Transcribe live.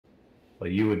Well,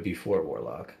 you would be 4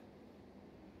 Warlock.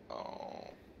 Oh.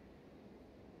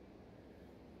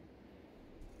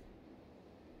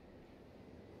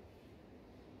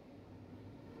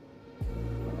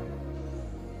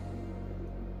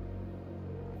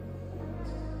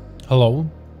 Hello?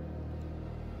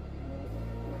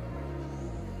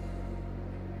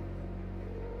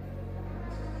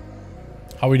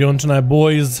 How we doing tonight,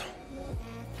 boys?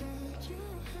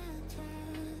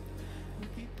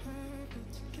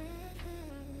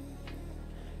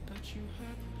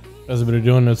 How's everybody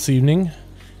doing this evening?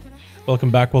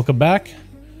 Welcome back to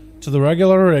the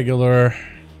regular.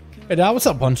 Hey, Dad, what's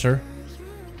up, Puncher?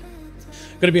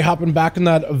 Gonna be hopping back in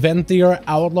that Venthyr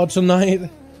Outlaw tonight.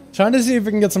 Trying to see if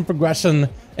we can get some progression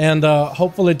and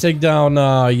hopefully take down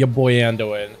your boy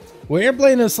Anduin. We're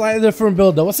playing a slightly different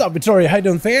build though. What's up, Victoria? How you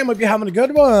doing, fam? Hope you're having a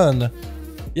good one.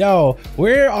 Yo,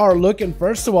 we are looking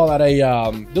first of all at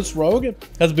a this rogue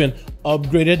has been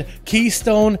upgraded.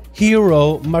 Keystone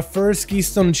Hero, my first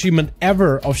Keystone achievement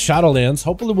ever of Shadowlands.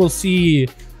 Hopefully we'll see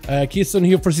Keystone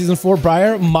here for season 4.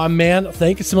 Briar, my man,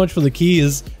 thank you so much for the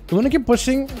keys. You want to keep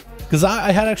pushing? Because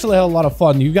I actually had a lot of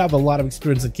fun. You have a lot of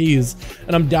experience at keys,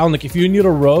 and I'm down. Like if you need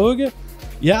a rogue,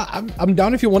 yeah, I'm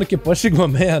down if you want to keep pushing, my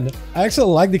man. I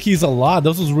actually like the keys a lot.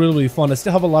 This was really fun. I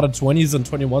still have a lot of 20s and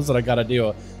 21s that I gotta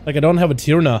do. Like I don't have a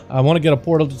Tyrna. I want to get a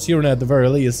portal to Tyrna at the very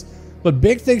least. But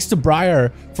big thanks to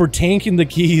Briar for tanking the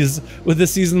keys with the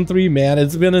season 3, man.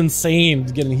 It's been insane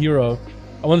getting hero.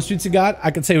 I want the streets you got. I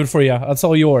can save it for you. That's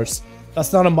all yours.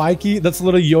 That's not a my key. That's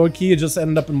literally your key. It just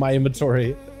ended up in my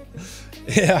inventory.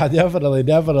 Yeah,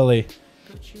 definitely.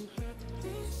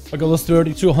 I go let's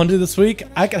 30 to 100 this week.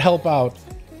 I can help out.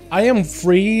 I am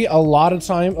free a lot of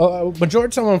time. Majority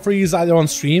of the time I'm free is either on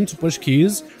stream to push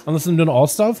keys, unless I'm doing all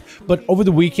stuff. But over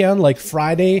the weekend, like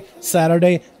Friday,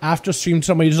 Saturday, after stream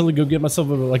time, I usually go get myself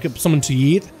like something to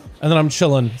eat, and then I'm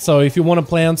chilling. So if you want to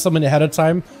plan something ahead of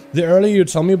time, the earlier you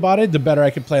tell me about it, the better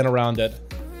I can plan around it.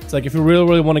 It's like if you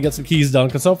really want to get some keys done,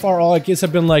 because so far all my keys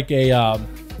have been like a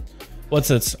what's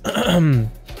it? Kind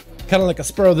of like a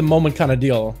spur of the moment kind of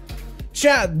deal.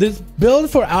 Chat, this build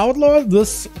for Outlaw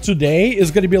today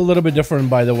is going to be a little bit different,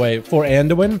 by the way, for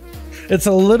Anduin. It's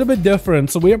a little bit different.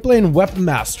 So we are playing Weapon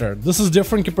Master. This is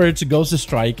different compared to Ghost of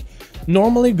Strike.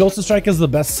 Normally, Ghost of Strike is the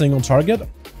best single target,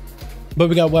 but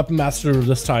we got Weapon Master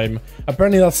this time.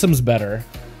 Apparently, that sims better.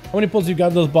 How many pulls you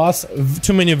got those, boss?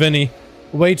 Too many, Vinny.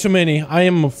 Way too many. I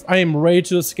am ready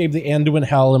to escape the Anduin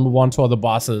hell and move on to other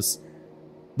bosses.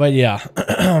 But yeah,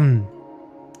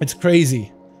 it's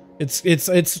crazy.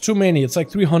 It's too many. It's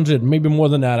like 300, maybe more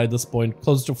than that at this point,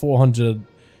 close to 400.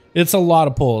 It's a lot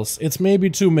of pulls. It's maybe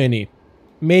too many,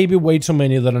 maybe way too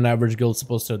many that an average guild's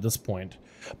supposed to at this point.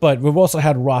 But we've also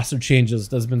had roster changes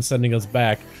that's been sending us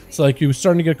back. So like you're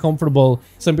starting to get comfortable.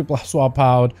 Some people swap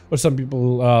out, or some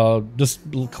people just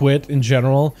quit in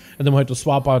general, and then we have to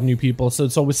swap out new people. So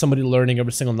it's always somebody learning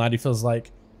every single night. It feels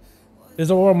like. Is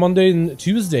it over Monday and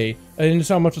Tuesday?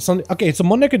 Anytime after Sunday. Okay, so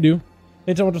Monday I could do.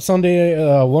 Anytime after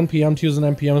Sunday, 1 p.m, Tuesday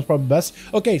 9 p.m. is probably best.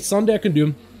 Okay, Sunday I can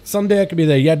do. Sunday I can be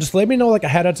there. Yeah, just let me know like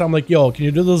ahead of time, like, yo, can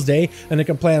you do this day? And I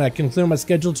can plan. I can clear my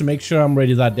schedule to make sure I'm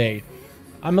ready that day.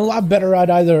 I'm a lot better at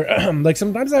either, like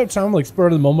sometimes I have time, like spur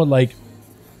of the moment, like,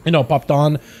 you know, popped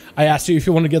on. I asked you if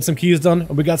you want to get some keys done,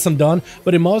 and we got some done.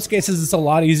 But in most cases, it's a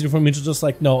lot easier for me to just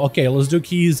like, no, okay, let's do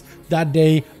keys that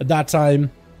day, at that time.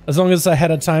 As long as it's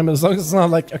ahead of time, as long as it's not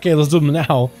like, okay, let's do them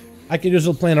now. I can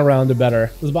usually plan around it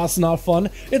better. This boss is not fun.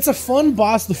 It's a fun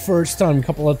boss the first time, a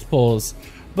couple of pulls.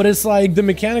 But it's like, the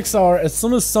mechanics are, as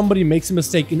soon as somebody makes a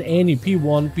mistake in any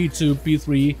P1, P2,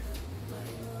 P3,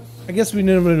 I guess we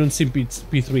never even see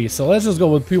P3, so let's just go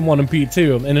with P1 and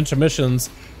P2 in intermissions.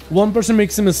 One person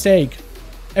makes a mistake,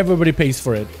 everybody pays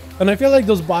for it. And I feel like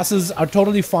those bosses are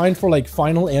totally fine for like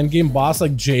final endgame boss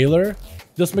like Jailer.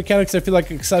 Those mechanics I feel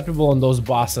like acceptable on those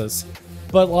bosses.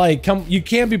 But like, you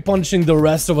can't be punishing the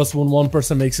rest of us when one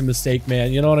person makes a mistake,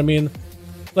 man. You know what I mean?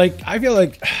 Like, I feel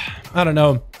like, I don't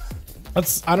know.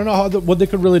 I don't know how what they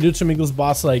could really do to make this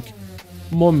boss like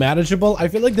more manageable. I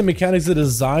feel like the mechanics they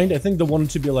designed, I think they wanted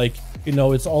to be like, you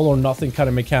know, it's all or nothing kind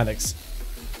of mechanics.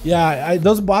 Yeah,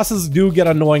 those bosses do get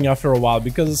annoying after a while,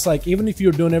 because it's like, even if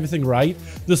you're doing everything right,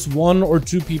 this one or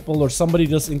two people or somebody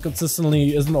just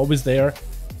inconsistently isn't always there,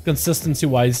 consistency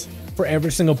wise, for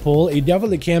every single pull. It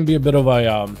definitely can be a bit of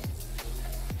a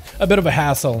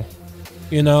hassle,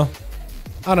 you know.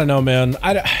 I don't know, man.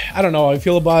 I don't know how I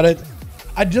feel about it.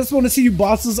 I just want to see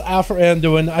bosses after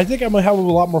Anduin. I think I might have a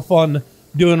lot more fun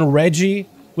doing Reggie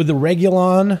with the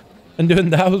Regulon and doing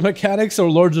that with mechanics, or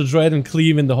Lords of Dread and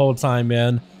cleaving the whole time,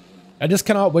 man. I just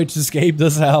cannot wait to escape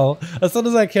this hell. As soon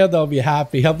as I can, I'll be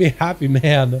happy. I'll be happy,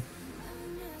 man.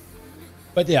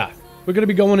 But yeah, We're gonna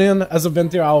be going in as a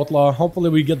Venthyr Outlaw. Hopefully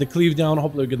we get the cleave down.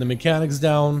 Hopefully we get the mechanics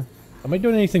down. Am I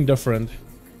doing anything different?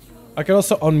 I can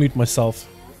also unmute myself.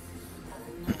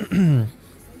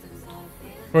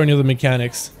 For any of the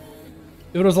mechanics.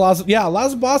 If it was last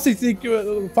boss, I think,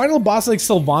 final boss like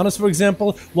Sylvanas, for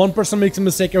example, one person makes a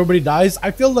mistake, everybody dies.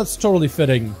 I feel that's totally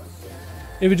fitting.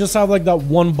 If you just have like that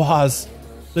one boss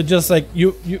that just like,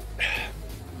 yeah,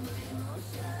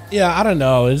 I don't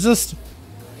know, it's just...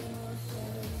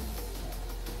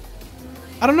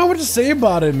 I don't know what to say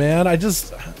about it, man. I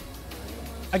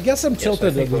guess I'm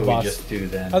tilted at the boss.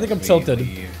 I think I'm tilted.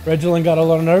 Regulon got a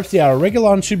lot of nerfs. Yeah,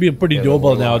 Regulon should be pretty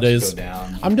doable nowadays.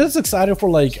 I'm just excited for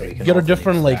like get a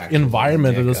different like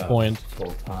environment at this point.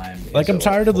 Like I'm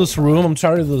tired of this room. I'm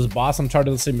tired of this boss. I'm tired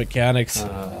of the same mechanics.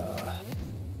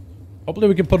 Hopefully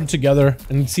we can put it together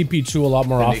and see P2 a lot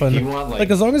more often. Like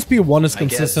as long as P1 is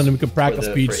consistent and we can practice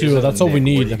P2, that's all we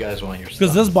need.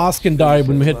 Because this boss can die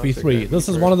when we hit P3. This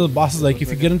is one of the bosses like if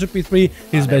you get into P3,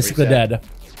 he's basically dead.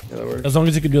 As long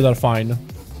as you can do that, fine.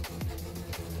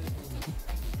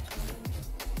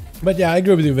 But yeah, I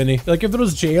agree with you, Vinny. Like if it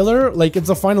was Jailer, like it's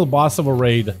a final boss of a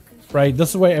raid, right?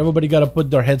 This is why everybody gotta put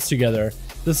their heads together.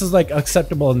 This is like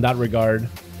acceptable in that regard.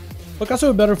 Look,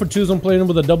 also better for twos when playing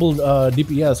with a double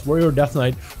DPS, Warrior or Death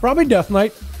Knight. Probably Death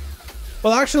Knight.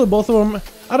 Well, actually, both of them,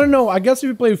 I don't know. I guess if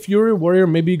you play Fury Warrior,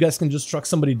 maybe you guys can just truck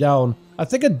somebody down. I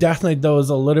think a Death Knight, though, is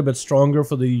a little bit stronger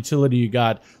for the utility you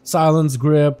got. Silence,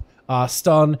 grip,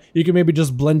 stun. You can maybe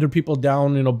just blender people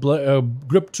down, you know,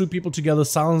 grip two people together,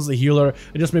 silence the healer,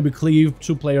 and just maybe cleave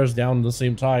two players down at the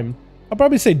same time. I'll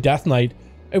probably say Death Knight,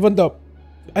 even though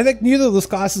I think neither of those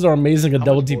classes are amazing at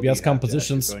double DPS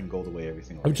compositions.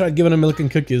 I've tried giving them milk and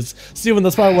cookies. Steven,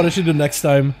 that's probably what I should do next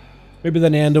time. Maybe the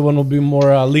Nando one will be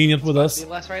more lenient with us.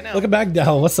 Welcome back,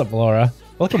 Dal. What's up, Laura?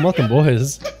 Welcome,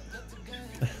 boys.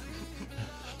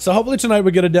 So hopefully tonight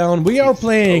we get it down. We are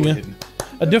playing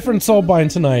a different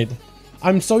Soulbind tonight.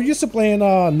 I'm so used to playing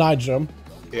Nigel.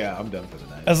 Yeah, I'm done for the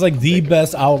night. As like the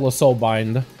best Outlaw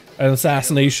Soulbind and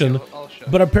Assassination.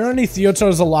 But apparently Theater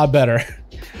is a lot better.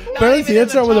 Apparently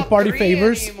Theater with the party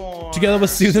favors, together with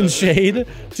Season Shade,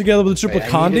 together with the triple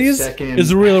Condis,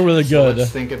 is really, really good. So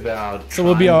let's think about. So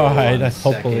we'll be alright,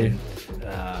 hopefully.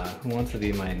 Who wants to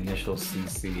be my initial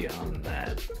CC on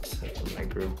that? So my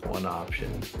group one option.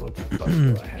 What the fuck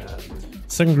do I have?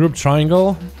 Second group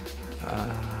Triangle.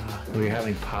 We were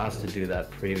having Pasta do that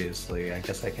previously. I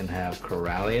guess I can have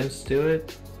Corralius do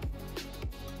it.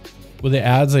 With the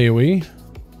ads AoE.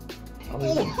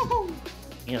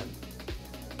 Yeah.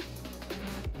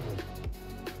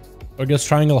 Or I guess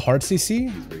Triangle Heart CC?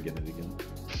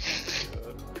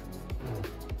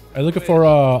 Are you looking for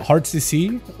Heart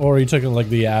CC? Or are you taking like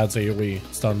the ads AoE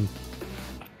stun?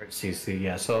 Heart CC,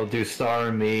 yeah. So I'll do Star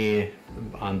and Me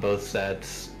on both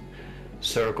sets.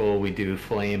 Circle, we do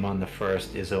Flame on the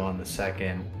first, Izzo on the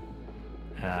second.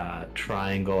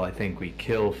 Triangle, I think we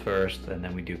kill first, and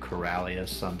then we do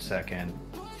Corralius on second.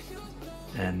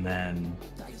 And then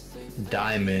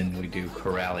Diamond, we do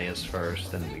Corralius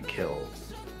first, then we kill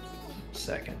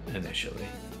second initially.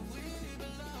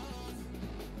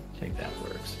 I think that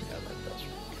works. Yeah, that does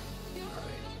work.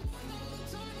 Alright.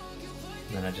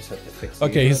 And then I just have to fix.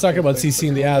 Okay, he's talking about CC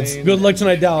in the ads. Good luck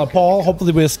tonight, Dala. Paul,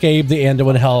 hopefully we escape the Ando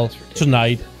in Hell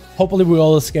tonight. Hopefully we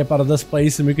all escape out of this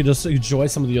place and we can just enjoy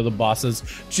some of the other bosses.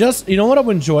 Just, you know what I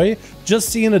would enjoy? Just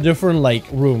seeing a different, like,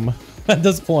 room at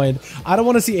this point. I don't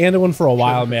want to see Anduin for a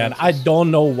while, man. I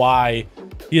don't know why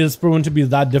he is proven to be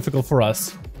that difficult for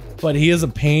us. But he is a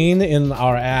pain in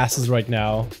our asses right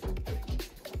now.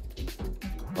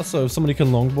 Also, if somebody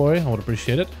can longboy, I would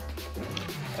appreciate it.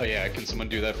 Oh yeah, can someone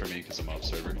do that for me because I'm off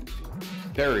server?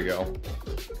 There we go.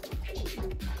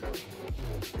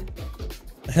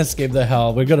 Escape the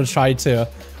hell. We're gonna try to.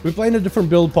 We're playing a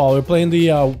different build, Paul. We're playing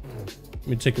the let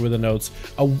me take it with the notes.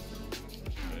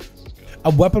 A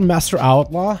Weapon Master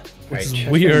Outlaw, which is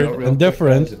weird and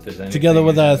different, together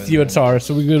with a Theotar.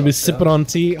 So we're gonna be sipping on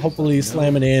tea, hopefully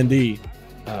slamming A&D.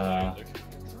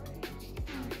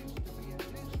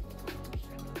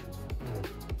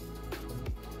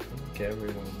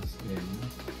 Everyone's in.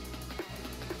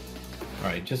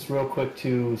 Alright, just real quick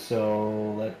too,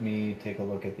 so let me take a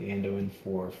look at the Anduin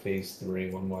for phase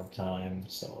 3 one more time.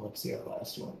 So let's see our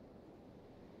last one.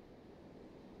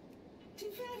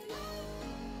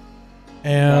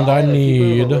 And I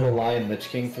need a little Lion Lich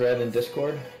King thread in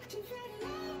Discord.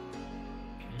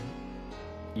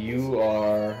 You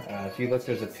are, if you look,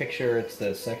 there's a picture, it's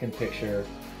the second picture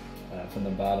from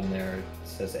the bottom there. It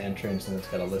says entrance and it's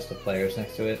got a list of players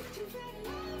next to it.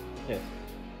 Yeah.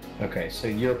 Okay, so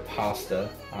you're Pasta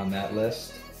on that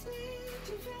list.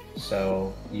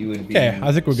 So you would be okay,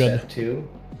 I think we're good. Set 2.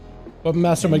 But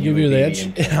Master And might give would you the be edge.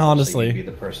 internal, so Honestly, you'd be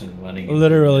the person running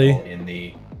literally. in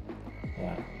the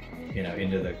you know,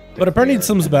 into the But apparently it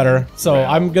seems better, so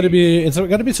I'm gonna be. It's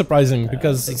gonna be surprising the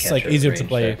because it's like catcher easier to range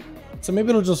play. check. So maybe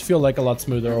it'll just feel like a lot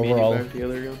smoother overall.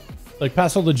 Like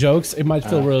past all the jokes, it might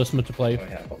feel really smooth to play. I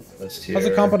have a list How's the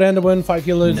here. comp end to win? 5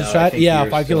 healers No, a I strat? think Yeah, you're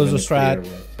 5 still healers a gonna strat.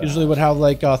 clear with, Usually would have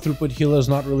like throughput healers,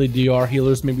 not really DR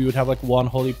healers. Maybe you would have like one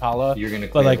Holy Pala. You're gonna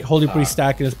But clear like with Holy top. Priest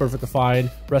stacking is perfectly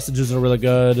fine. Restages are really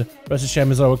good. Rested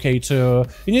Shamans are okay too.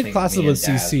 You need think classes me with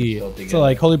and Daz CC. will So together.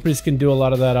 like Holy Priest can do a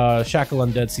lot of that Shackle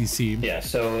Undead CC. Yeah,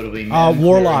 so it'll be men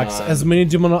Warlocks, clearing as on, many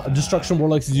destruction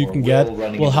warlocks as you or can Will get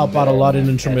running will in help the out a middle lot in and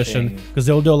intermission catching. because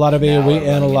they'll do a lot of Now AoE and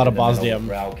a running lot of into the boss middle,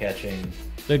 damage. Row catching.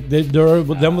 They're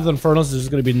them with Infernos is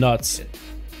going to be nuts.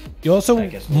 You also I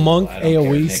guess we'll- monk I don't care,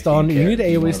 AoE Nick, stun. do You you need care?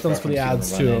 Do you AoE want a stuns for the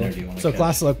preference? ads You wanna run too. in or do you wanna So catch?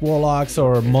 classes like warlocks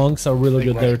or monks are really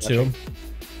good there too.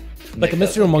 Like a Nick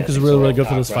mystery monk doesn't is catch, really so really good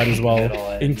for I'll this top fight as right well. middle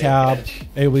and In Nick cap, catch.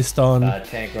 AoE stun.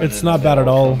 Tank running It's in not the bad at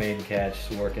middle, all. Main catch,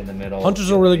 work in the middle.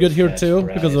 Hunters are really good here catch, too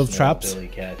because of Paralysis traps. middle,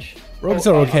 Billy catch. Rogues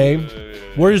are okay.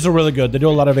 Warriors are really good. They do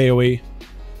a lot of AoE.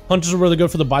 Hunters are really good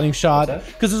for the binding shot What's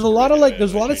that? because there's a lot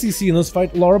of CC in this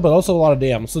fight, Laura, but also a lot of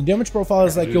damage. So damage profile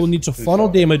is like you'll need to funnel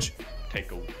damage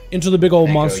into the big old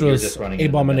Tango, you're monstrous just running in the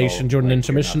abomination middle, during like,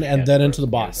 intermission you're not and then the into the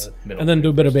first, boss, you're the middle and then do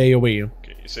a bit of AoE.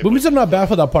 Boomies are not bad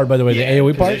for that part, by the way. Yeah, The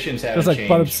AoE part, positions haven't it's like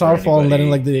part of changed for Starfall and letting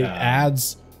like anybody, the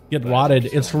ads get but rotted.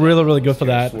 just It's like really really good for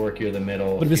that. Work, you're the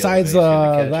middle. But field besides, base, you're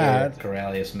the catcher, that,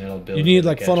 Corralius middle, Billy, You need you're the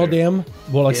like funnel catcher. dam.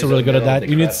 Warlocks Here's are really a good at middle, that.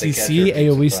 You need the CC, catcher, big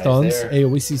AoE surprise stuns, there.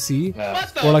 AoE CC. Uh,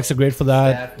 Warlocks are great for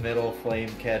that. Staff, middle, flame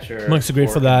catcher. Monks are great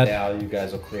for Orc that. and Dow, you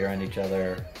guys will clear on each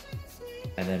other,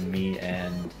 and then me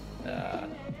and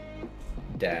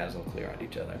Daz will clear on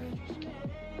each other.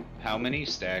 How many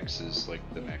stacks is like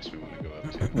the max we want to go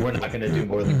up to? We're not gonna do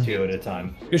more than 2 at a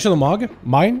time. You show the Mog?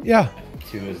 Mine? Yeah.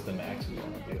 2 is the max we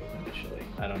want to do initially.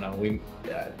 I don't know.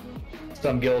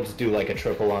 Some guilds do like a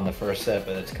triple on the first set,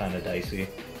 but it's kind of dicey.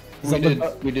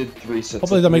 We did 3 sets.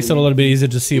 Hopefully of that makes it a 3. little bit easier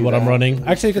to see what I'm running.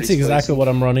 Actually, you can see Pretty exactly spicy. what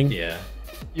I'm running. Yeah.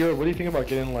 Yo, what do you think about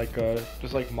getting like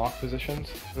just like mock positions?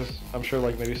 'Cause I'm sure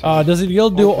like maybe. Some Does the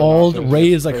guild do Old old Pronounces,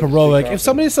 raids like throws heroic? speak If up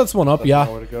somebody and sets one up, doesn't yeah.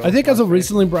 know where to go. I think as of Okay.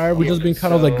 recently, Briar, we've just been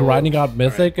kind of like So, grinding out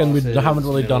mythic, and we bosses, haven't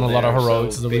really done a lot of middle there,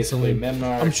 heroics so as of recently. basically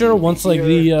Memnar I'm sure can be once like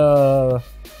here.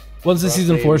 once the Rough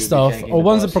season day, 4 we'd be stuff, tanking or the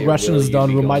once the boss here, progression Will, is you'd done,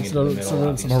 be we going might into the start middle, some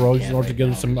obviously heroics in can't order to right get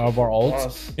now some because of our you're the ults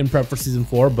boss. in prep for season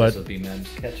 4, but This will be Mem's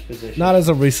catch position. not as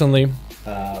of recently.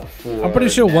 I'm pretty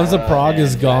sure once the prog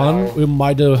is gone, we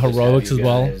might do heroics as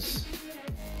well.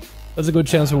 There's a good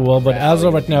chance we will, but as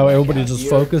of right now, everybody's just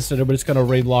focused, everybody's kind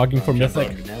of raid logging for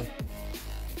Mythic.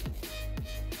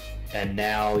 And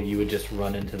now you would just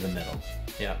run into the middle.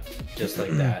 Yeah, just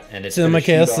like that. And it's Cinema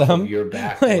gonna shoot off KSM? of your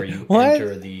back Wait, where you what?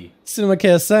 enter the Cinema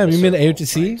KSM, you mean circle,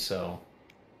 AOTC? right? So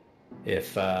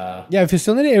if Yeah, if you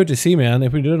still need AOTC, man,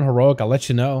 if we're doing heroic, I'll let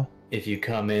you know. if you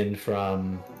come in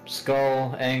from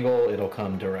skull angle, it'll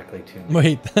come directly to me.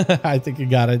 Wait, I think you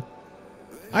got it.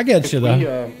 I get you though.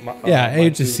 Yeah,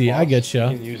 AOTC, I get ya.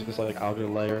 You can use this like outer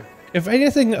layer. If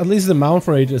anything, at least the mount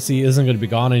for AOTC isn't going to be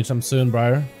gone anytime soon,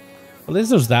 Briar. At least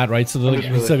there's that, right? So like, you just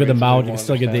can really still get the curious if mount, you you can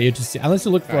still get the AOTC. Unless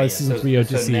you look for Alright, like yeah, season so- 3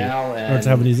 so AOTC. now in order to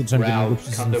have an easy time getting Rao, group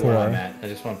season come to where I'm 4. at. I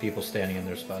just want people standing in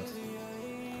their spots.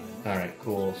 Alright,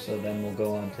 cool. So then we'll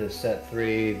go on to set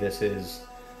 3. This is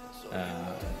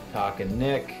Talk and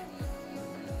Nick.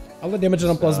 All the damage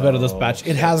on plus better this patch.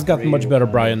 It has gotten much Set 3, better,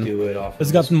 we'll Brian. do it off of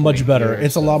It's this gotten much point better. here,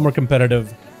 It's a so lot more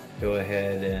competitive. Go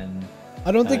ahead and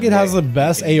I don't think it has the Nick,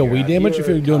 best you can AoE grab damage if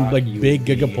your you're doing Talk, like you big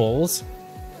would giga be pulls,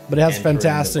 but it has entering the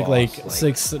fantastic boss, like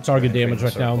 6 target entering damage the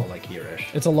right now. circle, like here-ish.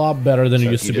 It's a lot better than So it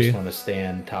if used you to be. just want to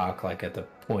stand Talk like at the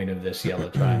point of this yellow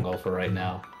triangle for right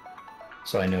now,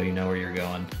 so I know you know where you're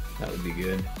going. That would be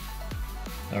good.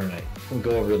 All right, we'll go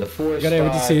over to the 4th. You gotta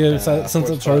able to see it since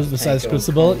it shows besides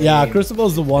Crucible. Yeah, Crucible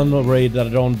is the one raid that I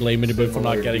don't blame anybody for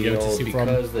not getting OTC from.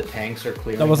 Because the tanks are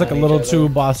clearing That was like a on little each too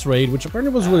other. boss raid, which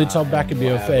apparently was really tough back in And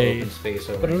we'll have BFA. open space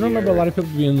over But I don't remember a here. lot of people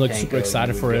being like Tanko, super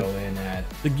excited you for would it. go in at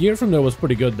The gear from there was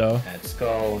pretty good though.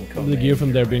 Skull and come The gear in from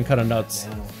here there right being kind of nuts.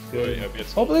 now. Good.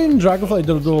 Hopefully in Dragonflight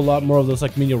they'll do a lot more of those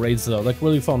like mini raids though, like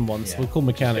really fun ones Yeah. with cool Gonna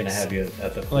mechanics. have you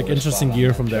at the Like 4th interesting spot on gear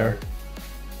that from there. chart.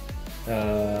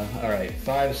 All right,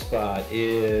 5 spot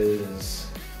is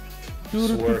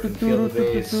Swerk and Kill the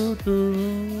Base.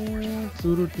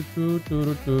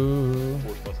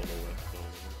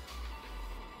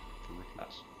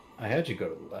 I had you go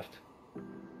to the left.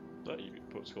 No, you could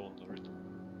put skull on the right. What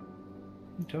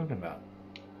are you talking about?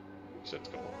 Set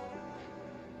skull.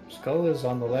 Skull is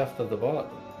on the left of the bot,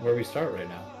 where we start right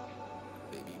now.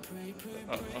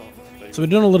 So we're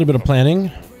doing a little bit of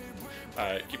planning.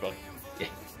 Keep on.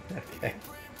 Okay.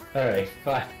 All right,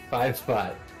 five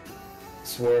spot.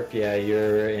 Swark, yeah,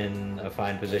 you're in a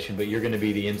fine position, but you're going to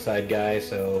be the inside guy,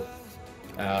 so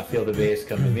field the base,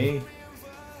 come to me.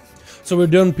 So we're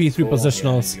doing P3 Cool,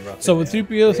 positionals. yeah, So with 3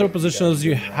 P3 positionals,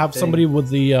 you have somebody with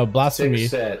the blasphemy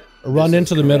Set. run This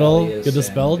into is the middle, Corellius get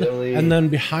dispelled, Billy. and then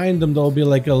behind them there'll be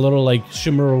like a little like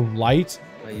shimmer of light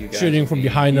You guys shooting will from be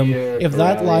behind them. here. If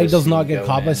that light Corellius, does not you get go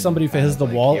caught by in, somebody, if it kind hits of the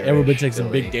like wall, here-ish, everybody takes a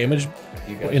Billy. big damage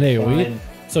You guys in are AoE. fine.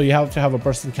 So you have to have a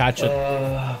person catch it.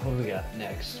 What do we got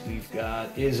next? We've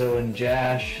got Izzo and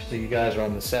Jash. So you guys are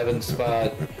on the 7th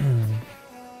spot.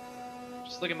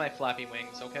 Just look at my flappy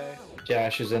wings, okay?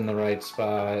 Jash is in the right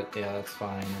spot. Yeah, that's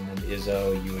fine. And then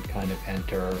Izzo, you would kind of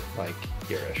enter like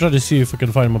here-ish. Try to see if we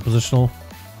can find him a positional.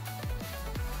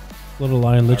 Little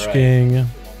Lion, Lich Alright. King.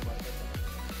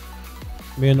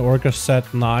 Me and Orca set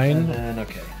And 9. then,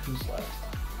 okay, who's left?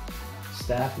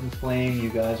 Staff and Flame, you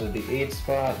guys are the 8th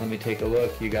spot. Let me take a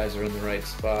look. You guys are in the right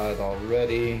spot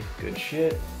already. Good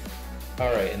shit.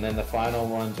 Alright, and then the final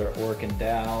ones are Orc and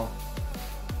Dal.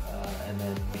 And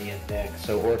then me and Nick.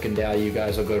 So Orc and Dal, you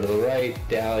guys will go to the right.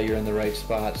 Dal, you're in the right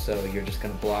spot, so you're just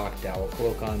going to block. Dal will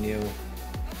cloak on you.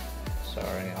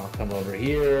 Sorry, I'll come over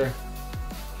here.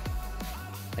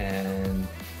 And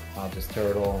I'll just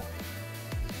turtle.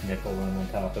 Nick will run on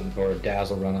top of, or Daz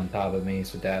will run on top of me,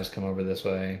 so Daz come over this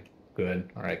way. Good.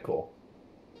 Alright, cool.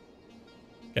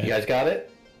 Okay. You guys got it?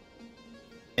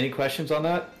 Any questions on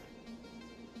that?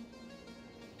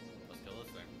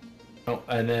 Oh,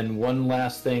 and then one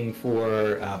last thing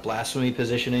for blasphemy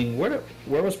positioning.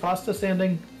 Where was Pasta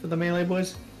standing for the melee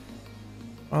boys?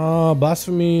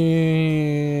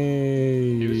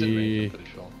 Blasphemy. He was in range, I'm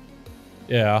pretty sure.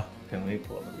 Yeah. Okay, let me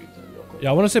pull up the reason real quick. Yeah,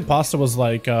 I want to say Pasta was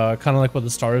like kind of like what the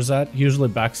star is at. He usually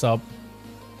backs up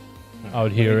out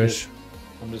Let me here-ish.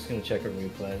 I'm just gonna check a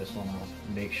replay. I just wanna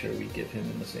make sure we get him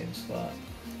in the same spot.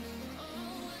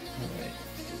 Alright,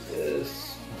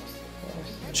 this.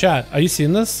 Chat, are you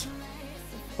seeing this?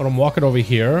 When I'm walking over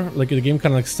here, like the game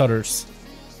kind of like stutters.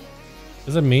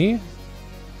 Is it me?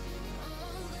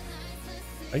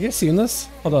 Are you guys seeing this?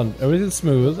 Hold on, everything's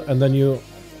smooth, and then you...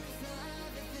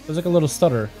 There's like a little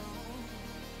stutter.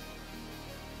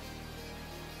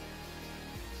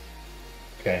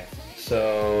 Okay,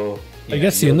 so... Are you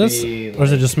guys seeing this? Or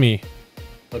is it just me?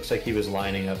 Looks like he was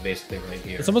lining up basically right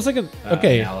here. It's almost like a...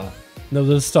 Okay. Nala. No,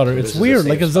 there's a stutter. So It's this is a weird, safe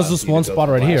like it's spot just this for you one to go spot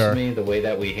for right here. blasphemy. The way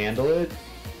that we handle it,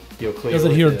 you'll clear Does it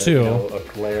with here the, too? You know, a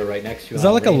player right next to you. Is that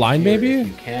on like a range line here maybe? If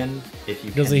you can, if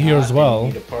you Does it cannot, here as and well?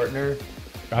 you need a partner.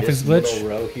 Graphics This glitch? middle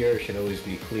row here should always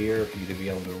be clear for you to be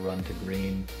able to run to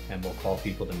green, and we'll call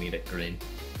people to meet at green.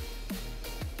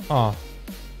 Huh.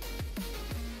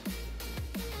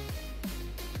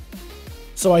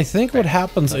 So I think what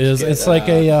happens Let's is get, it's like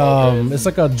a Vulcan. it's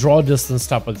like a draw distance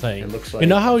type of thing. It looks You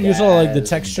know how usually like the Daz and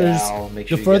textures, Dal, make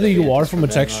the sure further get you advances are from a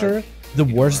Benmark. texture, the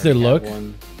You worse they already have look,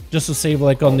 one. just to save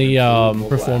like on the We'll blast.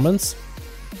 performance.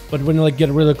 But when you like get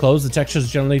really close, the textures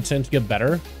generally tend to get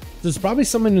better. There's probably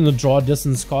something in the draw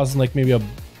distance causing like maybe a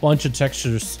bunch of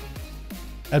textures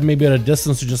and maybe at a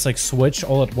distance to just like switch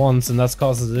all at once, and that's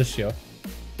causes the issue.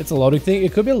 It's a loading thing.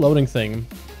 It could be a loading thing.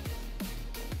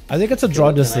 I think it's a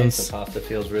draw Feels nice, distance. the pasta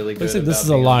feels really good. Looks like this about is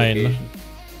a being on line. vacation.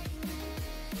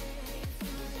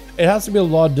 It has to be a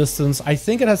low distance. I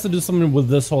think it has to do something with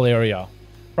this whole area.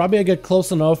 Probably I get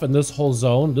close enough in this whole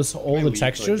zone, this all Maybe the we can, like,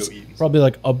 textures, go easy. probably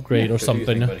like upgrade or What do you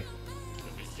think, something.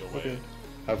 buddy? Okay.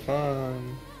 Have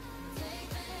fun.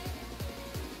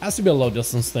 Has to be a low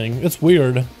distance thing. It's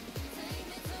weird.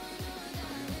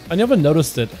 I never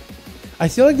noticed it. I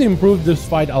feel like they improved this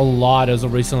fight a lot as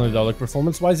of recently though. Like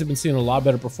performance-wise, I've been seeing a lot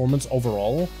better performance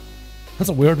overall. That's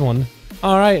a weird one.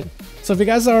 Alright, so if you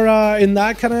guys are in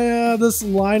that kind of this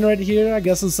line right here, I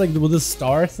guess it's like with this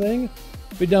star thing.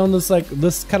 Be down this like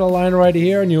this kind of line right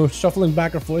here, and you're shuffling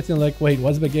back and forth, and you're like, wait,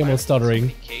 why's my game all stuttering?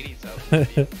 Katie's out.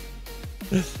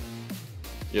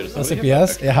 Yeah, does That's somebody a have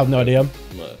PS? that Yeah, I have no idea.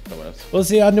 Someone else. We'll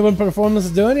see how new performance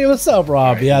is doing. Hey, what's up, Rob?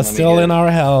 Alright, Yeah, let me still get in our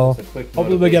hell. Just a quick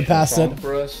Hopefully we get motivational past it. song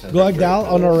for us, and Good luck, then Dal,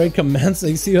 break on our rules. raid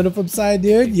commencing. See you on the flip side,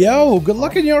 dude. Yo, good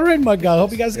luck in your raid, my guy.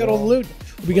 Hope you guys got all the loot.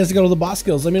 Hope you guys got all the boss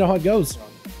kills. Let me know how it goes.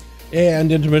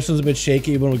 And intermission's a bit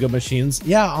shaky even with good machines.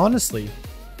 Yeah, honestly.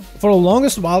 For the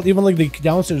longest while, even like the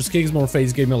downstairs Kingsmore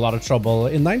phase gave me a lot of trouble.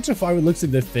 In 9.5, it looks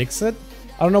like they fixed it.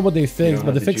 I don't know what they You fixed, don't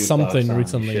but they have the fixed jukebox something on, you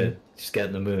recently. should. Just get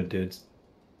in the mood, dudes.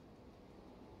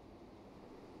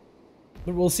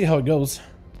 But we'll see how it goes.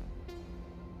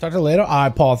 Talk to you later.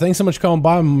 Alright, Paul. Thanks so much for coming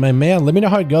by, my man. Let me know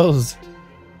how it goes.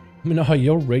 Let me know how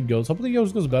your raid goes. Hopefully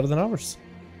yours goes better than ours.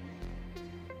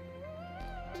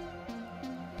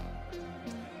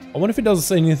 I wonder if it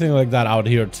does anything like that out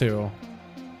here too.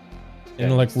 Yeah, In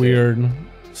like let's see. weird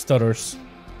stutters.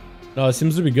 No, it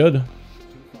seems to be good.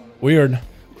 Weird.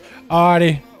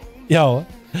 Alrighty. Yo.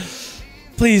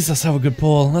 Please, let's have a good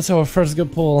pull. Let's have our first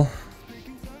good pull.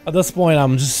 At this point,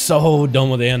 I'm just so done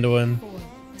with Anduin.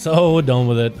 So done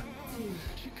with it.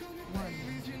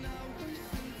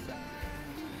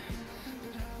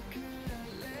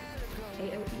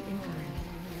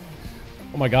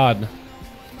 Oh my god.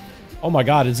 Oh my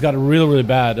god, it's got really, really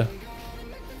bad.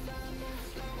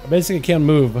 I basically can't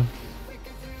move.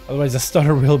 Otherwise I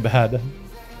stutter real bad.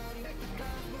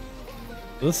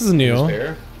 This is new.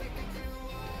 I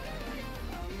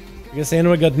guess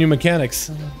Anduin got new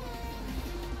mechanics.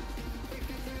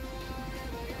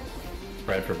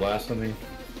 Spread for blasphemy.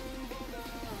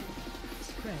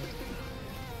 Spread.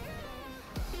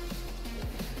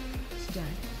 Stack.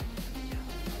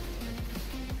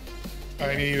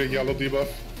 I need a yellow debuff.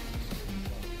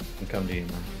 I'll come to you,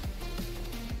 man.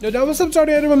 Yo, that was some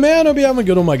sorry out of a man. I'll be having a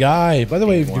good on my guy. By the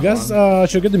way, if you guys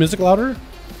should get the music louder.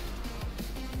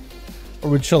 Or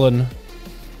we're chilling.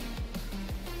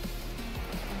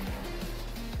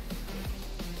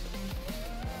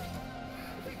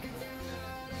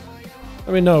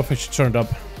 Let me know if I should turn it up.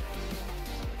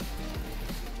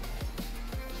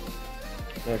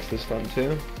 Next is fun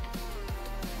too.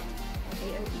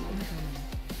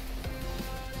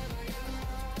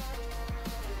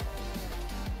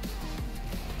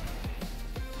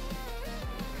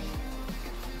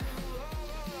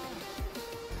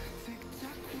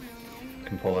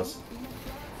 Can pull us.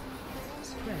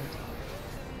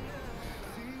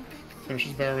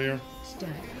 Finishes barrier. Stack.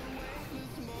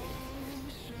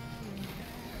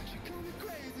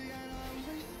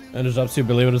 And it's up to you,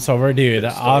 believe it, it's over, dude.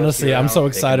 Honestly, I'm so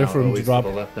excited for him to drop.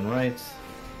 Left and right.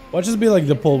 Watch just be like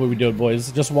the pull we do, boys.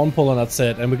 Just one pull and that's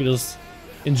it, and we can just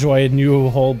enjoy a new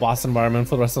whole boss environment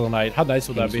for the rest of the night. How nice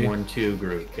would that be? 1-2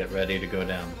 group, get ready to go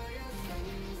down.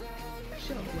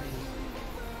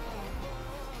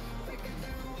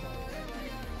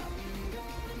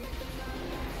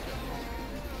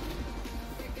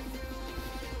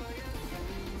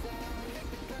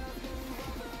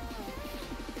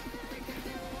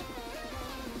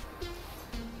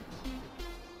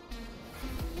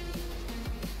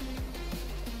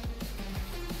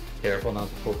 Careful not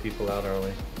to pull people out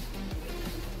early.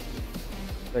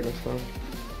 Take us down.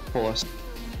 Pull us.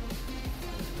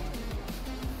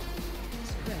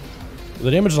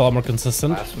 The damage is a lot more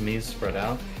consistent. Blasphemies spread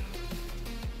out.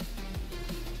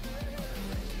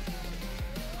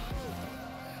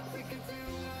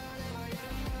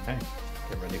 Okay,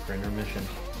 get ready for intermission.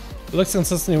 It looks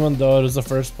consistent even though it is the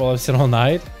first pull I've seen all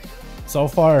night. So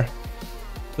far.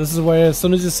 This is where as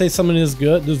soon as you say something is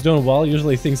good, is doing well,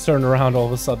 usually things turn around all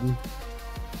of a sudden.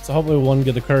 So hopefully we won't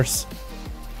get the curse.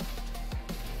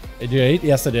 Did you eat?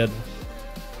 Yes, I did.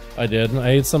 I did. I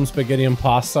ate some spaghetti and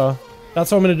pasta.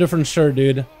 That's why I'm in a different shirt,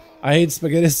 dude. I ate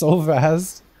spaghetti so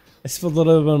fast. I spilled a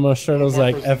little bit of my shirt. I was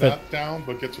like, F it. Down,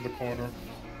 but get to the corner.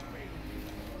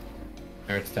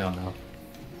 There, it's down now.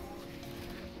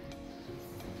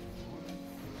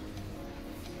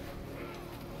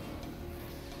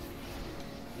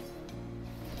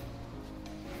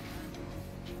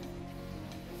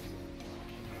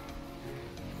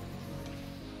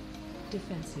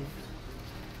 Defensive.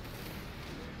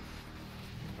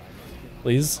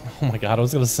 Please? Oh my god, I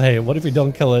was gonna say, what if we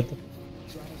don't kill it?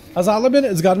 As Alabin,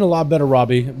 it's gotten a lot better,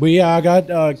 Robbie. We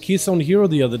got Keystone Hero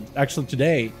actually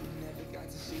today.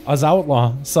 As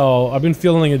Outlaw. So I've been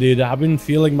feeling it, dude. I've been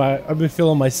feeling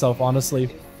myself,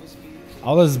 honestly.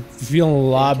 I was feeling a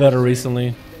lot better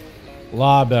recently. A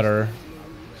lot better.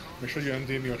 Make sure you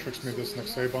MD me or tricks me this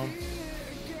next A-bomb.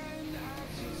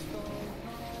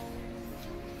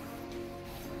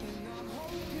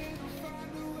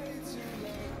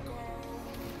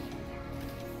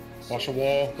 Watch the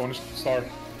wall, go on the star.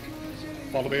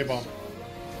 Follow the A-bomb.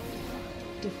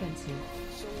 Defensive.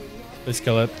 Please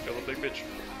kill it. Kill a big bitch.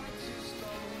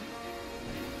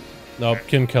 Nope,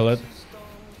 can kill it.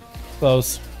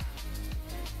 Close.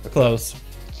 Close.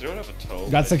 Does anyone have a toe?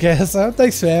 Got the case.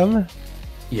 Thanks, fam.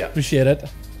 Yeah. Appreciate it.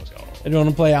 Let's go. And you want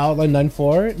to play Outline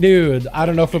 9.4? Dude, I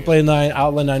don't know if we'll play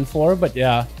Outline 9.4, but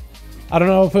yeah. I don't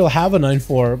know if we'll have a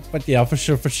 9.4, but yeah, for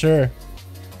sure, for sure.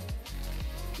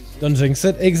 Don't jinx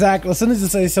it. Exactly. As soon as you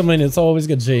say something, it's always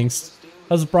get jinxed.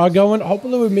 How's the prog going?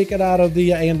 Hopefully we make it out of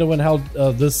the Anduin held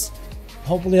this,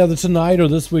 hopefully either tonight or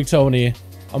this week, Tony.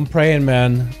 I'm praying,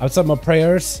 man. I've said my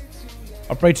prayers.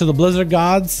 I pray to the Blizzard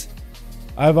gods.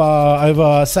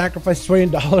 I've sacrificed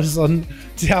 $20 on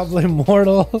Diablo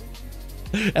Immortal,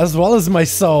 as well as my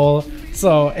soul.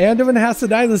 So Anduin has to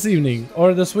die this evening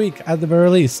or this week at the very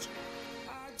least.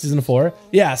 Season 4?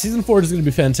 Yeah, Season 4 is going to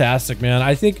be fantastic, man.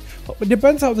 I think it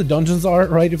depends how the dungeons are,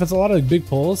 right? If it's a lot of big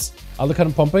pulls, other kind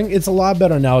of pumping, it's a lot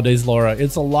better nowadays, Laura.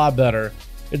 It's a lot better.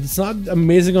 It's not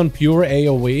amazing on pure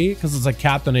AoE, because it's like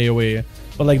Captain AoE.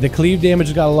 But like the cleave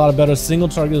damage got a lot better. Single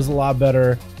target is a lot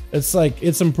better. It's like,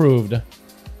 it's improved.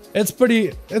 It's pretty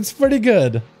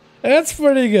good. It's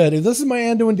pretty good. If this is my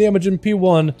Anduin damage in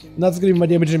P1, and that's going to be my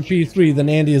damage in P3, then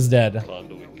Andy is dead.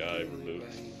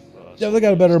 Yeah, they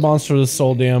got a better monster with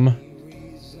Soul Dam.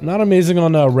 Not amazing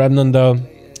on Remnant though,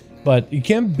 but you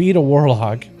can't beat a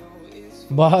Warlock.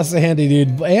 Boss Andy,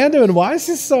 dude. Anduin, why is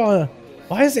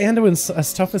Anduin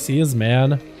as tough as he is,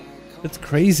 man? It's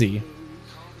crazy.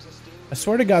 I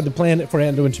swear to God, the plan for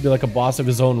Anduin to be like a boss of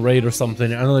his own raid or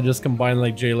something, and then they just combine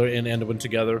like Jailer and Anduin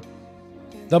together.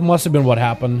 That must have been what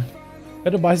happened. I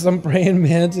had to buy some praying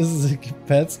mantis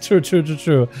pets.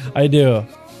 True. I do.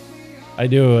 I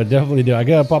definitely do. I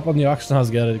gotta pop on the auction house,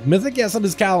 get it. Mythic, yes, it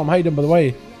is Callum. How you doing, by the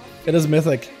way? It is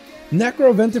Mythic.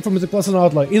 Necro, Vented for Mythic Plus and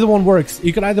Outlaw. Either one works.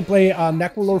 You can either play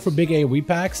Necrolord for big AoE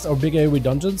packs or big AoE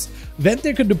dungeons.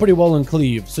 Vented could do pretty well in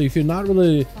Cleave. So if you're not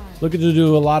really looking to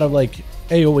do a lot of like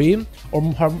AoE or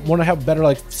want to have better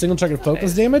like single target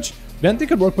focus damage, Vented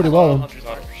could work pretty well.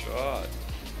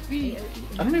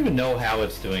 I don't even know how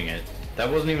it's doing it.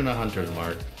 That wasn't even a hunter's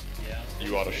mark.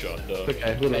 You auto shot though.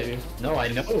 Okay, we love you. No, I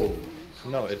know.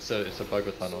 No, it's a bug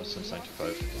with Thanos since 95.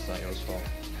 It's not yours fault.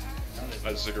 I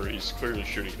disagree. He's clearly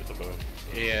shooting at the bow.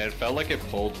 Yeah, it felt like it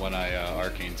pulled when I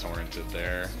Arcane Torrented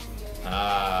there.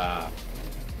 Ah.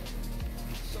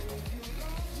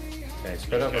 Okay,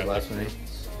 spread out the blasphemy.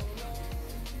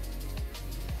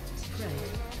 Spread.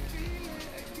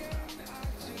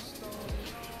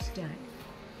 Stack.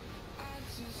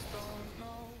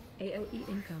 AOE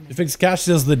incoming. If it's cash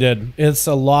as they did, it's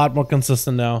a lot more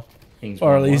consistent now.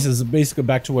 Or at least it's basically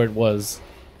back to where it was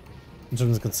in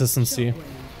terms of consistency.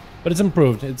 But it's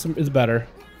improved. It's better.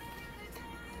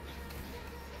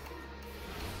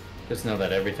 Just know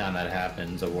that every time that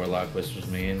happens, a Warlock whispers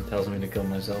me and tells me to kill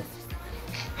myself.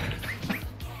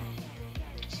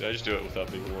 See, I just do it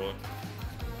without being a Warlock.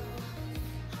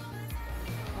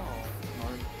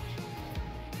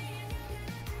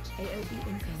 AOE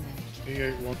incoming.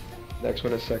 E81. Next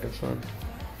one is Second Son.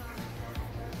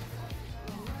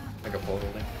 I got pulled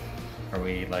holding. Are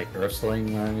we like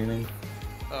wrestling or anything?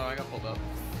 Oh, I got pulled up.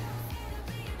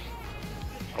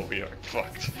 Oh, we are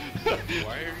fucked.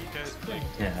 Why are you guys playing?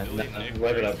 Yeah, Billy no, Nick?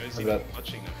 wipe it Why are up, you guys wipe it even up.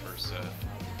 touching the first set?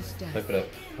 Stack. Look it up.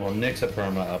 Well, Nick's a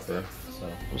perma upper, so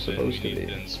We're supposed to We be.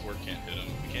 then Sword can't hit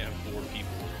him. We can't have 4 people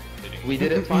hitting We him.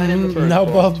 did it fine in the first Now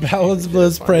one. Bob Balance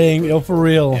Blizz praying. Yo, for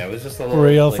real. yeah, it was just a little. For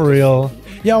real, like, for real.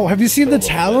 just- Yo, have you seen the just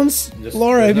a little talents? bit. Just-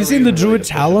 Laura, there's have you no seen the reason really druid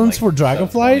to put in, talents like, for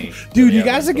Dragonflight? 720, Dude, so you yeah,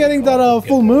 guys are that's getting really that cool.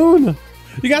 full moon.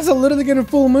 You guys are literally getting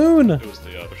full moon It was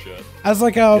the auto shot. as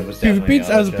like a It was definitely PvP as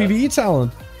a auto shot. PvE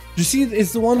talent. You see,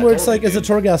 it's the one where it's like it's a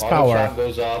Torghast Auto power. shot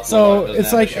goes off, So, Warlock doesn't it's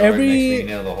have a like shard, next every- thing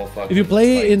you know, the whole fucking If you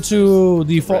play fight into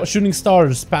the red. Shooting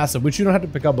Stars passive, which you don't have to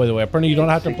pick up by the way, apparently you don't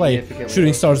have to play Significantly Shooting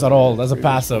less Stars at than all the as a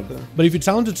previous passive. one. But if you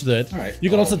talented to it, Alright, you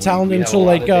can also well, talent we have into a lot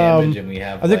like of damage and we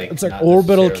have, I think like, it's like not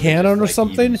orbital necessarily cannon or just, like,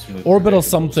 something, even smooth orbital predictable,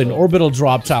 something, so orbital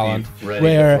drop just be talent, ready to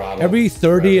where throttle every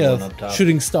for everyone 30th up top.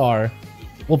 shooting star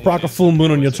will proc a full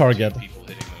moon on your target. People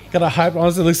hitting them. Got a hype,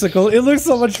 honestly, it looks so cool. It looks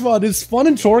so much fun. It's fun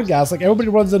in Torghast. Like, everybody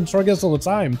runs in Torghast all the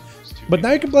time. But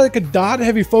now you can play like a dot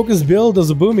heavy focus build as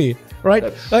a Boomy, right?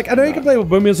 That's Like, I know you can play with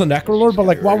Boomy as a Necrolord, but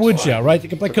like, why would you, right? You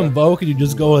can play Convoke and you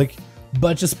just go like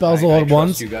bunch of spells all I at trust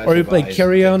once, you guys or you play advise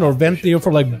Carrion the or competition Ventio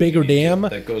for like bigger dam.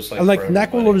 That goes, And like for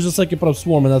everybody. Necrolord is just like you put up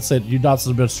Swarm and that's it. Your dots is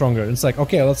a bit stronger. It's like,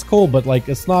 okay, that's cool, but like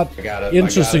it's not I gotta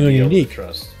interesting or be able to unique.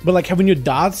 trust. But like having your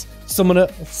dots, summon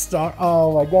a star.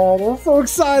 Oh my god, I'm so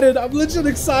excited! I'm legit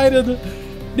excited,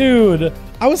 dude.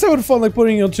 I was having fun like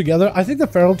putting it together. I think the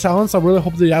feral talents. I really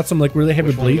hope they add some like really heavy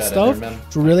Which one bleed you got in stuff there, man?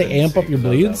 to really I couldn't amp up see your 'cause I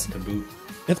was bleeds. out to boot.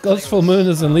 It's close to full moon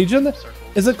as in Legion.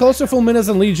 Is it closer full moon as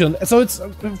in Legion? So it's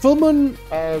full moon.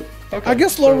 Okay, I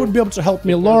guess Laura so would be able to help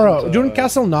me. it Laura, wasn't, during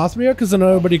Castle Nothmere, because I know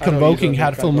everybody I know convoking you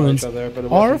had guys full don't moons. talk about each other, but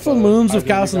it Are wasn't, full moons of either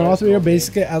you Castle guys Nothmere talking.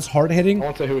 basically as hard hitting I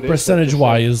won't say who it is, but percentage just,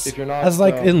 wise if you're not, as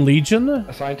like in Legion?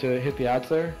 assigned to hit the ads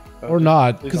there, Or just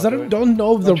not, please because I do it. don't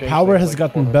know if Don't their change power things has like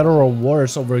gotten format. better or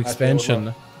worse over That's what I would expansion.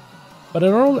 love. But I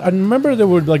don't. I remember they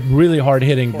were like really hard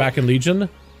hitting back in Legion,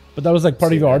 but that was like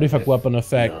part of your artifact weapon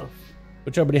effect,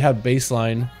 which everybody had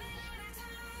baseline.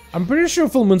 I'm pretty sure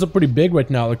full moons are pretty big right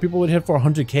now. Like people would hit for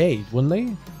 100k, wouldn't they?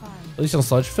 At least on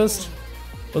Sludge Fist.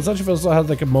 But Sludge Fist also has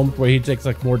like a moment where he takes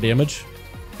like more damage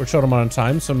for a short amount of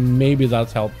time, so maybe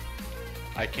that's helped.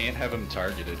 I can't have him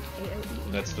targeted.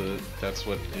 That's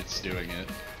what it's doing it.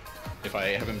 If I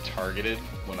have him targeted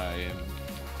when I am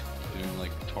doing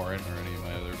like torrent or any of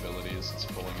my other abilities. It's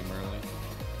pulling him early.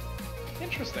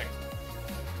 Interesting.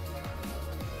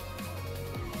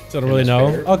 So I don't really know.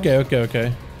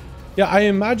 Okay. Yeah, I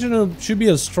imagine it should be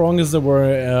as strong as they were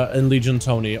in Legion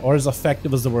Tony, or as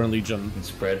effective as they were in Legion. And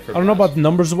spread for I don't know about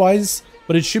numbers wise,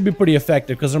 but it should be pretty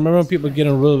effective, because I remember people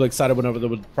getting really excited whenever they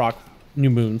would proc new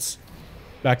moons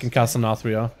back in Castle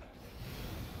Nathria.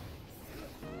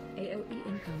 AOE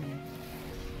incoming.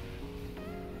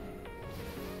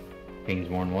 King's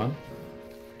Morn 1.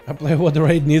 I play what the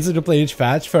raid needs it to play each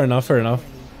patch. Fair enough, fair enough.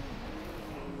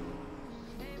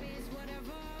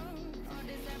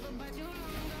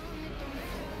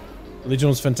 Legion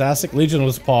was fantastic. Legion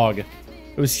was pog. It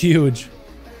was huge.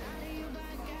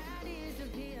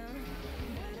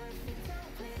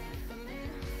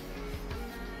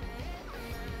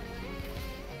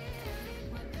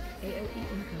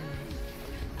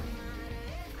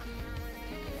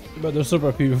 But they're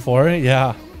super PvP4,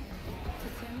 yeah.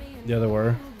 Yeah, they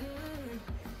were.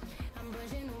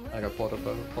 I got bought up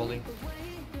by Polly.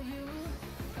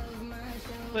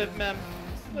 Live, mem.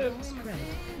 Live. Spread.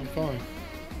 I'm fine.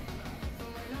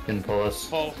 Can pull us.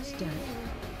 Oh. Stun.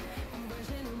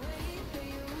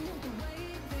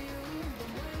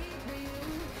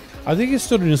 I think he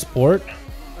stood in his port.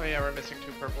 Oh yeah, we're missing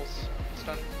 2 purples.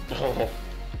 Stun. Oh.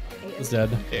 He's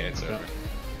dead. Yeah, it's over.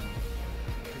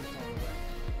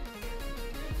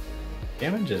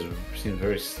 Damage seems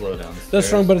very slow down. That's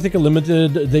strong, but I think a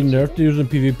limited they nerfed it in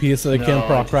PvP so they can't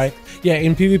proc, right? Yeah,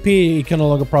 in PvP you can no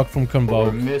longer proc from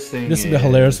Convoke. This would be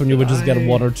hilarious when you would just get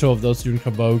 1 or 2 of those during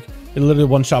Convoke. It literally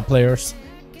one-shot players.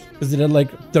 Because they did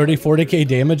like 30-40k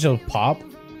damage of pop.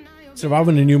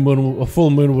 Surviving a new moon, a full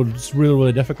moon was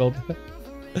really difficult.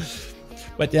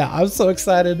 But yeah, I was so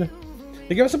excited.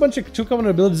 They gave us a bunch of 2 common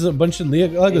abilities, a bunch of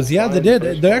Legos. Yeah, they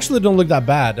did. They actually don't look that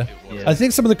bad. Yeah. I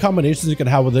think some of the combinations you can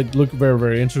have with it look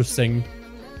very interesting.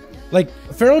 Like,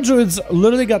 Feral Druids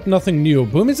literally got nothing new.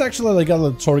 Boomy's actually like got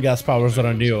the Torghast powers that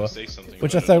are new,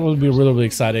 which I thought would be really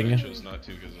exciting. I chose not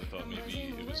to because I thought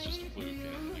maybe it was just a fluke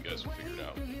and you guys would figure it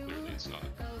out. Clearly it's not.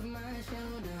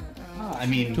 I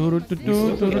mean,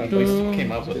 we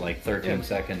came up with like 13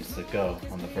 seconds to go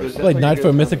on the first. Like Night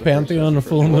for Mythic Pantheon, a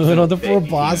full moon on the 4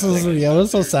 bosses. Yeah,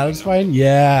 that's so satisfying.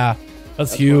 Yeah,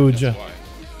 that's huge. Do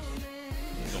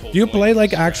you play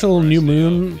like actual new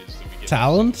moon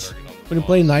talent when you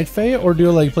play Night Fae, or do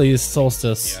you like play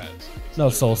Solstice? No,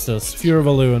 Solstice. Fury of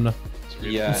Elune.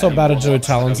 Yeah, I'm so bad at Druid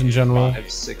talents in general.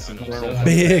 5, 6, and 4.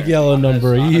 Big yellow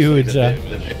number, huge. The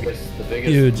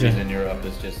biggest reason you're up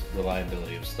is just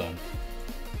reliability of stun.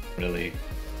 Really,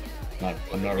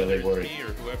 I'm not really worried. Me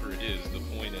or whoever it is, the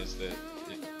point is that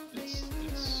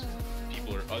it's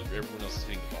people are everyone else is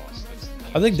hitting the boss.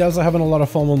 I think Devs are having a lot of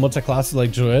fun with multi-classes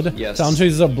like Druid. Yes. Talent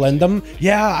trees that blend them.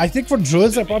 Yeah, I think for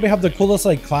Druids, I probably have the coolest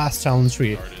like class talent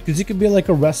tree. Because you could be like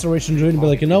a Restoration Druid and be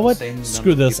like, you know what?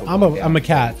 Screw this, I'm a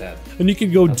cat. And you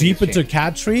can go deep into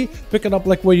cat tree, pick it up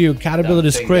like where your cat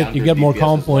abilities crit, you get more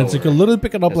calm points. You can literally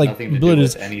pick it up like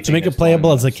abilities to make it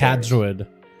playable as a cat Druid.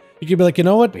 You could be like, you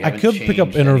know what? I could pick up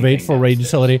Innervate for raid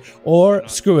utility, or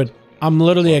screw it, I'm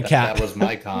literally a cat. That was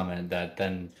my comment. That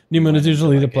then New Moon is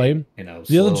usually the play.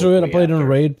 The other Druid I played in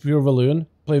Raid, Pure Valoon,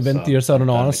 play Venthyr, so I don't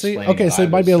know, honestly. Okay, so it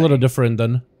might be a little different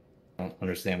then. I don't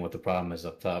understand what the problem is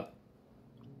up top.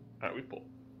 Alright, we pull.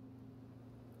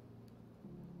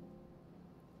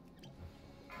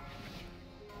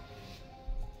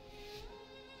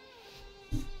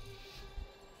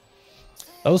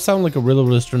 That would sound like a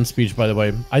really stern speech, by the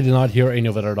way. I did not hear any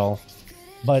of it at all.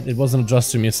 But it wasn't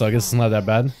addressed to me, so I guess it's not that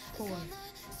bad. 4,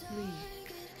 3,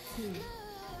 2,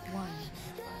 1.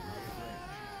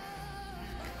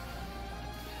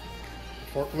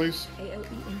 Fort, please. AOE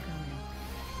incoming.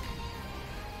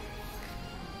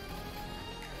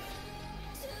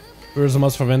 Where's the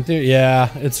most for Venthyr?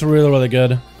 Yeah, it's really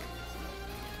good.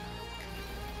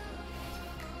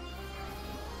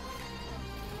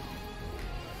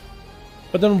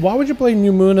 But then why would you play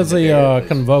New Moon as a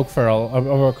Convoke Feral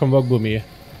or a Convoke Boomy?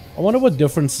 I wonder what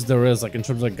differences there is, like in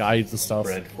terms of guides and stuff.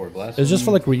 It's just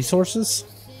for like resources?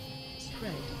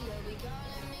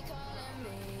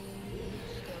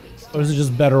 Or is it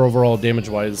just better overall damage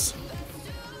wise?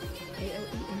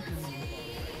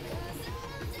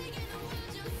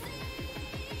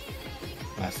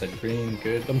 I said green,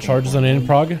 good. Some charges on end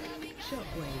prog?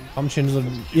 Comp changes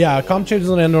on, yeah, comp changes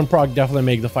on end on prog definitely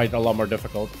make the fight a lot more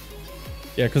difficult.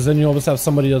 Yeah, because then you always have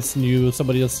somebody that's new,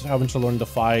 somebody that's having to learn to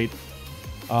fight.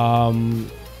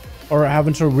 Or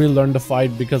having to relearn the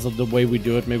fight because of the way we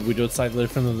do it. Maybe we do it slightly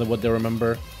different than what they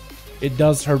remember. It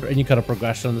does hurt any kind of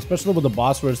progression, especially with the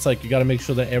boss where it's like you gotta make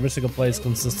sure that every single play is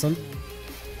consistent.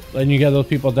 Then you get those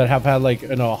people that have had like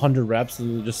 100 reps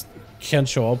and they just can't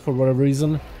show up for whatever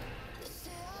reason.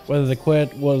 Whether they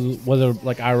quit, whether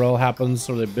like IRL happens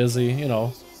or they're busy,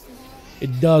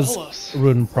 it does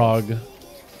ruin prog.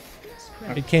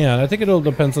 It can. I think it all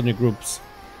depends on your groups.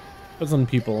 Depends on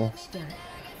people.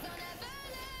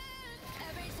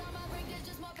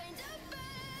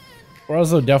 For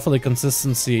us, though, definitely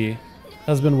consistency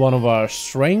has been one of our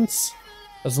strengths,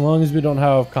 as long as we don't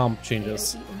have comp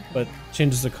changes. But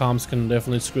changes to comps can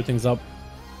definitely screw things up.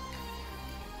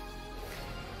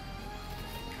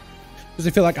 Because I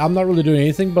feel like I'm not really doing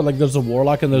anything, but like there's a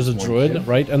warlock and there's a druid,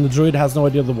 right? And the druid has no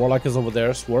idea the warlock is over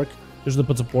there, Swark. Usually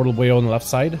puts a portal way on the left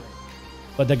side.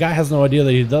 But the guy has no idea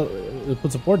that he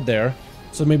puts a port there.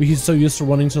 So maybe he's so used to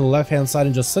running to the left-hand side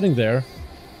and just sitting there,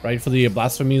 right? For the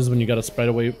blasphemies when you gotta spread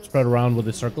around with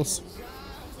the circles.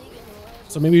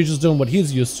 So maybe he's just doing what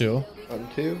he's used to.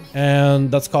 And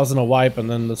that's causing a wipe, and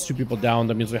then there's 2 people down.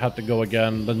 That means we have to go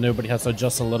again. Then nobody has to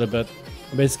adjust a little bit.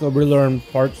 And basically, relearn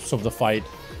parts of the fight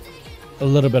a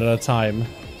little bit at a time,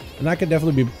 and that could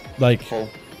definitely be like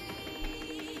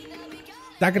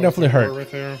that could definitely hurt, right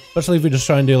there. Especially if you're just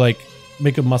trying to like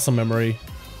make a muscle memory.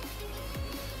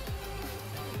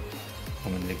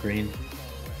 I'm in the green.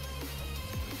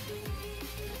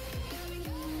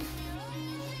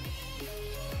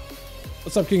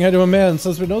 What's up, King? How you doing, man?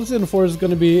 Since we know Season 4 is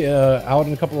going to be out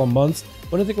in a couple of months,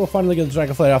 when do you think we'll finally get the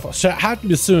Dragonflight Alpha? Have to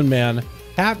be soon, man.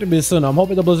 Have to be soon. I'm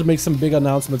hoping the Blizzard makes some big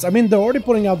announcements. I mean, they're already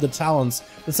putting out the talents.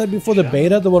 They said before the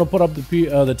beta they want to put up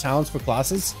the talents for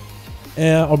classes,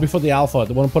 or before the alpha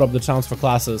they want to put up the talents for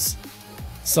classes.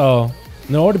 So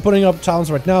they're already putting up talents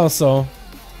right now. So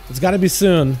it's got to be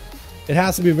soon. It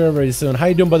has to be very, very soon. How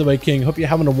you doing, by the way, King? Hope you're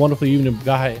having a wonderful evening,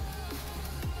 guy.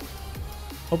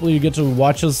 Hopefully you get to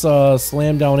watch us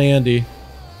slam down Andy.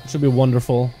 It should be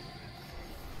wonderful.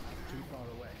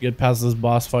 Get past this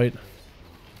boss fight.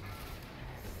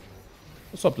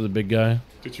 What's up to the big guy?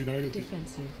 Did you know?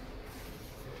 Defensive.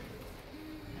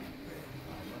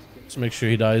 Just make sure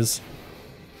he dies.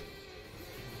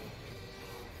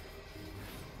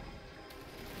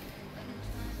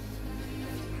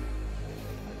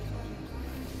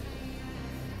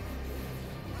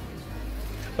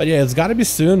 But yeah, it's got to be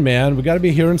soon, man. We got to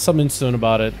be hearing something soon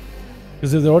about it.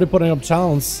 Because if they're already putting up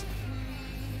talents,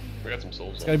 We got some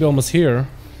souls. it's got to be almost here.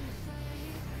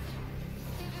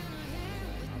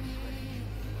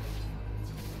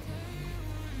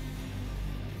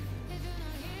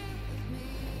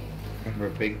 Remember,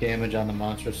 big damage on the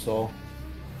monster soul.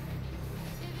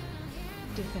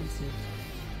 Defensive.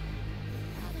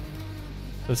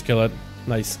 Let's kill it.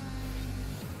 Nice.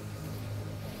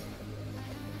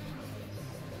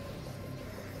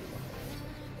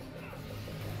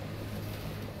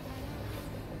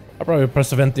 I probably pressed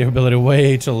the vent the ability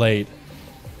way too late.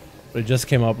 But it just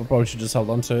came up. I probably should just held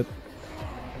on to it.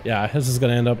 Yeah, this is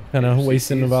gonna end up kind of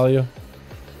wasting the value.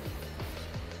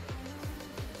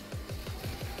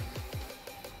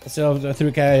 So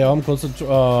 3k, I'm close to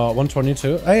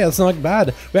 122. Hey, that's not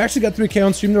bad. We actually got 3k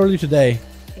on stream early today,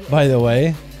 by the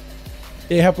way.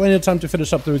 Yeah, you have plenty of time to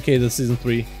finish up 3k this season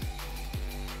 3.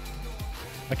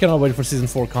 I cannot wait for season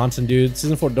 4 content, dude.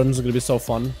 Season 4 dungeons are gonna be so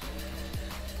fun.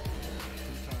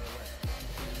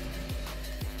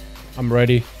 I'm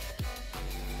ready.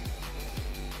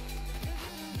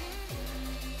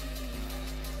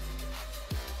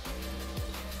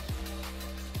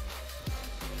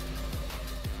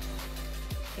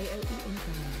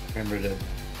 Remember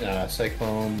to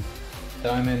Cyclone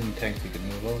Diamond and tanks, you can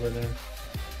move over there.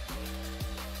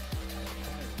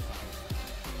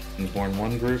 Born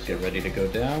 1 group, get ready to go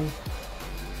down.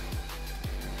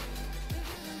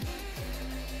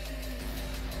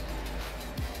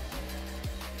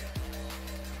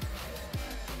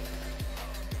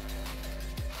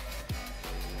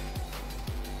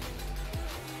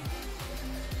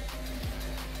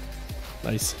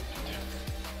 Nice.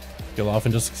 Kill off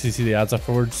and just see the ads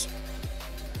afterwards.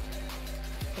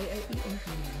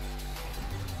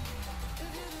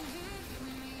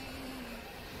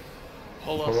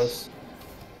 Pull Pull us. us.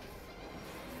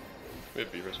 We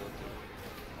have beavers with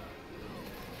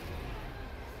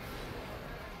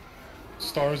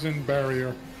Stars in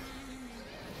barrier.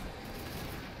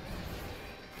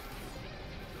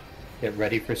 Get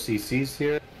ready for CCs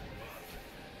here.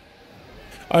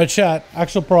 Alright, chat.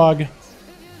 Actual prog.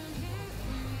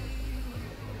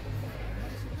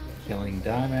 Killing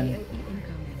Diamond.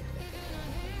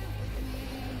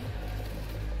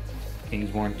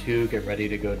 Kingsborn 2, get ready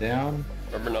to go down.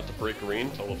 Remember not to break green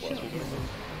until the blast was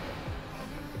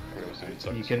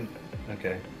over. You can,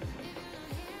 okay.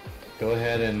 Go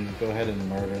ahead and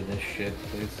murder this shit,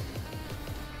 please.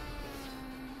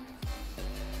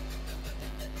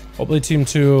 Hopefully team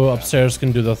 2 upstairs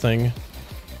can do the thing.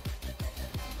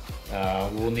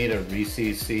 We'll need a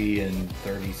re-CC in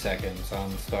 30 seconds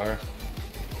on Star.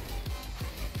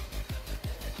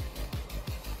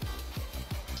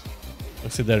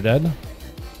 Looks like they're dead.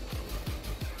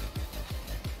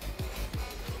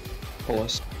 Pull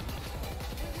us.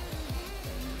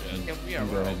 Yeah,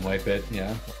 go ahead and wipe it.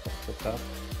 Yeah.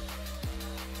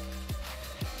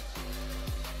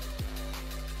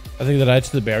 I think they died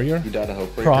to the barrier. You died a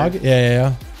hope breaker. Prague?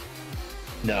 Yeah.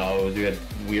 No, we had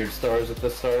weird stars at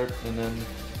the start, and then.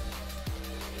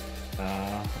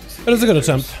 That is a good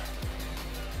attempt.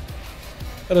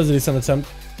 That is a decent attempt.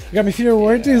 You got me fear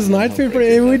worried to use Night Fear for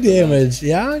AoE damage.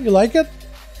 Yeah, you like it?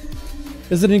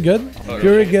 Is it any good?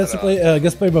 Fury gets played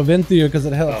by Venthyr because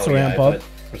it helps ramp up,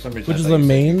 for some reason, which is the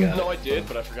main. No, I did,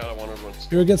 but I forgot I wanted one.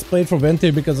 Fury gets played for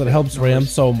Venthyr because it helps ramp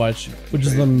so much, which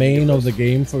is the main of the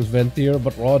game for Venthyr.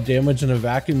 But raw damage in a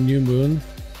vacuum new moon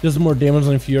does more damage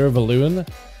than Fury of a Loon,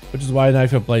 which is why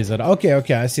Night Fear plays it. Okay,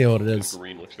 I see what it is.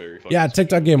 Green looks very fucking Yeah,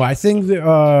 TikTok game. I think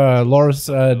Laura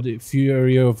said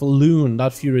Fury of Loon,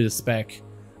 not Fury of Spec.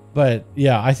 But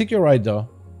yeah, I think you're right though.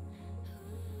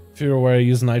 If you're aware,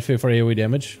 use Night Fear for AoE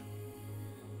damage.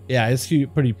 Yeah, it's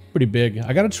pretty big.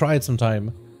 I gotta try it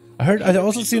sometime. I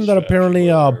also seen that apparently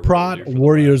Prot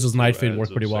Warriors as Night Fear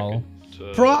work pretty well.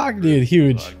 Prog, dude,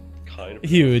 huge.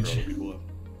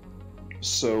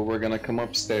 So we're gonna come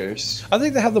upstairs. I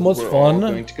think they have the most fun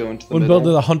going to go into the when middle.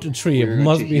 building a haunted tree. It We're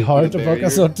must going be to hard hit to the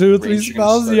focus barrier. on 2 or 3 Range, you're gonna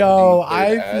spells. start Yo, hitting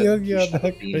I third feel ad, you. push That's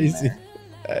the beam crazy.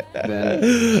 Then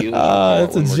heal your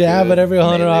It's a when we're jab good. at every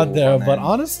hunter Melee out will there, run but in.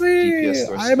 honestly, DPS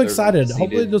throws I am the excited. third one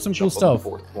Hopefully, seated, there's some cool jump on the stuff.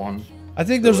 fourth one. I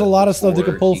think there's a lot of stuff they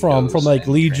could pull from like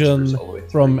Legion,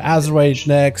 from Azerite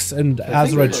Next, and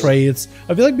Azerite traits.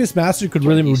 I feel like Beastmaster could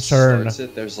really return.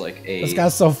 There's like a This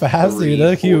guy's so fast, dude.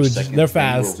 They're huge. They're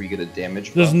fast.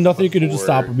 There's nothing you can do to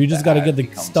stop them. You just gotta get the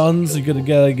stuns. You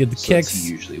gotta get the kicks.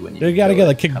 You gotta get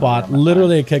a kick bot.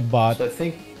 Literally a kick bot. So I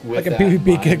think with Like a that PvP in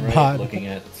mind, kick right, bot. Looking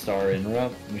at Star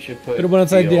Interrupt, we should put. Could have went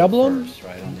inside PO Diablo? first,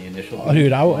 right, on the initial. Oh,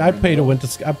 dude, I'd pay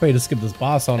to skip this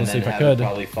boss and honestly then if I have it could.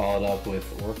 probably followed up with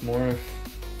Orc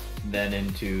then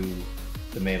into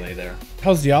the melee there.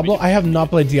 How's Diablo? I have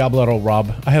not played Diablo at all,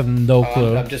 Rob. I have no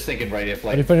clue. I'm just thinking, right? If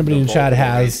like, But if anybody the in bulk chat of the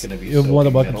raid's has, gonna be you're more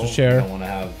than soaking welcome to middle, share. You don't want to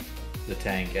have the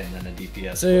tank and then a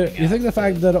DPS. So you think the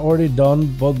fact that already done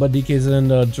both by DKs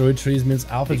and Druid trees means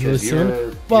alpha is really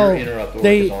soon? Well,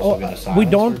 we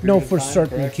don't know for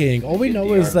certain, King. All we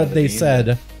know is that they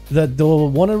said that they'll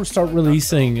want to start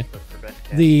releasing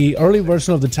the early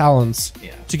version of the talents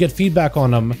to get feedback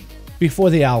on them before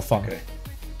the alpha. Okay.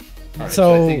 Right,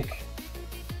 so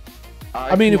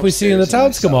I mean, if we see the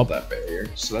talents come up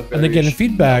and they're getting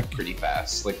feedback, pretty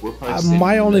fast. Like we're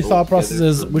my only thought process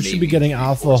is we should be getting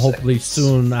alpha hopefully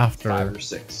soon after. 5 or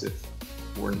 6 if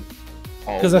we're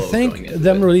all because I low think going into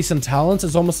them it. releasing talents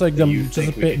is almost like them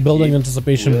building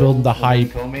anticipation, building the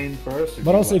hype.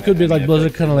 But also it could be like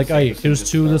Blizzard kind of like, hey, here's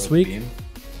 2 this week.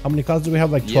 How many classes do we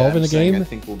have? Like 12 in the game?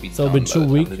 So it'll be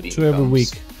 2 every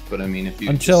week. But I mean, if you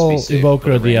until just be safe, Evoker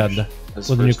put a at the range end as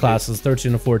with the new first classes,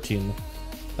 13 or 14.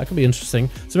 That could be interesting.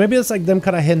 So maybe it's like them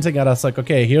kind of hinting at us like,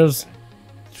 okay, here's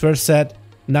first set.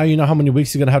 Now you know how many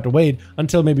weeks you're going to have to wait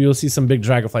until maybe you'll see some big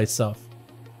Dragonflight stuff.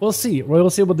 We'll see. We'll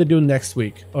see what they do next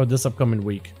week or this upcoming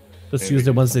week. This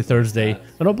Tuesday, Wednesday, Thursday.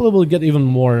 And hopefully we'll get even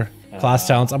more class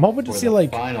talents. I'm hoping to see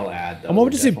like, I'm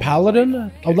hoping to see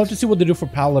Paladin. I'd love to see what they do for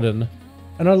Paladin.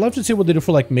 And I'd love to see what they do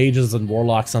for like mages and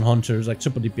warlocks and hunters, like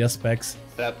triple DPS specs.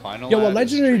 That final Yo, what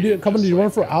legendary coming to you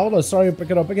run for Outlaw? Sorry, I'll pick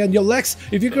it up again. Yo, Lex,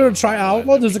 if you're gonna try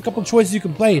Outlaw, there's a couple choices you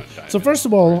can play. So first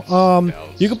of all,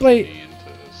 you can play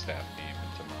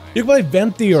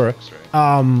Venthyr.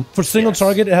 For single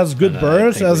target, it has good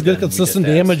burst, it has good consistent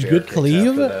damage, good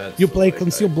cleave. You play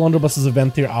Concealed Blunderbuss as a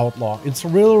Venthyr Outlaw. It's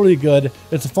really, really good.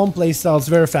 It's a fun playstyle. It's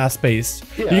very fast-paced.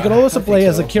 You can also play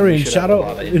as a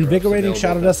Kyrian, Invigorating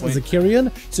Shadow Dust as a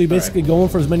Kyrian. So you're basically going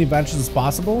for as many advantages as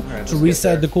possible to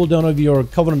reset the cooldown of your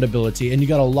Covenant ability. And you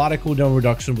got a lot of cooldown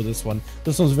reduction with this one.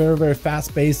 This one's very, very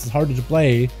fast-paced. It's harder to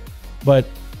play, but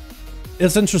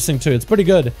it's interesting too. It's pretty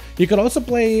good. You could also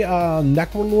play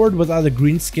Necrolord with either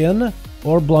green skin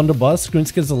or Blunderbuss. Green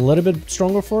skin's a little bit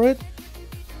stronger for it.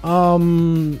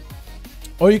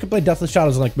 Or you can play Deathless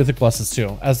Shadows and like Mythic Pluses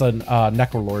too as a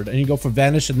Necrolord, and you go for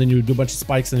Vanish and then you do a bunch of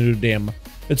spikes and you do Dim.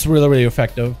 It's really, really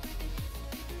effective.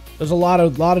 There's a lot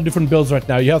of different builds right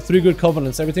now. You have 3 good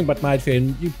Covenants, everything but Nightfall,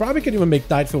 and you probably can even make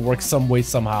Nightfall work some way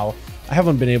somehow. I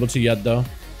haven't been able to yet though.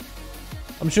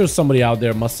 I'm sure somebody out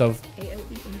there must have.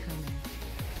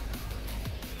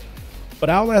 But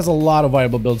Outlaw has a lot of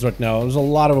viable builds right now. There's a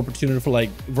lot of opportunity for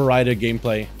like variety of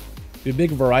gameplay. If you're a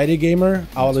big variety gamer,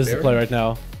 Outlaw is the play right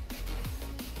now.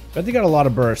 But they got a lot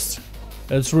of burst.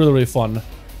 It's really, really fun.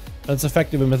 And it's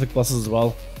effective in Mythic Pluses as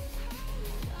well.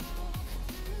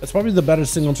 It's probably the better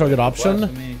single target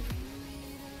option.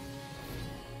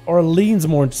 Or leans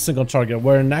more into single target,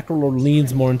 where Necrolord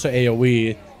leans more into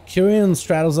AoE. Kyrian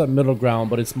straddles that middle ground,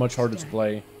 but it's much harder to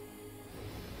play.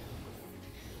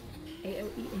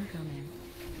 AoE incoming.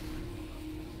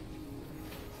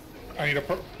 I need a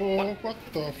purple. What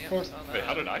the fuck? Wait,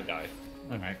 how did I die?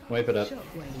 Alright, wipe it up.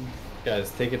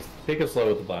 Guys, take it slow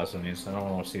with the blasphemies. I don't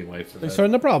want to see wipes of Thanks that. for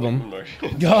no problem.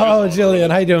 Oh, Jillian,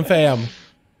 how you doing, fam?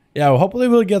 Yeah, well, hopefully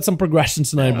we'll get some progression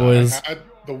tonight, boys. I had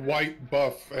the white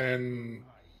buff, and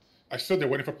I stood there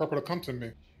waiting for purple to come to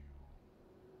me.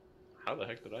 How the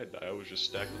heck did I die? I was just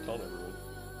stacked on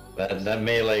everyone. That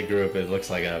melee group, it looks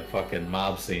like a fucking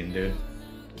mob scene, dude.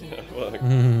 Yeah,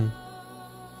 well,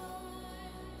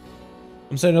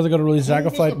 I'm saying they're gonna release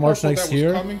Dragonflight March next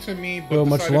year. Go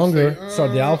much longer.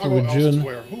 Start the alpha with June.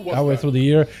 Halfway through the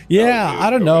year. Yeah, I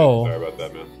don't know. Sorry about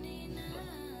that, man.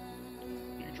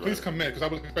 Please commit, because I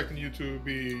was expecting you to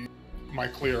be my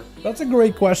clear. That's a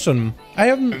great question. I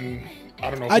haven't. And I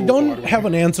don't know. I don't have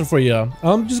an answer for you.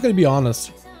 I'm just gonna be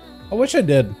honest. I wish I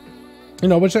did. You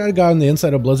know, I wish I had a guy on the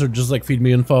inside of Blizzard just like feed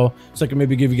me info, so I can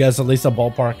maybe give you guys at least a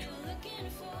ballpark.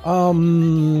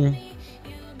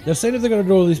 They're saying if they're going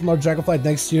to release more Dragonflight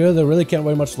next year, they really can't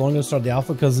wait much longer to start the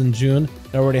alpha because in June,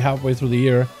 they're already halfway through the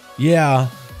year. Yeah.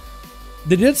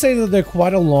 They did say that they're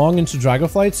quite along into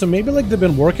Dragonflight, so maybe like they've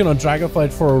been working on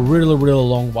Dragonflight for a really, really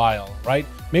long while, right?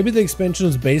 Maybe the expansion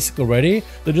is basic already.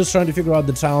 They're just trying to figure out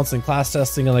the talents and class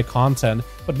testing and like content.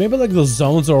 But maybe like the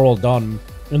zones are all done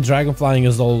and Dragonflying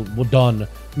is all done.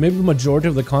 Maybe the majority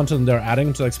of the content they're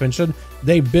adding to the expansion,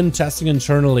 they've been testing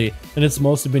internally and it's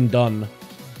mostly been done.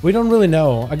 We don't really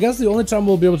know. I guess the only time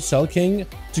we'll be able to tell King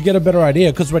to get a better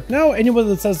idea, because right now anybody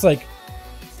that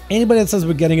says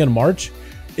we're getting in March,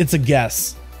 it's a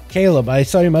guess. Caleb, I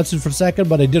saw your message for a second,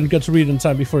 but I didn't get to read it in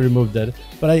time before you moved it.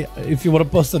 But if you want to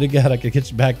post it again, I can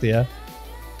get you back to you.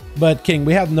 But King,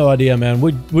 we have no idea, man.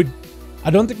 I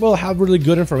don't think we'll have really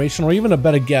good information or even a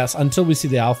better guess until we see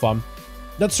the alpha.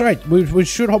 That's right. We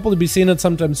should hopefully be seeing it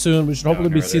sometime soon. We should hopefully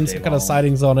be seeing some kind of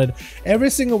sightings on it. Every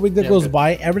single week that goes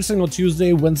by, every single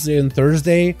Tuesday, Wednesday, and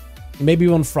Thursday, maybe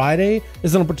on Friday,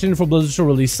 is an opportunity for Blizzard to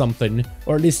release something,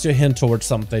 or at least to hint towards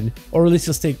something, or release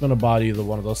a statement about either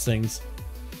one of those things.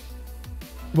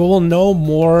 But we'll know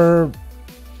more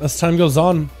as time goes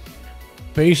on.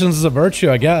 Patience is a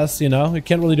virtue, I guess, you know? You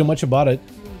can't really do much about it.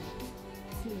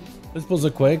 This pulls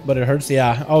it quick, but it hurts.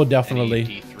 Yeah, oh,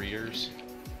 definitely.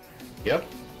 Yep.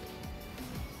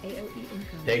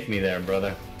 Take me there,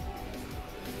 brother.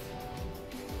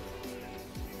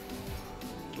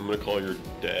 I'm gonna call your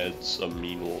dad's a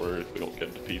mean war if we don't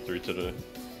get to P3 today.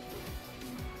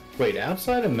 Wait,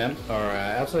 outside of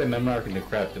Memnarch and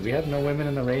Decrep, do we have no women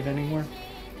in the raid anymore?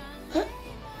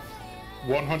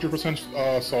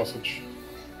 100% sausage.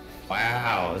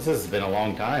 Wow, this has been a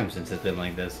long time since it's been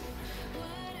like this.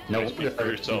 No, speak for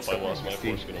yourself. I lost my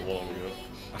force a long ago.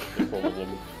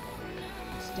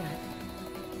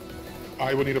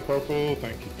 I would need a purple,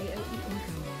 thank you.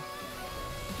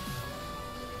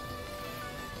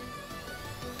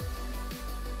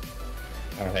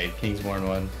 Alright, Kingsborn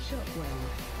 1.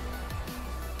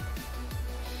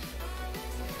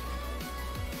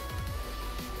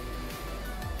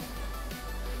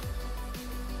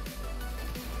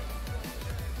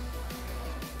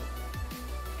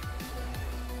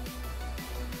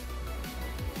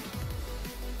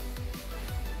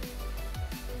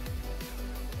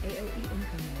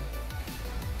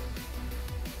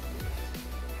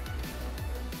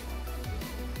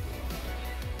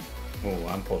 Oh,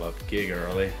 I'm pulled up gig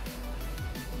early.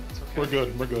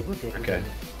 Okay. We're good. Okay.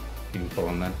 You can pull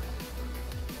him then.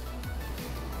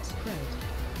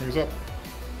 He's up.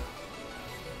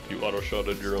 You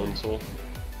auto-shotted your own soul.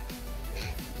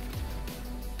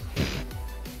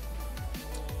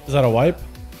 Is that a wipe?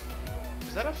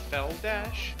 Is that a fell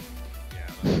dash?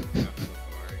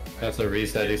 That's a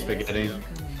resetty spaghetti.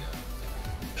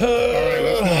 Alright,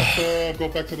 let's not go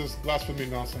back to this blasphemy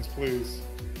nonsense, please.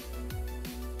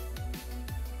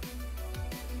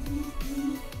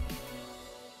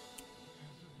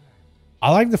 I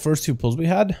like the first two pulls we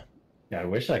had. Yeah, I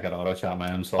wish I could auto-shot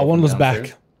my own soul. Oh, one was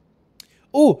back.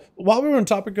 Oh, while we were on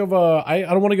topic of, I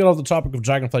don't want to get off the topic of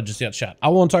Dragonflight just yet, chat. I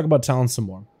want to talk about talents some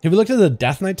more. Have you looked at the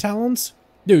Death Knight talents?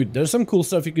 Dude, there's some cool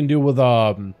stuff you can do with,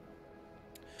 I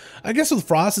guess with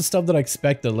Frost, it's stuff that I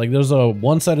expected. Like, there's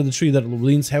one side of the tree that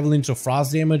leans heavily into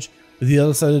Frost damage. The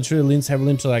other side of the tree leans heavily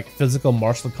into, like, physical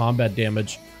martial combat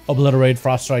damage. Obliterate,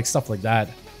 Frost Strike, stuff like that.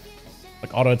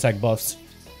 Like, auto-attack buffs.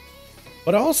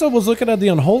 But I also was looking at the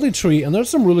Unholy Tree, and there's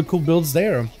some really cool builds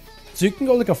there. So you can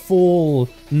go like a full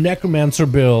Necromancer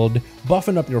build,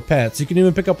 buffing up your pets. You can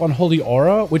even pick up Unholy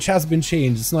Aura, which has been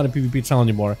changed. It's not a PvP channel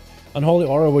anymore. Unholy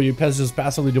Aura, where your pets just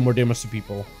passively do more damage to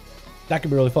people. That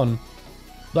could be really fun.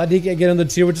 Blood you can get in the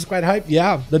tier, which is quite hype.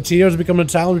 Yeah, the tier is becoming a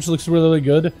town, which looks really, really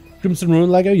good. Crimson Rune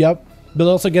Lego, yep. They'll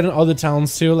also get in other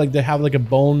towns too, like they have like a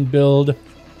bone build.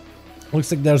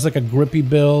 Looks like there's like a grippy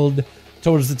build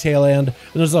towards the tail end. And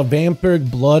there's a vampiric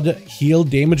blood heal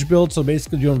damage build. So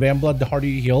basically doing vamp blood, the harder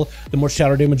you heal, the more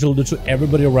shadow damage you'll do to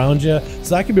everybody around you.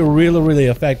 So that can be really, really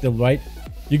effective, right?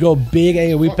 You go big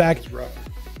AoE pack,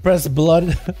 press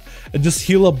blood, and just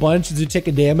heal a bunch as you take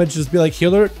a damage. Just be like,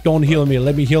 healer, don't heal me.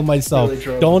 Let me heal myself.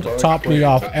 Don't top me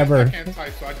off ever.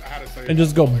 And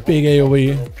just go big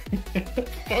AoE.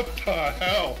 What the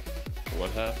hell?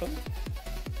 What happened?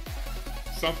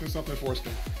 Something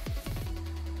foreskin.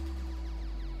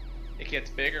 It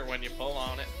gets bigger when you pull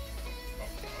on it.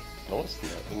 No, it's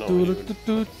not. No,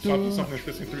 Something that's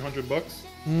fixing $300.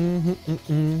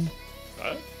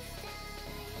 What?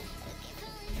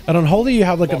 And on Holy, you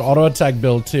have like an auto attack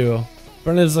build too.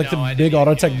 Apparently, there's like the big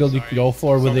auto attack build you can go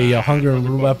for with a Hunger and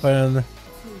Rune weapon,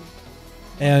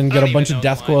 and get a bunch of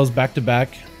death coils back to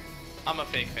back. I'm a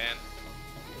fake fan.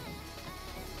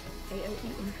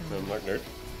 I'm not nerd.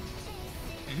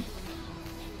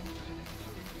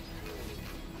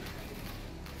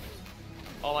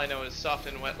 All I know is soft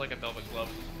and wet like a velvet glove.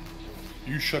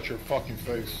 You shut your fucking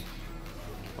face.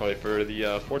 Alright, for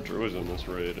the 4 druids in this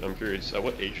raid, I'm curious, at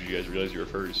what age did you guys realize you were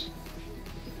furries?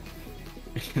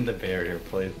 In the barrier,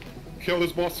 please. Kill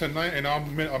this boss tonight, and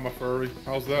I'm a furry.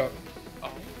 How's that?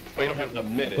 Oh, I don't have a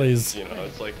minute. Please. You know,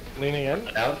 it's like Leaning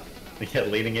in? Out. Yeah,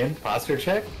 leaning in. Posture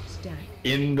check.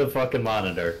 In the fucking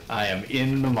monitor. I am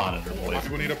in the monitor, boys.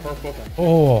 We need a purple.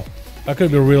 Oh, that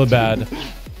could be real bad.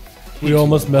 We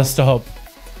almost messed up.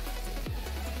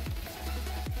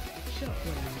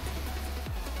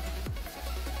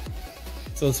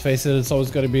 So let's face it, it's always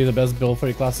going to be the best build for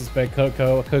your class spec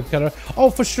cookie cutter.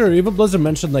 Oh, for sure. Even Blizzard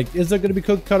mentioned, like, is there going to be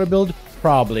cookie cutter build?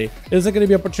 Probably. Is there going to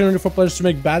be opportunity for players to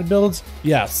make bad builds?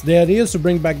 Yes. The idea is to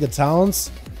bring back the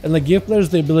talents and like give players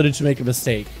the ability to make a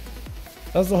mistake.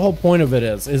 That's the whole point of it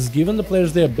is giving the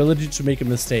players the ability to make a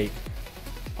mistake.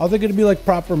 Are there going to be like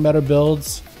proper meta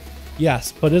builds?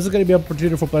 Yes. But is it going to be an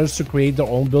opportunity for players to create their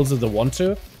own builds if they want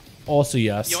to? Also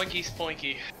yes. Yoinky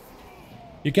spoinky.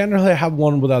 You can't really have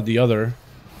one without the other.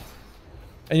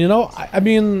 And you know, I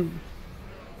mean,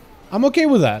 I'm okay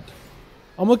with that.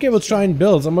 I'm okay with trying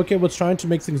builds. I'm okay with trying to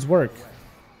make things work.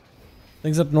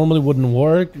 Things that normally wouldn't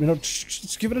work, you know,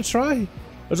 just give it a try.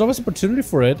 There's always opportunity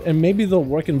for it, and maybe they'll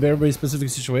work in very, very specific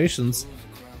situations.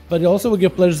 But it also will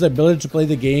give players the ability to play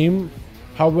the game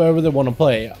however they want to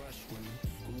play.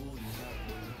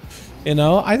 You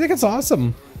know, I think it's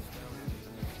awesome.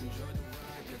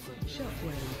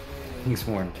 He's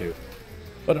sworn to.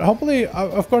 But hopefully,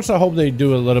 of course, I hope they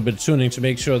do a little bit of tuning to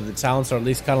make sure the talents are at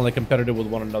least kind of like competitive with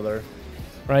one another,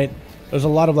 right? There's a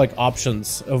lot of like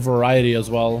options, a variety as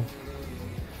well,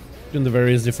 in the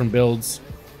various different builds.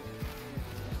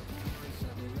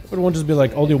 But it won't just be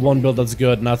like only one build that's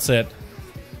good and that's it.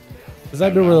 Because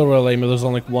that'd be really, really lame if there's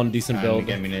only like one decent build. You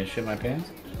get me to shit my pants?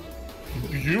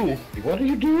 You? What are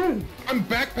you doing? I'm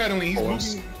backpedaling. He's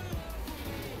moving.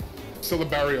 Still the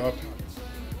barrier up.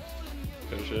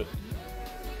 Good shit.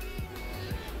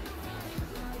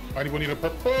 Anyone need a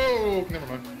purple? Oh, never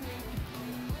mind.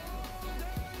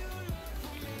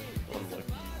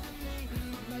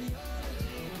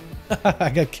 I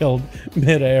got killed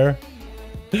mid-air.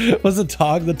 Was it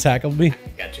Tog that tackled me?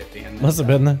 Gotcha at the end. Must have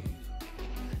been that.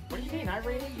 What do you mean? I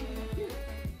rated you.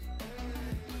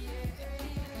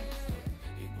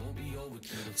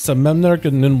 So Memnarch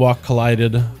and Ninwalk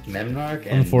collided. Memnarch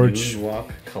and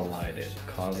Ninwalk collided,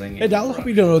 causing. Hey, Dal, hope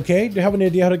you're doing okay. Do you have any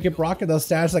idea how to get rocket that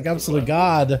stash like absolute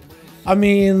god? I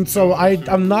mean, so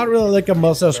I'm not really like a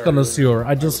mustache connoisseur.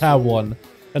 I just have one,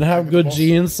 and I have good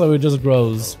genes, so it just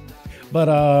grows. But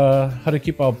how to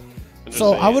keep up?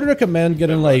 So I would recommend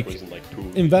getting like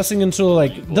investing into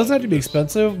like, doesn't have to be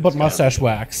expensive, but mustache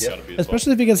wax,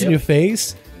 especially if it gets in your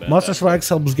face. Mustache wax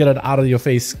helps get it out of your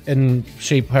face and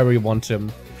shape however you want to.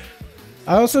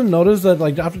 I also noticed that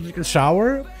like after taking a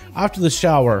shower, after the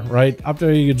shower, right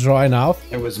after you dry enough,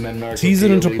 it was tease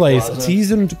it into place,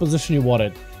 tease it into position you want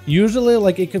it. Usually,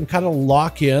 like it can kind of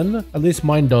lock in. At least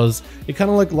mine does. It kind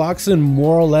of like locks in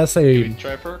more or less a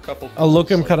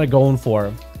look I'm kind of going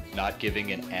for. Not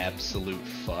giving an absolute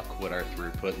fuck what our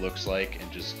throughput looks like,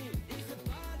 and just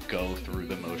go through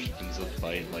the motions of the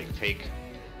fight. Like take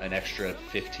an extra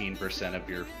 15% of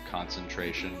your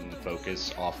concentration and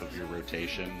focus off of your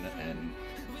rotation, and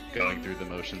going through the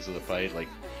motions of the fight. Like,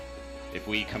 if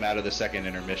we come out of the second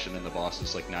intermission and the boss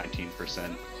is like 19%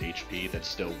 HP, that's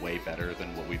still way better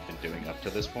than what we've been doing up to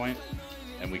this point,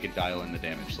 and we can dial in the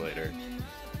damage later.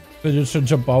 But you should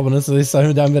jump off when they saw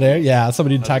me down midair. Yeah,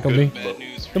 somebody tackled me.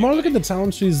 The more I look at the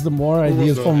talent trees, the more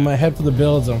ideas from my head for the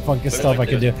builds and funky stuff I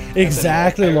can do.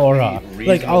 Exactly, Laura.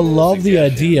 Like, I love the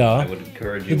idea.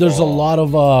 That there's a lot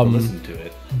of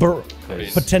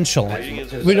potential.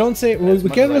 We don't say we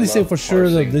can't really say for sure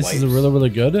that this is really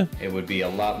good. It would be a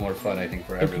lot more fun, I think,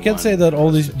 for everyone. We can't say that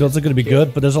all these builds are going to be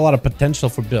good, but there's a lot of potential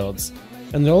for builds,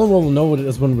 and the only one we'll know what it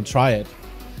is when we try it.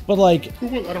 But like, I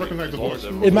don't recognize the voice.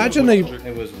 Imagine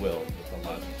It was Will.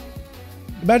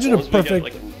 Imagine a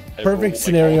perfect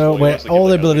scenario where all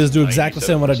the abilities do exactly the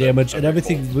same amount of damage and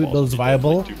everything builds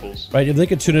viable, right? If they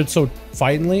could tune it so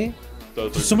finely,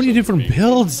 there's so many different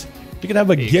builds. You can have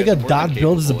a Giga Dot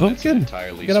build as a pumpkin.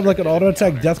 You can have like an auto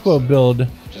attack Death Quote build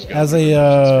as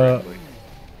a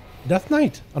Death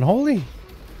Knight, Unholy.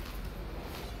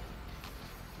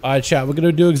 Alright, chat, we're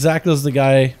gonna do exactly as the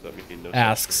guy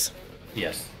asks.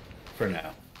 Yes, for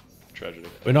now. Tragedy.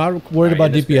 We're not worried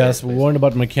about DPS, we're worried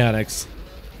about mechanics.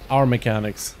 Our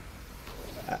mechanics.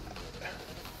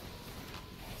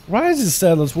 Rise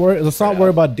said, let's not worry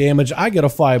about damage. I get a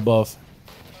 5 buff.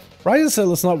 Rise said,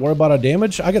 let's not worry about our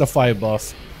damage. I get a 5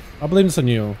 buff. I blame this on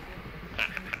you.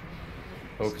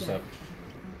 Focus up.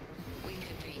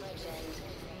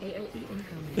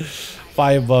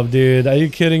 5 buff, dude. Are you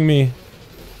kidding me?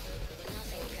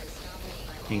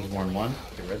 Kingsborn 1.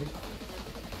 You ready?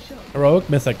 Heroic,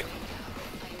 mythic.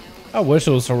 I wish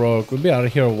it was heroic. We'd be out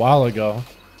of here a while ago.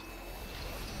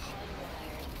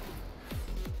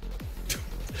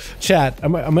 Chat,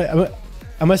 am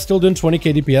I still doing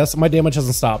 20k DPS? My damage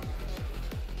hasn't stopped.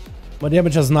 My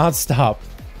damage has not stopped.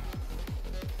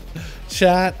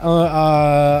 Chat,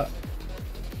 my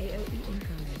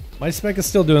spec is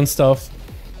still doing stuff.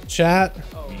 Chat.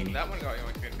 Oh, that one got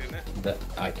yoinked in, didn't it?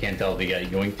 I can't tell if he got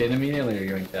yoinked in immediately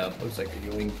or yoinked out. Looks like a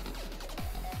yoink.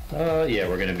 Yeah,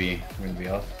 we're gonna be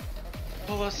off.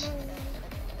 Pull us.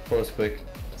 Pull us quick.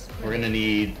 We're gonna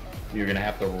need. You're gonna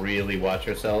have to really watch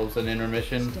yourselves in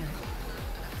intermission.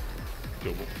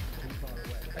 Doable.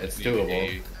 It's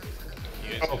doable. You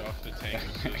guys get off the tank.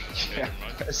 Yeah,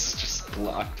 it's just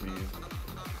blocked me.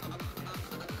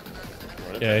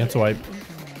 Yeah, it's wipe.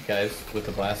 Guys, with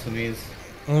the blasphemies.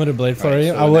 Unlimited Blade Flurry.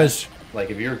 So I wish. Like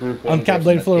if you're a group 1 Uncapped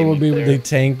Blade Flurry would be the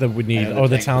tank that we need, or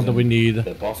the talent that we need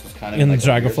the boss was kind of in like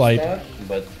Dragonflight. spot,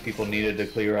 but people needed to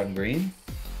clear on green.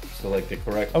 So like the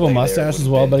correct. I have a mustache as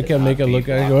well, but I can't make it look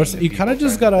like yours. You kind of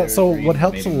just gotta. So what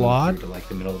helps a lot? To like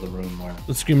the middle of the room where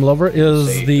the Scream Lover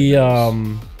is the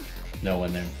no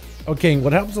one there. Okay,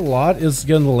 what helps a lot is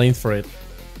getting the length for it.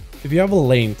 If you have a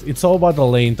length, it's all about the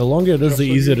length. The longer it is, the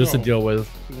easier it is to deal with.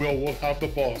 We'll have the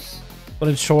boss. But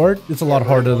it's short, it's a lot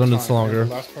harder than it's longer.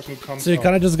 So you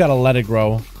kind of just gotta let it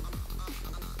grow.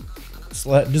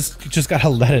 Just gotta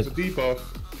let it.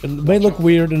 It may look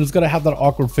weird, and it's gonna have that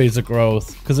awkward phase of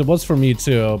growth, because it was for me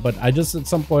too. But I just at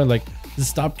some point like just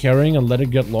stopped caring and let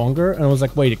it get longer, and I was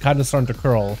like, wait, it kind of starting to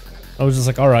curl. I was just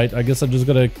like, all right, I guess I'm just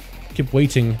gonna keep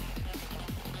waiting.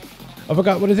 I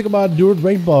forgot what do you think about dude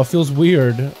raid buff. Feels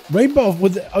weird. Raid buff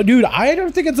with dude, I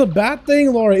don't think it's a bad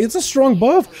thing, Laura. It's a strong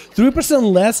buff.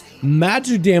 3% less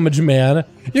magic damage, man.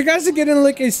 You guys are getting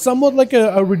like a somewhat like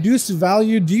a reduced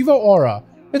value Diva aura.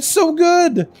 It's so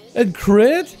good. And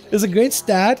crit is a great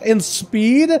stat, and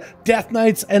speed, Death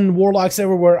Knights and Warlocks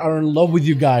everywhere are in love with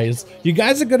you guys. You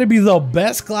guys are gonna be the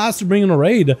best class to bring in a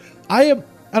raid. I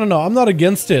don't know, I'm not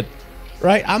against it.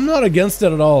 Right? I'm not against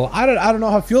it at all. I don't know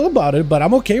how I feel about it, but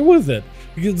I'm okay with it.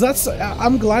 Because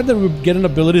I'm glad that we're getting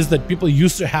abilities that people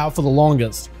used to have for the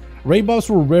longest. Raid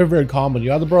buffs were very, very common.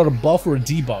 You either brought a buff or a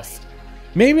debuff.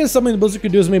 Maybe it's something the Blizzard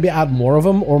could do is maybe add more of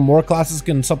them, or more classes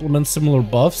can supplement similar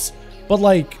buffs. But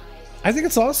like, I think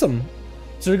it's awesome.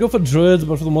 So you go for druids,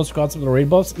 but for the most concept of the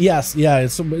raid buffs, yes, yeah,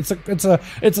 it's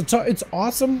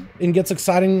awesome and gets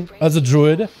exciting as a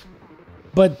druid.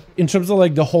 But in terms of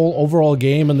like the whole overall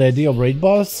game and the idea of raid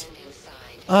buffs,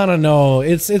 I don't know.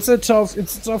 It's a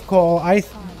tough call. I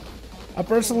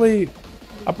personally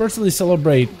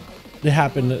celebrate the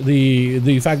fact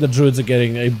that druids are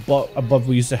getting a buff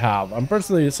we used to have. I'm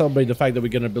personally celebrate the fact that we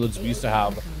get abilities we used to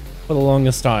have for the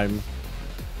longest time.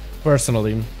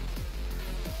 Personally,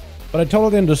 but I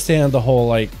totally understand the whole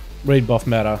like raid buff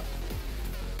meta.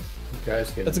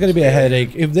 That's gonna be a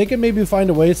headache. If they can maybe find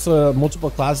a way so multiple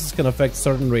classes can affect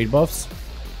certain raid buffs,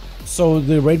 so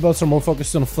the raid buffs are more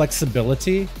focused on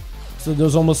flexibility, so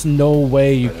there's almost no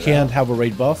way you can't have a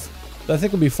raid buff, I think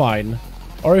it'll be fine.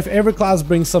 Or if every class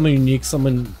brings something unique,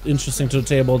 something interesting to the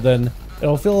table, then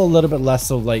it'll feel a little bit less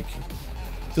so like,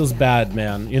 feels bad,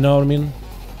 man. You know what I mean?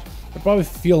 It'll probably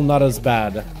feel not as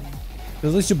bad. At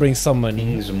least you bring someone.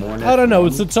 I don't know,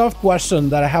 it's a tough question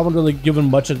that I haven't really given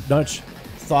much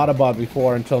thought about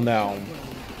before until now.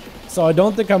 So I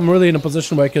don't think I'm really in a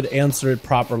position where I could answer it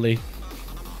properly.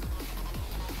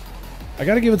 I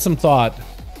gotta give it some thought.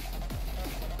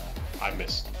 I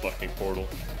missed fucking Portal.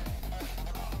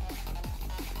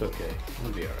 Okay,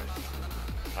 we'll be alright.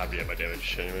 I'd be at my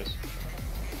damage anyways.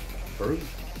 Bird?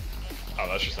 Oh,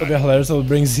 that's just It'll be hilarious if it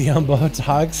brings Ziombo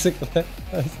toxic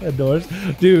doors.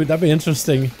 Dude, that'd be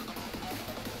interesting.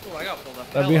 Oh, I got pulled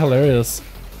up. That'd be hilarious.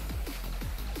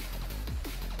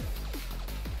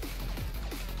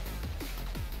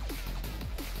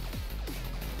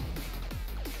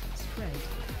 Spread.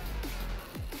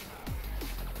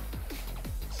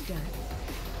 Stat.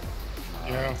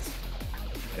 Yeah.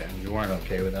 Damn, you weren't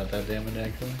okay without that damage,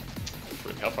 actually?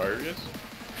 Wait, how far are you guys?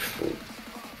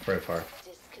 Very far.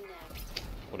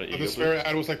 What The spare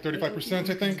ad was like 35%,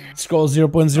 I think. Scroll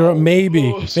 0.0,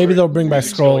 maybe. Maybe they'll bring back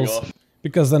scrolls.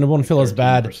 Because then it won't feel as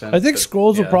bad. I think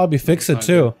scrolls will probably fix it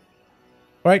too.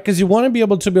 Right? Because you want to be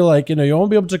able to be like, you know, you want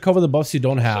to be able to cover the buffs you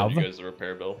don't have. You guys the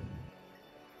repair bill.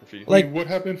 Like, we would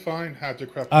have been fine had the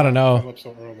crap I don't know. come up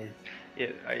so early. Yeah,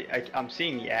 I'm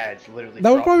seeing the ads literally.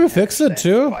 That would probably fix it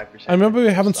too. I remember we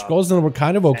having scrolls and they were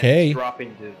kind of okay.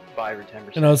 Dropping to 5 or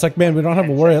 10%. You know, it's like, man, we don't have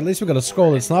to worry. At least we got a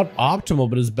scroll. It's not optimal,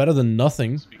 but it's better than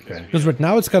nothing. Because right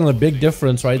now it's kind of a big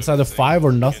difference, right? It's either 5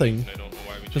 or nothing.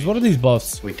 Because what are these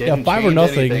buffs? Yeah, 5 or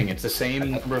nothing. Anything. It's the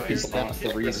same rookies. That's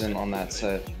the reason on that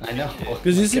set. I know.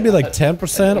 Because it used to be like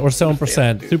 10% or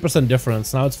 7%, 3%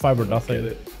 difference. Now it's 5 or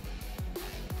nothing.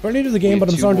 We're new to the game, but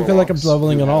I'm starting to feel like I'm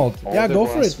leveling an alt. Yeah, go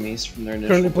for it.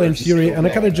 Currently playing Fury, and I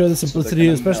kind of enjoy the simplicity,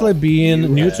 especially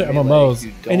being new to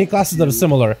MMOs. Any classes that are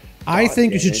similar. I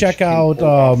think you should check out.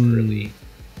 I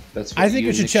think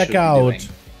you should check out.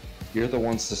 You're the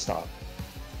ones to stop.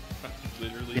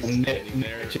 Nick,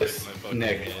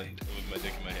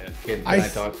 can I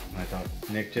talk?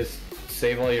 Nick, just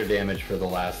save all your damage for the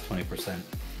last 20%.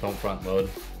 Don't front load,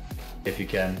 if you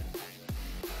can.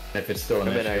 If it's still an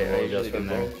issue, we'll just from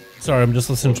there. Sorry, I'm just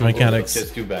listening to mechanics.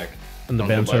 Just do back. And the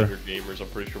banter. Gamers, I'm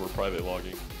pretty sure we're private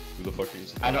logging. Who the fuck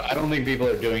is I don't think people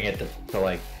are doing it to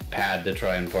like pad to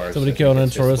try and parse. Somebody killed an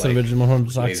Taurus and original home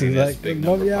toxic.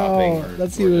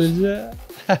 That's huge.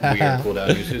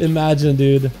 Imagine,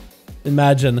 dude.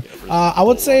 Imagine. I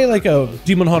would say like a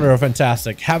Demon Hunter are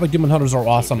fantastic. Havoc Demon Hunters are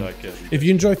awesome. If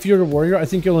you enjoy Fury Warrior, I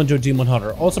think you'll enjoy Demon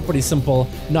Hunter. Also pretty simple,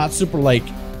 not super like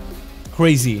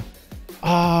crazy.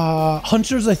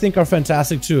 Hunters I think are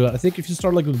fantastic too. I think if you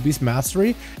start like with Beast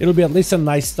Mastery, it'll be at least a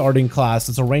nice starting class.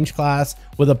 It's a range class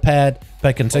with a pet.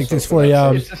 Pet can take things for you.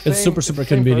 It's super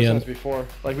convenient.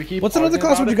 What's another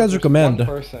class would you guys recommend?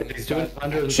 He's doing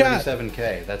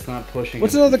 137k. That's not pushing.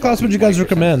 What's another class would you guys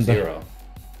recommend?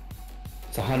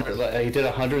 It's 100. He did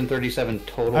 137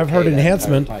 total. I've heard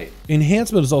enhancement.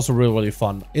 Enhancement is also really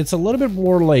fun. It's a little bit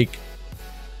more like.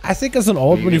 I think as an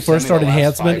alt, when you first start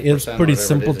enhancement, it's pretty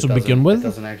simple to begin with.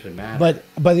 But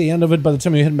by the end of it, by the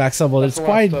time you hit max level, it's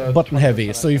quite button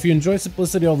heavy. So if you enjoy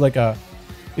simplicity of like a,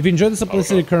 if you enjoy the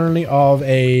simplicity currently of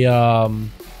a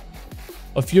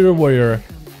Fury Warrior,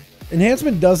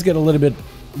 enhancement does get a little bit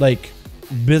like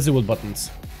busy with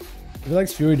buttons. If you like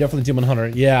Fury, definitely Demon Hunter.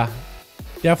 Yeah,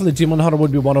 definitely Demon Hunter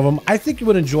would be one of them. I think you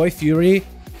would enjoy Fury.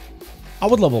 I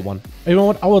would level 1. You know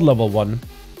what? I would level 1.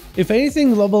 If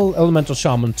anything, level Elemental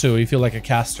Shaman too, if you like a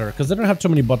caster, because they don't have too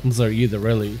many buttons there either,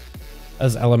 really,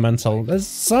 as Elemental. There's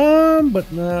some,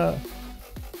 but nah,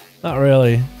 not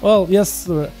really. Well, yes.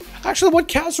 Actually, what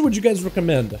caster would you guys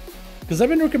recommend? Because I've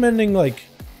been recommending, like,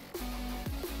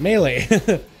 melee.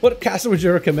 What caster would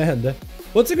you recommend?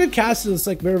 What's a good caster that's,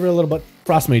 like, very little, but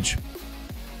Frostmage.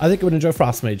 I think I would enjoy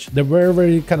Frostmage. They're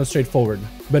very kind of straightforward.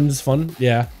 But it's fun.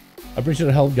 Yeah. I appreciate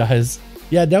the help, guys.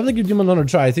 Yeah, definitely give Demon Hunter a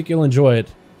try. I think you'll enjoy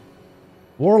it.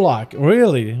 Warlock,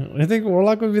 really? I think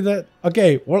Warlock would be that.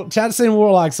 Okay, chat's saying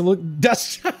Warlock, so look,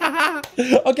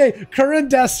 okay,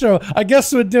 current Destro, I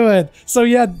guess would do it. So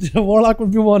yeah, Warlock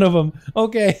would be one of them.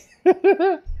 Okay,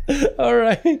 all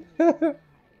right.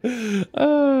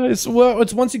 It's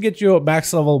once you get your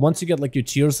max level, once you get like your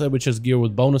tier set, which is gear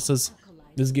with bonuses.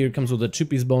 This gear comes with a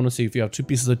 2-piece bonus. So if you have 2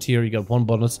 pieces of tier, you got 1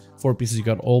 bonus. 4 pieces, you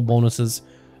got all bonuses.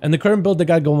 And the current build they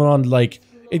got going on, like.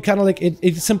 It kind of like,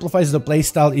 it simplifies the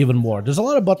playstyle even more. There's a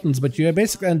lot of buttons, but you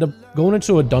basically end up going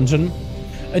into a dungeon,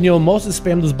 and you'll mostly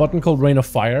spam this button called Rain of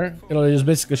Fire. It'll just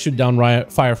basically shoot down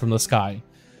fire from the sky.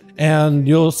 And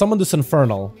you'll summon this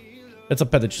Infernal. It's a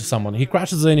pet that you summon. He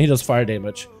crashes in, he does fire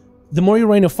damage. The more you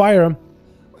Rain of Fire,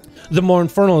 the more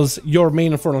infernals your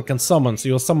main infernal can summon, so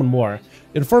you'll summon more.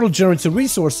 Infernal generates the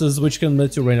resources, which can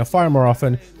let you rain of fire more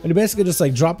often, and you basically just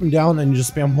like drop them down and you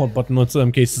just spam one button with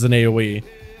some cases in AoE.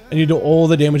 And you do all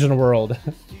the damage in the world.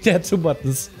 Yeah, 2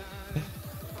 buttons.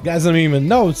 Guys, I'm even.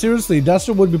 No, seriously,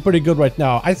 Duster would be pretty good right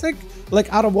now. I think,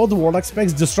 like, out of all the Warlock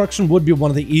specs, Destruction would be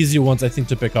one of the easier ones, I think,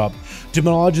 to pick up.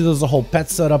 Demonology, there's a whole pet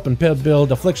setup and pet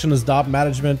build. Affliction is DOP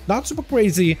management. Not super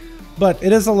crazy, but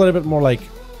it is a little bit more like...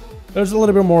 There's a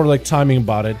little bit more, like, timing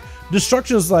about it.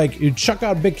 Destruction is like, you chuck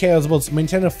out big chaos bolts,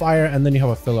 maintain a fire, and then you have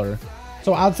a filler.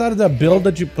 So outside of the build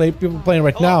that people playing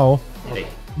right now,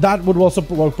 that would also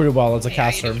work pretty well as a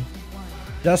caster.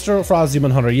 Duster, Frost, Demon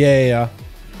Hunter, yeah.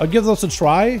 I'll give those a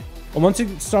try. And once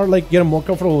you start like getting more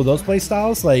comfortable with those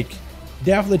playstyles, like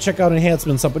definitely check out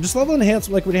enhancement and stuff. But just level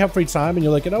enhancement like when you have free time and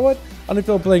you're like, you know what? I don't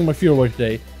feel like playing my fear work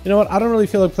today. You know what? I don't really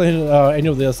feel like playing any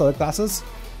of the other classes.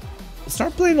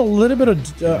 Start playing a little bit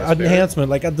of enhancement.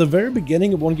 Like at the very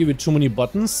beginning, it won't give you too many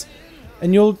buttons,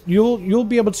 and you'll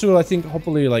be able to, I think,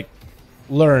 hopefully like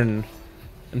learn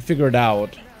and figure it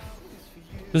out.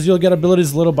 Because you'll get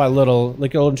abilities little by little,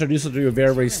 like it'll introduce it to you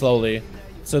very, very slowly.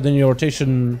 So then your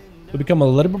rotation will become a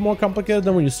little bit more complicated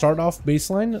than when you start off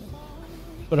baseline.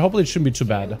 But hopefully it shouldn't be too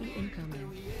bad.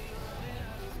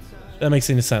 That makes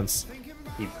any sense.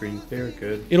 Keep green fair,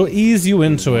 good. It'll ease you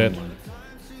into it.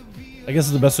 I guess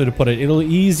is the best way to put it. It'll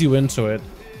ease you into it.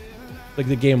 Like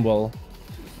the game will.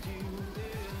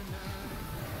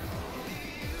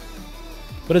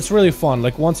 But it's really fun.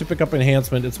 Like once you pick up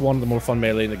enhancement, it's one of the more fun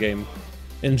melee in the game.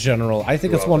 In general. I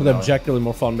think it's one of the objectively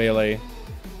more fun melee.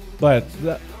 But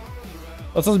that's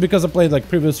also because I played like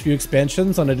previous few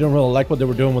expansions and I didn't really like what they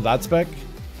were doing with that spec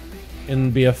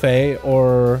in BFA,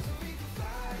 or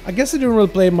I guess I didn't really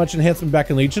play much enhancement back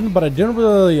in Legion, but I didn't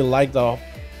really like the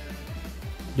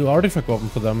artifact weapon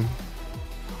for them.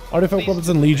 Artifact weapons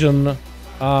in Legion,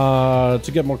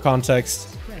 to get more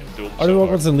context. Artifact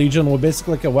weapons in Legion were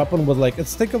basically like a weapon with like,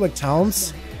 it's think of like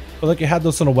talents, but like you had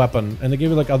those on a weapon, and they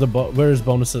gave you like other various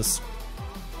bonuses.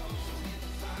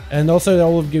 And also they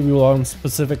all give you one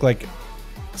specific like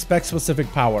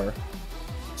spec-specific power.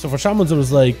 So for shamans it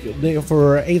was like,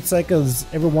 for 8 seconds,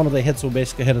 every one of the hits will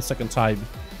basically hit a second time.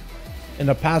 And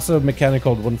a passive mechanic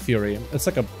called Wind Fury. It's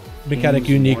like a mechanic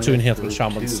unique to enhancement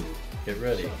shamans. Get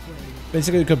ready.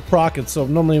 Basically you could proc it, so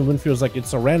normally Wind Fury is like,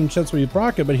 it's a random chance where you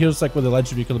proc it, but here's like with the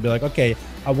legend you could be like, okay,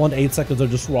 I want 8 seconds of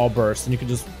just raw burst, and you could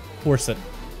just force it.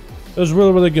 It was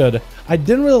really, really good. I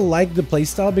didn't really like the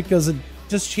playstyle because it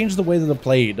just changed the way that it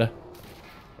played.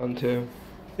 One, two.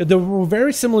 They were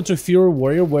very similar to Fury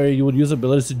Warrior, where you would use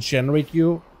abilities to generate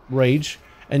you rage,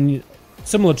 and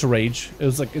similar to rage. It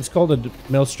was like, it's called a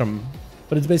maelstrom,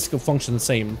 but it's basically function the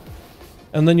same.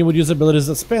 And then you would use abilities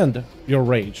that spend your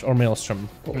rage or maelstrom.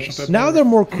 Now they're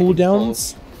more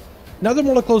cooldowns. Now they're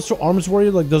more like close to Arms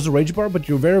Warrior, like there's a rage bar, but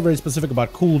you're very, very specific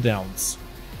about cooldowns.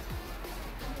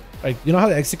 Like, you know how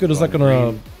the execute is like on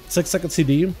a 6-second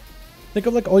CD? Think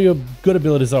of like all your good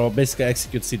abilities are basically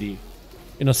execute CD,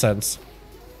 in a sense.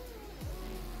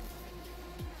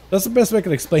 That's the best way I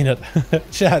can explain it.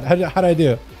 Chad, how'd I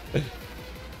do?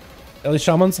 Ellie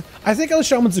Shamans? I think Ellie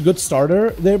Shaman's a good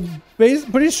starter. They're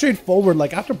pretty straightforward.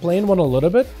 Like, after playing one a little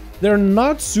bit, they're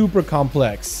not super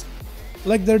complex.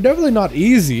 Like, they're definitely not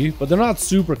easy, but they're not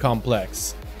super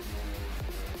complex.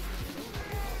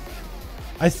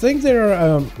 I think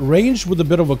they're ranged with a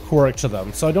bit of a quirk to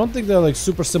them, so I don't think they're like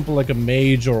super simple like a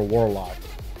mage or a warlock.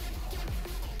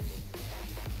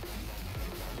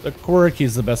 The quirky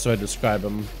is the best way to describe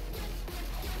them.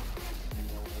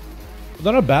 But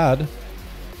they're not bad.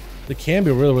 They can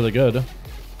be really, really good.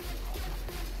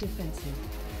 Defensive.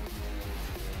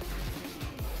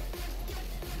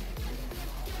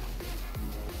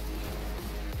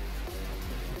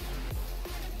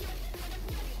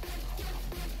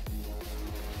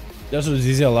 Duster is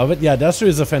easy, I love it. Yeah, Duster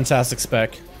is a fantastic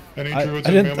spec. I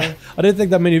didn't think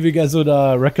that many of you guys would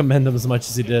recommend him as much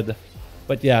as he did.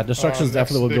 But yeah, Destruction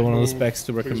definitely would be one of the specs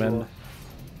to recommend.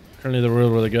 Currently they're really,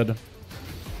 really good.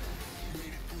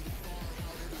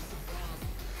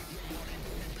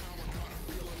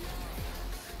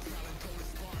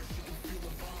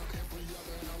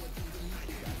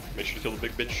 Make sure to kill the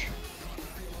big bitch.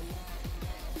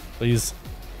 Please.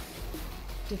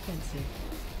 Defensive.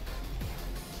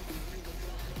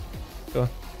 Go.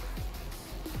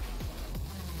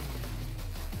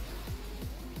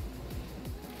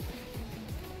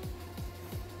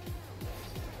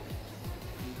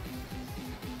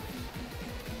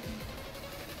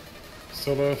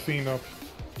 Solar Fiend up.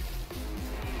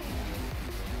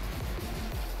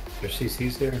 There's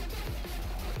CCs there.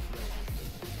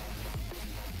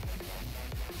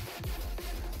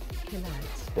 Kill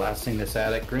ads. Blasting this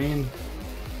attic green.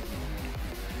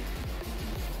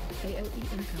 AOE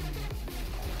incoming.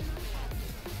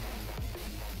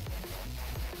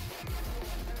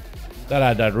 That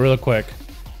ad died real quick.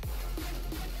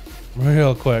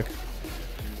 Real quick.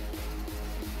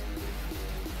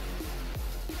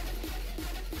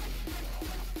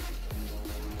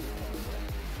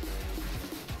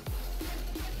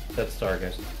 That's star,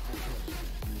 guys.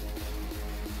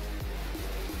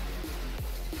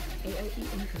 AOE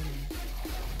incoming.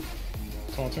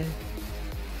 Taunting.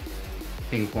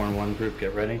 Ping porn one group,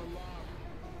 get ready.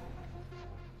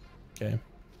 Okay.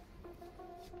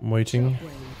 I'm waiting. Shockwave.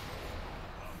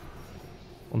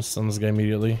 I want to stun this guy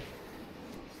immediately.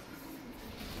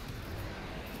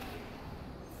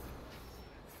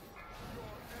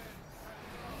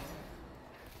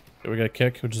 Okay, we got a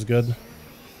kick, which is good.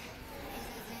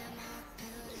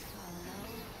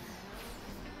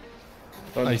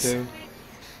 Nice. Two.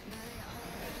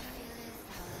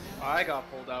 I got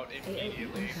pulled out AOE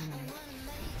immediately. incoming.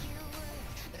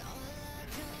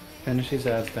 Finish these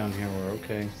ads down here, we're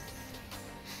okay.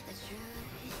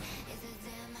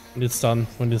 We need stun.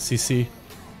 We need CC.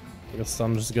 We got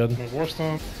stun, which is good. My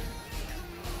Warstone.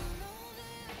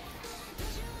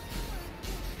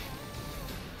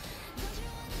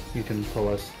 You can pull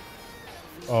us.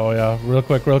 Oh yeah, real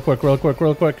quick, real quick, real quick,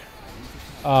 real quick.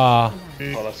 Ah,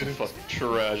 Oh, that's a fucking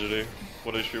tragedy.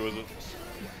 What issue was it?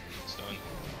 Stun.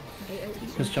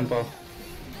 AOE Just jump off.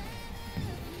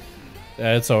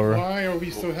 yeah, it's over. Why are we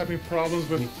still having problems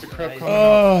with the crap coming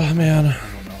out? Oh man,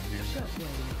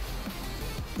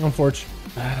 Shockwave. unfortunate.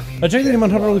 I checked the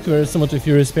amount of very similar to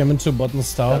Fury spam into button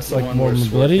style, That's the like one more where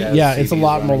mobility. Sword has Yeah, it's a CDs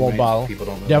lot more running, right? mobile. People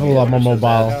don't know Definitely a lot more the answer to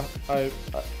mobile. that.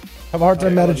 Yeah, Have a hard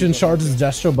time managing charges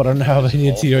gesture, but I don't have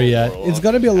any tier yet. It's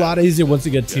gonna be a lot easier once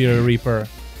you get tier Reaper.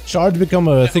 Charge become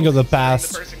a thing of the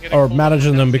past, or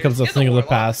managing them becomes a thing of the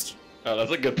past. Oh,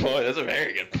 that's a good point. That's a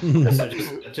very good point. So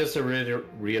just to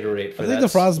reiterate, for I think that, the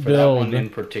Frost for that one build in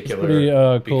particular, pretty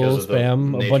cool. because of the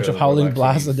Spam a nature bunch of of the howling relaxing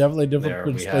blasts, a definitely there, different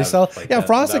we playstyle. have, like, Yeah, that-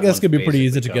 Frost I that guess one's could be pretty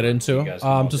easy to basically get into, covered. You guys can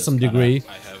all to just some kinda- degree.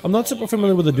 I'm not super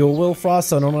familiar with the dual will Frost,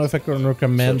 so I don't know if I can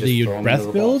recommend just the throw 'em into breath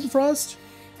the build boss. Frost.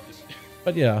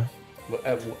 But yeah,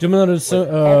 What- Doom is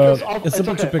it's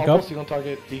simple to pick up.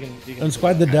 And it's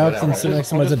quite the depth and still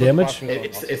maximize the damage.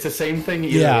 It's the same thing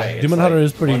either Yeah, way. It's Demon like Hunter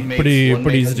is pretty one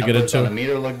makes easy the to get numbers on into. the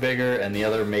meter look bigger, and the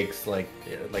other makes like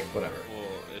whatever. Well,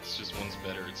 it's just one's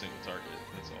better at single target.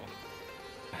 That's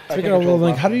all. Speaking of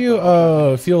leveling, how do you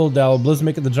feel, Dal, Blizz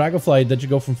making the Dragonflight that you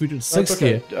go from future to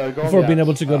 60 before being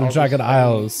able to go to Dragon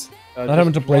Isles? Not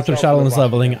having to play through Shadowlands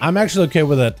leveling. I'm actually okay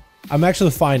with it. I'm actually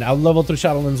fine. I've leveled through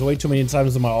Shadowlands way too many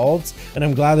times in my alts, and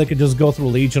I'm glad they could just go through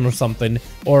Legion or something,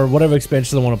 or whatever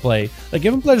expansion they want to play. Like,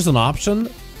 giving players an option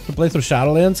to play through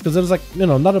Shadowlands, because it was like, you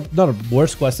know, not a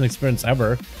worst questing experience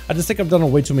ever. I just think I've done it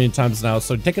way too many times now,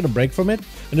 so taking a break from it,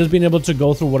 and just being able to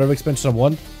go through whatever expansion I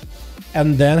want,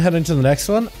 and then head into the next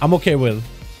one, I'm okay with.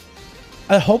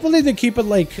 Hopefully they keep it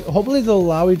like, hopefully they'll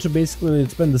allow you to basically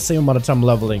spend the same amount of time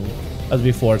leveling as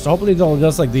before. So hopefully they'll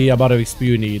just like the amount of XP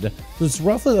you need. So it's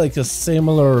roughly like a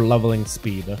similar leveling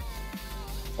speed.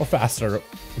 Or faster.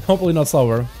 Hopefully not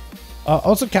slower.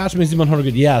 Also catch me is even 100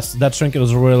 good. Yes, that trinket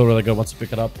is really, really good once you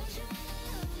pick it up.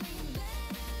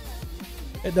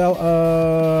 Hey Del,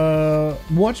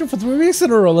 watching for 3 weeks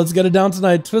in a row. Let's get it down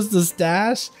tonight. Twist the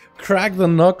stash. Crack the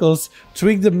knuckles,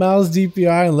 tweak the mouse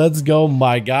DPI, and let's go,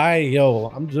 my guy. Yo,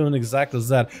 I'm doing exactly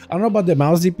that. I don't know about the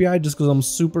mouse DPI just because I'm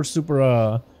super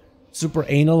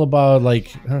anal about like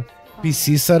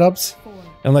PC setups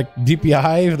and like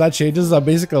DPI. If that changes, I'm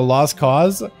basically a lost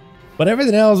cause. But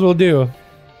everything else will do.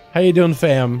 How you doing,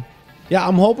 fam? Yeah,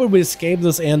 I'm hoping we escape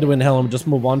this Anduin hell and just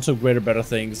move on to greater, better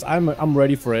things. I'm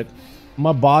ready for it.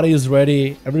 My body is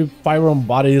ready. Every fiber on my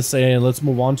body is saying, let's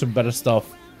move on to better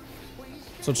stuff.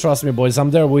 So trust me, boys, I'm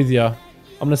there with ya.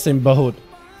 I'm in the same boat.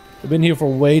 We've been here for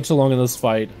way too long in this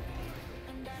fight.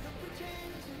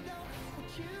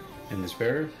 In the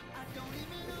spare?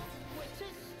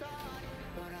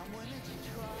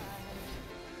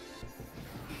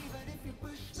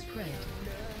 Spread.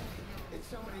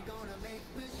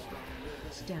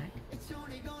 Stack.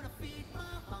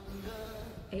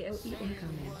 AOE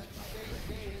incoming.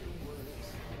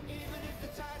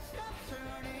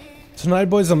 Tonight,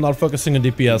 boys, I'm not focusing on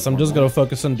DPS. I'm just gonna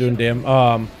focus on doing damn.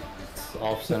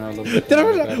 Off center a little bit.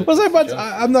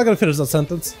 I'm not gonna finish that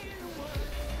sentence.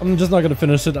 I'm just not gonna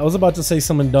finish it. I was about to say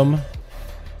something dumb.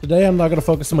 Today, I'm not gonna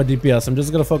focus on my DPS. I'm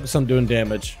just gonna focus on doing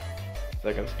damage.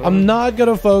 I'm not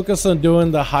gonna focus on doing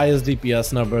the highest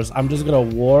DPS numbers. I'm just gonna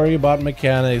worry about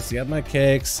mechanics, get my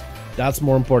kicks. That's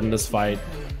more important this fight.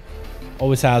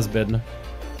 Always has been.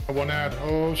 One ad.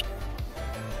 Oh,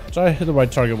 Try to hit the right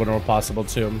target whenever possible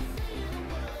too.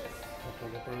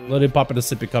 Let it pop in a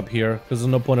sippy cup here, because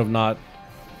there's no point of not.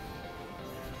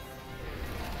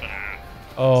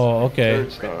 Oh, okay.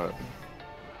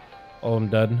 Oh, I'm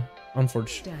dead.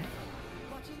 Unfortunate.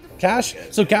 Cash.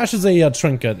 So cash is a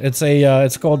trinket.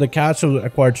 It's called the cash of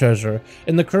acquired treasure.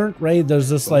 In the current raid, there's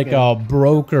this like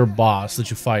broker boss that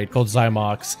you fight called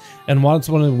Zymox, and once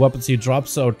one of the weapons he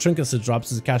drops or trinkets he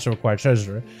drops is a cash of acquired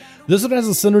treasure. This one has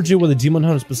a synergy with the demon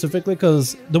hunter specifically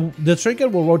because the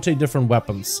trinket will rotate different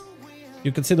weapons.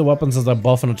 You can see the weapons as a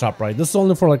buff on the top right. This is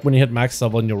only for like when you hit max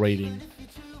level and you're raiding.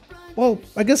 Well,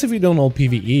 I guess if you don't know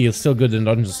PvE, it's still good in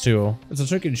dungeons too. It's a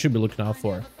trinket you should be looking out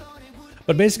for.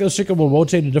 But basically, the trinket will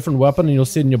rotate a different weapon and you'll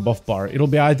see it in your buff bar. It'll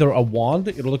be either a wand,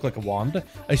 it'll look like a wand,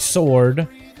 a sword,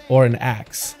 or an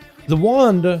axe. The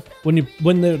wand,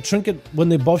 when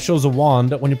the buff shows a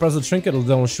wand, when you press the trinket,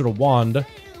 it'll shoot a wand.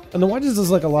 And the wand just does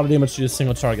like a lot of damage to a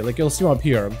single target. Like you'll see up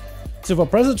here. So if I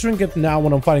press the trinket now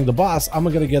when I'm fighting the boss, I'm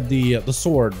gonna get the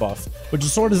sword buff. Which the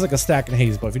sword is like a stack and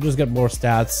haze buff. You just get more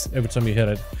stats every time you hit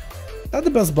it. Not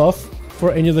the best buff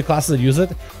for any of the classes that use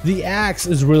it. The axe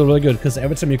is really good because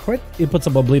every time you crit, it puts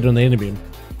up a bleed on the enemy.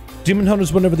 Demon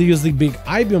Hunters, whenever they use the big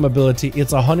I-beam ability,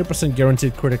 it's 100%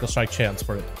 guaranteed critical strike chance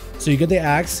for it. So you get the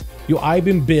axe, you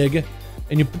I-beam big,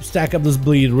 and you stack up this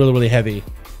bleed really heavy.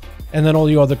 And then all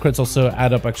your other crits also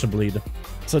add up extra bleed.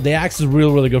 So the axe is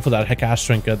really good for that cash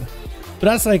trinket.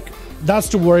 But that's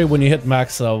to worry when you hit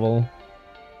max level.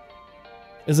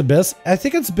 Is it best? I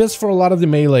think it's best for a lot of the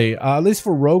melee. At least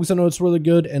for rogues, I know it's really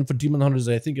good, and for demon hunters,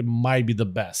 I think it might be the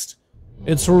best.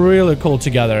 It's really cool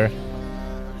together.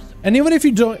 And even if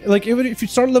you don't, like, even if you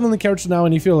start leveling the character now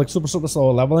and you feel like super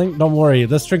slow leveling, don't worry.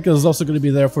 This trinket is also going to be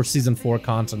there for Season 4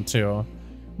 content too,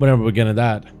 whenever we get into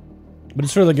that. But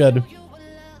it's really good.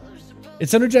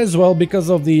 It's energized as well because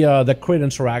of the crit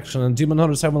interaction, and demon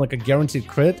hunters having like a guaranteed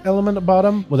crit element about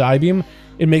them with the I-beam.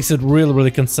 It makes it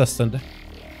really consistent.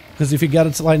 Because if you get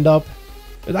it lined up,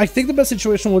 I think the best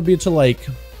situation would be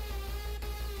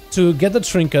to get the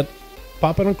trinket,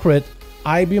 pop it on crit,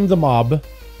 I-beam the mob,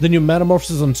 then you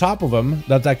metamorphosis on top of him,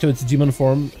 that activates demon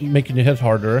form, making you hit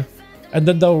harder, and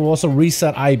then that will also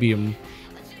reset I-beam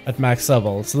at max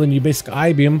level. So then you basically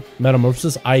I-beam,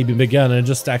 metamorphosis, I-beam again, and it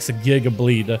just stacks a gig of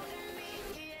bleed.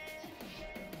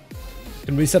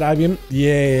 Can reset I-beam?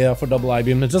 Yeah, for double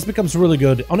I-beam. It just becomes really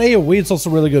good. On AoE, it's also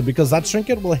really good because that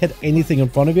trinket will hit anything in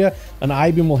front of you, and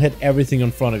I-beam will hit everything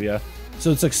in front of you.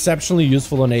 So it's exceptionally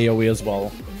useful on AoE as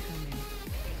well.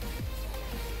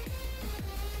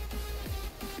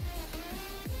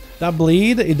 That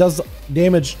bleed, it does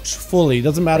damage fully. It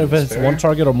doesn't matter if it's one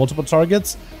target or multiple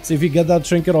targets. So if you get that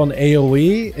trinket on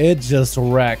AoE, it just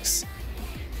wrecks.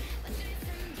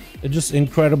 It's just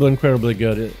incredibly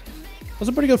good. It's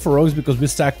also pretty good for rogues because we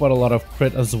stack quite a lot of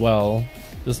crit as well.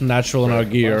 Just natural in our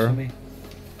gear.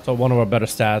 So one of our better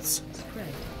stats.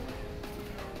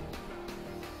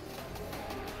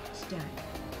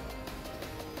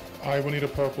 I will need a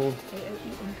purple.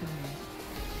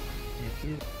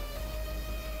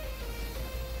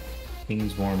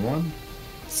 King's Warm 1.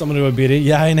 Somebody would beat it.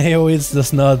 Yeah, in AoE it's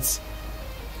just nuts.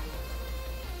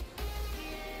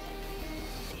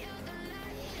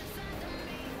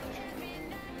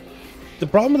 The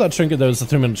problem with that trinket though is the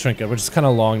 3-minute trinket, which is kind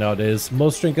of long nowadays.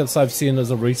 Most trinkets I've seen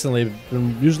as of recently have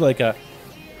been usually like a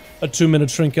 2-minute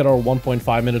trinket or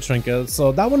 1.5-minute trinket.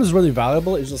 So that one is really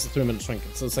valuable. It's just a 3-minute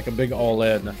trinket, so it's like a big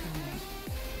all-in,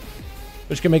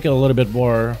 which can make it a little bit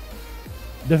more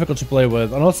difficult to play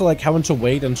with, and also like having to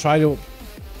wait and try to.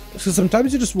 So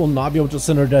sometimes you just will not be able to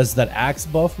synergize that axe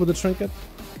buff with the trinket.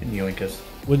 And yoinkus.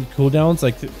 With cooldowns,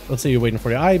 like let's say you're waiting for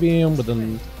your I-beam, but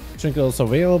then trinket is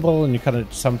available, and you kind of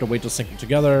just have to wait to sync them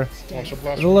together. There's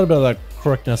a little bit of that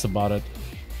correctness about it.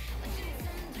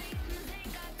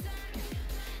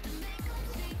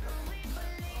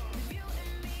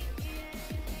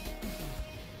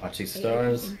 Watch these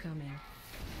stars.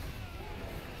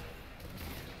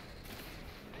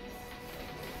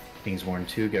 King's Warm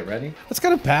 2, get ready. That's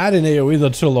kind of bad in AoE though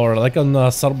too, Laura, like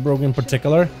on Sub-Rogue in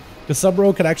particular. Because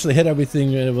Sub-Rogue can actually hit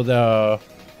everything with a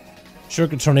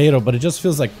Shuriken Tornado, but it just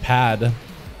feels like pad.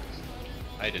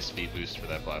 I had a speed boost for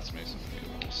that blast mace.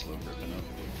 Slow ripping up.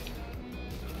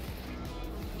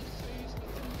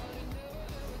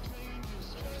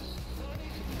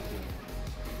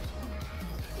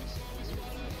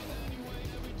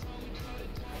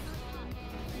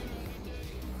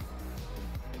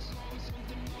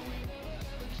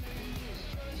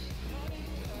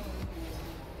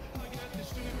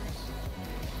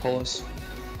 Pull us.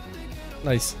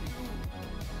 Nice.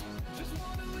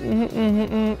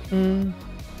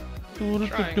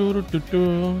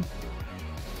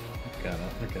 Got it.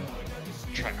 Okay.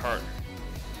 Try hard.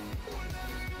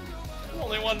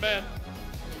 Only one man.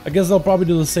 I guess they'll probably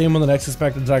do the same on the next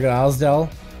expected Dragon Isles, Dell.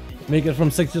 Make it from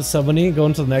 60 to 70, go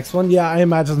into the next one. Yeah, I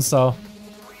imagine so.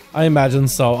 I imagine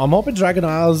so. I'm hoping Dragon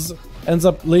Isles ends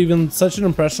up leaving such an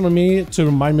impression on me to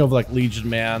remind me of like Legion,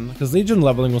 man. Because Legion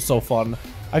leveling was so fun.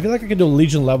 I feel like I could do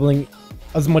Legion leveling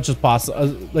as much as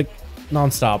possible, like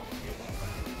non-stop.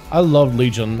 I loved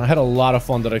Legion. I had a lot of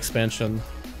fun that expansion.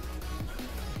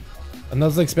 And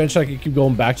that's the expansion I could keep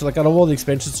going back to. Like out of all the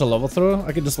expansions to level through,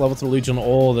 I could just level through Legion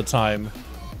all the time.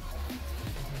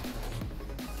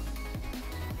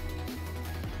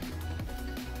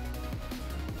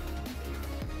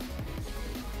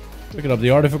 Picking up the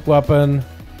artifact weapon,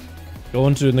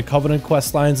 going to the Covenant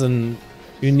quest lines and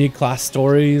unique class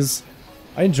stories.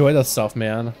 I enjoy that stuff,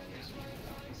 man.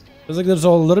 Feels like there's a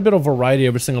little bit of variety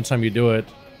every single time you do it,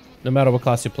 no matter what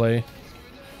class you play.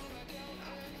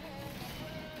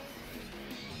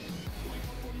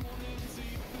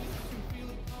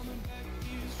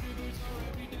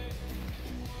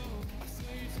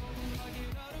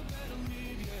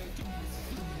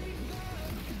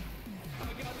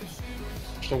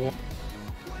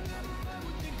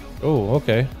 Oh,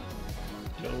 okay.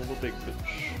 Kill the big bitch.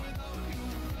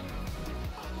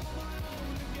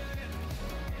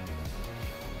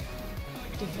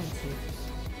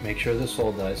 Make sure the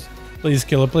soul dies. Please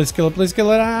kill it, please kill it, please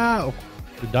kill it. Ow!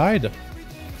 You died.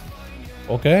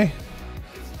 Okay.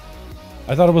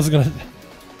 I thought it was gonna...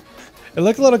 It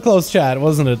looked a little close, chat,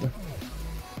 wasn't it? It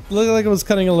looked like it was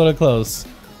cutting a little close.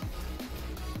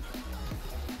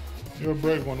 You're a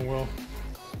brave one, Will.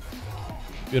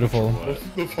 Beautiful.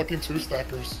 The fucking 2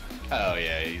 stackers. Oh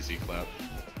yeah, easy clap.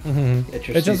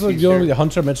 It's just what the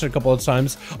Hunter mentioned a couple of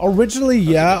times. Originally,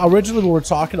 yeah, originally we were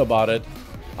talking about it.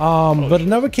 But it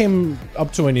never came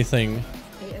up to anything.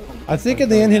 I think in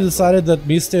the end he decided that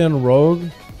me staying Rogue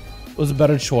was a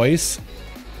better choice.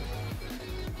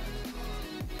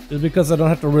 Just because I don't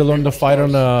have to relearn to fight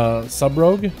on a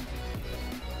sub-rogue.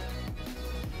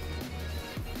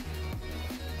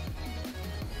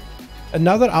 And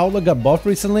now that Outlook got buffed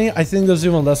recently, I think there's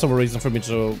even less of a reason for me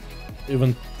to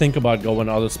even think about going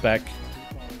other spec.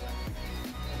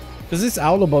 Because these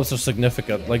Outlook buffs are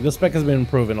significant. Like, this spec has been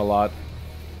improving a lot.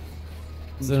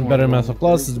 It's been better in Master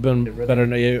Plus, it's been better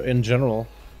in general.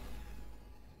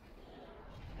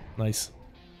 Nice.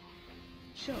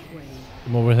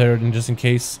 I'm over here just in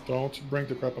case. Don't bring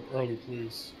the crap up early,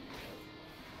 please.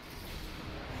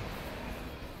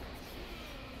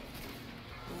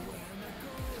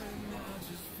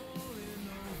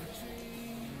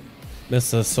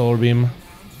 Miss a solar beam.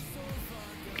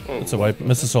 It's a wipe.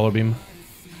 Miss a solar beam.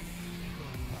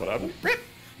 What happened?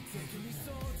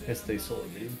 It's the solar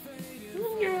beam.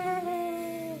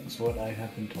 That's what I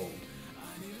have been told.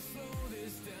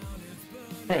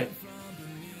 Alright.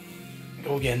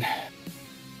 Go again.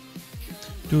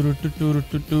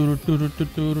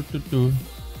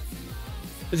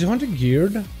 Is your hunter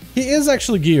geared? He is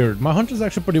actually geared. My hunter's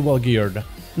actually pretty well geared.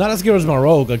 Not as geared as my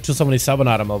rogue, like 277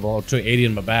 item level or 280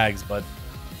 in my bags, but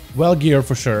well geared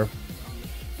for sure.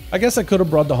 I guess I could have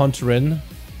brought the hunter in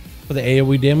for the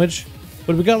AoE damage,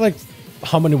 but we got like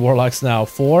how many warlocks now?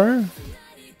 4?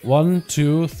 1,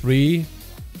 2, 3,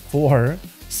 4.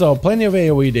 So plenty of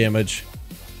AoE damage.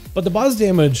 But the boss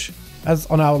damage as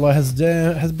on Outlaw has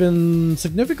been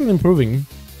significantly improving.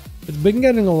 It's been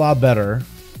getting a lot better.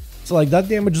 So like that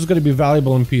damage is going to be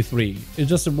valuable in P3.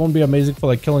 It won't be amazing for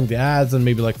like killing the ads and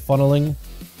maybe like funneling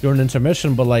during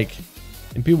intermission, but like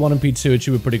in P1 and P2 it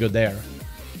should be pretty good there.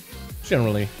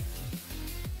 Generally.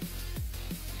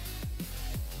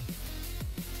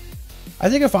 I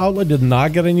think if Outlaw did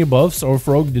not get any buffs, or if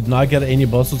Rogue did not get any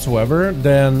buffs whatsoever,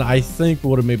 then I think it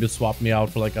would have maybe swapped me out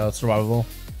for like a survival.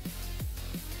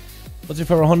 What's your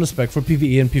favorite hunter spec for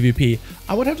PvE and PvP?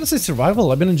 I would have to say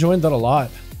survival. I've been enjoying that a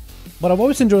lot. But I've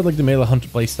always enjoyed like the melee hunter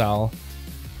playstyle.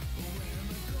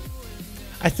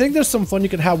 I think there's some fun you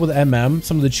can have with MM,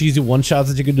 some of the cheesy one-shots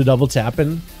that you can do double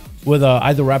tapping with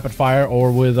either rapid fire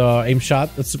or with aim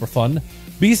shot. That's super fun.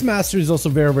 Beastmaster is also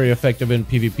very, very effective in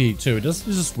PvP too. It's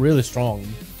just really strong.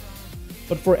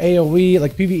 But for AoE,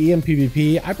 like PvE and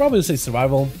PvP, I'd probably say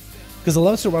survival. Because I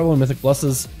love survival and Mythic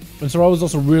Pluses. And survival is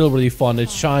also really, really fun.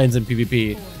 It shines in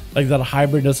PvP. Like that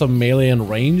hybridness of melee and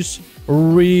ranged.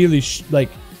 Really, like,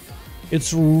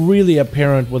 it's really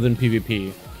apparent within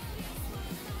PvP.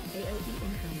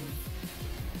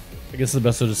 I guess the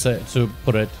best way to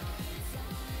put it.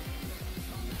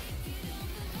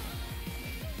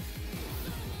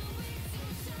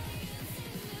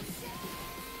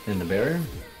 In the barrier?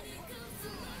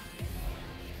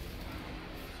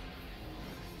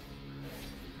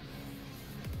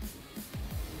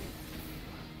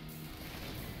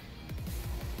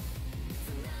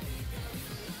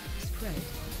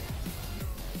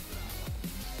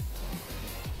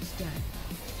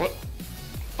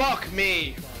 Fuck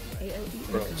me.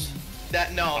 AOE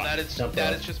That that is Jump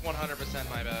that out. is just 100%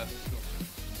 my bad.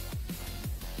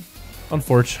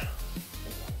 Unfortunate.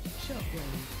 Shockwave.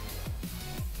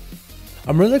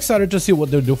 I'm really excited to see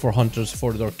what they'll do for hunters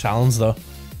for their talents, though.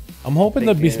 I'm hoping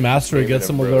that Beastmaster gets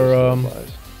some of their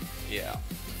Yeah.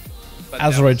 But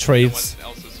Azeroth that's traits. No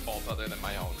one else's fault other than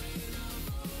my own.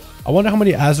 I wonder how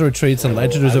many Azeroth traits and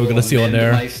legendaries we're gonna see on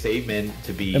there. My statement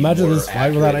to be Imagine more this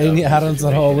fight without accurate any of the add-ons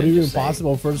at all. Would it situation even and just say,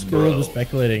 possible? First bro. girl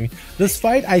speculating. This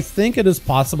fight, I think it is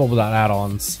possible without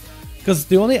add-ons. Because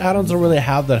the only add-ons I really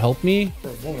have that help me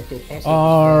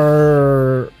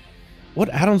are... What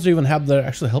add-ons do you even have that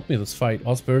actually help me this fight?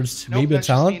 Wild Spirits, Nope, maybe a that's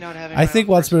just me talent? not having I my think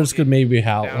own Wild personal Spirits could maybe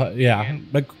help. down Yeah, and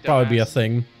that could probably be a dumbass.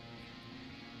 thing.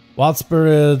 Wild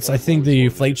Spirits, I think the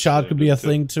Flake Shot could be a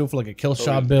thing too for like a kill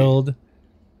shot build.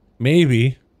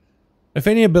 Maybe. If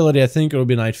any ability, I think it would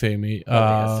be Night Fame.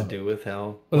 Has to do with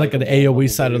how Or like an likable AoE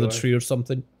side of the you are. tree or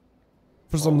something.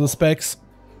 For some of the specs.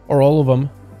 Or all of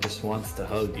them. Just wants to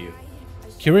hug you.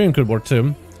 Kyrian could work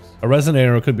too. A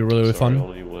Resonator could be really Sorry, fun.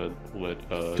 only let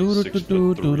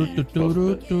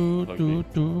 6'3" hug me.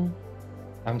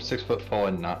 I'm 6'4"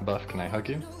 and not buff. Can I hug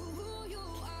you?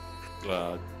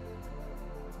 Does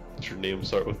your name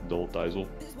start with Null Diesel?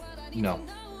 No.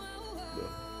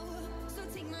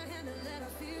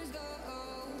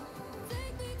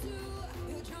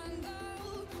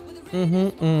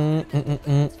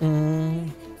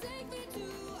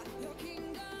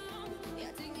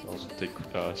 Also take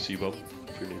Sibo,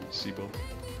 if your name is Sibo.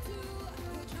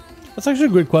 That's actually a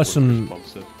great question.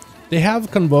 They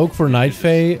have Convoke for Night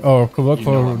Fae, or Convoke You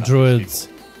know for I'm not Druids.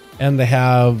 And they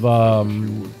have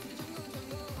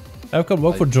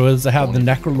Convoke for Druids. They have the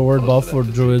Necrolord buff for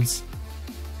Druids.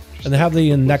 And they have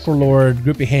the Necrolord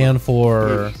Grippy Hand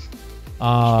for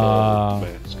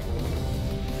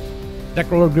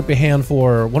Necrolord Grippy Hand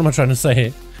for, what am I trying to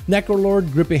say?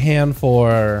 Necrolord Grippy Hand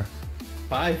for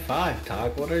 5'5",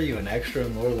 Talk. What are you, an extra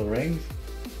in Lord of the Rings?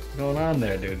 What's going on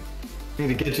there, dude? Need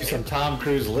to get you some Tom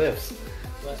Cruise lifts.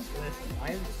 Listen,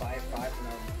 I am 5'5"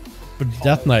 for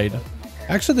Death Knight.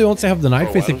 Actually, they also have the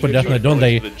Night Bro, Fae why thing don't for you Death just Knight, don't go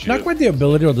they? to the gym? Not quite the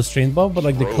ability or the strength buff, but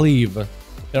like the Bro. cleave.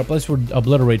 Yeah, a place for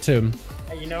Obliterate too.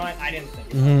 Hey, you know what? I didn't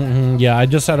think about that. Yeah, I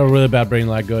just had a really bad brain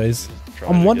lag, guys.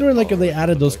 Trying I'm to wondering get like if they power,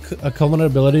 added those like- Covenant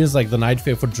abilities like the Night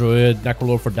Fae for Druid,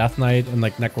 Necrolord for Death Knight, and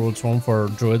like Necrolord Swarm for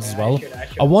Druids as well.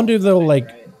 I wonder if they'll like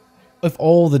if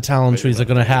all the talent trees are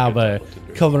gonna have a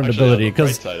Covenant Actually, ability, on the bright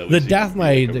because side, at the least you Death can be,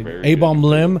 like, Knight, a very A-Bomb good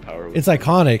Limb, power with it's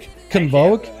iconic.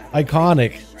 Convoke,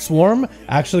 iconic. Swarm,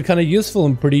 actually kind of useful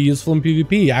and pretty useful in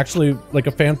PvP. Actually, like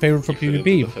a fan favorite for Fit into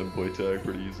the PvP. femboy tag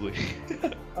pretty easily.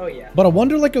 Oh yeah. But I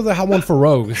wonder like if they have one for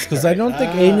rogues, because I don't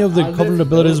think any of the Covenant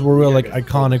abilities were really like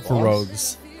iconic for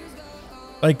rogues.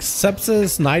 Like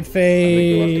Sepsis, Night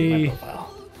Fae,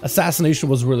 Assassination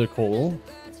was really cool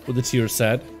with the tier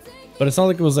set, but it's not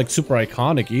like it was like super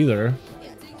iconic either.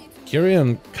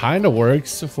 Kyrian kind of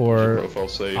works for Profile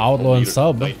say Outlaw and leader,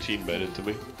 Sub. 19 men into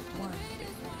me.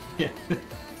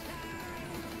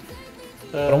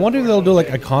 But I wonder if they'll do like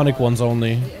iconic ones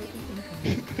only.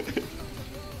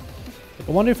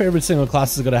 I wonder if every single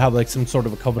class is gonna have like some sort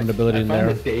of a Covenant ability I in find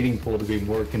there. the dating pool to be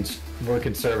more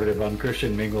conservative on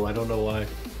Christian Mingle. I don't know why.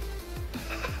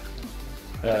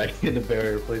 Hit the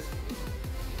barrier, please.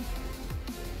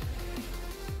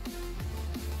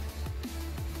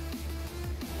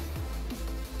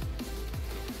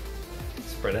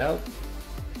 Spread out.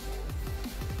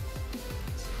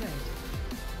 Spread.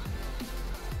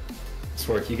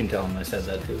 Swark, you can tell him I said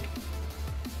that too.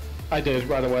 I did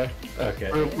right away.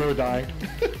 Okay. We were dying.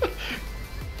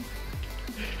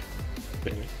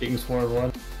 King Swarm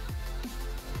one.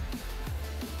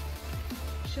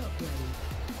 Shockwave.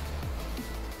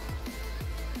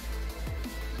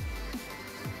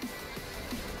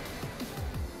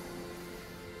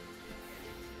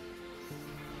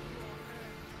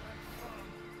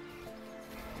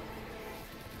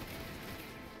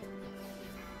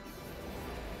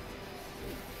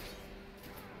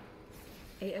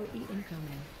 AOE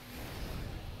incoming.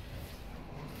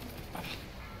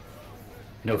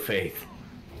 No faith.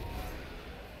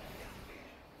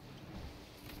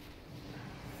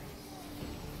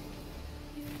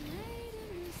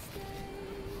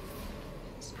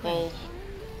 Well,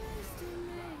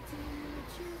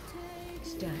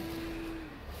 Stack.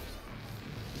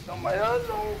 Oh my god,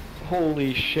 no.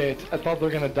 Holy shit. I thought they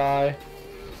were gonna die.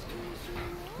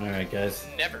 Alright guys.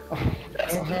 never.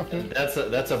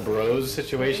 That's a bros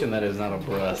situation, that is not a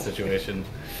bra situation.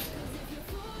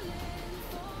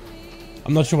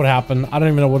 I'm not sure what happened. I don't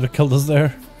even know what killed us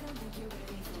there.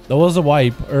 There was a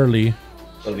wipe early.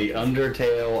 So the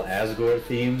Undertale Asgore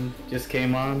theme just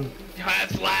came on. Hot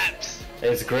slaps.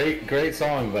 It's a great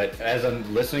song, but as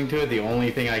I'm listening to it, the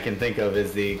only thing I can think of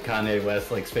is the Kanye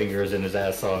West like fingers in his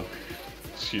ass song.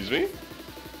 Excuse me?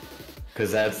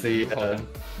 Because that's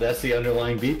the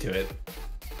underlying beat to it.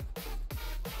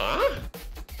 Huh?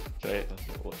 Okay.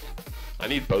 I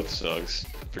need both songs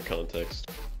for context.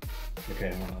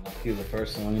 Okay, well, I'll cue the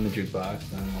first song in the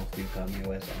jukebox, and then I'll cue Kanye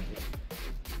West on it.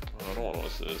 I don't want to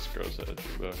listen to this gross ass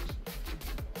jukebox.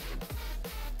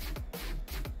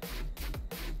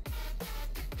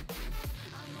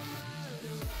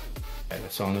 Okay, the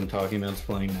song I'm talking about is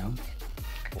playing now.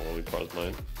 Well, let me pause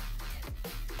mine.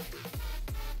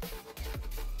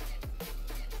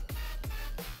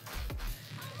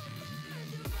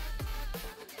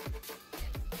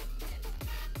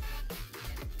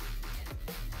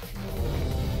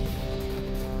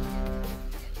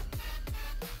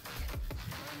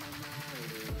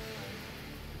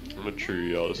 I'm a true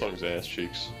y'all, this song's ass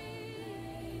cheeks.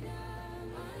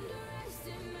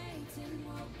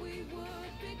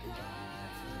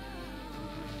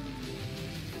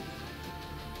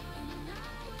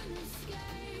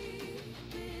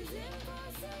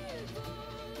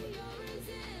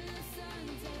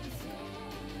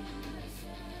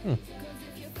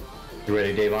 You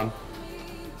ready, Davon?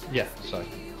 Yeah, sorry.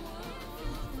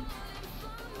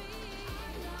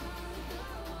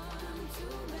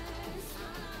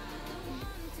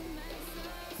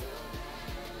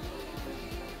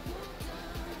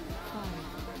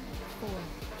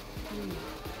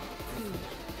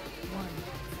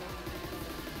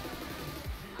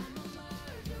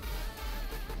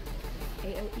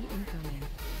 AOE incoming.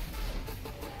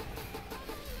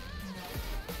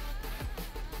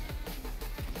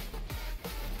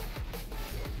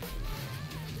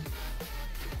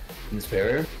 In this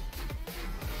barrier?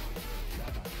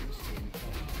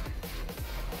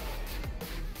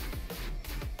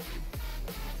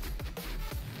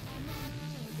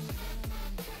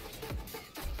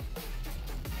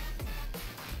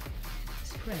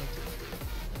 Spread.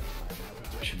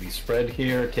 Should be spread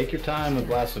here. Take your time with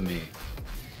Blasphemy.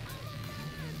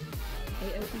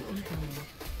 AOE incoming.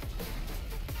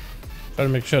 Try to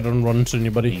make sure I don't run into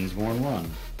anybody. Kingsborn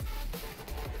 1.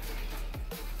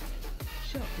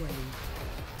 Shockwave.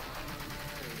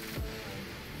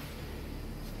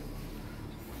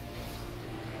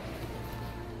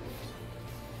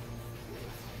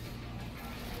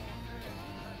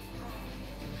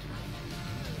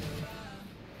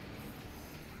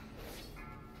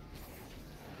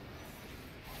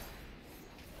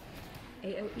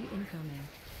 AOE incoming.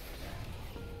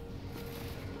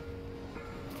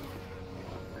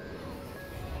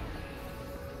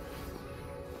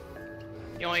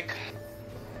 Yoink.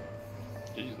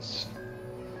 Jesus.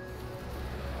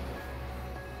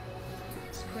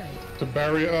 Spread. The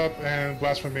barrier up and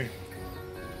Blasphemy.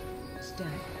 Stack.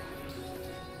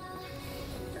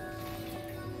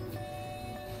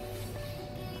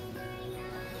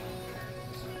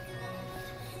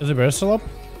 Is the bear still up?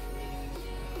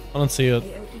 I don't see it.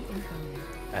 AOE incoming.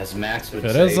 As Max would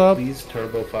It say, is up. please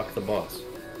turbo fuck the boss.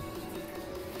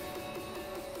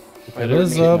 It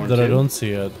is up, that I don't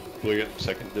see it. We get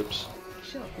second dips.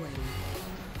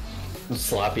 Shockwave.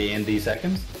 Sloppy Andy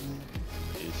seconds.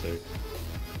 Easy.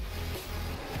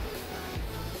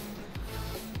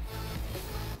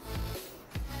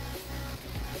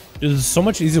 Dude, this is so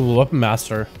much easier with Weapon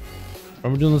Master.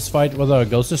 Remember doing this fight with a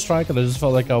Ghost Strike, and I just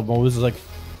felt like I'm always like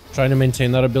trying to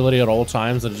maintain that ability at all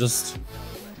times. It just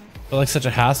felt like such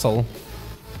a hassle.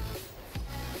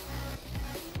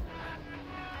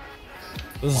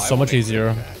 This is so much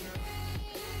easier.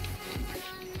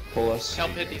 Pull us.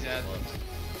 Help hit these ads.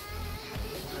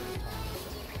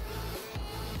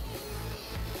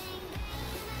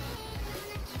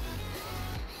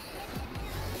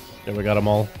 There, we got them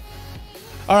all.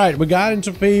 Alright, we got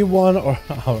into P1, or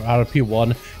out of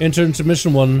P1, into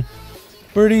intermission 1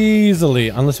 pretty easily,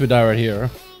 unless we die right here.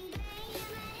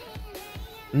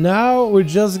 Now we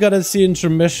just gotta see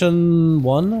intermission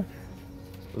 1,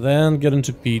 then get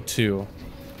into P2.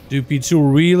 Do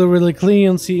P2 really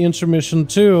clean, see intermission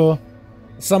 2,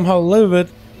 somehow live it,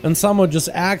 and somehow just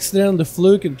accidentally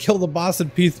fluke and kill the boss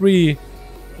at P3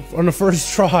 on the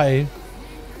first try.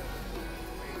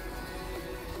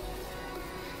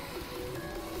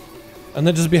 And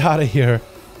then just be out of here.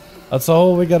 That's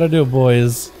all we gotta do,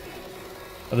 boys.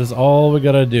 That is all we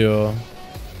gotta do.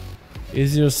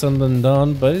 Easier said than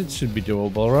done, but it should be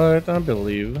doable, right? I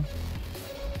believe.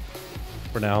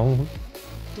 For now.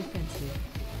 Defensive.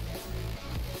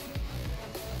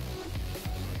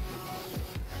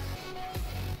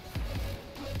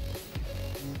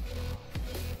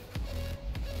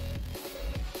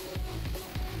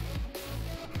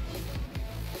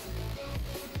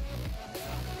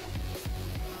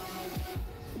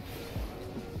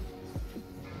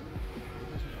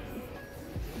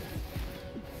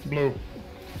 Blue.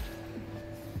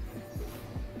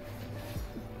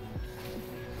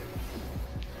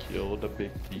 Kill the big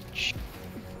beach.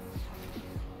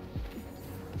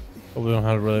 Oh, we don't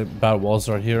have really bad walls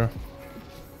right here.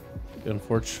 Good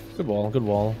unfortunate. Good wall, good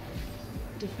wall.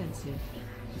 Defensive.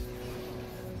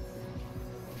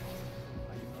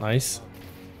 Nice.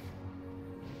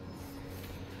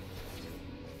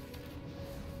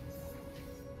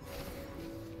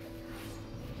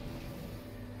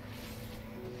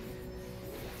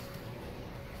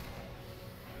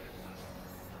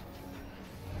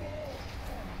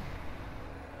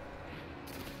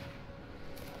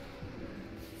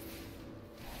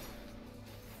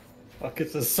 Fuck,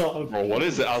 it's a song. Bro, what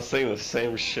is it? I was saying the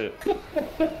same shit.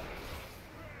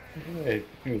 Hey,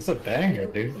 it's a banger,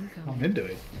 dude. I'm into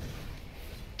it.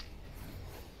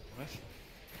 What?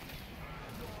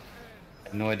 I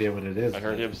have no idea what it is. I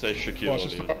heard him say Shaquille Watch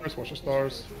the O'Neal. stars, watch the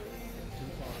stars.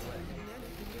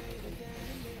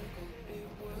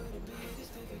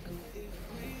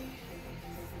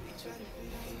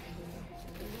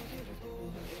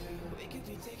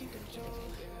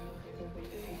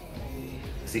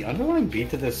 Is the underlying beat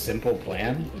to this simple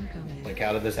plan? Like,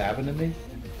 how did this happen to me?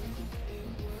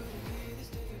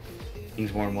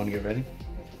 Kings War 1, get ready.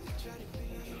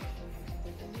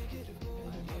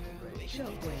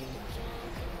 Shockwave.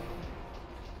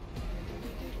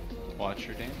 Watch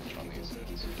your damage on these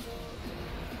hits.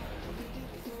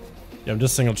 Yeah, I'm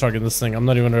just single chugging this thing. I'm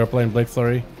not even playing Blade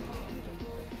Flurry.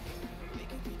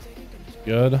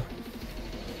 Good.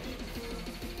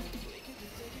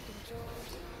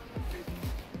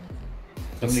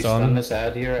 Somebody Stun. stun this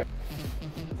ad here.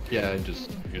 Yeah, I just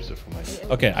used it for my.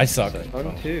 Okay, I suck.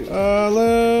 One, two.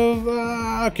 Live.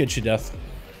 I'll get you death.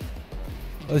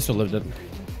 At least I lived it.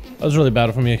 That was really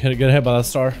bad for me. Get hit by that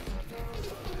star.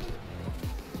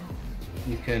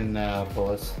 You can pull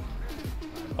us.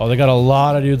 Oh, they got a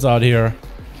lot of dudes out here.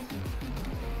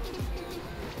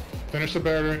 Finish the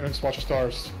barrier and just watch the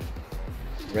stars.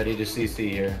 Ready to CC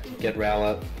here. Get Ral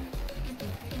up.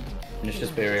 Finish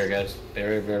this barrier, guys.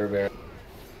 Barrier, barrier, barrier.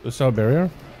 Is there a barrier?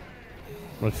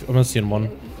 I'm gonna see in one.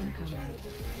 Can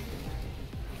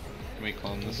we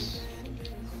clone this?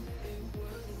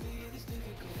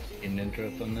 An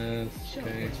interrupt on this.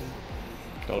 Okay.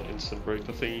 Don't instant break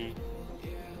the thing.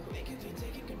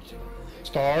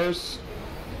 Stars.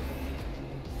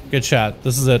 Good chat.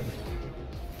 This is it.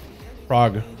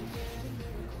 Frog. I'm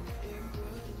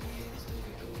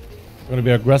gonna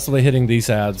be aggressively hitting these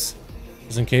ads,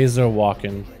 just in case they're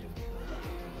walking.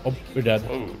 Oh, we're dead.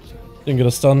 Oh. Didn't get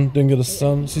a stun. Didn't get a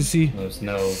stun. CC. There's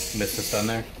no miss the stun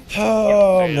there.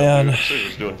 Oh Damn, man. Dude, he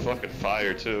was doing fucking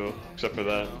fire too, except for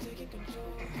that.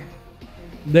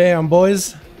 Damn,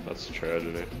 boys. That's a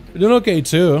tragedy. We're doing okay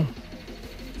too.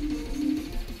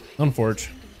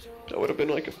 Unfortunate. That would have been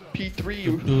like a P3.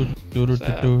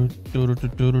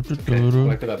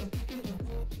 Wipe it up.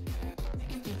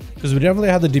 Because we definitely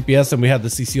had the DPS and we had the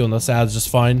CC on the ads just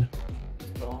fine.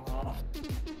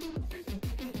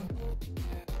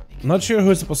 I'm not sure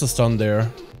who's supposed to stun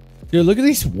there. Dude, look at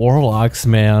these warlocks,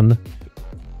 man.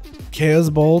 Chaos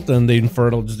Bolt and the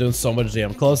Infernal just doing so much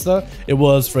damn. Closta, it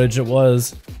was. Fridge, it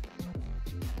was.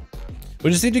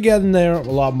 We just need to get in there a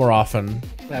lot more often.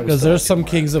 Because there's some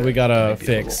kings that we gotta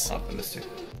fix.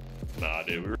 Nah,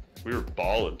 dude, we were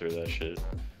balling through that shit.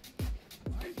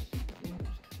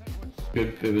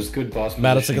 Good, it was good boss.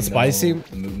 Matt, it's like a spicy.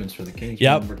 The movements for the kings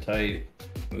Yep. were tight.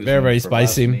 Very, very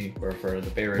spicy. Or for the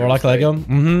barrier. More like Lego.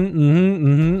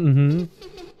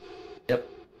 Yep.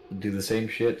 Do the same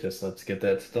shit. Just let's get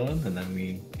that stun, and then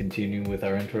we continue with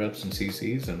our interrupts and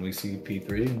CCs, and we see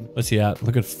P3. And What's he at?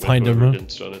 Look at find Whoever him.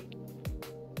 didn't stun it.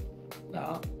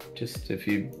 nah, just if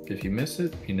you miss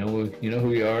it, you know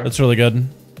who you are. That's really good.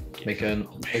 Make an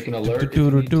alert. if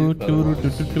you need to, but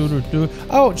otherwise-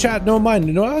 Oh, chat, no mind.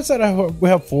 You know, I said we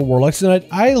have 4 warlocks tonight.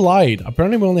 I lied.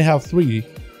 Apparently, we only have 3.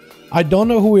 I don't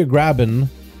know who we're grabbing.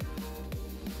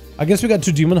 I guess we got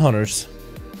 2 demon hunters.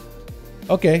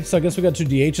 Okay, so I guess we got 2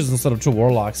 DHs instead of 2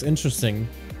 warlocks. Interesting.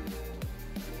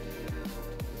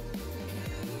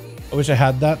 I wish I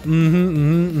had that.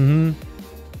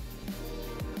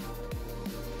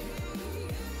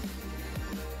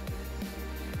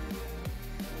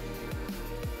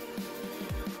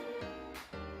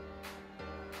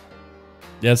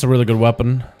 Yeah, it's a really good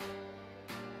weapon.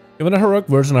 Even a heroic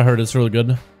version, I heard it's really good.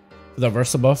 With that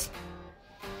Versa buff.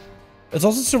 It's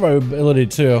also survivability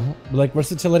too. Like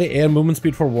versatility and movement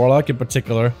speed for Warlock in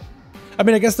particular. I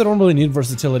mean, I guess they don't really need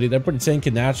versatility. They're pretty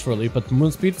tanky naturally, but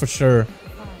movement speed for sure.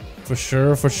 For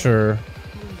sure, for sure.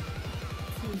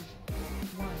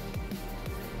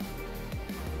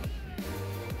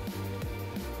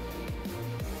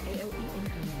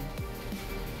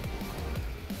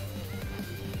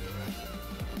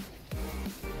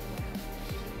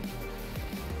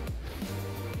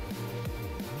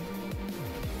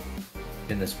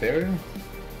 In this barrier?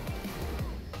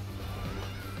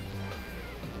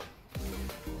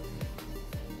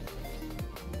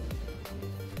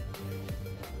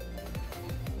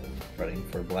 Running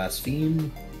for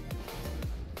blaspheme.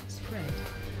 Spread.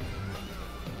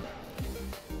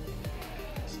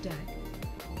 Stack.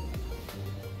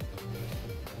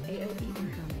 AOE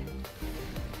incoming.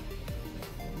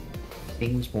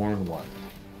 Kingsborn 1.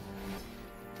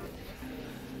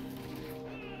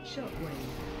 Shockwave.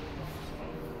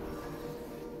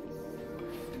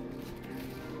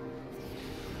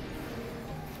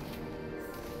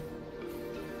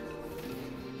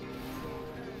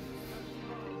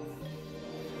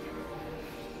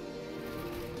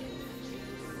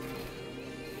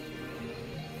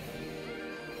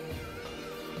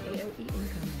 AOE incoming.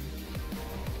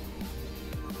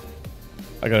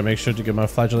 I gotta make sure to get my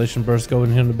flagellation burst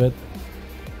going here in a bit.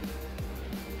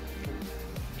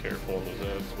 Careful on those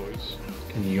ads, boys.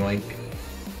 Can you yoink?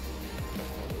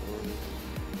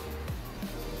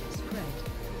 Spread.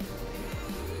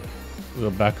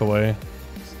 We'll back away.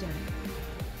 Stack.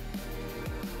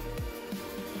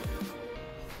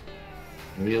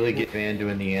 Really get Van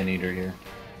doing the anteater here.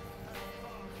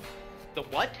 The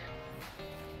what?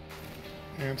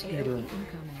 Anteater. AOE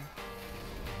incoming.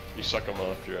 You suck them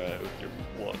off your eye with your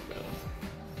one, man.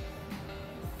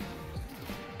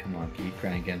 Come on, keep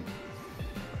cranking.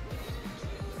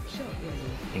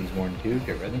 Shockwave. Kingsborn 2,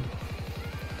 get ready.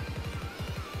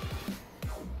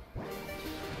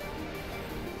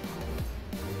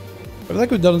 I feel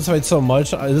like we've done this fight so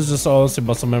much. This is just honestly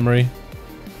muscle memory.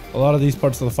 A lot of these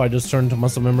parts of the fight just turn to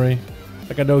muscle memory.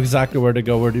 Like I know exactly where to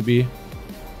go, where to be.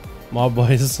 Mob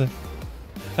boys.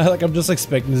 Like I'm just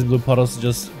expecting these blue puddles to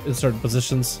just in certain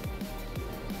positions.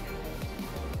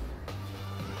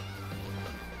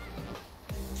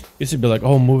 Used to be like,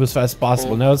 oh, move as fast as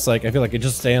possible. Now it's like I feel like I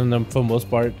just stay on them for the most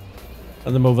part,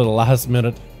 and then move at the last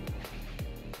minute.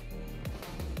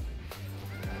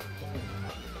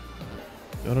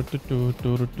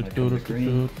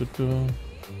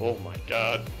 Oh my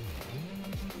god.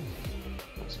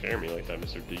 Don't scare me like that,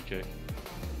 Mr. DK.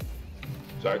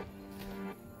 Sorry.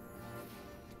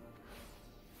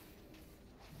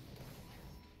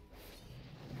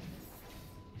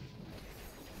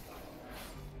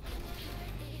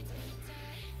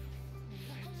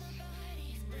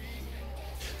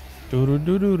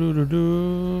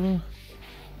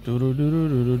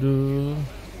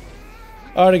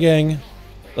 Alright, gang.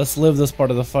 Let's live this part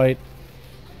of the fight.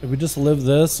 If we just live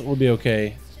this, we'll be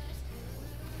okay.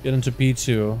 Get into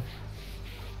P2.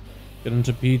 Get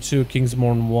into P2,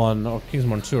 Kingsborn 1, or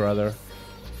Kingsborn 2 rather.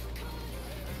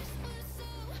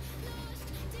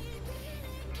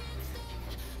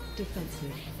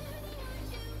 Defensive.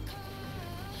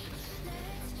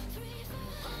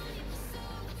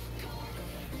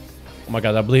 Oh my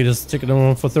god, that bleed is ticking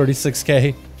on for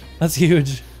 36k. That's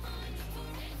huge.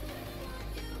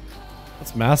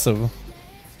 That's massive.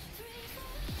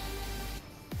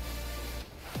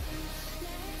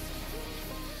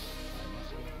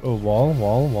 Oh,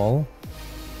 wall.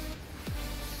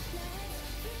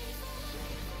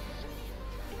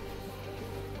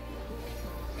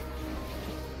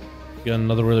 Got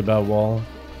another really bad wall.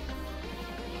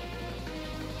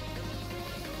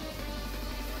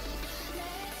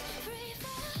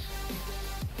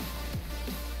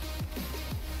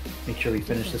 Make sure we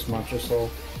finish this monster soul.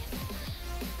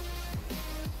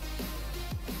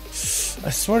 I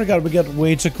swear to god, we get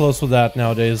way too close with that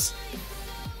nowadays.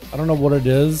 I don't know what it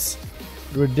is.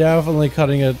 We're definitely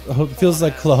cutting it. It feels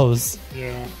like close.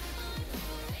 Yeah.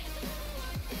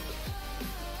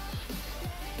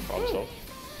 Problem solved.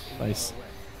 Nice.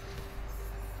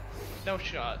 No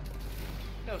shot.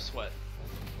 No sweat.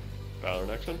 Valor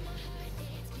next one.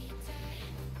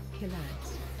 Killers.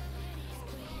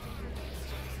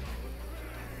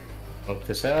 Hope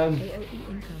this out. AOE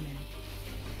incoming.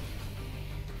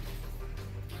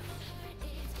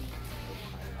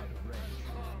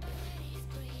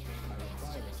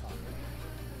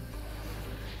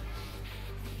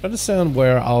 I understand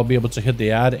where I'll be able to hit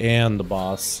the ad and the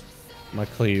boss. My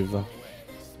cleave. AOE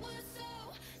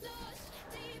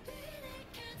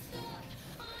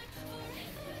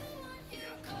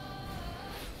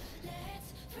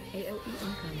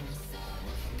incoming.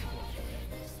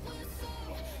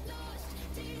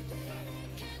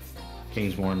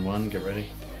 Kingsborn 1, get ready.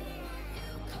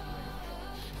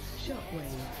 Shockwave.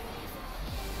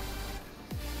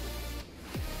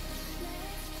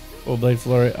 Oh, Blade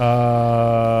Flurry.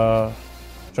 Try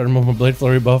to remove my Blade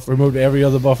Flurry buff. Removed every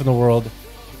other buff in the world.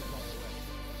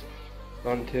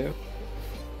 On 2.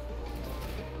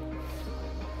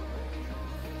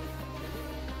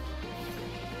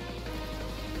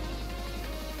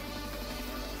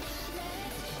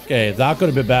 Okay, that could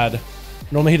have been bad.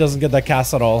 Normally he doesn't get that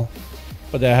cast at all.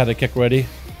 But they had a kick ready.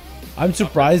 I'm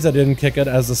surprised I didn't kick it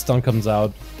as the stun comes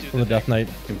out from the Death Knight.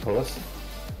 Can pull us.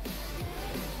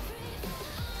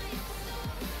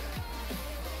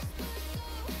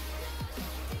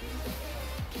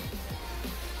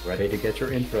 Ready to get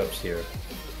your interrupts here.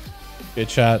 Okay,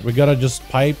 chat. We gotta just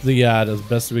pipe the ad as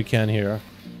best we can here.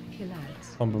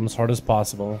 Pump them as hard as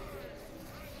possible.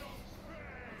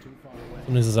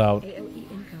 This is out. AOE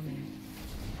incoming.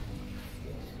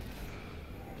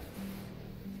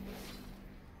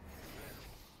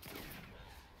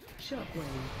 Shockwave.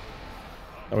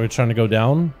 Are we trying to go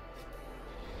down?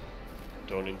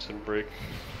 Donington break.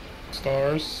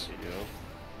 Stars.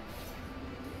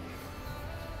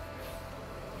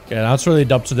 Yeah, now it's really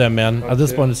up to them, man. At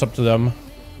this point, it's up to them.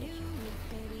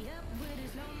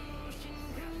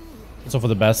 Let's hope for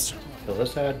the best. Kill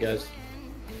this ad, guys.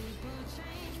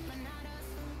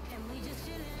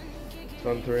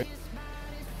 Run 3.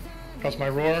 That's my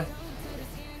roar.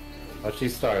 Watch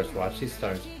these stars. Watch these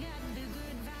stars.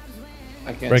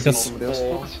 I can't Break see us. somebody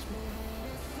else.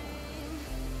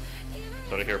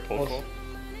 Did I hear pull call?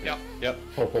 Yep. Yep.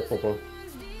 Pull.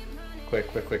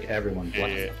 Quick, everyone.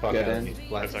 Yeah. Get in.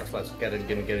 Let's get in,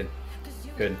 get in.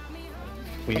 Good.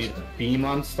 We need beam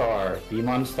on star. Beam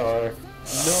on star.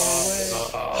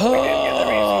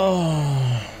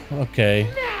 Okay.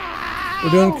 We're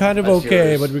doing kind of That's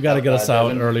okay, yours. but we gotta get us out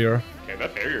Devin. earlier. Okay,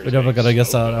 that barrier. We definitely gotta get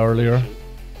us out earlier.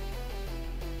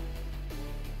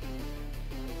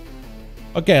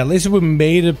 Okay, at least we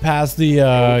made it past the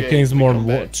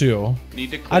Kingsmore 2.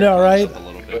 Need to I know, clear right? things up a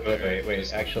little bit.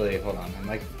 Wait. Actually, hold on.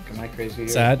 Am I crazy here?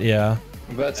 Sad, yeah.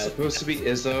 But it's supposed to be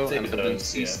Izzo, and I've been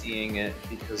Izzo, yeah. CCing it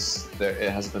because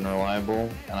it has been reliable,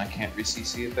 and I can't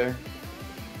re-CC it there.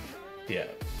 Yeah.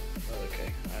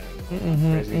 Okay.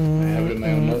 I'm crazy. I have it in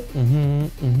my own note.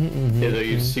 Either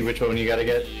you see which one you gotta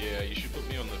get. Yeah, you should put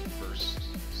me on the first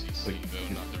CC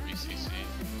though, not the re-CC.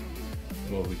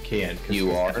 Well, we can't because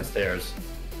You are? the stairs.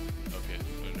 Okay,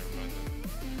 oh, never mind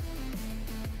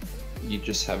then. You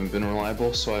just haven't been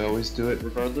reliable, so I always do it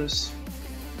regardless.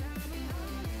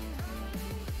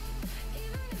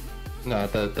 No,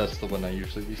 that's the one I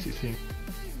usually VCC.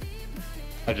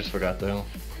 I just forgot though.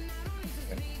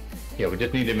 Yeah, we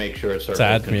just need to make sure it's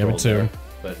Sad, me too. there.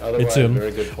 But Me otherwise, too. very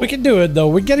good pull. We can do it though.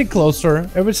 We're getting closer.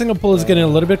 Every single pull is getting a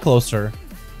little bit closer.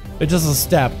 It's just a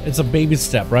step. It's a baby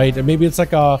step, right? And maybe it's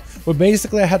like we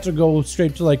basically had to go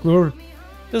straight to like we were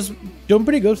just doing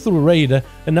pretty good through raid,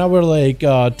 and now we're like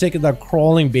taking that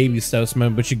crawling baby steps,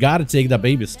 man. But you gotta take that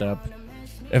baby step.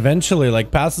 Eventually, like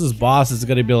past this boss, it's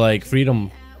gonna be like freedom.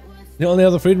 The only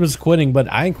other freedom is quitting,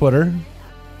 but I ain't quitter.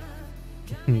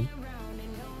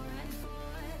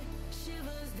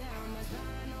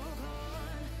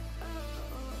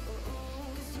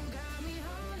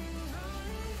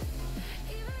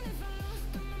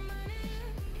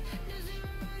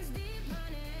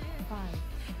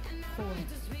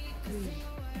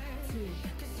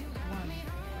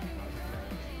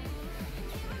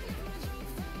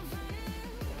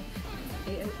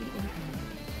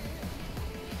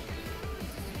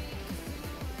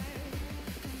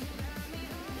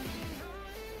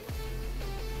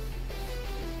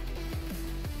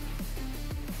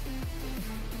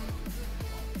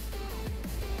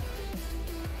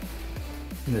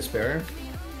 In this barrier?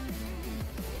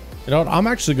 You know what? I'm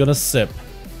actually gonna sip.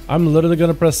 I'm literally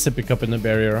gonna press sippy cup in the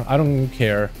barrier. I don't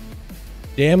care.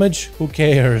 Damage? Who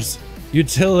cares?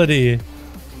 Utility.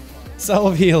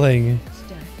 Self-healing.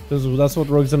 That's what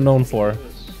rogues are known for.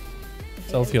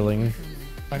 Self-healing.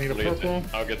 I need a purple.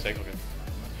 I'll get take. Okay.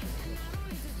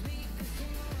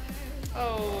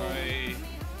 Oh.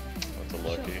 That's a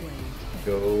lucky.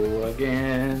 Go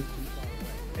again.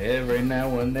 Every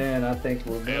now and then I think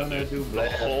we're gonna do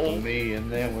blasphemy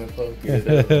and then we'll fuck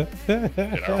it up.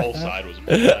 And our whole side was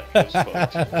black. It was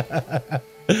fucked.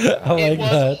 I like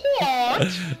that.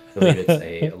 I believe it's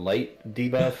a light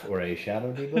debuff or a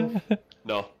shadow debuff.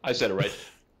 No, I said it right.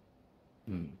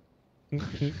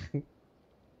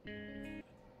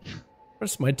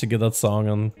 First might to get that song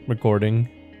on recording.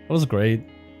 That was great.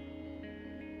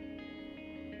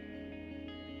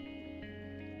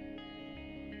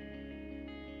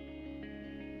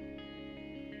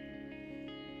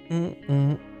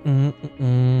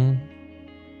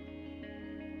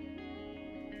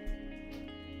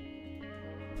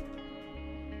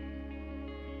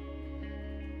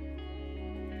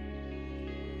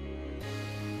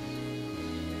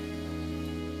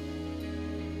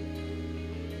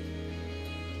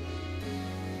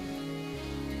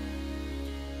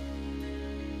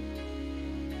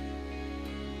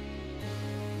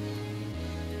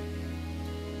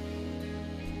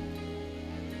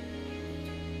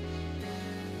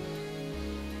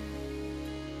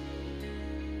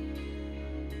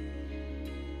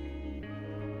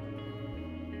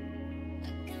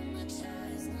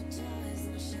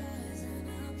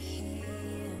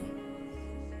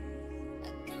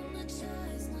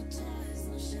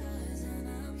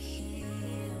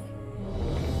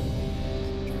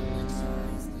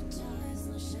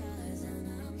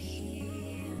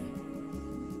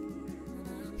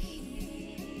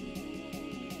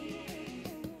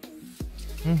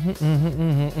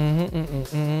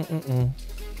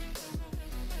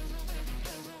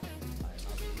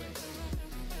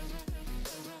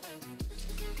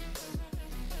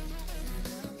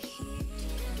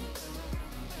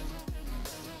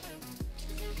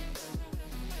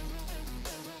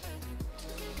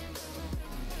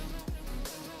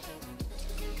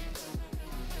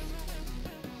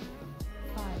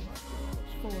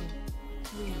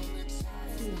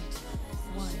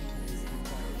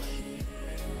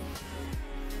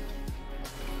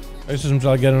 I just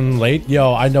try to get in late.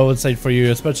 Yo, I know it's late for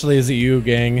you, especially as a EU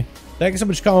gang. Thank you so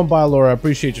much for coming by, Laura. I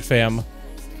appreciate you, fam.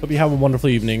 Hope you have a wonderful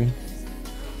evening.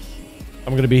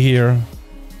 I'm gonna be here,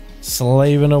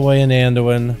 slaving away in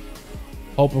Anduin,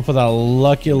 hoping for that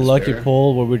lucky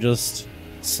pull where we just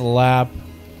slap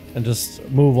and just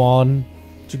move on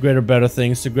to greater, better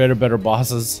things, to greater, better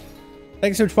bosses.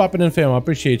 Thanks so much for popping in, fam. I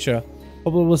appreciate you.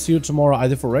 Hopefully we'll see you tomorrow,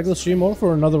 either for a regular stream or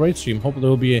for another raid stream. Hopefully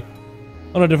we'll be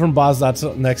on a different boss that's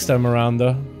next time around,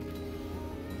 though.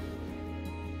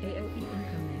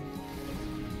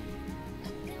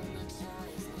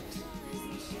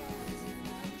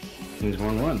 He's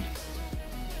 1-1.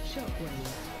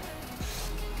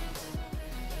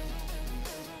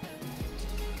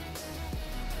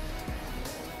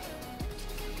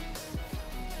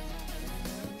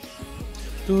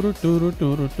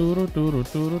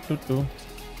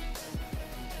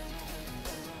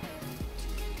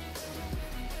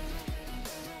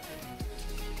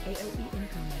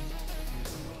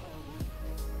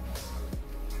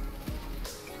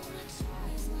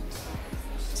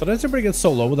 So did everybody get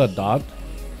so low with that dot?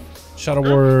 Shadow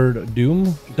word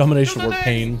doom, domination word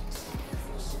pain.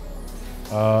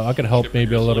 I could help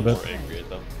maybe a little bit. I can do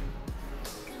that.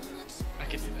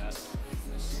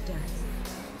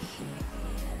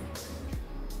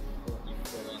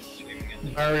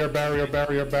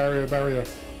 Barrier.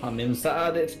 I'm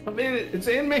inside it. I'm in it. It's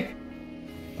in me.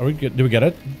 Are we good? Do we get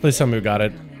it? Please tell me we got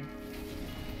it.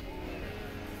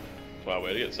 Wow,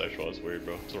 way to get sexual is weird,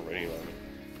 bro. It's already around me.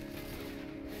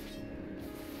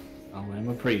 Oh, I'm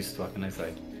a priest. What can I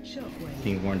say?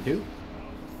 Kingborn 2.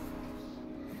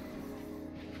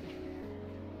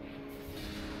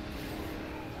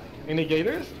 Any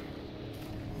gators?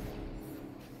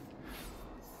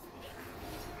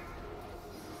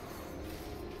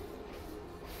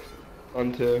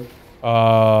 On 2.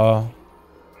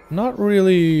 Not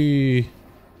really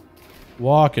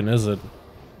walking, is it?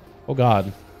 Oh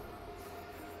god.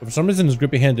 But for some reason his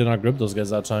grippy hand did not grip those guys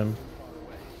that time.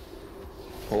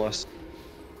 Pull us.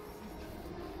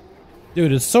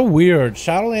 Dude, it's so weird.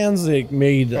 Shadowlands like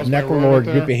made Necrolord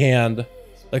grippy hand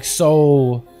like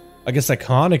so, I guess,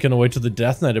 iconic in a way to the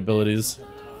Death Knight abilities.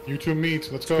 You two meet.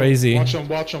 Let's go. Crazy. Watch them.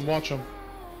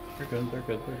 They're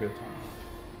good.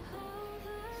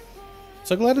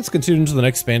 So glad it's continuing to the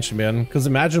next expansion, man. Because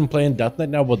imagine playing Death Knight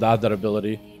now without that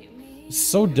ability. It's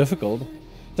so difficult.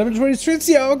 720 streets,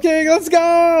 yo, okay, let's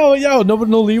go! Yo, no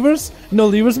levers? No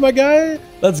levers, my guy?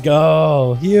 Let's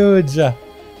go. Huge.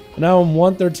 Now I'm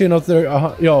 113 of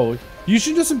 30. Yo, you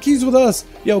should do some keys with us.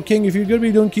 Yo, King, if you're gonna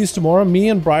be doing keys tomorrow, me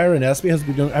and Briar and SB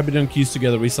have been doing keys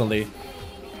together recently.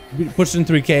 We pushed in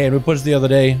 3K and we pushed the other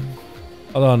day.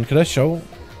 Hold on, can I show? We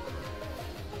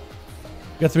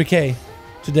got 3K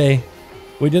today.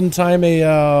 We didn't time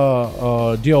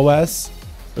a DOS.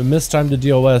 We mistimed the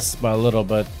DOS by a little,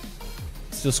 but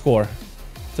it's the score.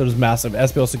 So it was massive.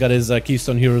 SB also got his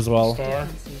keystone here as well. Star.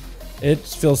 It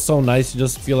feels so nice. You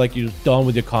just feel like you're done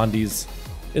with your condies.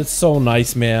 It's so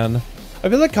nice, man. I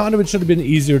feel like conduit should have been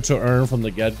easier to earn from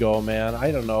the get-go, man.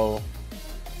 I don't know.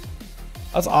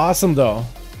 That's awesome, though.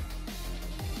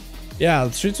 Yeah,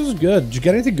 the streets was good. Did you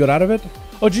get anything good out of it?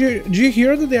 Oh, did you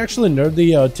hear that they actually nerfed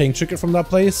the tank trinket from that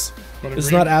place?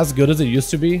 It's not as good as it used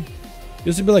to be. It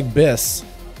used to be like BIS.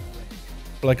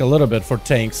 Like a little bit for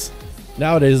tanks.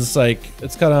 Nowadays, it's like,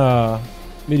 it's kind of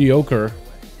mediocre.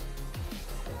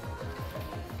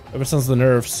 Ever since the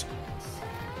nerfs.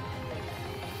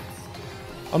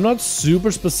 I'm not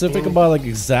super specific about like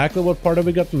exactly what part of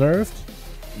it got nerfed,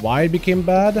 why it became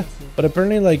bad, but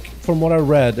apparently, like, from what I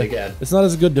read, it's not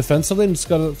as good defensively and it's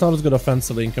not as good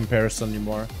offensively in comparison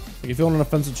anymore. Like, if you want an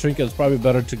offensive trinket, it's probably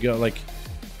better to get like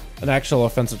an actual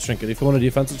offensive trinket. If you want a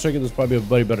defensive trinket, there's probably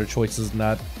way better choices than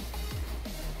that.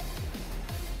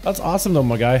 That's awesome though,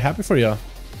 my guy. Happy for you.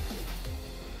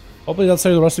 Hopefully that's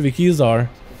how the rest of your keys are.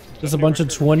 Just a bunch of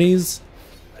 20s.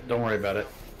 Don't worry about it.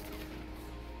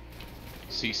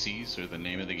 CCs are the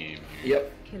name of the game.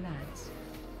 Yep.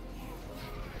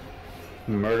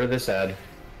 Murder this ad.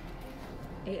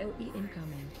 AOE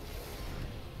incoming.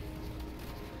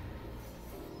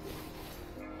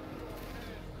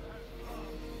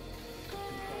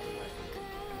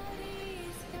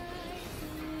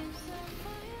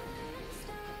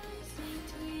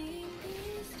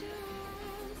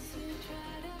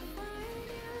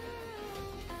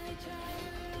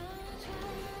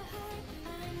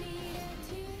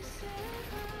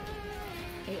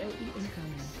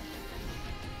 incoming.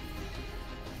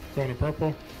 Going to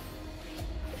purple.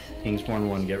 Kingsborn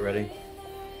 1, get ready.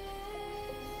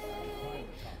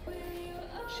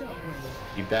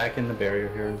 You back in the barrier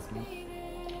here.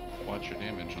 Watch your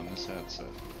damage on this headset.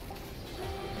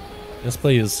 Yes,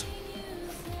 please.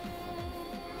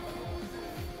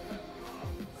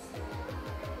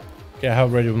 Okay, how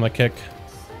ready with my kick?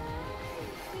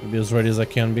 Be as ready as I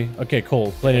can be. Okay,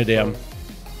 cool. Plenty of damn.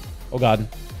 Oh god.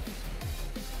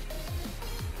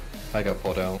 I got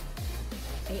pulled out.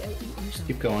 Just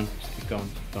keep going. Just keep going.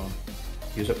 Keep going.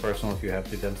 Use it personal if you have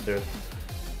to downstairs.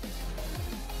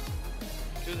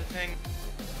 Do the thing.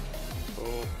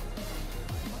 Oh.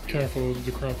 Careful,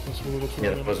 the crap. That's a little too Yeah,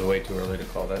 early. it was way too early to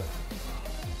call that.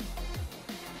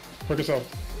 Focus out.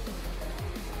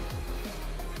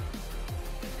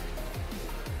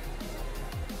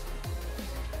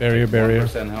 Barrier, barrier.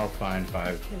 1% health, fine.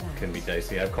 5 can be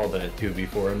dicey. I've called it a 2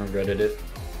 before and regretted it.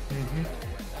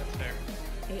 That's fair.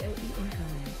 AOE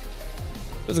incoming.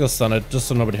 Just gonna stun it, just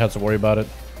so nobody has to worry about it.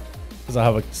 Because I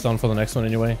have a stun for the next one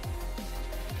anyway.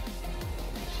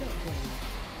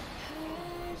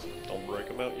 Don't break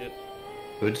him out yet.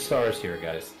 Good stars here,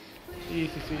 guys.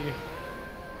 ECC.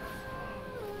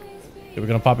 Okay, we're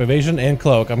gonna pop evasion and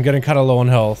cloak. I'm getting kind of low on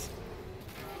health.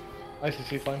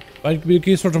 ICC fine. Might be a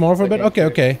case for tomorrow for a bit? Okay,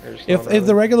 okay. If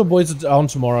the regular boys are down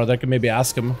tomorrow, that could maybe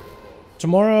ask him.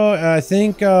 Tomorrow, I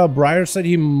think Briar said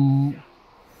he...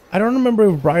 I don't remember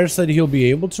if Briar said he'll be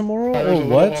able tomorrow There's or a little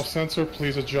what. off sensor,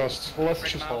 please adjust. Well, let's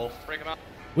Break just him out. hold. Break him out.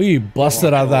 We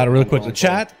busted out of that really quickly.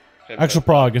 Chat, actual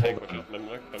prog.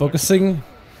 Focusing,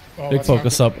 Oh, big that's not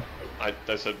focus good. up.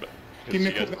 I said. Give me a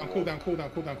you guys- cooldown, cooldown,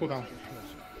 cooldown, cooldown, cooldown.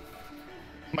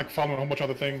 I'm like following a whole bunch of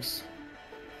other things.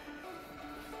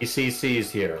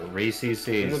 ECC's here. There's a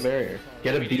Re-CC's. barrier.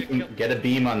 Get a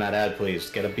beam on that ad, please.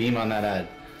 Get a beam on that ad.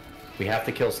 We have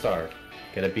to kill Star.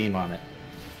 Get a beam on it.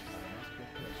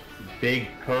 Big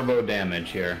turbo damage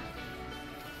here.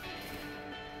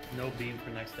 No beam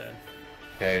for next ad.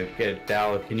 Okay, okay,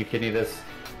 Dal, can you kidney this?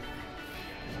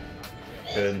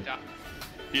 Good.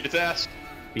 Beat his ass.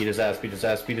 Beat his ass, beat his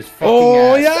ass, beat his fucking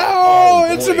Oh, ass. yeah! Oh,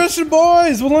 boy. Intermission,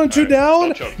 boys! We're only 2 down.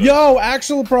 don't choke Yo,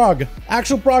 actual prog.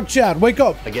 Actual prog chat. Wake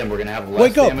up. Again, we're gonna have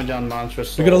Wake less up. damage on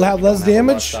Monstrous Soul. We're gonna have We don't less a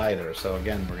damage? lust either, so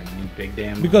again, we're gonna need big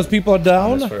damage Because people are on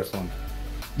down. this first one.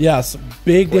 Yes,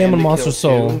 big Plan damn on to Monster kill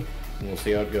Soul. 2. We'll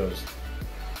see how it goes.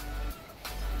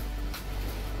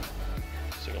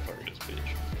 Single target is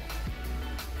bitch.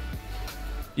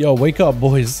 Yo, wake up,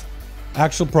 boys.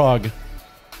 Actual prog.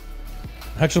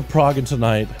 Actual prog in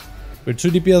tonight. We're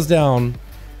 2 DPS down.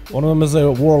 One of them is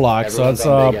a warlock, Everyone's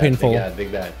so on that's big ad, painful. Big ad,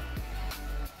 big bad.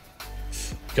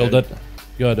 Killed it.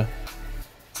 Good.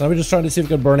 So now we're just trying to see if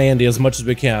we can burn Andy as much as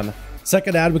we can.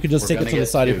 Second ad, we could just We're take it gonna to the get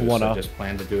side if 2, we wanna. So just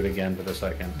plan to do it again for the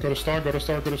second. Go to star, go to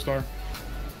star, go to star.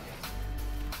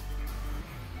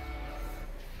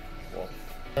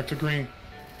 Back to green.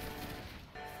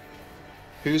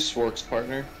 Who's Swark's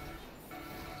partner?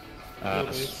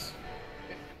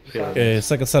 Okay,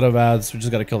 second set of ads. We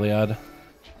just gotta kill the ad.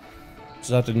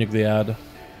 Just have to nuke the ad.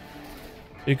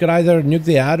 You could either nuke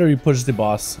the ad or you push the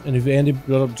boss. And if Andy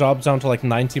drops down to like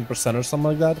 19% or something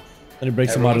like that, then he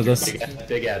breaks him out of this. Big ad,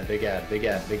 big ad, big ad, big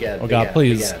ad, big ad. Oh big god, ad,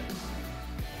 please. big ad.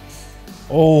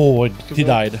 Oh, he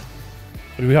died.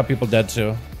 But we have people dead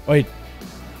too. Wait,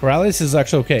 paralysis is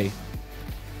actually okay.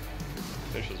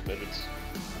 Finish his minutes.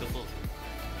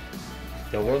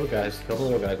 Kill the little guys, kill the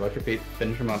little guys, watch your feet,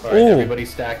 finish them up. Alright, Oh. everybody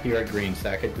stack here at green,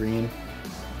 stack at green.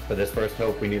 For this first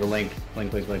hope, we need a link.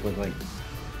 Link, link, link, link, link.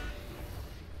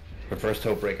 For first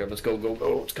hope breaker, let's go, go,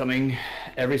 go, it's coming.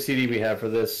 Every CD we have for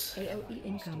this. AOE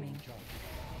incoming.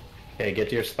 Okay, get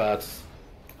to your spots.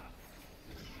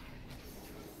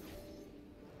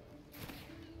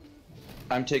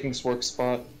 I'm taking Swark's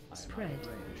spot. Spread.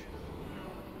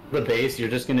 The base, you're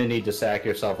just gonna need to sack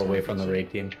yourself away from the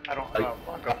raid team. I don't Like,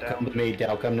 lock up come down. to me,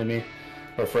 Dal, come to me.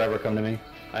 Or forever come to me.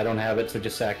 I don't have it, so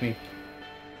just sack me.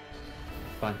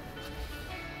 Fine.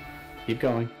 Keep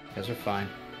going. You guys are fine.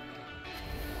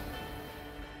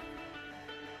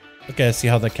 Okay, I see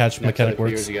how the catch Next mechanic set of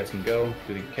clears, works. you guys can go.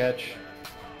 Do the catch.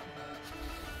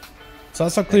 So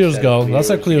that's how clears set go. of That's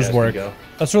how clears, you clears guys work. can go.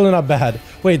 That's really not bad.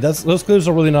 Wait, those clears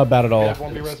are really not bad at all. Yeah,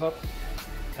 won't be res up.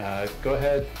 Go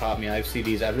ahead, pop me. I have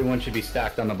CDs. Everyone should be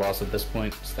stacked on the boss at this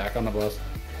point. Stack on the boss.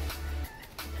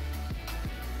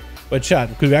 Wait, chat,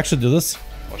 could we actually do this?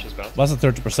 Watch his bounce. Less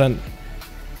than 30%.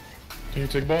 Can you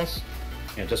take boss?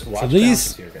 Yeah, just watch So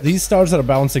bounces here, guys. these stars that are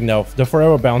bouncing now, they're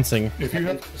forever bouncing. If you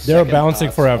have They're Second bouncing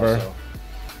boss forever. also.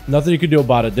 Nothing you can do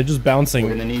about it. They're just We're bouncing.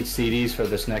 gonna need CDs for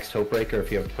this next hope breaker.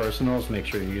 If you have personals, make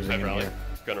sure you're using Head them rally. here.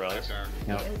 Gun rally.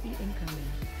 Yep. AOE incoming.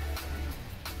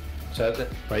 So that's it.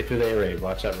 Right through the raid.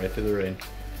 Watch that right through the raid.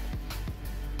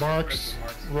 Marks.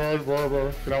 Roar.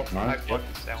 Get out. Marks. Yep.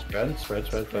 Spread.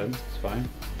 It's fine.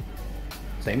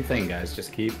 Same thing, guys.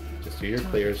 Just do your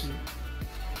clears.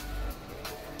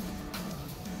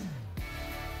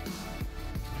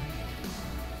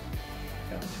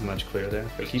 Got too much clear there.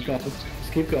 But keep going.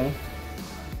 Just keep going.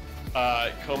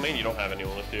 Co-main, you don't have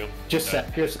anyone with you. Just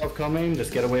stack yourself, co-main.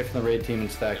 Just get away from the raid team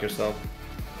and stack yourself.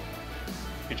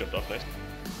 He jumped off, nice.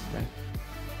 Okay.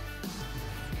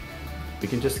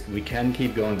 We can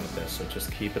keep going with this, so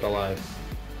just keep it alive.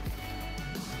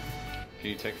 Can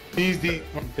you take? Easy.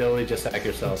 Billy, just sack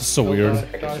yourself. It's so weird.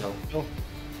 Sack yourself. Okay,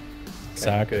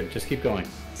 Sack. good. Just keep going.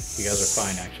 You guys are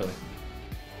fine, actually.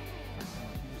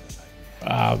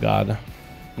 Oh god.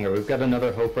 Yeah, we've got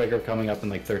another Hope Breaker coming up in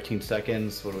like 13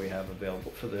 seconds. What do we have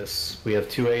available for this? We have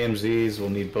 2 AMZs. We'll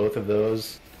need both of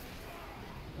those.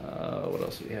 What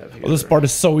else do we have here? Oh, this part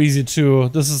is so easy too.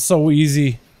 This is so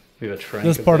easy. We have a trank.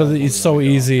 This part of it is so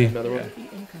easy. Okay.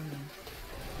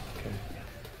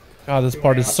 God, this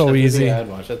part is so easy.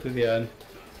 Watch that through the ad.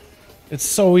 It's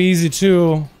so easy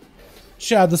too.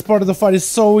 Chad, this part of the fight is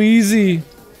so easy.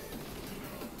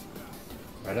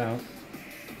 Right out.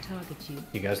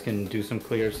 You guys can do some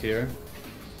clears here.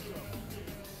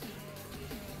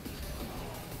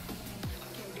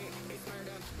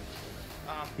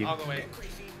 I'll go wait.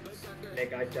 That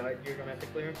guy died, you're gonna have to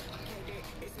clear him.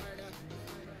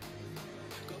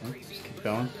 Just keep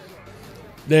going.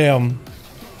 Damn.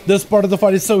 This part of the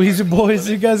fight is so easy, boys.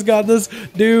 You guys got this.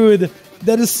 Dude,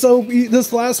 that is so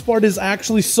this last part is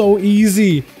actually so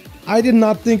easy. I did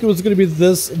not think it was going to be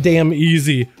this damn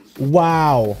easy.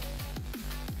 Wow.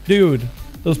 Dude,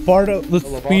 this part of the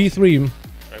P3.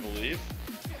 I believe.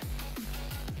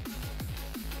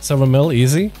 7 mil,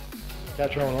 easy.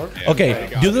 Catch your own orc.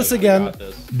 Okay, do this again.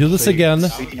 Do this again.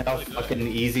 See how fucking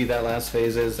easy that last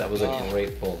phase is? That was a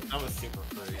great pull. That was super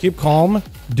free. Keep calm.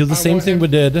 Do the same thing we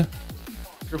did.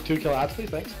 Group 2 kill ads, please,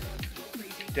 thanks.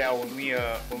 Dal, when we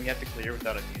have to clear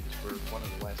without immunes, we're one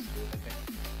of the last two, I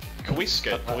think. Can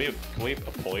we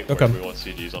appoint Okay. where we want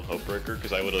CGs on Hopebreaker?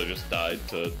 Because I would have just died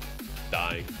to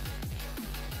dying.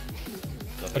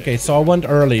 Okay, so I went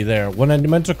early there. When I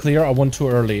meant to clear, I went too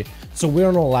early. So we're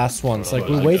on the last ones. Like,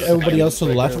 we wait everybody else to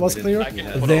the left of us clear,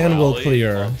 then we'll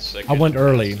clear. I went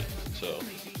early.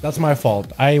 That's my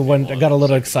fault. I got a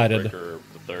little excited.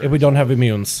 If we don't have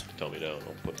immunes.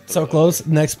 So close,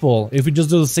 next pull. If we just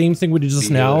do the same thing we did just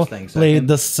now, play it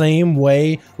the same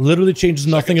way, literally changes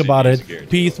nothing about it.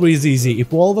 P3 is easy.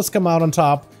 If all of us come out on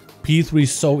top, P3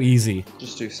 is so easy.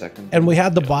 Just 2 seconds. And we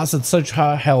had the boss at such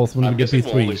high health when we get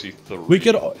P3. We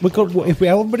could, if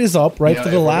everybody's up, right, for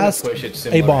the last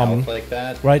A-bomb,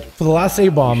 right, for the last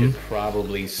A-bomb,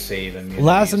 probably save immunities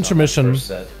last intermission,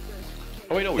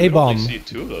 Oh wait, no, we A-bomb. only see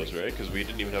 2 of those, right? Because we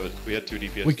didn't even have we had 2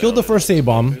 DPS. We killed the first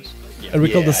A-bomb, and we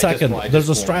killed the second. There's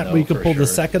a strat where you can pull the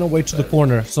second away to the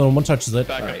corner, so no one touches it.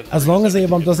 As long as the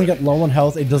A-bomb doesn't get low on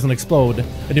health, it doesn't explode.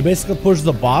 And you basically push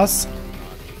the boss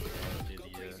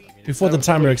before the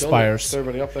timer expires.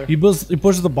 He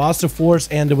pushes the boss to force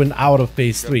and to win out of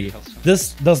phase 3.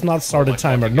 This does not start a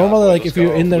timer. Normally, like, if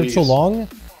you're in there too long,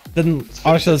 then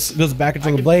Arthas goes back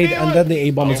into the blade, and then the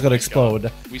A-bomb is gonna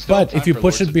explode. But if you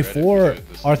push it before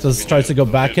Arthas tries to go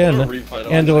back in,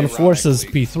 and it enforces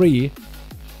P3,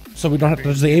 so we don't have to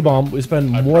touch the A-bomb, we spend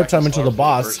more time into the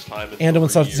boss, and when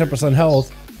starts at 10%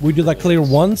 health, we do that clear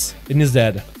once, and he's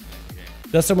dead.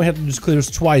 This time we have to just clear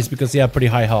twice because he had pretty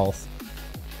high health.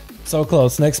 So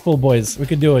close. Next pull, boys. We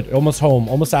can do it. Almost home.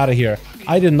 Almost out of here.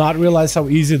 I did not realize how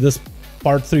easy this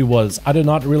part 3 was. I did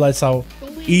not realize how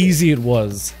easy it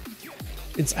was.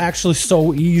 It's actually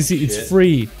so easy. It's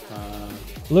free.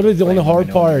 Literally the only hard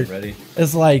part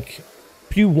is like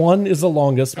P1 is the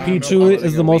longest. P2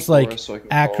 is the most like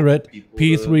accurate.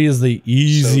 P3 is the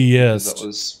easiest. That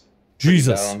was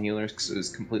Jesus. on healers because it was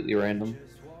completely random.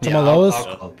 To my lowest.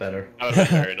 Better. That would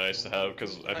be very nice to have,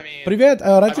 because Привет,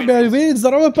 рад тебя видеть.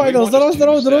 Здорово, Пайдл.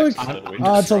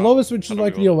 Здорово. To lowest, which is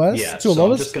like DOS. To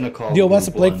lowest. DOS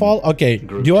at Plaguefall. Okay,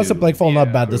 DOS at Plaguefall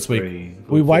not bad this week.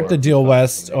 We wiped the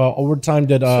DOS. Overtime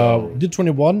did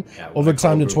 21.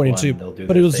 Overtime did 22.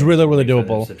 But it was really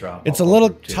doable. It's a little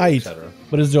tight,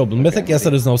 but it's doable. Mythic, yes,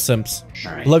 it is no simps.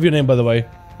 Love your name, by the way.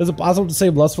 Is it possible to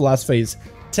save lust for last phase?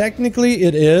 Technically,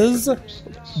 it is,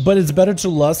 but it's better to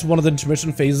lust one of the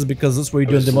intermission phases because this way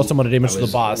you're doing the most amount of damage to the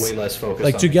boss.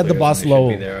 Like, to get the boss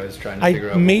low.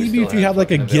 Maybe if you have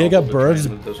like a giga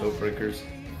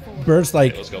burst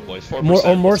like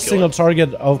more single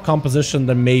target of composition,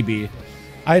 then maybe.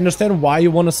 I understand why you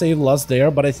want to save lust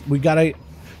there, but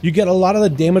you get a lot of the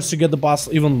damage to get the boss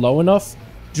even low enough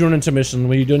during intermission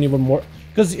when you're doing even more.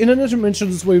 Because in an intermission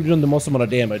is where we're doing the most amount of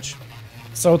damage.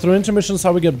 So through intermission is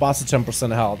how we get boss at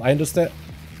 10% health. I understand.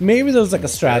 Maybe there's like a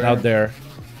strat out there.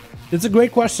 It's a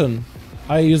great question.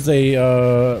 I used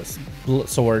a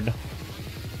sword.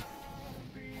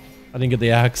 I didn't get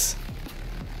the axe.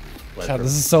 God,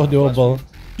 this is so doable.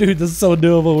 Dude, this is so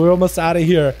doable. We're almost out of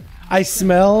here. I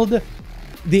smelled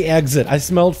the exit. I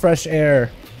smelled fresh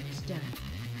air.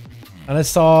 And I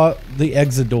saw the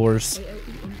exit doors.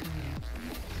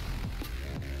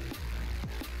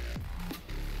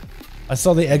 I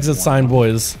saw the exit sign,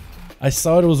 boys. I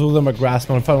saw it was within my grasp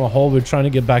and I found a hole. We're trying to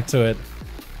get back to it.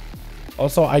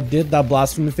 Also, I did that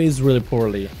blasphemy phase really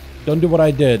poorly. Don't do what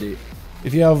I did.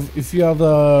 If you have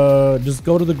just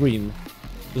go to the green.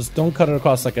 Just don't cut it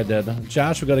across like I did.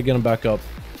 Josh, we gotta get him back up.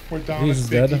 We're down. He's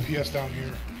dead. DPS down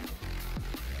here.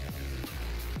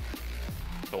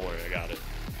 Don't worry, I got it.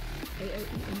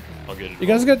 I'll get it. You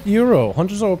guys got Euro.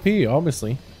 Hunter's OP,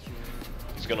 obviously.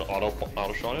 He's gonna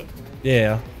auto shot it?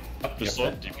 Yeah. Just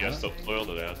let DPS up soil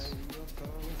to that.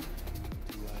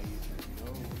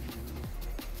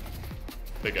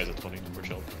 Big guys at 20, we're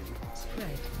chilling.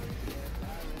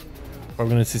 We're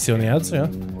gonna CC on the ads, yeah?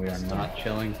 We are not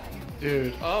chilling.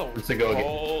 Dude. Oh. Let's go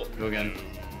again. Go again.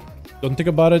 Don't think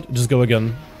about it, just go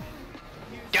again.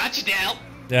 Gotcha, Dal!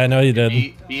 Yeah, I know you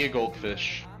did. Be a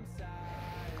goldfish.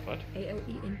 What?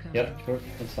 Yep, sure,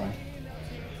 that's fine.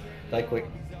 Die quick.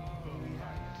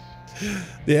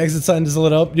 The exit sign is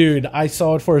lit up, dude. I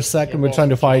saw it for a second. We're trying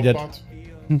to fight it.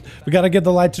 We gotta get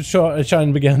the light to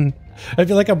shine again. I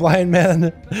feel like a blind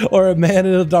man or a man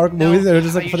in a dark movie. They're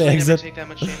just looking for the exit.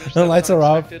 And the lights are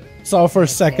off. Saw it for a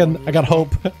second. I got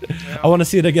hope. I want to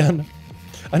see it again.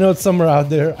 I know it's somewhere out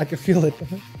there. I can feel it.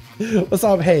 What's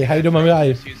up? Hey, how you doing, my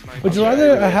guy? Would you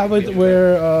rather have it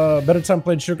where Better Time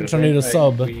Played Sure could turn into a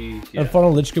sub and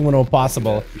Funnel Lich King when all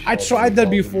possible? I tried that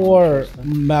before,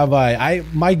 Mavai.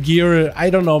 My gear,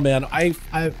 I don't know, man. I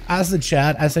asked the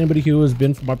chat, asked anybody who has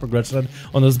been from my progression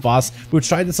on this boss. We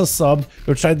tried this as a sub.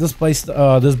 We tried this place,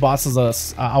 this boss as a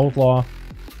outlaw.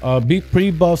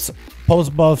 Pre-buffs,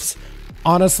 post-buffs.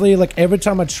 Honestly, like every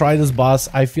time I try this boss,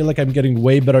 I feel like I'm getting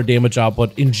way better damage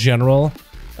output in general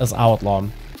as outlaw.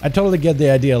 I totally get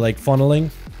the idea, like funneling.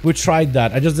 We tried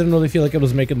that. I just didn't really feel like it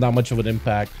was making that much of an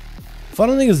impact.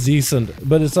 Funneling is decent,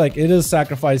 but it's like, it is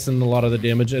sacrificing a lot of the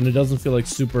damage and it doesn't feel like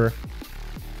super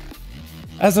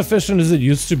as efficient as it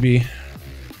used to be.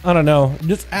 I don't know.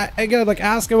 Just, I gotta like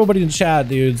ask everybody in chat,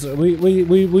 dudes.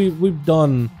 We've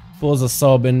done full as a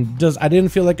sub and just, I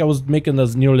didn't feel like I was making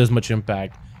as nearly as much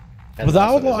impact. With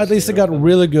Outlaw, at least it got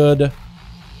really good.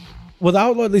 With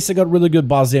Outlaw, at least it got really good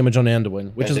boss damage on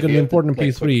Anduin, which is going to be important in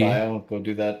P3. Go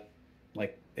do that,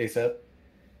 like, ASAP.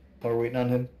 While we're waiting on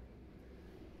him.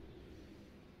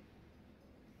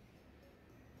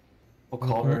 We'll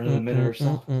call her in a minute or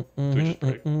so. I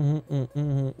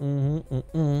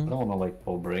don't want to, like,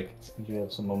 full break. You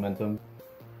have some momentum.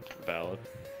 Valid.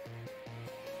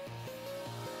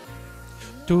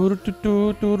 Like,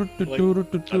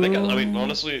 I mean,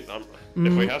 honestly, if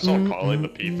we have someone calling the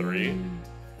P3,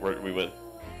 we win.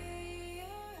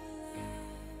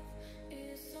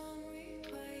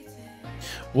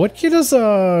 What key does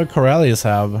Corellius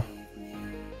have?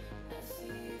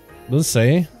 Does it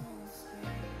say?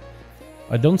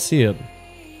 I don't see it.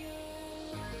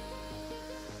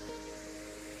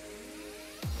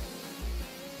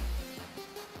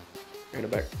 Bring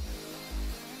it back.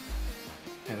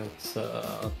 Okay, let's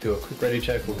do a quick ready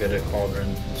check. We'll get a cauldron,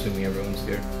 assuming everyone's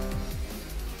here.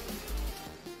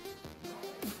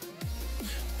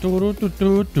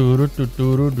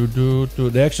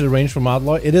 They actually range from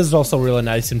Outlaw. It is also really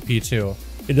nice in P2.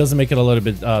 It doesn't make it a little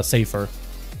bit safer.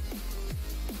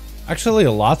 Actually,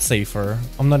 a lot safer.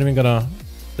 I'm not even gonna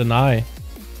deny.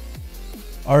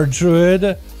 Our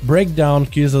Druid breakdown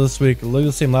keys of this week look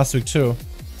the same last week too.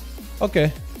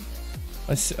 Okay,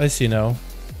 I see now.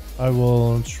 I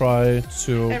will try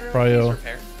to prio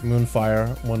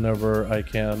Moonfire whenever I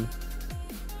can.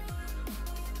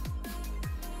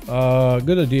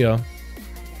 Good idea.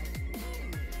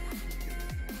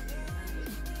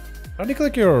 How do you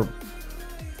click your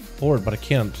board, but I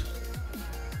can't?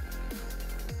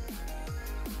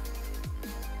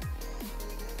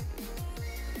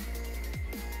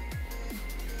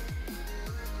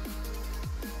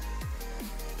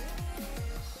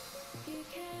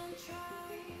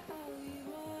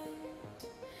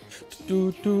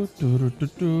 When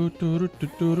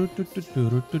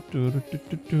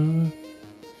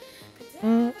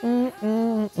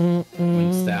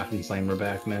Staff and Flamer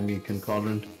back, maybe you can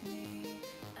cauldron.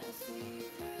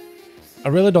 I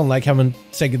really don't like having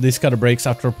taken these kind of breaks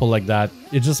after a pull like that.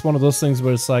 It's just one of those things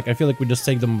where it's like, I feel like we just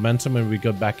take the momentum and we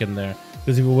go back in there.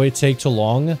 Because if we take too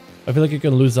long, I feel like you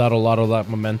can lose out a lot of that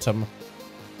momentum.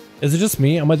 Is it just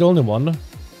me? Am I the only one?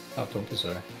 Oh, don't be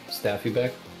sorry. Staff you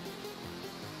back?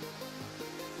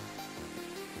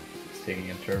 It's taking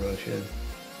a turbo shit.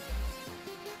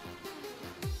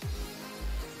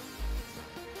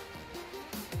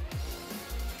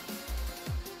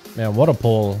 Man, what a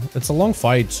pull. It's a long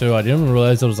fight too. I didn't even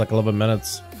realize it was like 11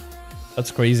 minutes.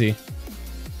 That's crazy.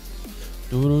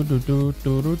 Dude,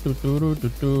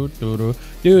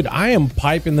 I am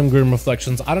piping them Grim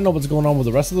Reflections. I don't know what's going on with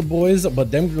the rest of the boys,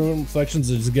 but them Grim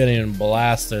Reflections are just getting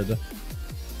blasted.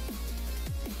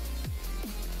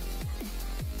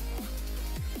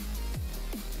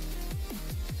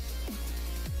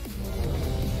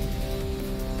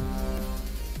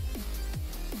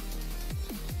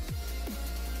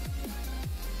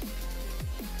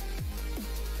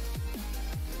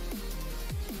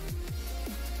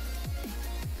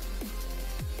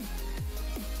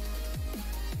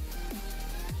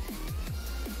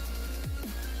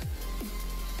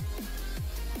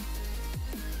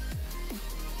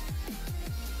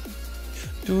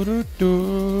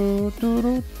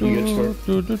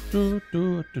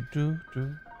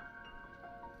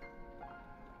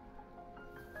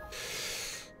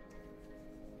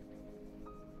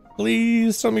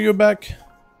 Please tell me you're back.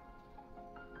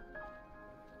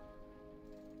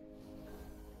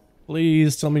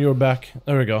 Please tell me you're back.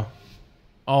 There we go.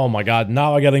 Oh my god,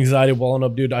 now I got anxiety welling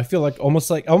up, dude. I feel like I almost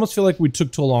feel like we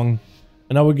took too long.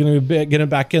 And now we're gonna be getting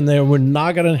back in there and we're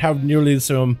not gonna have nearly the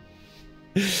same.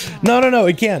 No,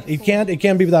 it can't be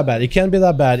that bad. It can't be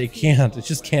that bad. It can't. It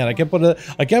just can't.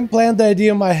 I can't plan the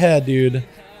idea in my head, dude.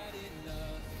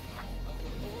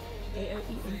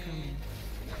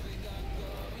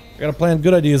 I gotta plan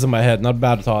good ideas in my head, not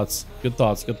bad thoughts. Good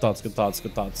thoughts, good thoughts, good thoughts,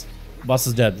 good thoughts. The boss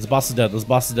is dead. This boss is dead. This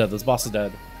boss is dead. This boss is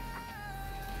dead.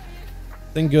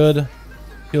 Think good.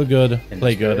 Feel good.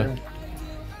 Play good.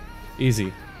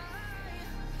 Easy.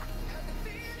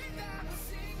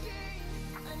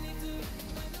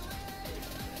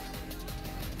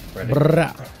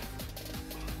 Brrrah.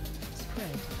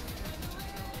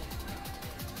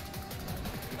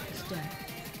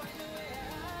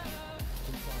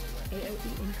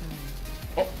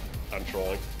 Oh, I'm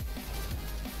trolling.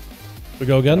 We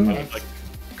go again? Like,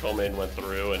 Coleman went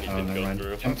through and he didn't go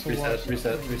through.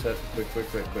 Reset.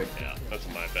 Quick. Yeah, that's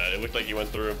my bad. It looked like he went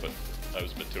through, but I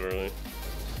was a bit too early.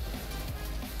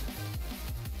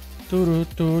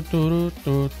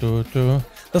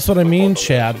 That's what I mean,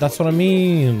 Chad. That's what I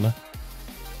mean.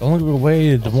 The longer we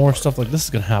wait, the more stuff like this is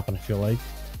gonna happen, I feel like.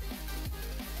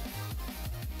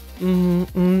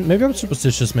 Maybe I'm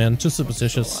superstitious, man. Too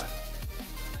superstitious.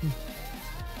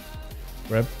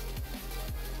 Rip.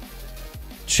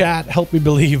 Chat, help me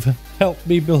believe. Help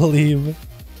me believe.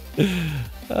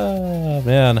 Oh,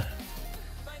 man.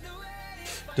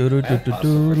 Yo,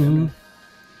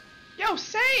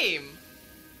 same!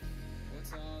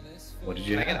 What did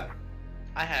you have?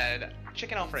 I had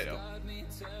chicken Alfredo.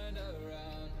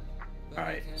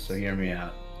 Alright, so hear me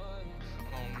out.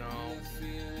 Oh no.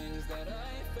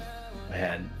 I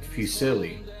had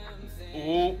fusilli.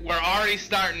 Ooh, we're already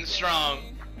starting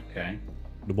strong. Okay.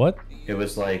 What? It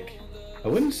was like, I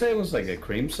wouldn't say it was like a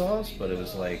cream sauce, but it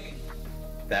was like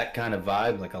that kind of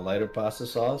vibe, like a lighter pasta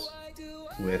sauce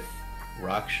with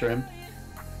rock shrimp.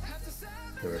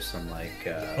 There was some like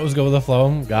Let's go with the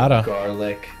flow. Gotta.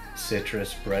 Garlic,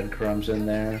 citrus breadcrumbs in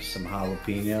there, some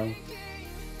jalapeno.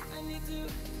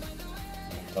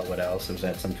 But what else? It was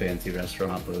at some fancy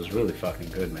restaurant, but it was really fucking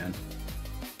good, man.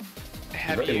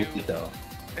 Have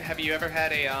you ever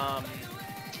had a oh,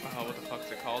 what the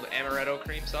fuck's it called? Amaretto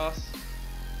cream sauce?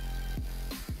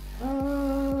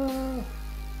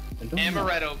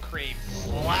 Amaretto cream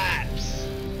slaps.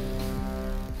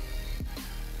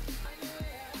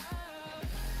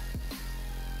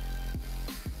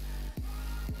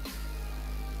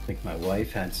 I think my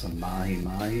wife had some mahi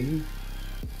mahi.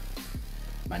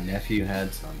 My nephew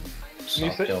had some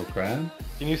soft-shell crab.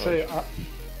 Can you say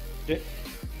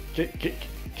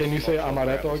can you say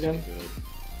amaretto again?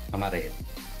 Amaretto.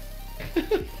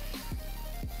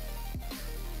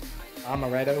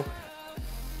 Amaretto.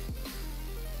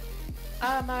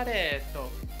 Amaretto.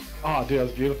 Oh, dude,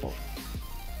 that's beautiful.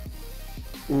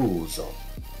 Uso.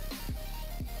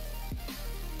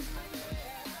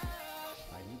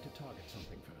 I need to target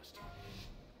something first.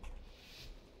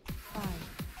 5,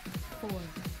 4,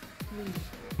 3.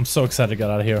 I'm so excited to get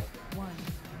out of here. 1.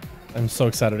 I'm so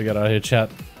excited to get out of here, chat.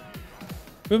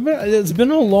 It's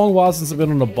been a long while since I've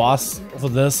been on a boss for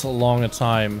this long a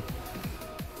time.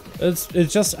 It's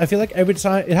just, I feel like every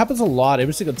time, it happens a lot,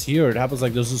 every single tier, it happens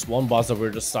like there's this one boss that we're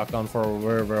just stuck on for a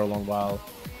very, very long while.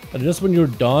 And just when you're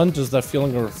done, just that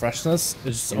feeling of freshness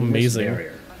is just amazing.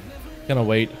 Can't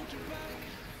wait.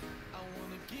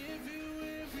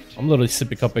 I'm literally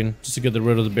sippy cupping just to get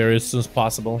rid of the berries as soon as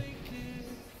possible.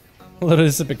 Literally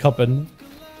sippy cupping.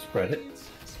 Spread it.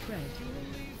 Spread.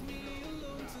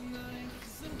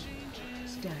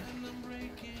 Stack.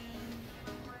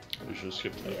 We should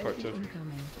skip to that part too.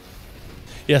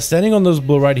 Yeah, standing on this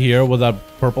blue right here with that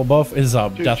purple buff is a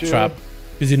death trap.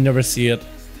 Because you never see it.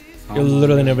 You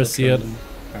literally never see it.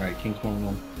 Alright, King's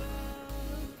 1-1.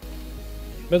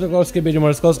 Mythical skip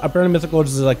more close. Apparently Mythical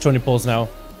is like 20 pulls now.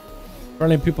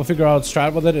 Apparently people figure out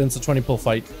strat with it and it's a 20 pull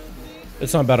fight.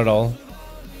 It's not bad at all.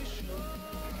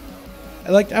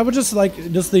 Like, I would just like,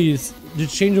 the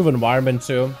change of environment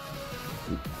too.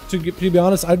 To be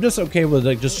honest, I'm just okay with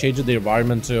like just changing the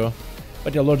environment too.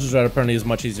 But yeah, Lord's Dread apparently is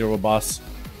much easier with boss.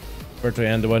 Compared to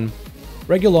Anduin.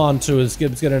 Regulon too is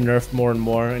getting nerfed more and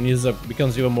more, and he's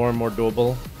becomes even more and more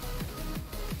doable.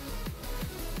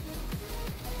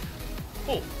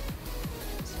 Pull.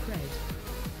 Spread.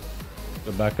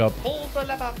 Go back up. Pull the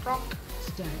lever, Brock.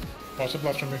 Stack. Watch the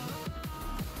blast from me.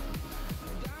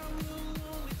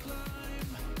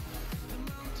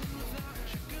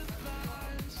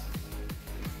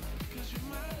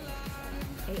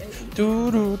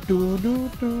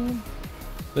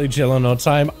 Like jail on no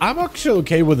time. I'm actually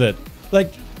okay with it.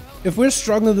 Like, if we're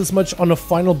struggling this much on the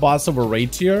final boss of a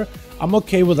raid tier, I'm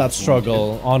okay with that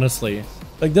struggle, honestly.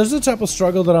 Like, there's the type of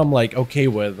struggle that I'm like okay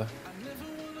with.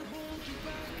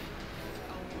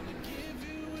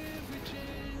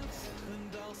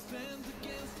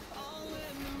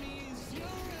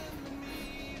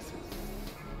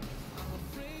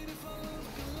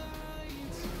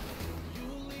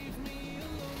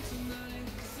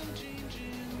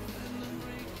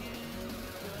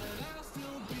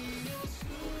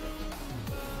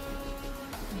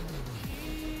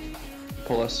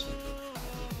 Pull us.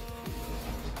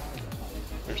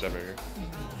 There's that barrier.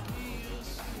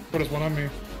 Put us one on me.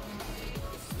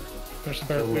 There's the A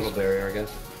barrier. little barrier, I guess.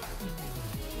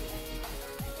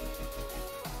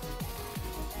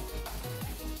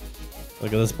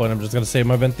 Like at this point, I'm just gonna save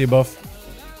my Venti buff.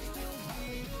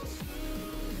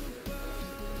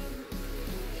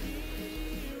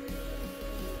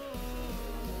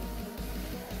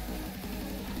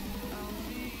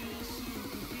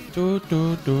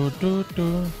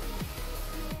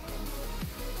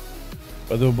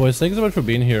 By the way, boys, thanks so much for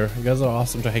being here. You guys are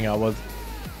awesome to hang out with.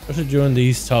 Especially during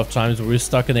these tough times where we're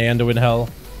stuck in the Anduin hell.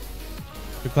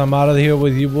 To climb out of here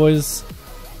with you boys.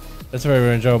 That's very,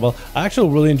 very enjoyable. I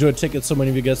actually really enjoyed taking so many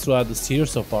of you guys throughout this tier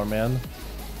so far, man.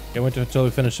 Can't wait until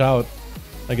we finish out.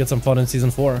 I get some fun in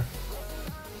season 4.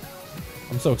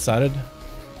 I'm so excited.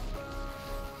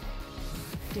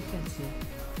 Defensive.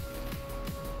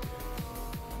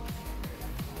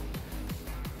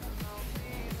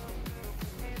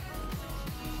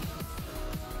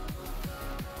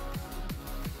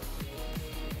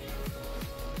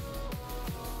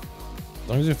 As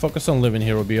long as you focus on living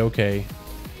here, we'll be okay.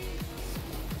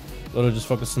 Literally just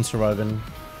focus on surviving.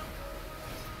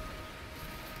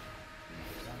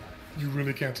 You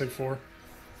really can't take 4.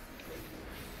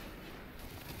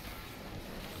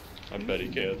 I bet he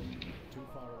can.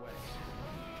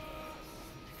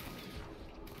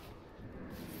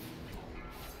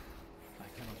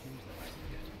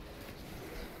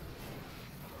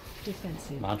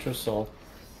 Defensive. Mantra Soul.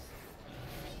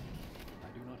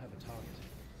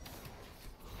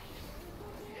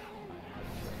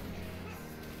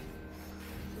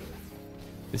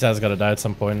 These guys gotta die at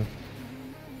some point.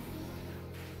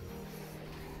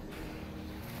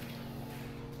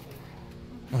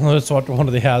 Let's watch one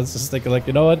of the ads. Just thinking like,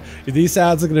 you know what? If these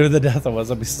ads are gonna do the death of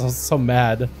us, I'd be so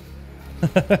mad.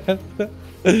 I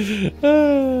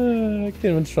can't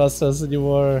even trust us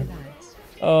anymore.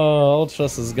 Oh, all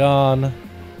trust is gone.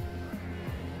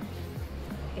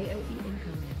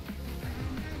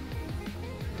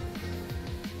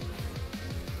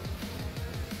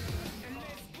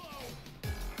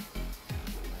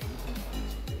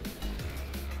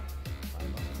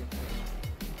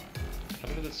 How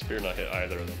did the spear not hit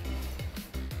either of them?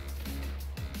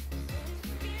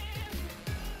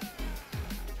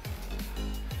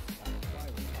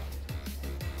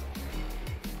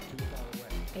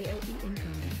 AOE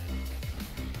incoming.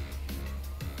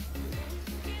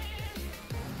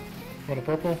 Want a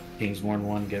purple? King's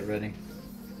 1-1, get ready.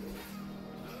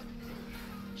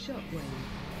 Shockwave.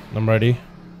 I'm ready.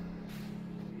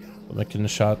 I'm making a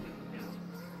shot.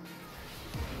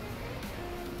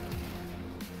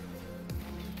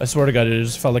 I swear to God, it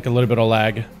just felt like a little bit of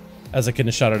lag as I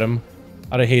couldn't shot at him.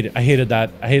 I hated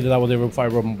that. I hated that when they were fire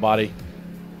over my body.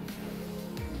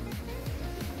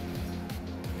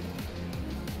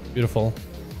 Beautiful.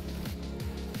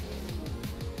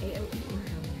 AOE incoming.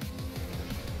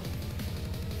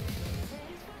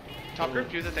 Top group,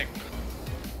 do the thing.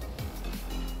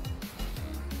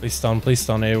 Please stun,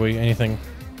 AoE, anything.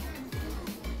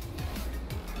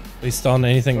 Please stun,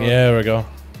 anything. Yeah, there we go.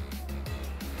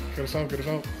 Get us out, get us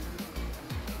out.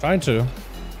 Trying to.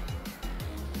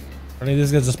 I need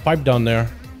these guys just pipe down there.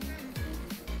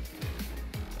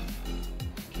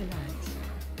 Relax.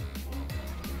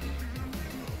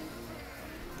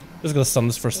 Just gonna stun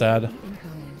this for sad.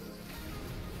 Incoming.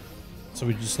 So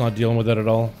we're just not dealing with it at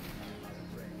all.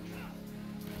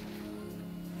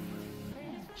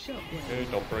 Shockwave. Okay,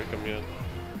 don't break him yet.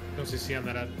 No CC on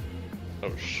that ad.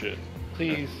 Oh shit.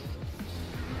 Please.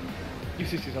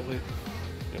 UCC's up, please.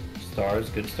 Stars,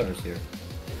 good stars here.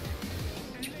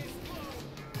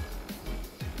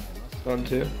 Stun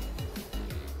 2.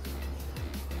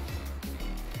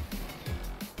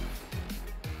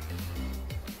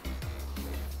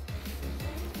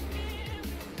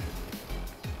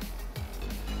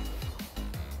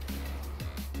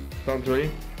 Stun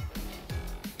 3.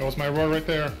 That was my roar right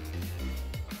there.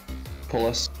 Pull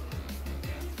us.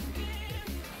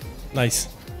 Nice.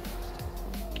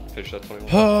 Fish that 21.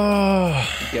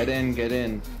 Get in, get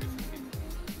in.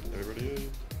 Everybody in.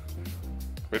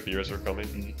 Rapiers are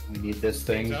coming. We need this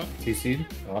thing TC'd.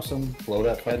 Awesome. Blow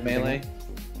that Head melee.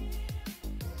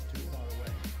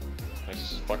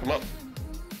 Nice. Fuck him up.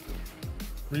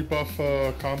 Rebuff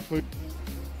conflict.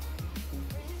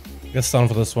 Get stun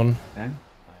for this one. Okay.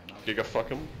 Giga fuck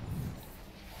him.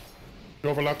 You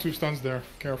overlap 2 stuns there.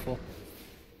 Careful.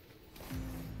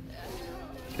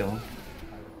 Kill him.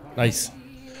 Nice.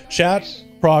 Chat,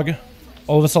 Prague,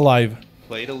 all of us alive.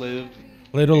 Play to live.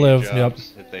 Play to live, yep.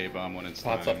 Hit the A-bomb when it's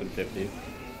Pops time. up in 50.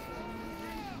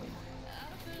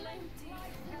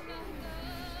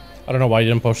 I don't know why you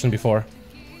didn't potion before.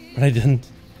 But I didn't.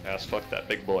 Ass fuck that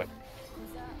big boy.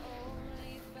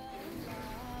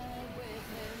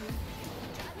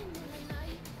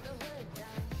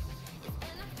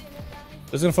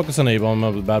 Just gonna focus on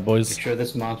A-bomb with bad boys. Make sure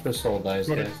this monstrous soul dies,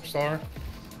 Go guys. to star.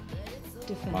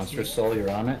 Defensive. Monstrous soul,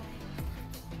 you're on it.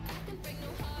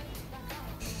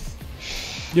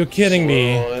 You're kidding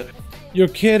me. You're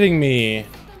kidding me.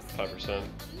 5%.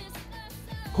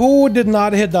 Who did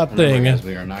not hit that thing? Remember, guys,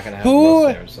 we are not gonna have Who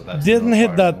most there, so that's didn't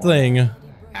hit that thing?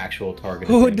 Actual target.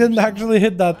 Who didn't actually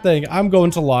hit that thing? I'm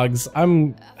going to logs.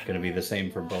 I'm Gonna be the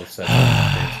same for both sets.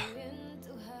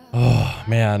 Oh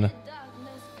man.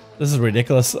 This is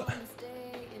ridiculous.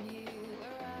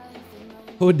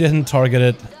 Who didn't target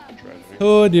it?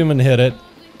 Who didn't even hit it?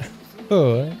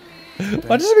 Who?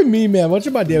 Why does it be me, man? Why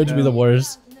should my damage be the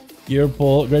worst? Gear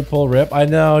pull, great pull, rip. I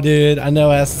know, dude. I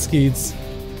know, ass Skeets.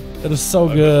 That is so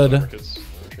good.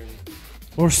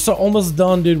 We're so almost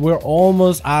done, dude. We're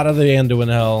almost out of the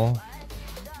Anduin hell.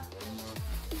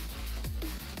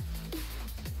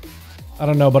 I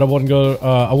don't know, but I wouldn't go.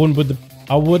 I wouldn't boot the.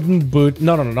 I wouldn't boot.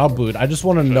 No, not boot. I just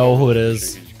want to know who it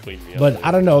is. But I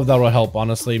don't know if that will help.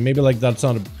 Honestly, maybe like that's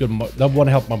not a good. That won't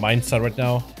help my mindset right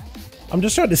now. I'm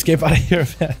just trying to escape out of here,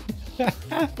 man.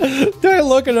 Do I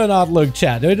look or not look,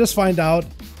 chat? Do I just find out?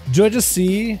 Do I just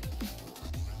see?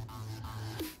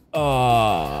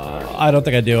 I don't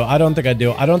think I do. I don't think I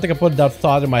do. I don't think I put that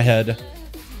thought in my head.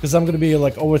 Because I'm going to be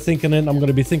like overthinking it. I'm going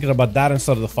to be thinking about that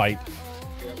instead of the fight.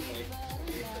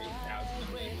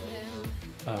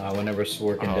 Whenever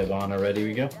Swark and Devon are ready,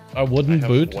 we go. I wouldn't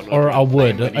boot, or I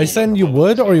would. I saying you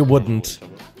would or you wouldn't?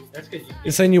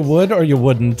 You're saying you would or you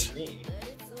wouldn't?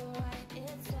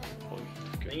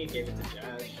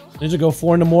 Need to go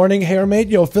 4 in the morning. Hey, mate.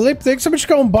 Yo, Philip, thanks so much for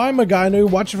coming by, my guy. I know you're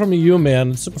watching from you,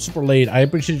 man. Super late. I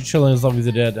appreciate you chilling as long as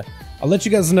you did. I'll let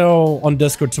you guys know on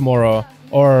Discord tomorrow,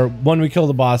 or when we kill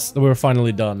the boss that we were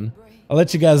finally done. I'll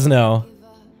let you guys know.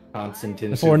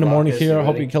 Constantine 4 in the morning here. I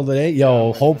hope you killed it 8.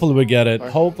 Yo, hopefully we get it.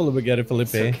 Hopefully we get it,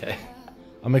 Felipe. Okay.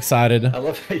 I'm excited. I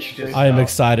love how you just I am know.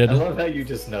 excited. I love how you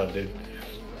just know, dude.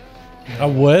 I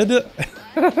would.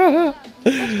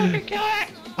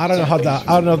 I don't know how that.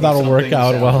 I don't know if that'll work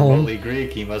out well. Remotely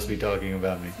Greek. He must be talking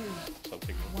about me.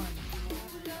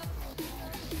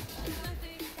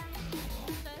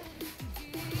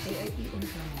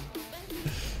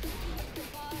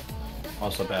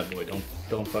 Also, bad boy,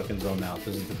 don't fucking zone out.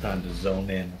 This is the time to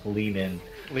zone in, lean in.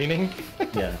 Leaning?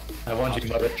 Yeah, I want you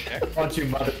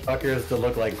motherfuckers to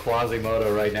look like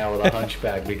Quasimodo right now with a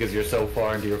hunchback because you're so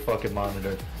far into your fucking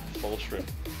monitor. Full shrimp.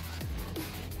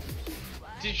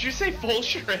 Did you say full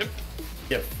shrimp?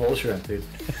 Yeah, full shrimp, dude.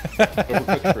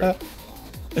 Overcooked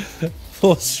shrimp.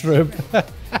 Full shrimp.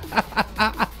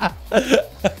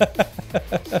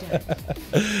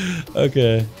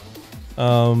 Okay.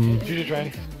 Juju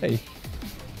trying. Hey.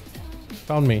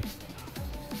 Found me.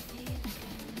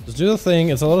 Just do the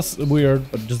thing. It's a little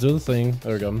weird, but just do the thing.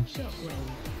 There we go.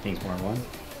 Pink more one.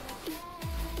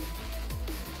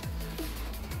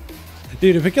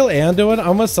 Dude, if we kill Anduin,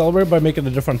 I'm gonna celebrate by making a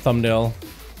different thumbnail.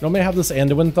 Normally I have this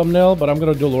Anduin thumbnail, but I'm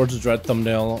gonna do Lords of Dread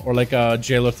thumbnail or like a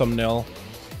Jailer thumbnail.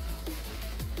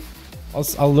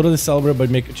 I'll literally celebrate by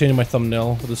changing my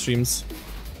thumbnail for the streams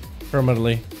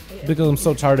permanently because I'm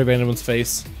so tired of Anduin's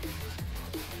face.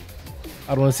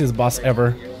 I don't want to see his boss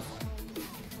ever.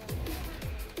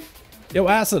 Yo,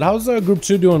 Acid, how's Group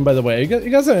 2 doing, by the way? You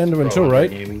guys are Anduin too, right?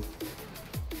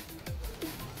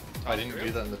 I didn't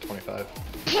do that in the 25.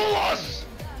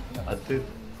 Dude.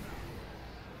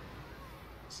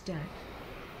 Stack.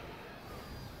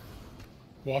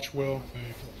 Watch Will.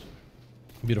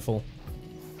 Beautiful.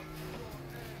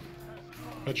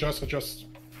 Adjust.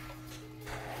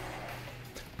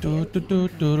 Do, do, do,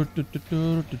 do, do, do,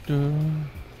 do, do, do.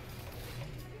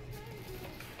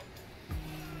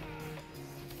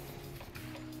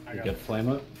 You got flame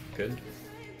up. Good.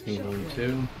 King 1,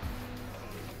 2.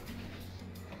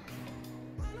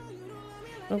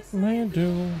 What may I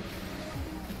do?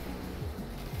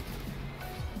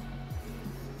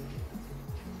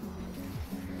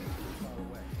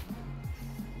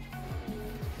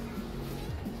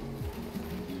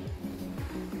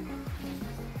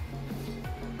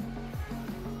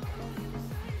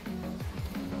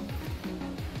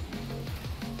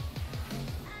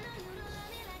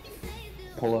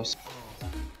 Pull us.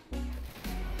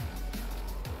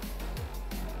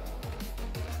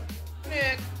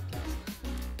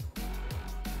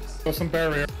 Throw some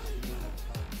barrier.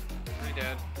 Hi,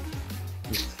 Dad.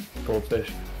 Goldfish.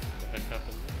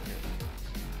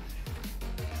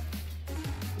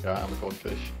 Yeah, I'm a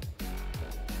goldfish.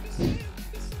 I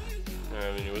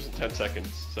mean, it wasn't 10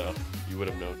 seconds, so you would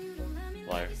have known.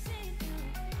 Liar.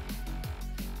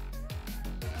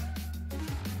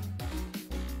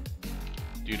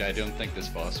 Dude, I don't think this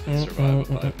boss can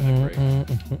survive a 5-minute break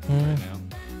right now.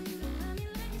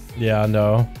 Yeah,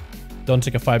 no. Don't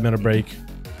take a 5-minute break.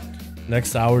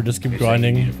 Next hour, just keep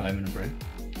grinding. You need a 5-minute break?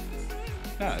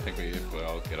 Nah, I think we'll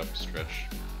all get up, stretch,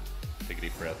 take a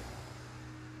deep breath,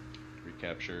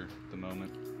 recapture the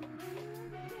moment.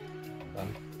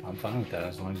 I'm fine with that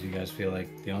as long as you guys feel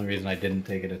like the only reason I didn't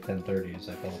take it at 10:30 is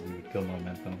I felt we would kill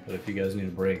momentum. But if you guys need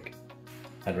a break,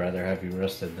 I'd rather have you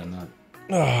rested than not.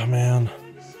 Oh man.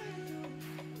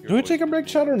 Do we take a break,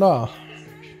 chat, or not?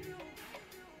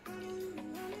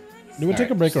 Do we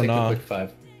take a break or not? Quick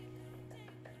 5.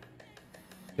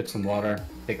 Get some water,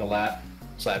 take a lap,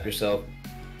 slap yourself.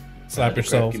 Slap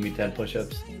yourself. Give me 10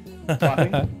 push-ups.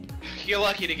 You're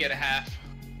lucky to get a half.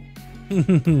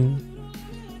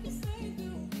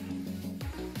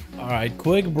 Alright,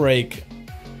 quick break.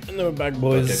 And then we're back,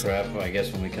 boys. Okay, crap. I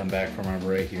guess when we come back from our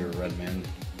break, you're a red man.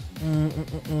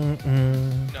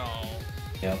 No.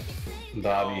 Yep.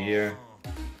 Bobby here.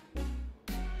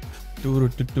 You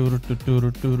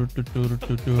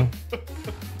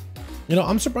know,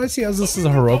 I'm surprised he has this as a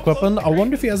heroic weapon. I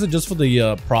wonder if he has it just for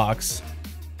the procs.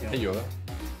 Hey, Yoga.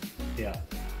 Yeah.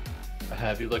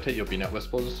 Have you looked at your BNet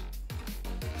whispers?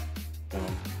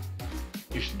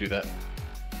 You should do that.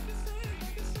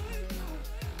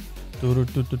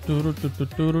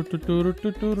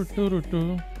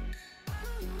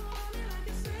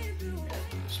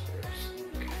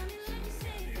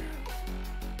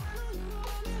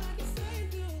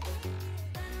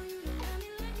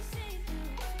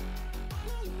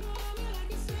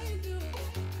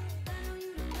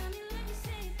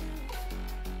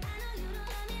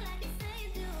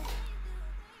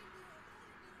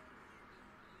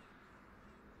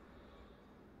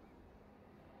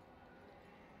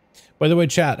 By the way,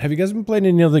 chat, have you guys been playing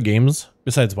any other games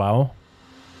besides WoW?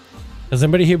 Has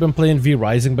anybody here been playing V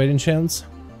Rising by any chance?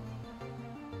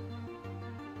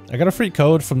 I got a free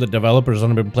code from the developers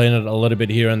and I've been playing it a little bit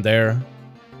here and there.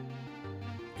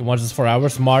 You can watch this for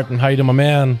hours. Martin, how you doing, my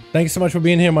man? Thanks so much for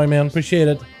being here, my man. Appreciate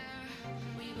it.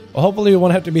 Well, hopefully you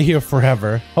won't have to be here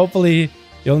forever. Hopefully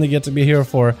you only get to be here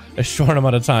for a short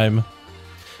amount of time.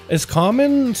 Is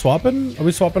Common swapping? Are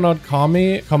we swapping out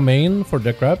Commane for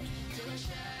Decrypt?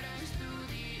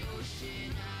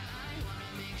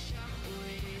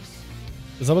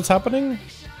 Is that what's happening?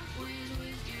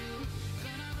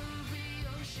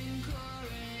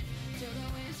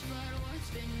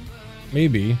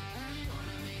 Maybe.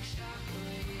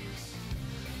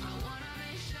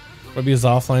 Maybe he's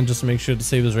offline just to make sure to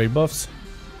save his raid buffs.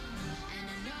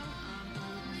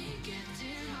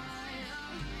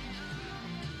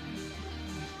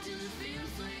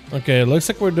 Okay, it looks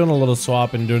like we're doing a little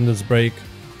swapping during this break.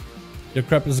 Your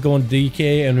crep is going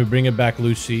DK and we bring it back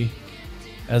Lucy.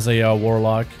 as a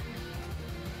warlock.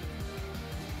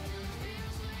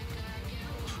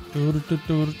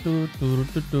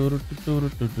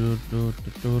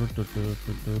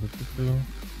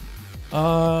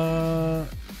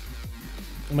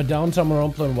 My downtime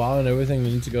around playing WoW and everything, I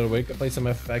need to go to wake up, play some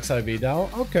FX IV now.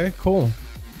 Okay, cool.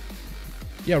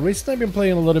 Yeah, recently I've been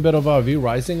playing a little bit of V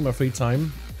Rising in my free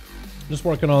time. Just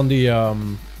working on the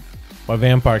my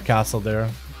vampire castle there.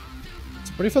 It's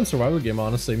a pretty fun survival game,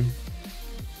 honestly.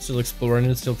 Still exploring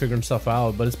it, still figuring stuff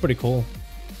out, but it's pretty cool.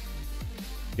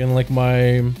 Again, like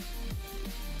my...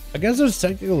 I guess there's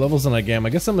technical levels in that game. I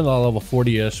guess I'm in level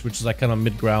 40-ish, which is like kind of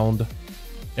mid-ground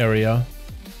area.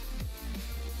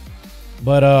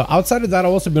 But outside of that,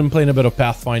 I've also been playing a bit of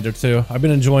Pathfinder too. I've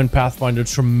been enjoying Pathfinder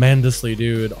tremendously,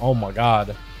 dude. Oh my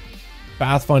god.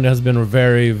 Pathfinder has been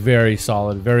very, very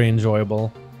solid, very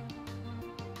enjoyable.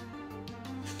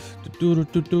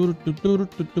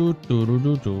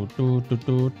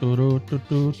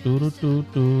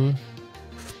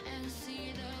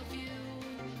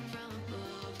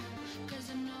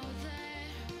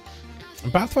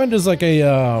 Pathfinder is like a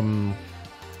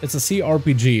it's a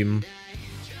CRPG.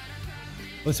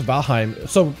 It's a Valheim.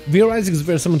 So V Rising is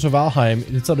very similar to Valheim,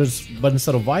 but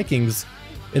instead of Vikings,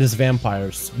 it is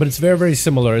vampires. But it's very, very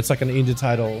similar. It's like an indie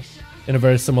title in a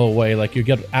very similar way. Like you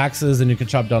get axes and you can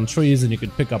chop down trees and you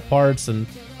can pick up parts and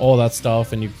all that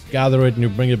stuff, and you gather it and you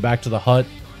bring it back to the hut.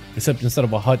 Except instead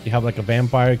of a hut, you have like a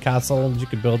vampire castle that you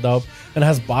can build up, and it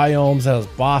has biomes, it has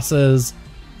bosses.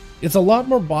 It's a lot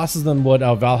more bosses than what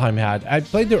Valheim had. I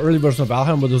played the early version of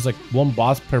Valheim where there's like one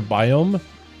boss per biome.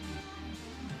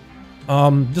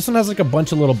 This one has like a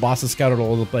bunch of little bosses scattered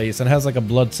all over the place, and has like a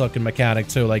blood sucking mechanic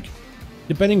too. Like,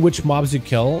 depending which mobs you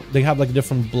kill, they have like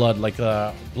different blood, like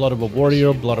blood of a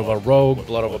warrior, blood of a rogue,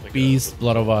 blood of a beast,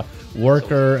 blood of a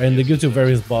worker, and they give you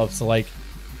various buffs. So like,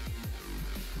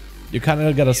 you kind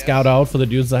of gotta scout out for the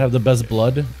dudes that have the best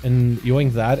blood, and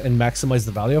yoink that and maximize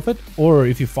the value of it. Or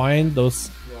if you find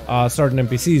those certain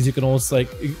NPCs, you can also, like,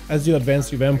 as you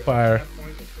advance your vampire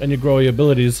and you grow your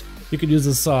abilities, you could use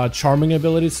this charming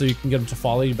ability, so you can get them to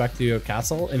follow you back to your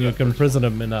castle, and you can imprison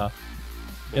them in a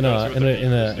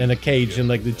cage in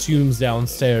like the tombs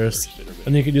downstairs,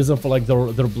 and you can use them for like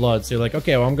their blood. So you're like,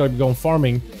 okay, well, I'm gonna be going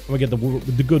farming, I'm gonna get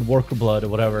the good worker blood or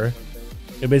whatever.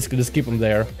 You basically just keep them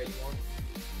there.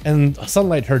 And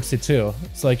sunlight hurts you too.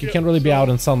 So like you can't really be out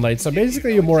in sunlight. So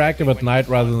basically you're more active at night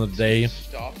rather than the day.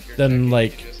 Then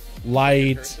like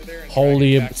light,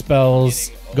 holy spells,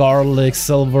 garlic,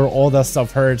 silver, all that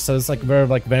stuff hurts. So it's like very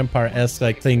like vampire-esque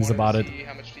like things about it.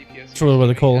 It's really,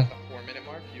 really cool.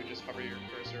 You just hover your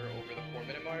cursor over the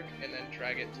 4-minute mark and then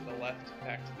drag it to the left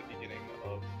back to the beginning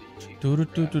of the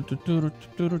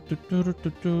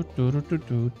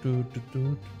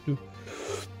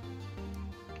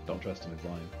Don't trust him, he's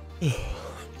lying.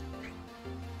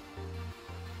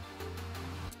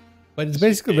 But it's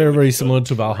basically very, very similar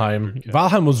to Valheim.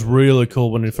 Valheim was really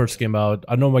cool when it first came out.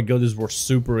 I know my guildies were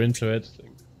super into it.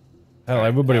 Hell,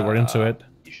 everybody were into it.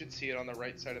 You should see it on the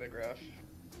right side of the graph.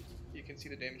 You can see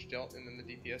the damage dealt, and then the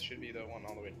DPS should be the one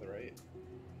all the way to the right.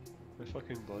 I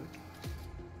fucking blank.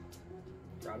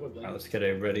 Probably. Let's get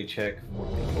a ready check for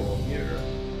people here.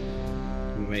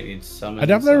 We might need some. I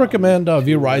definitely recommend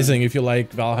V Rising if you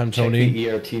like Valheim, Tony. The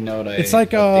ERT node it's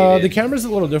like the camera's a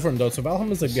little different though. So Valheim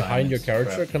is like behind your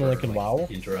character, kind of like in WoW.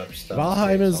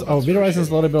 Valheim is V Rising is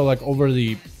a little bit like over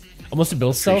the almost to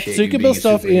build stuff. So you can build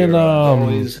stuff in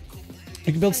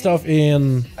you can build stuff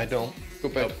in. I don't go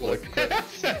back to look.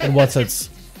 And what's it?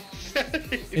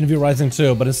 In V Rising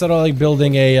too, but instead of like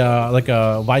building a like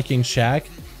a Viking shack,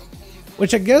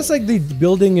 which I guess like the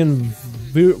building in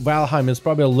Valheim is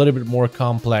probably a little bit more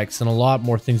complex and a lot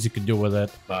more things you could do with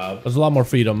it. There's a lot more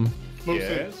freedom.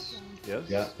 Yes. Yes.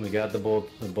 Yeah, we got the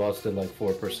boss did like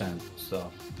 4%,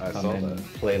 so come in and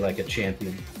play like a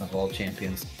champion of all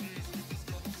champions.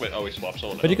 Wait, oh, we swapped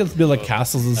someone. But you can build like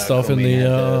castles and stuff in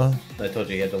the. I told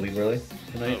you had to leave early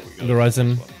tonight. The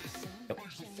Horizon.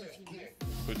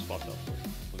 Good spot though.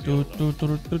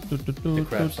 The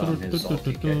crap's on his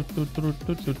ulti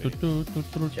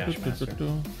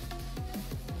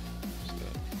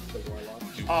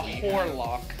A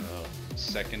Horlock.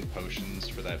 Second potions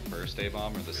for that first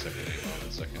A-bomb or the second A-bomb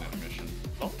and second intermission?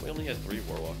 Oh, we only had 3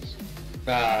 warlocks.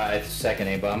 It's second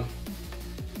A-bomb.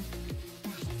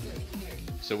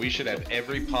 So we should have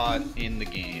every pot in the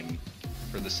game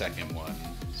for the second one.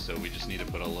 So we just need to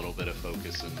put a little bit of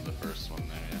focus into the first one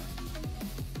there, yeah.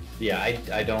 Yeah,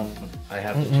 I don't. I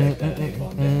have to check that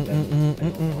A-bomb. I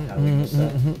don't know how we missed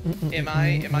that. Am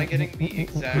I getting the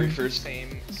exact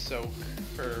same soak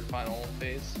for final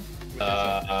phase?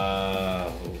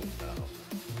 Oh no.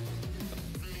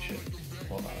 Shit.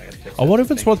 Hold on. I wonder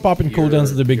if it's worth popping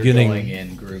cooldowns at the beginning. You're going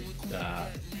in group.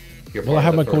 Well, I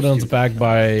have my cooldowns back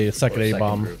by second A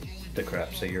bomb. Group, the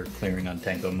crap. So you're clearing on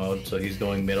tango mode. So he's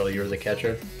going middle. You're the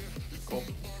catcher. Cool.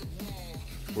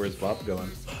 Where's Bob going?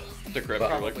 The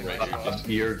crap.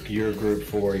 You're group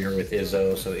 4. You're with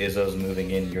Izzo. So Izzo's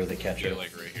moving in. You're the catcher. Yeah,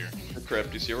 like right here. Crap.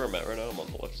 Do you see where I'm at right now? I'm on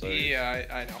the left side. Yeah,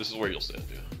 I know. This is where you'll stand,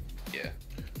 dude. Yeah.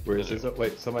 Where is Izzo?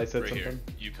 Wait, somebody said right something. Here.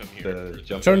 You come here.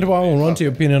 Turn to one. Run to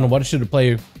your opinion on what should I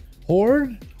play.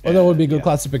 Horde? Or that would be a good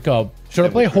class to pick up. Should I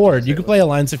play Horde? You can play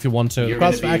Alliance if you want to.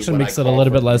 Cross faction makes it a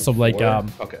little bit less of like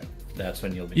okay. That's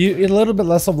when you'll be a little bit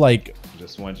less of like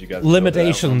just once you guys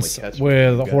limitations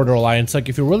with Horde or Alliance. Like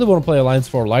if you really want to play Alliance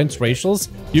for Alliance racials,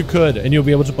 you could, and you'll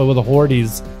be able to play with the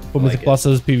Hordes for Mythic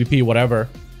Pluses, PvP, whatever.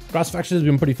 Cross faction has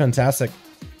been pretty fantastic.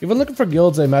 If you're looking for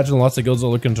guilds, I imagine lots of guilds are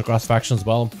looking to cross faction as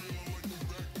well.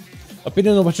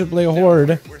 Opinion on what should play a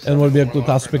Horde and would be a good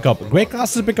class to pick up. Great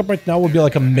classes to pick up right now would be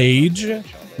like a mage.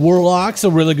 Warlocks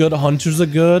are really good, hunters are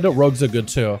good, rogues are good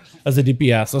too, as a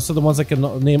DPS. Those are the ones I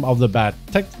can name off the bat.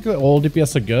 Technically all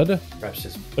DPS are good,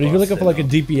 but if you're looking for like a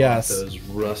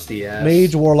DPS,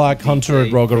 mage, warlock, hunter,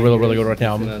 and rogue are really good right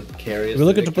now. If you're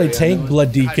looking to play tank,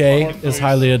 Blood DK is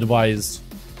highly advised.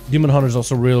 Demon Hunter is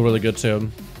also really good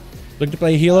too. Looking to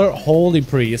play healer, Holy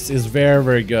Priest is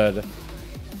very good.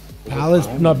 Palad's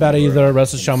not bad either,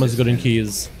 Rested Shaman is good in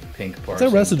keys. I'd say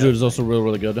Rested Druid is also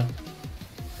really good.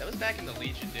 That was back in the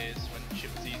Legion days when shit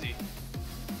was easy.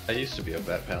 I used to be a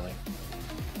bat pally.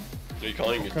 Are you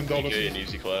calling DK an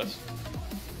easy class?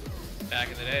 Back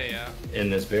in the day, yeah. In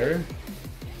this bear?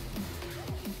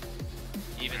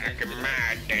 Even back in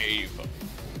my day.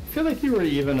 I feel like you were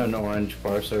even an orange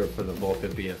parser for the bulk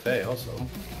of BFA also.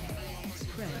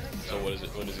 So what is it?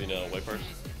 What is he now? White parse?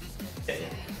 Yeah.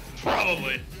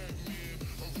 Probably.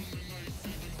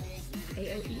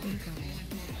 AOE incoming.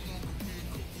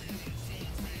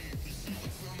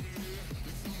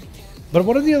 But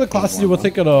what are the other classes you were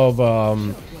thinking of,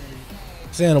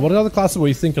 Santa? What other classes were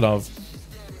you thinking of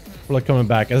for like coming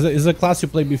back? Is it a class you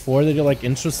played before that you're like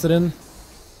interested in?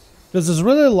 Because there's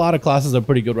really a lot of classes that are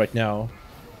pretty good right now.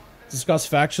 Discuss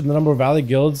faction, the number of Valley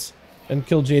guilds, and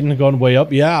Kill Jaden have gone way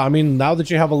up. Yeah, I mean, now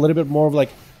that you have a little bit more of like,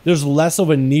 there's less of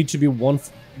a need to be one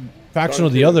faction or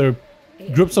the other.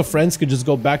 Groups of friends could just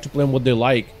go back to playing what they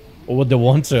like or what they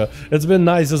want to. It's been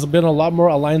nice. There's been a lot more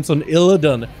alliance on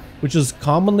Illidan, which is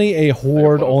commonly a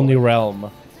horde only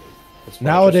realm.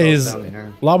 Nowadays,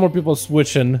 a lot more people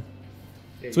switching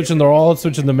their alts,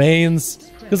 switching the mains.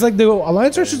 Because like the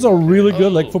alliance rushes are really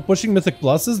good. Like for pushing mythic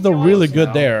pluses, they're really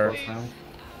good there.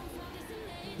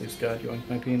 Please God, you want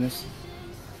my penis?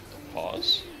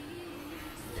 Pause.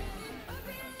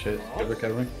 Shit, good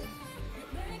recovery.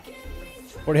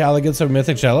 40 Halligans have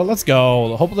Mythic Shallot. Let's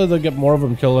go. Hopefully they'll get more of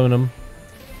them killing them.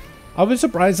 I'll be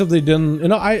surprised if they didn't. You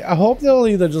know, I hope they'll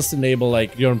either just enable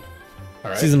like your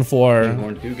season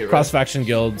 4 cross-faction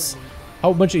guilds.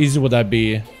 How much easier would that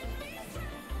be?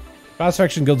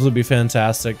 Cross-faction guilds would be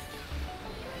fantastic.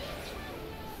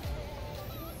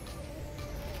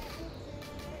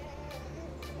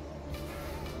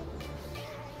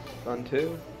 Fun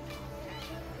too.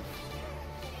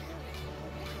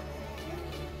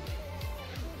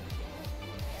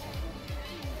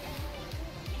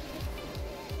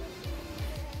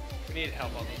 We need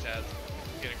help on these ads.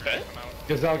 Get a credit from out.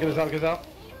 Get us out.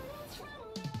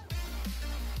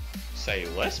 Say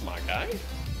less, my guy.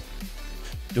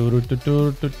 So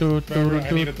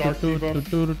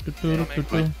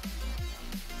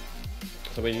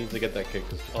we need to get that kick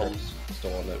because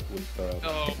still on it with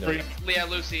yeah,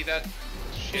 Lucy, that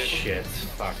shit.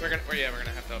 Fuck. We're gonna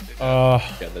have to update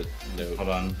that. Yeah, the note. Hold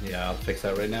on. Yeah, I'll fix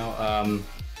that right now.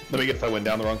 Let me get if I went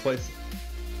down the wrong place.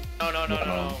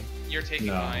 No. You're taking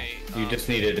my. You just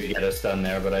needed to get us done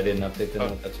there, but I didn't update the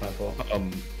note. That's my fault.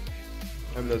 And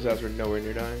those ads were nowhere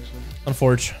near dying. So.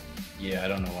 Unfortunate. Yeah, I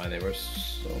don't know why they were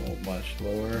so much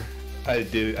lower. I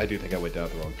do think I went down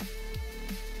the wrong.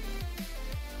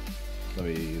 Let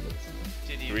me look.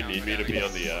 Do we need me to be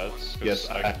on the ads? Yes,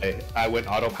 I went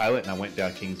autopilot and I went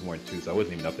down Kingsmore too, so I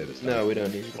wasn't even updated. No, we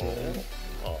don't need to do that.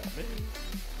 Oh man.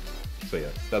 So yeah,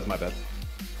 that's my bad.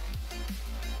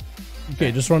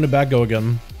 Okay, just run it back, go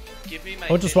again. I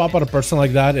want to swap out a person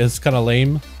like that is kind of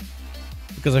lame.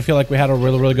 Because I feel like we had a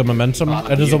really good momentum.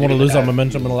 I just don't want to lose our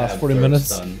momentum in the last 40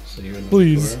 minutes.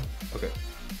 Please. Okay.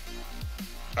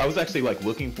 I was actually like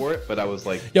looking for it, but I was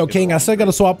like, yo, King, I still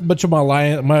gotta swap a bunch of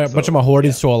my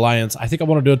Hordes to Alliance. I think I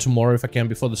want to do it tomorrow if I can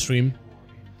before the stream.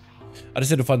 I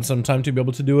just need to find some time to be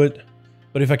able to do it.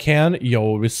 But if I can, yo,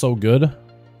 it'll be so good. It'll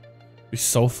be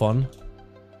so fun.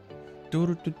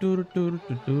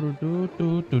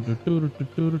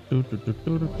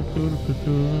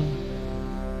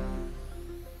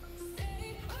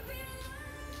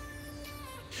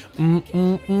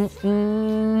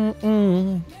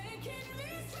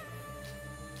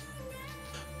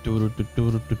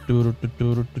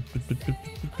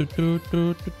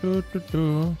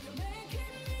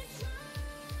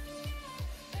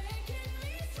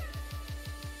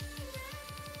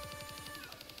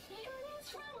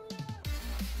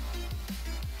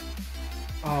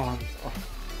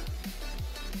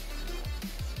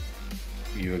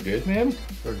 You were good, man?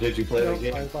 Or did you play the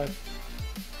game?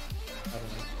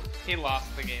 He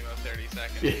lost the game of 30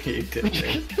 seconds. Yeah, he did.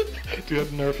 Dude,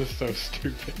 that nerf is so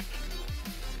stupid.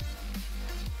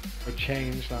 Or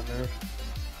change, not nerf.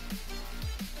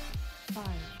 5,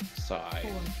 Sigh.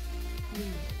 4, 3,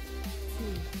 2,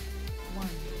 1.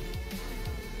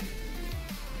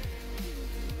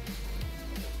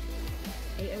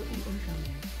 AOE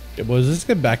incoming. Okay, boys, let's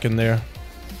get back in there.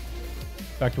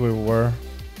 Back to where we were.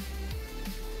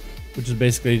 Which is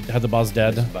basically had the boss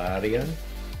dead. Barrier.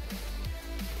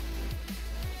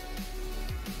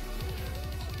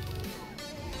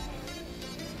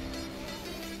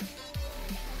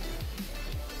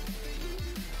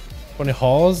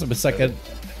 Halls, but second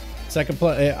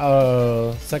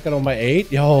on my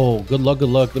 8. Yo, good luck, good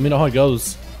luck. Let me know how it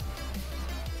goes.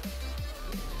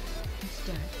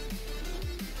 Start.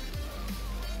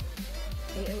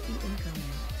 AOE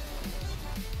incoming.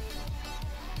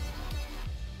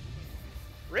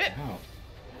 Rip! Wow.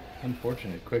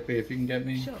 Unfortunate. Quickly, if you can get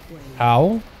me. Shockwave.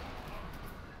 How?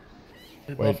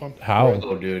 Wait, how?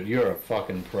 Oh, dude, you're a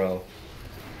fucking pro.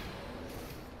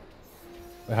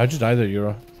 Wait, how'd you die there,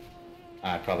 Euro?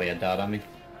 I probably had dot on me.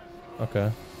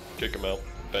 Okay. Kick him out.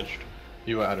 Benched.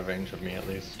 You were out of range of me at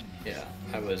least. Yeah,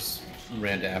 I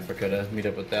ran to Africa to meet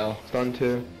up with Dal. Stun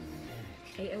 2.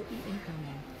 AOE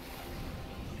incoming.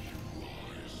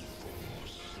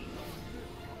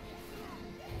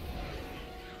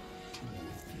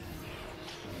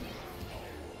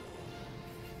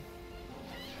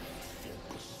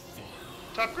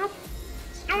 Top group.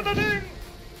 Do the thing.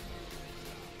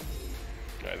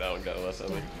 Alright, that one got less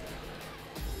of me.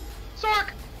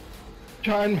 Sark.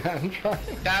 Trying, man, trying.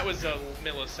 That was a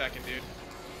millisecond, dude.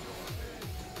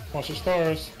 Watch the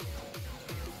stars.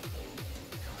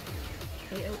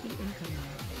 AOE incoming.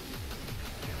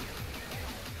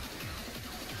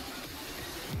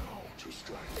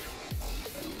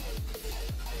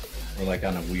 We're like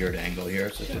on a weird angle here,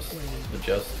 so just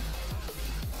adjust.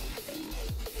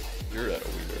 You're at a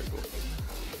weird angle.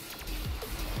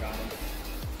 Got him.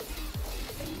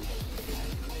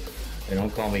 They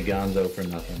don't call me Gonzo for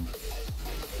nothing.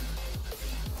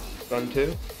 Stun 2. I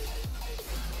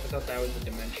thought that was the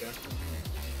dementia.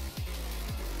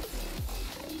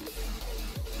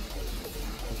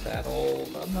 I'm that old.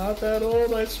 I'm not that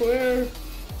old, I swear.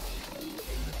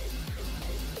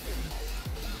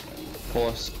 Pull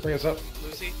us. Bring us up.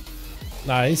 Lucy?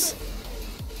 Nice.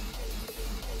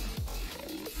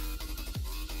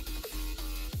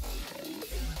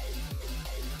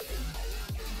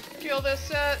 Kill this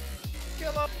set!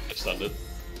 Kill him! Stunned it.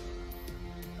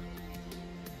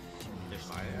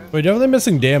 Wait, definitely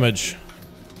missing damage.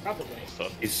 Probably.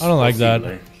 I don't like that.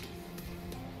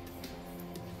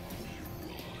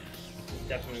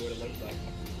 Definitely what it looks like.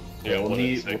 Yeah, we'll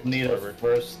need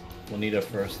a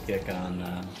first kick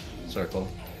on circle.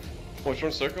 Which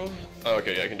one's circle? Oh,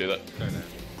 okay, yeah, I can do that.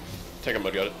 Take a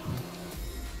mud, got it.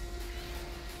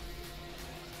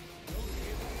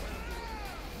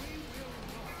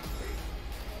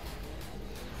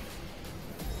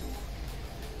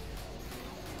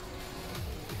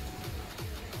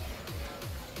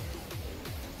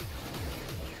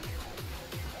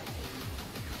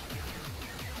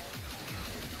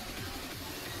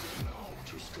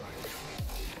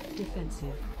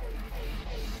 Defensive.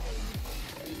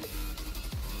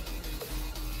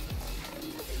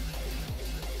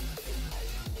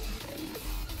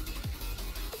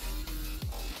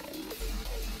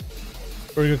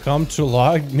 Where you come to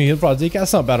log me and Brodzic?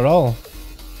 That's not bad at all.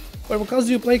 Wait, what class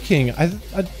do you play, King? I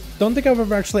don't think I've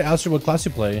ever actually asked you what class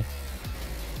you play.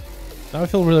 Now I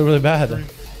feel really, really bad.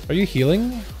 Are you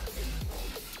healing?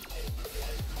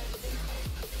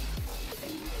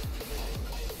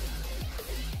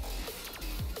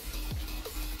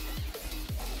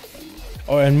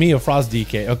 Oh, and me, a Frost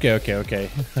DK. Okay.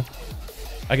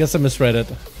 I guess I misread it.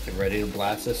 Get ready to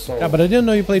blast this soul. Yeah, but I didn't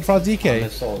know you played Frost DK. On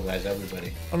this soul, guys, everybody.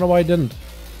 I don't know why I didn't.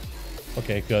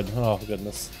 Okay, good. Oh,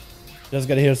 goodness. Just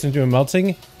gotta hear something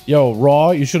melting. Yo,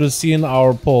 Raw, you should have seen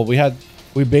our pull.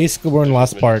 We basically were in the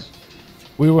last part.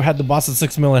 We had the boss at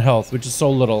 6 million health, which is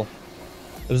so little.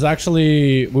 It was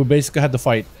actually, we basically had to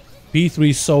fight.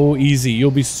 P3 so easy,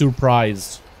 you'll be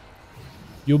surprised.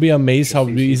 You'll be amazed how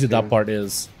easy that part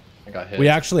is. I got hit. We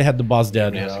actually had the boss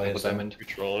dead. Diamond.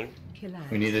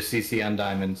 We need a CC on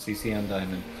diamond. CC on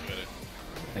diamond.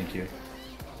 Thank you.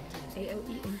 AOE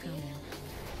incoming.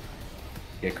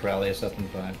 Get Corellius up in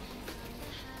 5.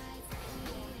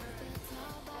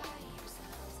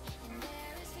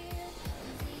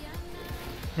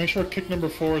 Make sure kick number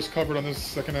 4 is covered on this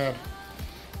second ad.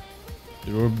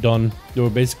 They were done. They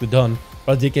were basically done.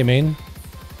 But DK main.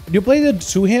 Do you play the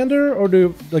two-hander or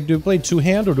do you play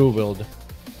two-hand or dual wield?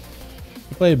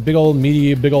 You play a big old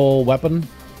meaty, big old weapon.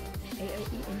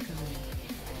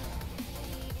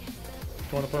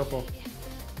 Going to purple.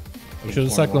 You should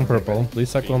have cyclone purple. Please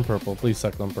cyclone purple. Please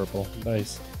cyclone purple.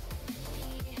 Nice.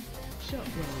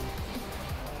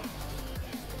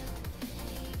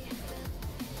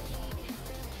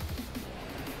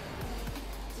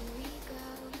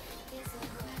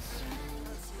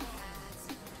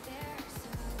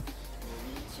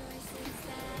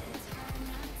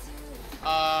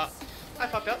 I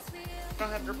fucked up. Don't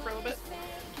have grip for a little bit.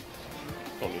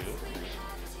 Don't need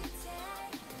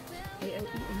it.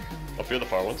 I'll fear the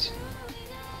far ones.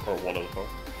 Or one of the far.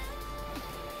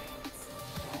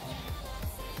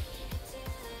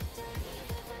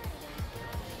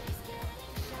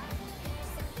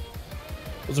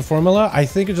 What's the formula? I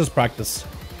think it's just practice. I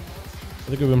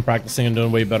think we've been practicing and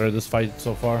doing way better this fight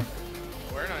so far.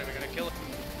 We're not even gonna kill it.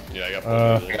 Yeah,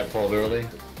 I got pulled early.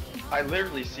 I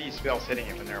literally see spells hitting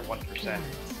him when they're at 1%.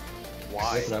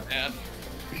 Why?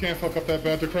 You can't fuck up that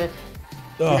bad to crap.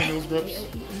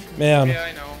 Man, Yeah,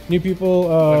 I know. new people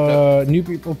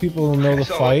know the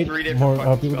fight.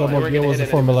 More people got more deal with the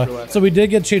formula. So we did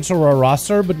get changed to our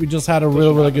roster, but we just had a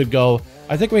really good go.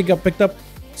 I think we got picked up.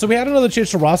 So we had another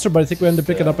change to roster, but I think we ended up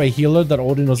picking up a healer that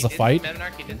already knows the fight, so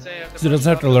he doesn't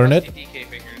have to learn it.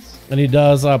 And he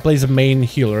does plays a main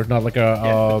healer, not like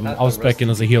a I was specking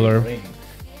as a healer.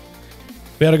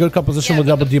 We had a good composition with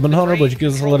double demon hunter, which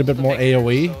gives us a little bit more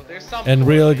AOE and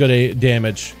really good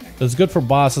damage. It's good for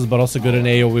bosses, but also good in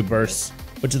AOE bursts,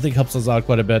 which I think helps us out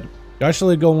quite a bit. You're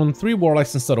actually going 3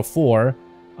 warlocks instead of 4.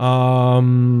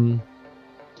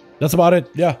 That's about it.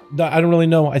 Yeah, I don't really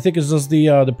know. I think it's just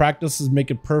the practices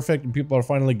make it perfect, and people are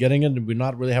finally getting it, and we're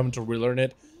not really having to relearn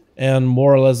it. And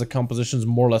more or less, the composition is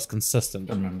more or less consistent.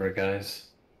 Remember, guys.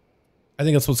 I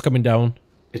think that's what's coming down.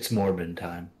 It's Morbin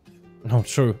time. No,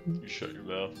 true. You shut your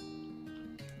mouth.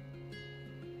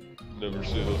 Never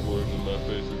say those words in my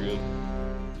face again.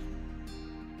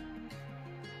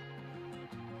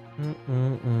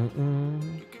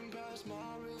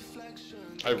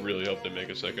 I really hope they make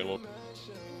a second one.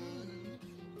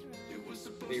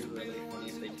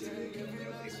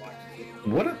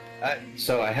 What?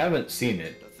 So I haven't seen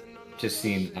it. Just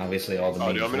seen obviously all the.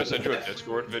 Oh, dude, I'm gonna send you a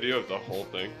Discord video of the whole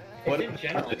thing. What?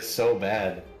 It's so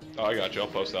bad. Oh, I got you. I'll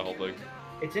post that whole thing.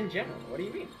 It's in general. What do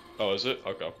you mean? Oh, is it?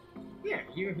 Okay. Yeah,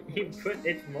 you put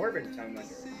it's Morbin time under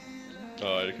it.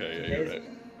 Oh, okay. Yeah, you're right.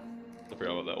 I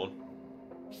forgot about that one.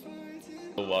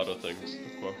 A lot of things.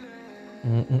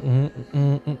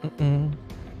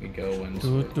 We go when.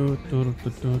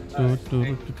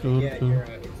 Yeah,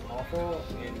 it's awful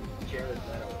and Jared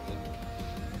Leto.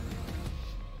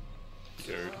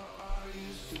 Jared.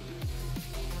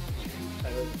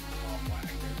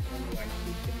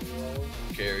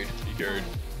 Carried. He carried.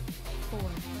 4, 3,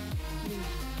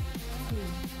 2,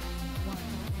 1.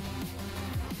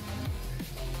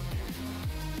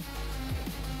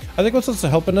 I think what's also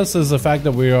helping us is the fact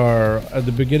that we are, at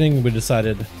the beginning, we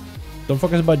decided, don't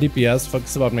focus about DPS,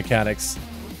 focus about mechanics.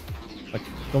 Like,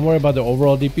 don't worry about the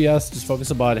overall DPS, just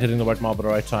focus about hitting the right mob at the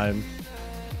right time.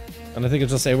 And I think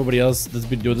it's just everybody else that's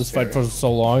been doing this fight for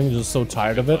so long, just so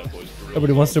tired of it.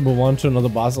 Everybody wants to move on to another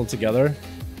boss altogether.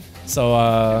 So,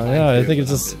 yeah, I think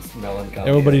it's just,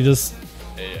 everybody just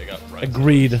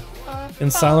agreed in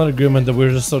silent agreement that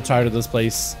we're just so tired of this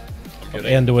place. Of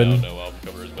Anduin. No album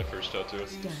cover is my first tattoo.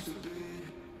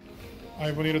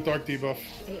 I will need a dark debuff.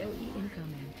 AOE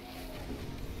incoming.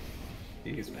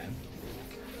 Jeez, man.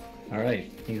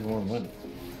 Alright, he's 1-1.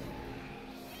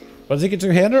 But is it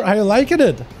two-hander? How you liking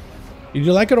it? Did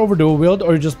you like it over dual wield, or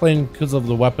are you just playing because of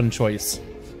the weapon choice?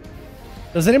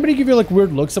 Does anybody give you like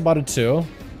weird looks about it too?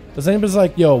 Does anybody's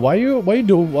like, yo, why you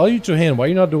two-hand? Why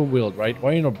you not dual wield, right?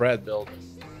 Why you no breath build?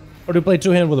 Or do you play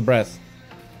two-hand with a breath?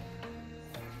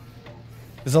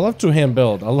 Because I love two-hand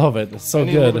build. I love it. It's so I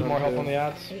need good. a little bit more help on the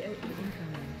ads.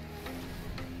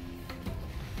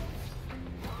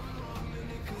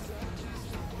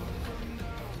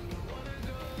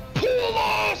 Pull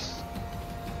us!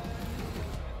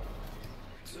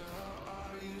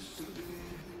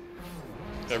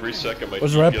 Every second my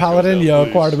Was GPS Red goes Paladin? down, Yo,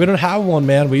 please. Quart, we don't have one,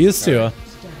 man. We used to.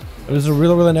 It was a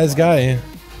really, really nice guy.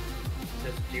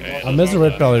 Hey, I miss a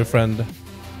Red Paladin friend.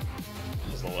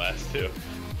 That's the last two.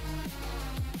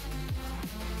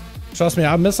 Trust me,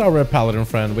 I miss our Red Paladin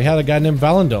friend. We had a guy named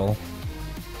Valendil.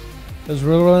 He was a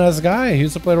really, really nice guy. He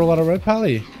used to play a lot of Red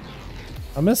Pally.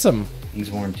 I miss him. He's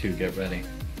worn 2, get ready.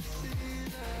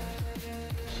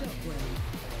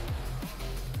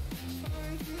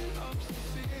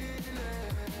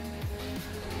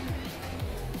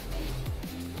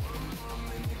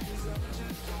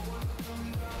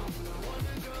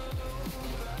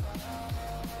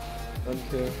 Done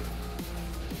too.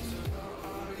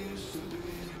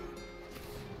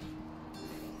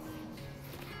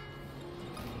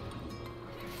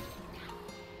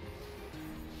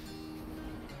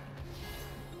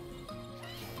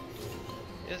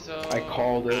 I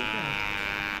called it.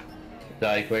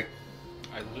 Die quick.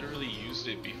 I literally used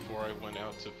it before I went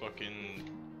out to fucking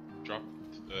drop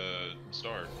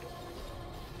star.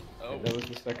 Oh. That was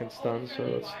the second stun, so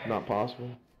it's not possible.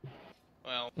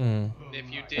 Well, Mm.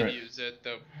 if you did use it,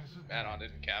 the add-on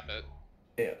didn't cap it.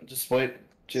 Yeah, just wait.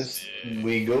 Just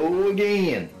we go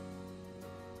again.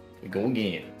 We go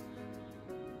again.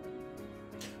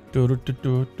 Do do do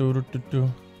do do do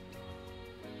do.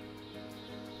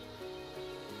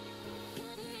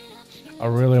 I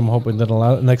really am hoping that in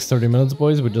the next 30 minutes,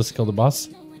 boys, we just kill the boss.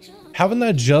 Having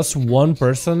that just one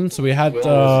person, so we had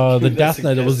the Death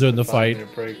Knight that was doing the fight,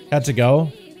 had to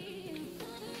go.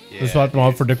 Yeah, We swapped him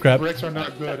out for Decrep. Breaks are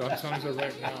not good. I'm telling you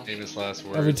right now. Famous last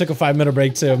And we words. took a 5-minute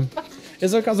break too.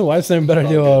 Is it because the wife's name better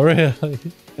do really?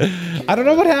 I don't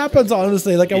know what happens,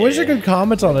 honestly. Like, I wish I could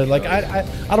comment on it. Like, I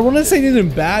don't want to say anything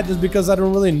bad just because I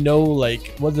don't really know,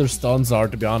 like, what their stuns are,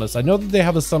 to be honest. I know that they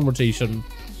have a stun rotation.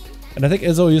 And I think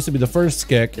Izzo used to be the first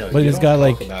kick, Yo, but you he's don't got,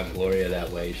 talk like, about Gloria that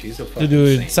way. She's a to fucking do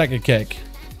a saint. second kick.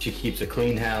 She keeps a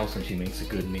clean house and she makes a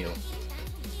good meal.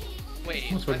 Wait,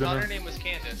 What's I for thought dinner? her name was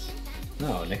Candace.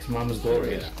 No, next mom is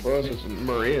Gloria. It's close. It's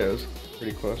Maria's.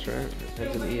 Pretty close, right?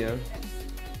 Ends in EO.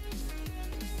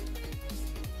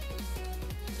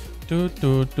 Do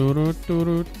do do do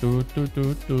do do do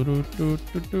do do do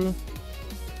do do.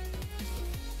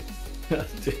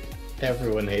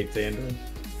 Everyone hates Andrew.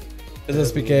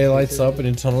 Is SPK lights up and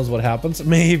internals what happens?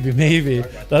 Maybe.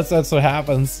 That's what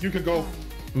happens. You can go.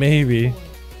 Maybe.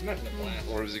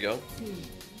 Where does he go?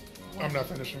 I'm not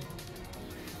finishing.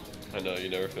 I know, you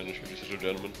never finish when you're such a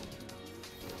gentleman.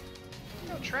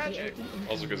 Oh, tragic.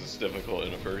 Also because it's difficult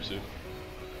in a fursuit.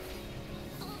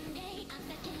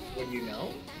 Would you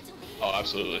know? Oh,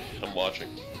 absolutely. I'm watching.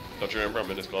 Don't you remember?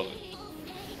 I'm in his closet.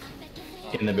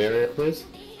 In the barrier, please.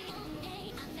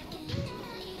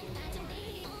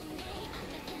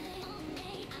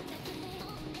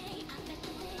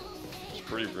 It's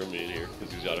pretty roomy in here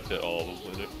because he's got to fit all of them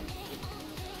with it.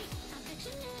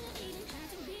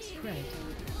 Spread.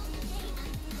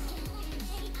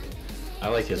 I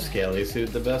like his scaly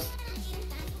suit the best.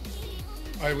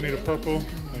 I will need a purple.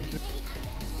 Thank you.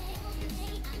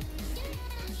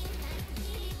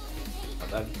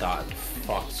 That dot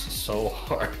fucks so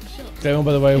hard. Damn,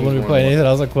 by the way, when we play anything,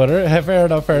 I was a quitter. Hey, fair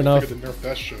enough, fair enough. I figured to nerf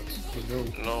that shit.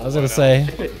 But no. I was gonna say.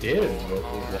 It did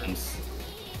once.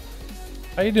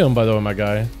 How you doing, by the way, my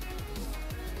guy?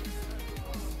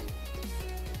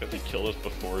 If they kill us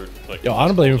before, like. Yo, I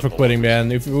don't blame him for quitting,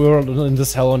 man. If we were in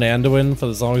this hell on Anduin for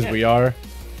as long as we are,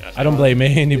 I don't blame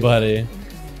anybody.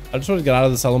 I just want to get out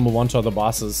of this hell and move on to other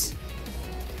bosses.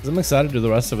 'Cause I'm excited to do the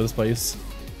rest of this place.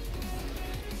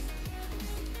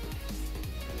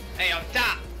 Hey, on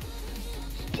top!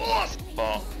 Boss!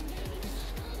 Oh.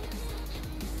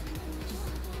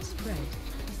 Spread.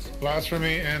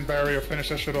 Blasphemy and barrier. Finish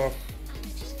that shit off.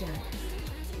 Stack.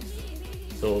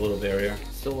 Still a little barrier.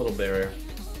 Still a little barrier.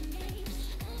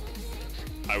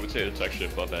 I would say it's actually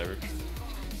above average.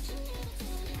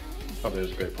 Probably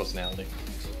has a great personality.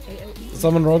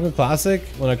 Summon Rogan Classic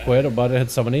when I quit about to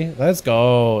hit 70. Let's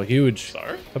go. Huge.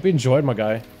 Sorry? Hope you enjoyed, my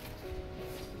guy.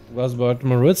 Was about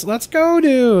my roots. Let's go,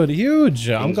 dude. Huge.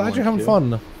 I'm glad you're having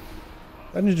fun.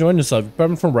 Glad you joined yourself. You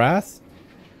prepping from Wrath?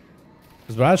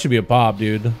 Because Wrath should be a pop,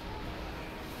 dude.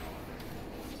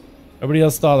 Everybody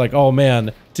else thought like, oh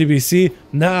man, TBC,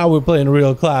 now we're playing a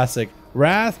real classic.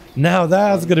 Wrath, now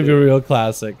that's gonna be a real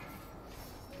classic.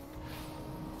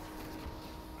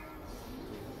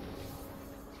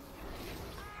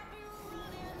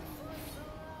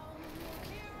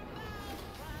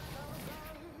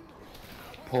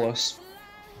 Pull us.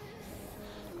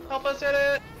 Help us hit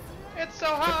it! It's so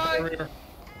high! Barrier.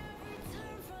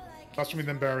 Blasphemy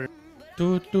then barrier.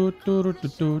 70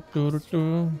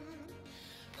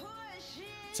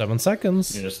 7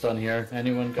 seconds. You're just done here.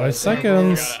 Anyone got 5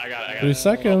 seconds. 3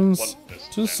 seconds.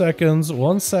 2 seconds.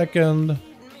 1 second.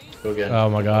 Go again. Oh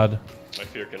my god. My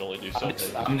fear can only do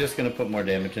something. I'm just gonna put more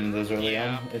damage into those early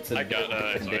on. It's a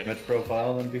different damage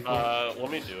profile than before.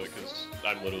 Let me do it because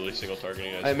I'm literally single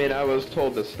targeting. I mean, I was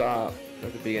told to stop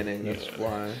at the beginning. That's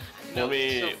why. No,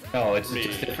 it's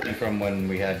just different from when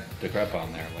we had the Crep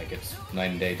on there. Like it's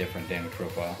night and day different damage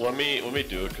profile. Let me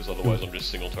do it because otherwise I'm just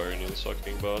single targeting the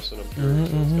fucking boss and I'm Fury,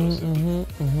 so it's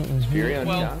gonna Fury on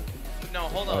top. No,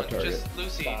 hold on. Just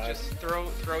Lucy, just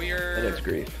throw your. That's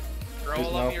grief. Throw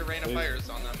all of your rain of fires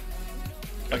on them.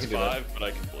 That's 5, but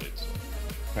I can blade. So.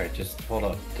 All right, just hold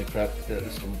up. The Crep.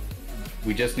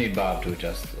 We just need Bob to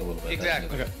adjust a little bit.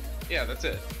 Exactly. Okay. Yeah, that's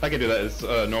it. I can do that. It's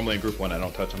normally in group 1 I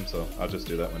don't touch them, so I'll just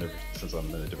do that whenever, since I'm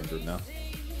in a different group now.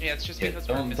 Yeah, it's just because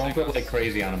we're don't missing go like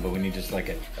crazy on him, but we need just like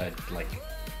a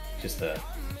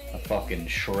fucking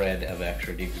shred of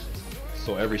extra DPS.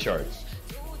 So every shard.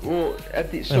 Well,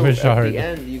 at the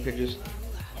end you could just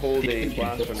hold a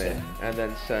blasphemy and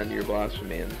then send your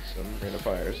blasphemy and some rain of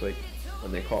fires, like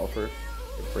when they call for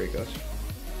break us.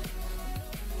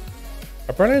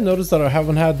 Apparently, I noticed that I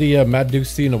haven't had the Mad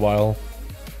Duke's tea in a while.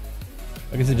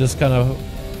 I guess it just kind of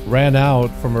ran out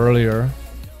from earlier.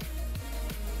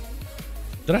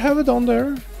 Did I have it on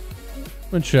there?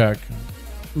 Let me check.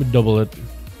 Let me double it.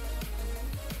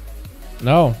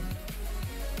 No.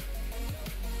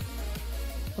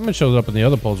 I mean, it shows up in the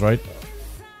other polls, right?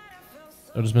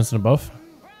 I'm just missing a buff.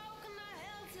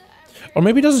 Or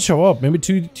maybe it doesn't show up. Maybe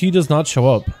T does not show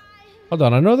up. Hold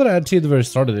on, I know that I had T at the very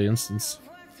start of the instance.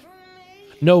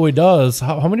 No, it does.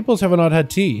 How many polls have I not had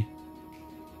T?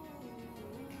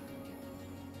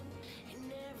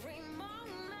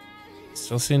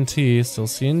 Still seeing T, still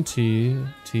seeing T.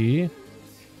 T.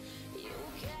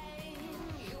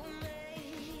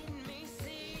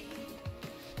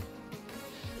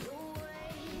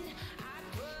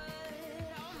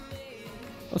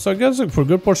 So I guess like, for a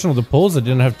good portion of the polls I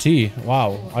didn't have T.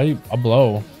 Wow, I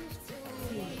blow.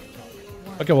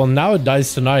 Okay, well now it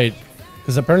dies tonight.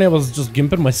 Because apparently I was just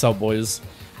gimping myself, boys.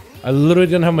 I literally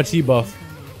didn't have my T buff.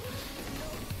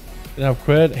 Didn't have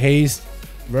crit, haste,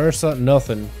 Versa,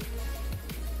 nothing.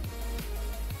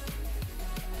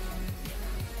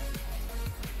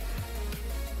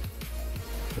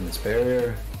 In this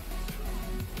barrier.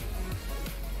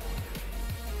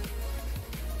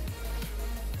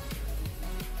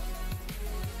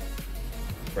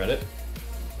 Read it.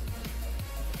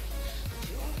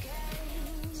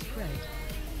 Spread.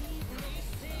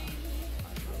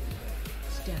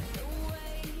 Stack.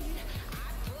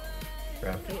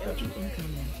 Grab. AOE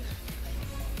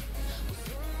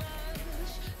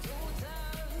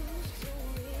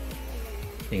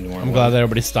incoming. I'm glad that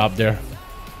everybody stopped there.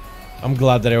 I'm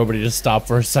glad that everybody just stopped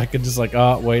for a second. Just like,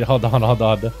 oh, wait, hold on.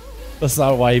 Let's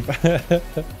not wipe. I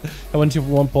went to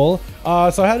one pull.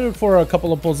 So I had it for a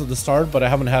couple of pulls at the start, but I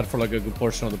haven't had for like a good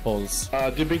portion of the pulls.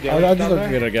 Did we I'll just look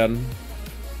at it again.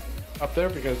 Up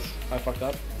there because I fucked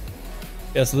up.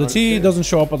 Yeah, so the T doesn't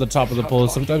show up at the top of the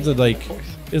pulls. Sometimes it like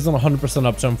isn't 100%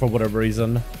 uptime for whatever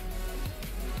reason.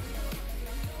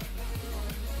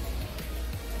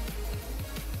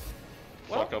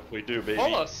 Fuck up we do, baby.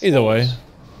 Either way.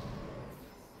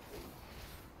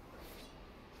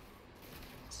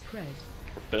 Spread.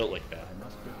 We're built like that.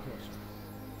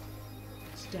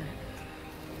 Stack.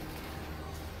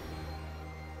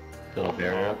 Little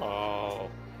barrier. Oh.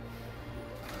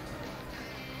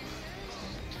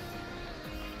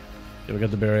 Yeah, we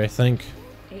got the berry, I think.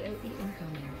 AOE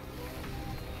incoming.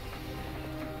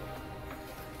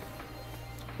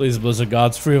 Please, Blizzard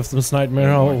Gods, free of this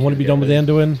nightmare. I want to be done with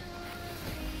Anduin.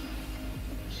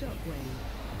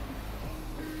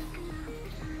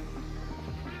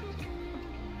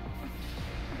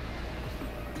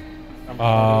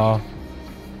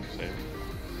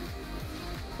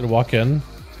 Gonna walk in.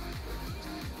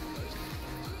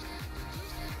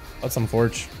 That's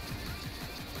unfortunate.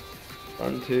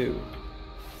 Run 2.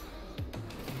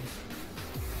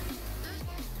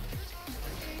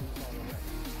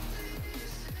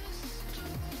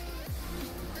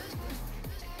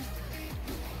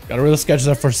 Gotta really sketch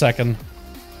that for a second.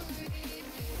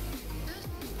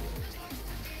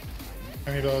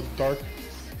 I need a dark.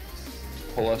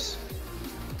 Pull us.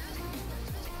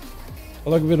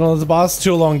 Look, we've been on the boss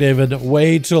too long, David.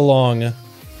 Way too long.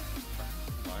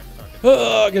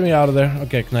 Oh, get me out of there.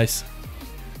 Okay, nice.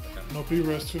 No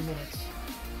B-rest, 2 minutes.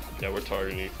 Yeah, we're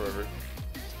targeting forever.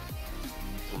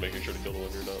 We're making sure to kill the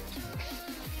one you're not.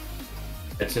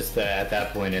 It's just that at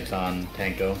that point it's on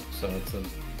Tanko, so it's a...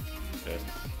 Okay.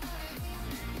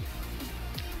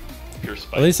 Pure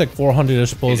spike. At least like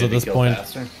 400-ish pulls at this point.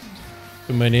 Faster.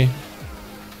 Too many.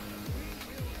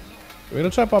 We're gonna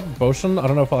try pop a potion. I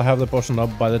don't know if I'll have the potion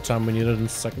up by the time we need it in the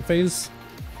second phase.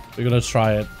 We're gonna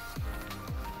try it.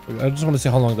 I just want to see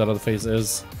how long that other phase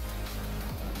is.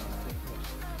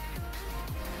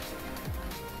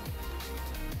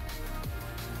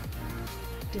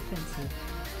 Defensive.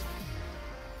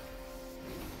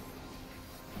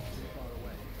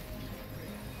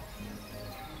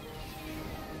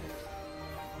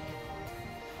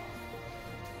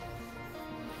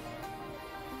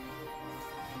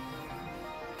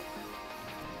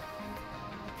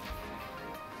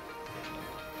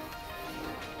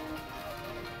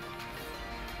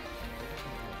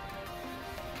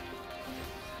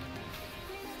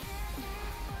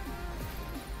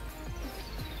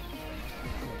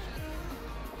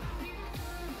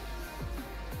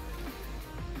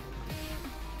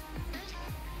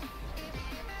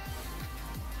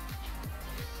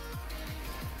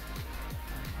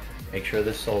 Make sure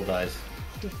this soul dies.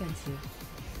 Defensive.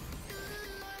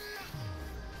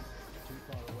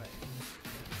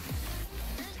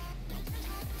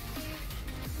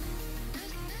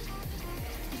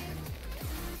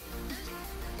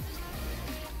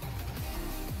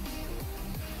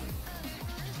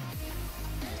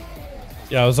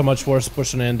 Yeah, it was a much worse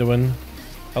pushing Anduin.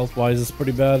 Health-wise, it's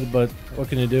pretty bad, but what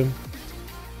can you do?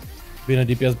 Being a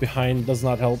DPS behind does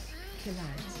not help.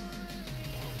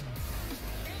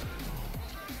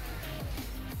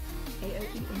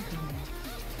 AOE incoming.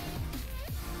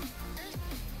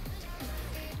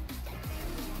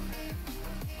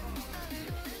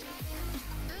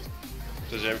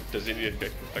 Does he need a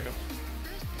kick back up?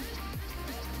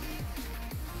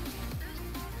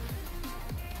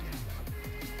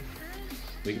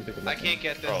 We can pick him I up. can't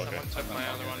get this. Oh, okay. Someone took my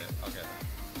other one. Okay.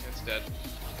 It's dead.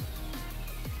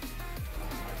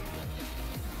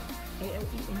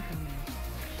 AOE incoming.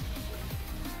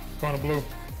 Go on to blue.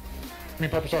 I mean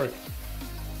purple, sorry.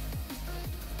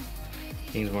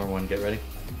 Kingsmore 1, get ready.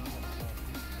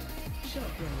 Shot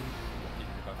blade.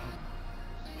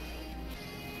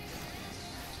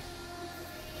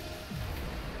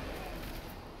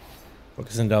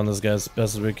 Focusing down this guy as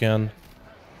best as we can.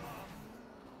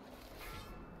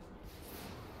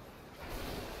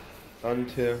 On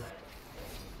two.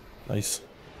 Nice.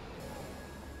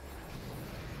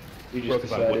 We just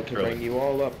decided to bring you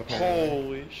all up. apparently.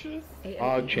 Holy shit.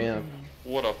 Oh, champ.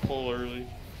 What a pull early.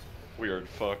 We are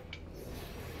fucked.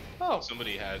 Oh.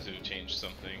 Somebody had to change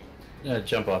something. Yeah,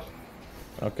 jump off.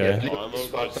 Okay. Yeah, I'm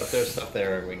spots okay. up there, stuff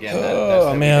there. Again, Oh,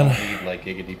 that's man. We don't need like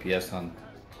Giga DPS on.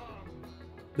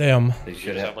 Damn. They You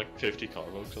should just have. have like 50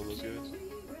 combos on those guys.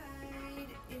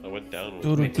 I went down with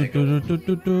Yeah, I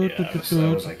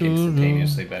was like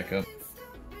instantaneously back up.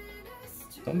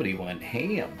 Somebody went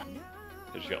ham.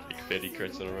 They just got like 50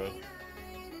 crits in a row.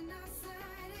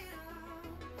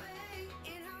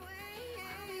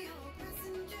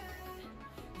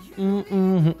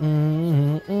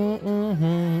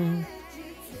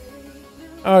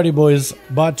 Alrighty, boys.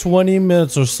 About 20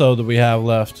 minutes or so that we have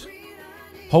left.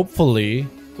 Hopefully,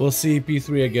 we'll see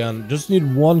P3 again. Just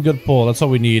need one good pull. That's all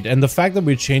we need. And the fact that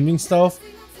we're changing stuff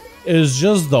is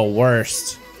just the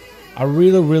worst. I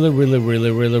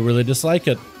really dislike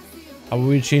it. How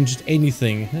we changed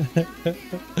anything.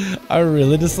 I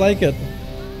really dislike it.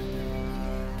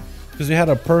 Because we had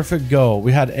a perfect go.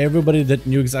 We had everybody that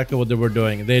knew exactly what they were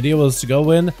doing. The idea was to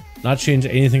go in, not change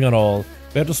anything at all.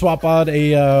 We had to swap out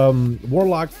a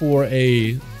Warlock for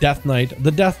a Death Knight.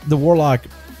 The Warlock,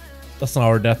 that's not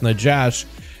our Death Knight, Jash.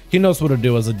 He knows what to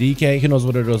do as a DK. He knows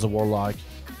what to do as a Warlock.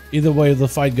 Either way the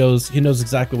fight goes, he knows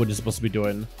exactly what he's supposed to be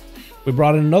doing. We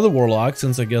brought in another Warlock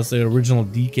since I guess the original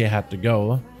DK had to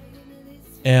go.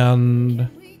 And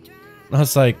I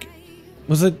was like,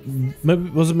 was it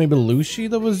maybe Lucy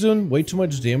that was doing way too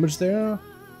much damage there?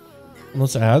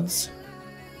 Unless ads?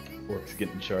 Orcs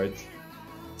getting shards.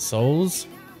 Souls?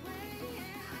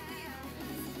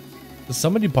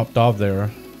 Somebody popped off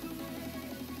there.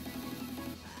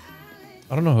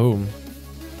 I don't know who.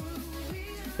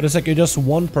 But it's like you're just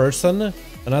one person and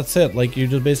that's it. Like you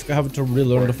just basically have to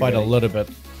relearn to fight a little bit.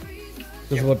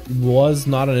 Because what was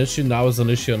not an issue now is an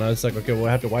issue, and I was like, okay, we'll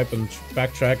have to wipe and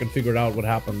backtrack and figure out what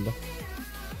happened.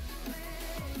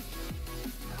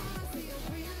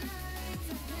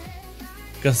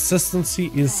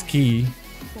 Consistency is key.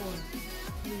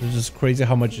 It's just crazy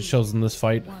how much it shows in this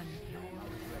fight.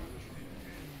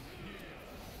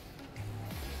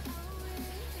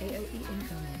 AOE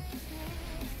incoming.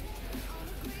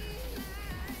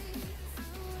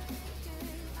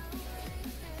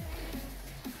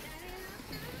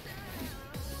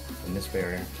 In this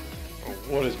barrier. Oh,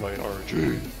 what is my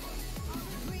RG?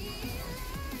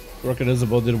 Rocket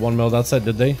Isabel did 1 mil. That's it,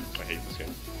 did they? I hate this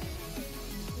game.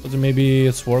 Was it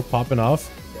maybe Swark popping off?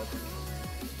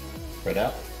 Spread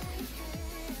out.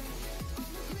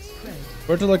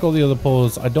 Where to like all the other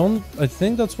pulls? I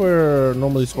think that's where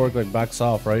normally Swark like backs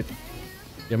off, right?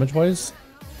 Damage wise?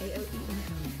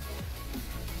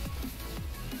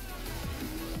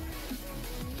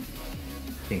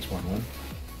 King's 1-1.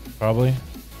 Probably.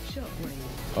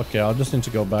 Okay, I'll just need to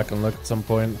go back and look at some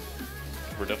point.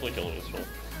 We're definitely killing this one.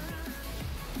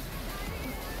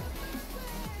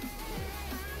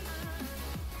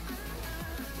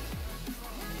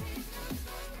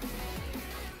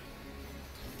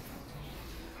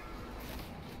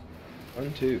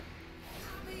 One, two.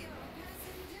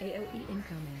 AOE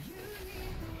incoming.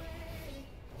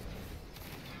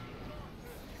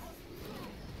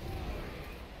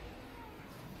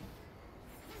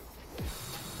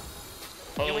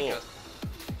 Oh.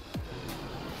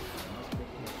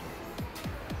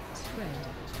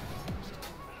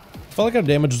 I felt like our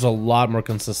damage was a lot more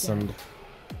consistent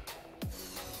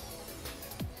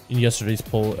in yesterday's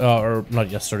pull, or not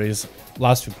yesterday's,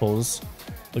 last few pulls.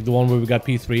 Like the one where we got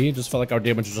P3, just felt like our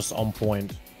damage was just on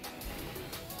point.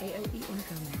 AOE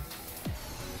incoming.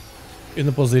 In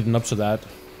the pulls leading up to that.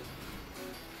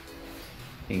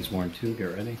 King's 1-2,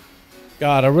 get ready.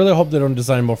 God, I really hope they don't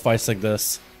design more fights like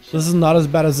this. This is not as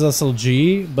bad as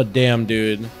SLG, but damn,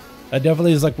 dude. That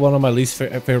definitely is like one of my least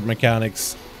favorite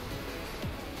mechanics.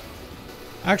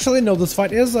 Actually, no, this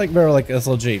fight is like very like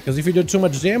SLG, because if you do too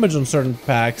much damage on certain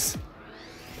packs,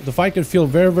 the fight could feel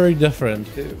very, very different.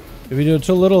 If you do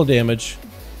too little damage,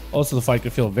 also the fight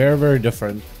could feel very, very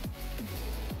different.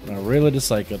 And I really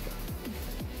dislike it.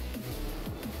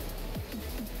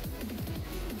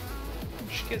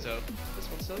 Schizo, this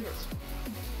one's still yours.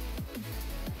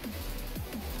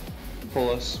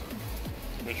 Pull us.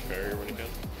 Which barrier when you can?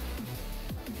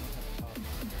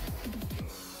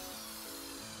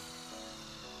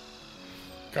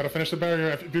 Gotta finish the barrier.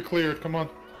 If you cleared, come on.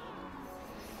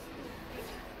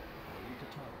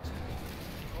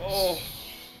 Oh.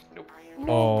 Nope.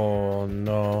 Oh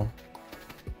no.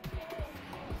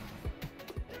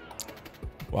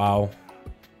 Wow.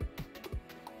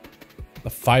 A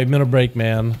 5-minute break,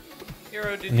 man.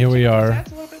 Hero, and here we are.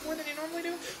 That's a little bit more than you normally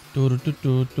do.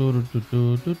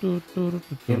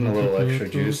 Give him a little extra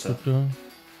juice. I'm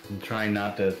trying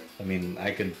not to. I mean,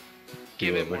 I could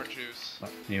give it more more juice.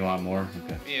 You want more?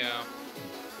 Okay. Yeah.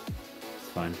 It's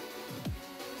fine.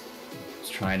 I was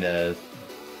trying to.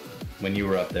 When you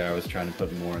were up there, I was trying to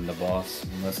put more in the boss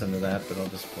and less into that, but I'll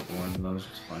just put more in those.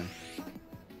 It's fine.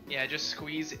 Yeah, just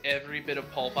squeeze every bit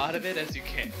of pulp out of it as you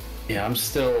can. Yeah, I'm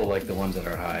still like the ones that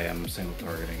are high. I'm single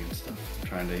targeting and stuff. I'm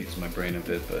trying to use my brain a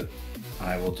bit, but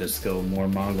I will just go more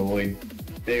Mongoloid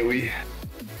AoE.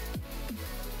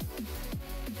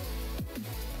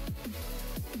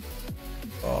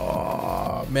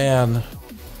 Oh man.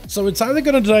 So it's either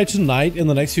gonna die tonight in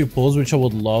the next few pulls, which I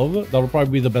would love. That would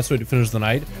probably be the best way to finish the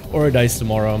night, or it dies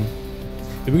tomorrow.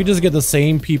 If we could just get the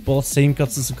same people, same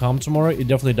consistent comp tomorrow, it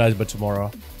definitely dies by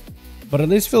tomorrow. But at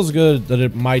least feels good that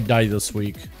it might die this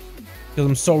week. Because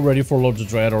I'm so ready for Lords of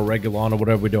Dread or Regulon or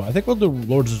whatever we do. I think we'll do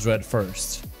Lords of Dread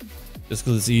first. Just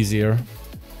because it's easier.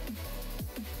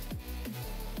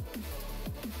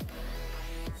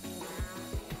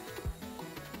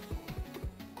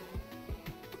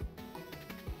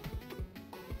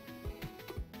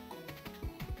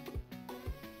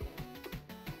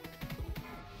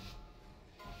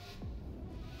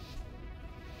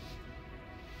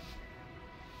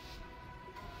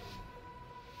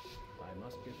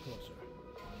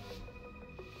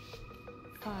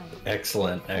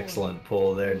 Excellent, excellent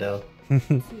pull there, Del.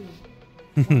 AOE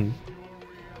incoming.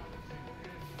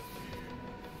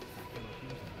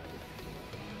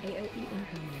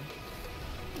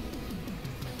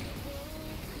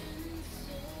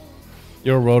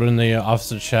 You wrote in the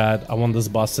officer chat, I want this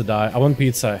boss to die. I want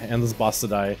pizza and this boss to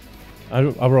die. I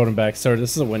wrote him back, sir,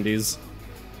 this is a Wendy's.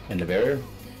 And the barrier?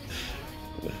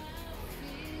 I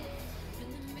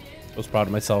was proud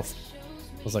of myself.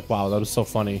 I was like, wow, that was so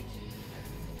funny.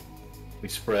 We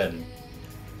spread.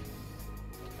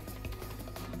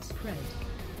 Spread.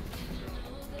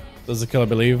 Does the killer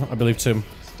believe? I believe too.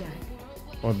 Stack.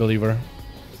 I'm a believer.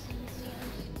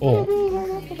 Oh.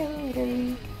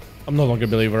 I'm no longer a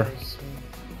believer.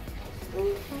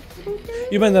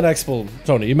 You meant the next pull,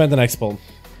 Tony. You meant the next pull.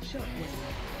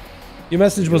 Your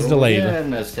message was delayed.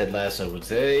 Yeah, as Ted Lasso would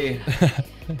say.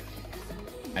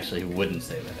 Actually, he wouldn't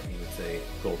say that. He would say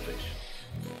goldfish.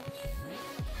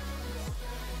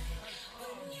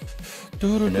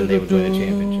 And then they would win a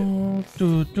championship.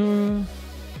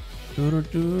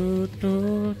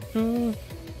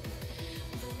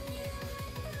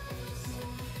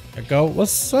 Echo,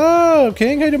 what's up,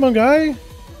 King? How you doing, guy?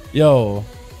 Yo.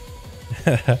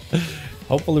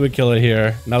 Hopefully we kill it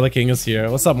here. Now the King is here.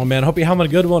 What's up, my man? Hope you're having a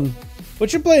good one.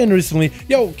 What you playing recently?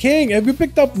 Yo, King, have you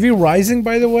picked up V Rising,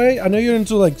 by the way? I know you're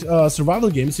into like survival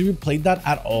games. Have you played that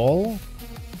at all?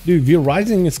 Dude, V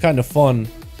Rising is kind of fun.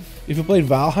 If you played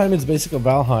Valheim, it's basically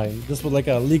Valheim, just with like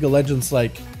a League of Legends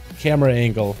like camera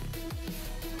angle.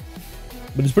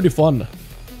 But it's pretty fun.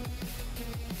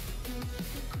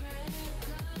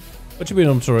 What you been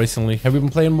up to recently? Have you been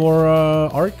playing more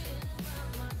Ark?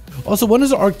 Also, when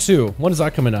is Ark 2? When is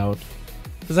that coming out?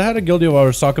 Because I had a guilty of I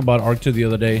was talking about Ark 2 the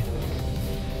other day.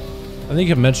 I think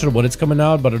you mentioned when it's coming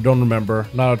out, but I don't remember.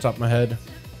 Not on top of my head.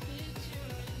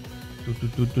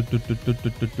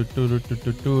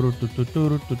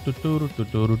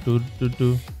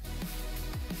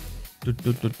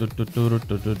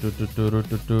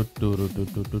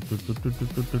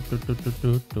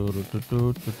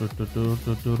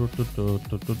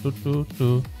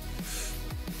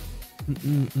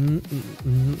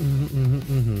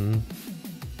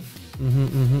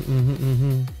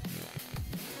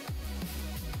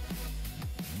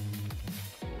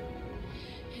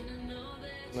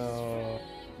 No.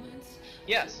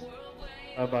 Yes.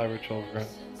 Bye bye, Ritual.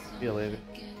 See you later.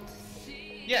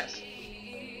 Yes.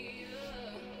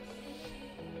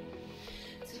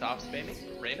 Stop spamming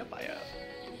random bio.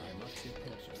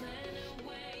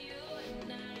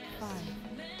 5,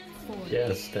 4,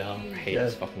 Yes, down. I hate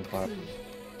this fucking clock.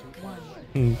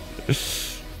 1.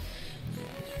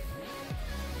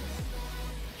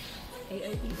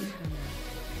 AOE incoming.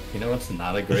 You know what's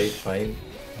not a great fight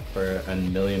for a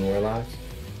million warlocks?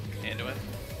 Anduin?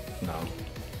 No.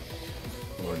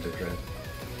 Lords of Dread.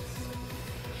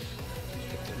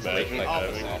 Imagine like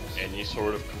having opposites. any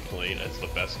sort of complaint as the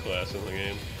best class in the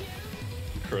game.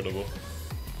 Incredible.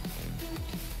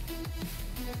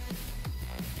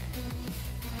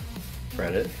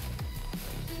 Reddit.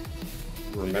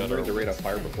 Remembering the rate of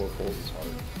fire before pulls is hard.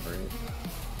 Right?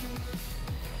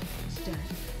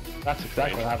 That's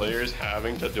exactly what happened. Players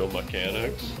having to do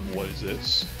mechanics. What is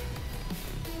this?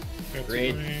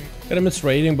 Great. Got miss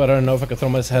raiding, but I don't know if I can throw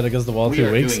my head against the wall We through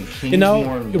are rigs. doing You know,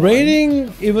 Kingsmore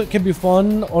raiding even can be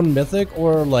fun on Mythic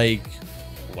or like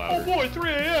Louder. Oh boy, 3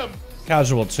 AM!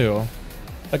 casual too.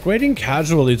 Like raiding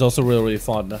casually is also really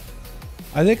fun.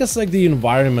 I think it's like the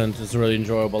environment is really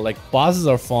enjoyable. Like bosses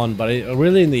are fun, but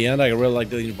really in the end I really like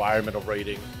the environment of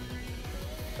raiding.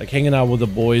 Like hanging out with the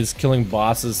boys, killing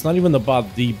bosses. It's not even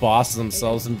about the bosses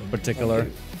themselves in particular.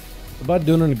 It's about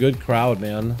doing it in a good crowd,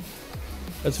 man.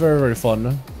 It's very, very fun.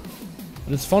 And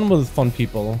it's fun with fun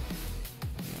people.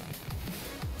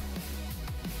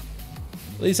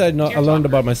 At least I learned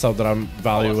about myself that I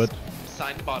value it.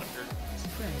 Sign to bottom group.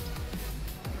 Spread.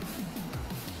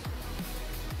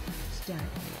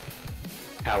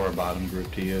 Stack. Power bottom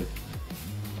group to you.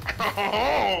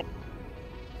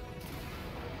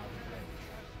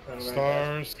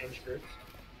 Stars.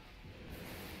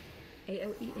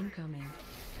 AOE incoming.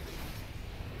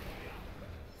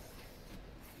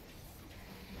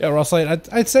 Yeah, Ross,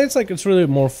 I'd say it's like it's really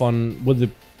more fun with the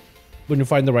when you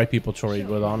find the right people to raid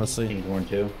with, honestly. Kingsmore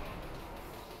too.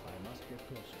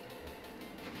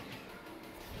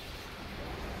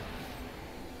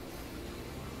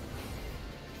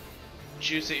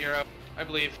 Juice it, hero. I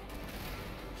believe.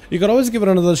 You could always give it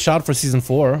another shot for season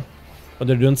 4, but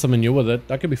they're doing something new with it.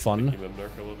 That could be fun.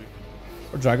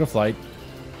 Or Dragonflight.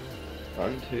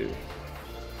 Run 2.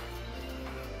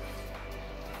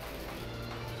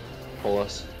 Pull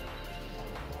us.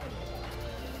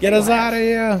 Get us out of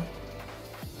here!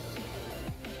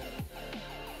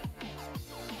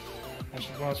 That's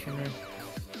a blast from me.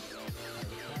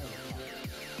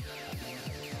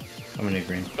 How many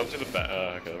green? Come to the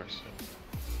back, colors.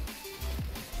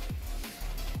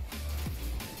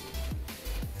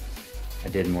 I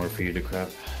did more for you to crap.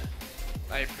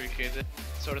 I appreciate it.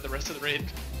 So did the rest of the raid.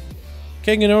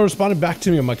 King, you know, responded back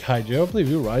to me. I'm like, hi, Joe. I believe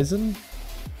you Ryzen.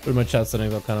 But my chat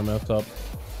settings are kind of messed up.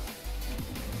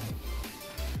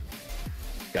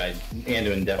 Guy,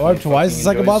 Anduin definitely. Or twice the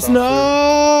second enjoys boss.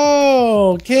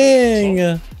 No,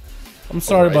 King. I'm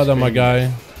sorry about that, my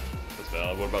guy. That's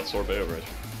valid. What about Sorbet overage?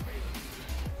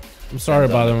 I'm sorry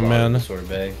about that, my man.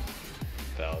 Sorbet.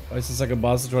 Valid. Twice the second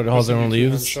boss destroyed the halls everyone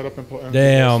Listen, leaves. shut up and put-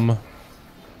 Damn.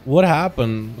 What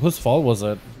happened? Whose fault was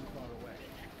it?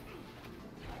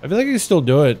 I feel like you can still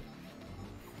do it.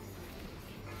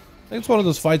 I think it's one of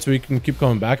those fights where you can keep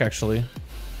coming back, actually.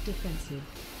 Defensive.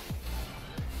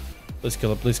 Please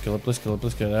kill it, please kill it, please kill it,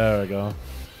 please kill it. There we go.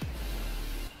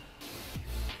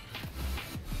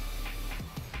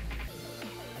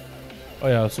 Oh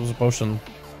yeah, so it was a potion.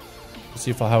 Let's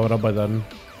see if I'll have it up by then.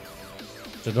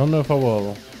 I don't know if I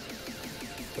will,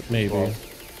 but maybe. Well,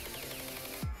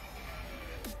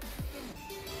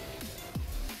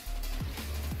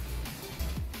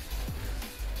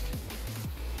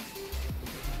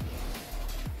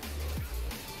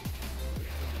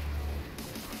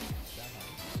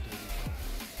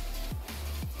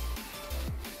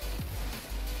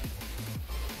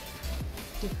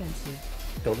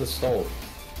 Defensive. Kill the soul.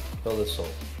 Kill the soul.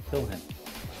 Kill him.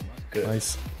 Good.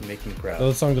 Nice. Make me proud.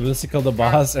 The song that called the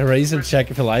boss. Erase and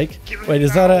check if you like. Wait,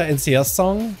 is that an NCS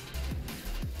song?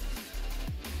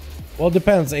 Well, it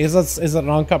depends. Is it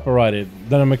non-copyrighted?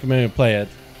 Then I'm going to play it.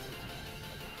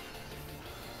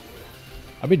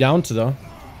 I'd be down to though.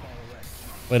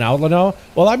 Playing Outlaw now?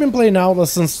 Well, I've been playing Outlaw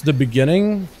since the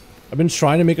beginning. I've been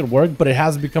trying to make it work, but it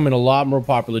has becoming a lot more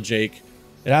popular, Jake.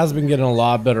 It has been getting a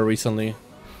lot better recently.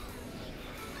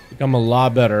 Become a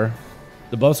lot better.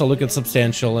 The buffs are looking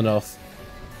substantial enough.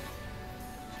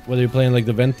 Whether you're playing like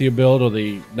the Ventia build or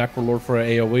the Necrolord for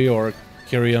AoE or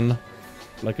Kyrian,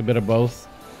 like a bit of both.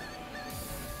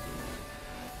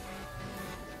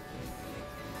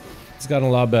 It's gotten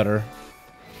a lot better.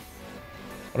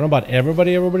 I don't know about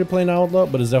everybody playing Outlaw,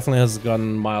 but it definitely has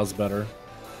gotten miles better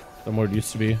than where it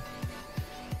used to be.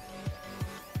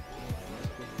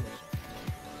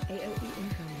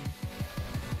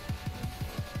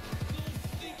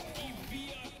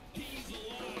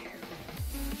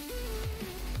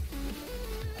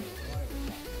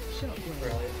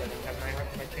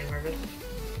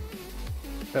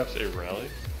 Say rally?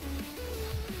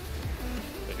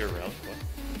 I hear rally? What?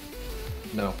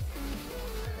 No.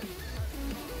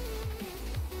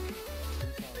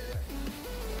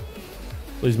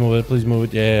 Please move it, please move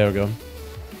it. Yeah, there we go.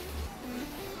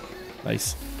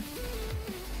 Nice.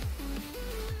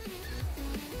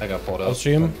 I got pulled I'll out.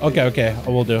 stream? Okay, okay, I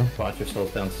will do. Watch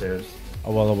yourself downstairs. I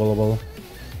will.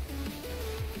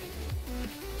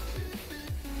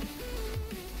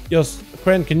 Yes,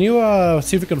 Kren, can you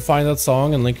see if you can find that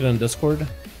song and link it in Discord?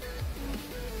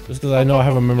 Just because I know I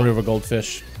have a memory of a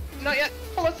goldfish. Not yet.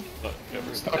 Hold on.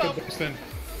 Stop it, Dustin.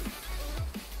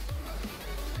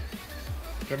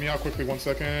 Get me out quickly, 1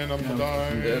 second. I'm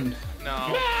dying. No.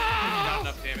 Not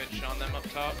enough damage on them up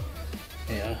top.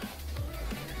 Yeah.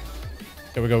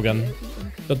 Here we go again.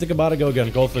 Don't think about it, go again.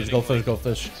 Goldfish.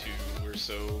 We're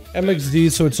so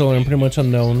MXD, so it's all pretty much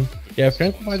unknown. Yeah, if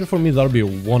Kren can find it for me, that would be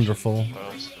wonderful.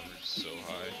 so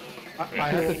high. I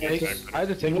had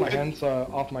to take my hands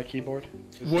off my keyboard.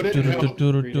 Would it help?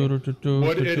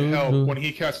 Would it help when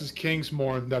he casts his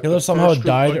Kingsmorn that Healer the somehow first group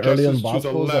died early on adjusts boss to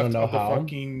the pulls, I don't left know of the how.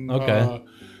 fucking, Okay.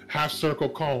 half circle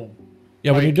cone?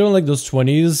 Yeah, when you're doing like those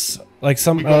 20s, like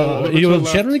some, We go a little you to will the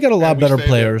left generally get a lot and we better stay there.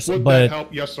 players, Would but that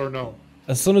help? Yes or no?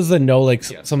 as soon as they know like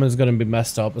someone's gonna be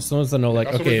messed up, as soon as they know like,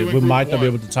 That's what okay, we're doing we group might not be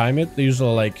one. able to time it, they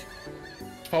usually like,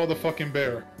 Follow the fucking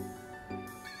bear.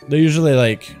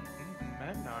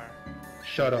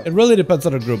 Shut up. it really depends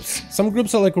on the groups. Some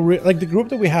groups are like the group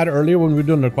that we had earlier when we were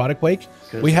doing Necrotic Wake.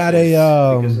 We had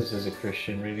because this is a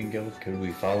Christian reading guild, could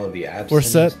we follow the abstinence we're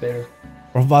set. there?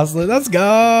 Robustly, let's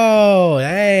go!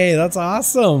 Hey, that's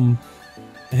awesome.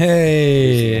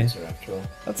 Hey,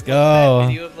 let's That go.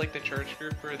 video of like the church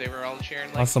group where they were all cheering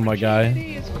like, Awesome, my guy.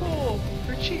 Christianity is cool.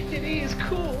 Christianity is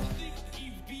cool.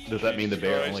 Does that mean the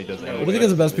bear only does What do you think is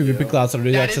the best PvP class, or do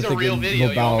you That actually is a think real it's video.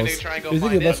 more You want me to balanced? try and go Do you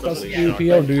think find the best it? class is Yeah.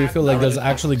 PvP, or do you feel like there's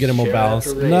actually getting more Share balance?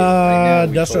 after raid. Nah, Right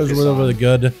now, we Destro is focus really, on really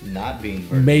good. Not being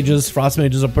burdened. Mages, Frost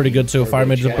Mages are pretty good too. Fire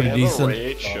Mages are pretty decent.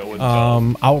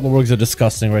 Outlaw Rogues are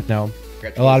disgusting right now.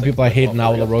 A lot of people are hating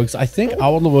Outlaw Rogues. I think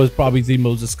Outlaw is probably the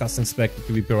most disgusting spec in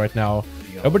PvP right now.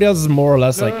 Everybody else is more or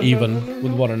less like even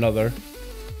with one another.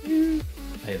 I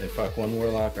either fuck one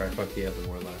warlock or I fuck the other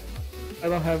warlock. I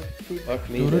don't have food. Fuck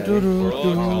me,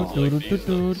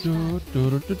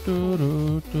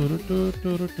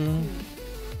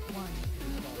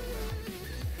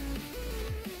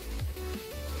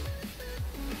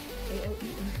 AOE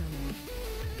incoming.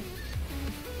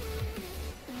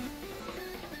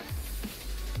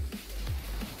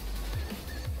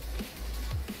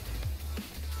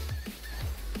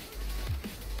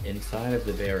 Inside of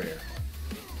the barrier.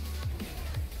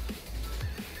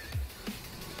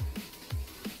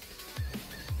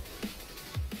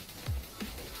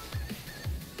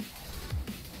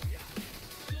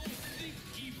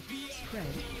 Spread.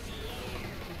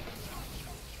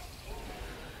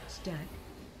 Stack.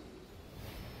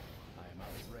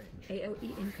 AOE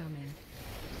incoming.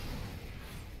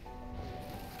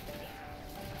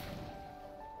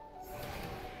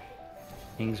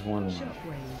 King's 1-1.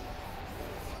 Shockwave.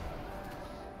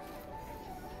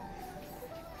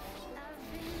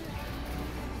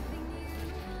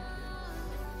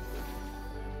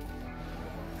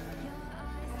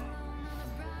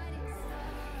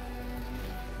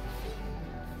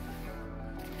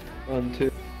 On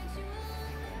 2.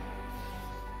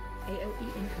 AOE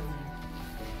incoming.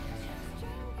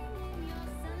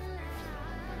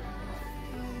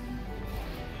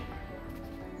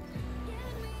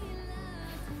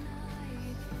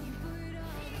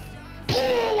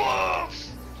 Pull off!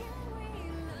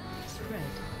 Spread.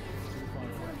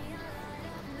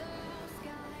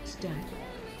 Stack.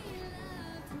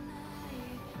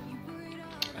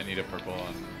 I need a purple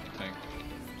on tank.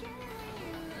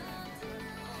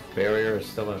 Barrier is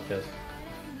still up, yes.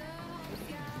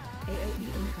 AOE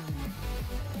incoming.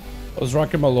 I was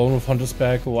rocking my lone with Hunter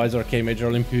Spec, Wise Arcade Mage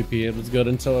early in PvP. It was good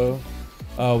until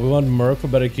we went Merc for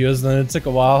better queues, and then it took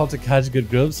a while to catch good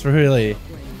groups. Really?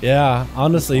 Yeah,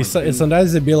 honestly,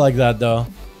 sometimes it be like that though.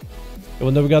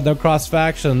 When we got no cross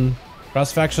factions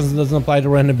doesn't apply to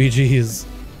random BGs.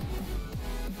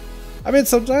 I mean,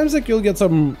 sometimes like you'll get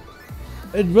some.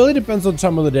 It really depends on the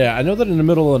time of the day. I know that in the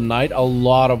middle of the night, a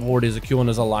lot of hordes are queuing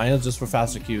as alliance just for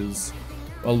faster queues.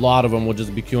 A lot of them will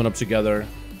just be queuing up together,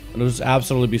 and they'll just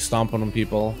absolutely be stomping on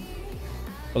people.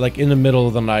 But like in the middle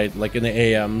of the night, like in the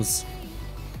AMs,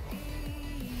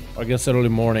 or I guess early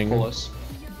morning.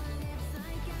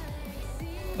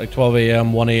 Like 12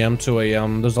 a.m., 1 a.m., 2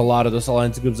 a.m. There's a lot of this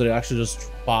alliance groups that are actually just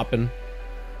popping.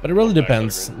 But it really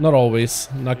depends. Not always.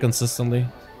 Not consistently.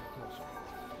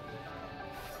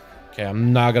 Okay,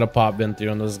 I'm not gonna pop Venthy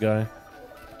on this guy.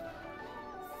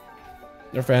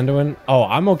 Nerf Anduin? Oh,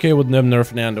 I'm okay with them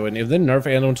nerfing Anduin. If they nerf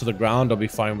Anduin to the ground, I'll be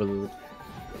fine with it.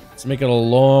 Let's make it a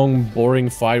long, boring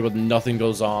fight where nothing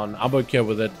goes on. I'm okay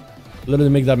with it.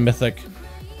 Literally make that mythic.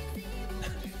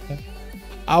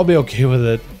 I'll be okay with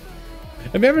it.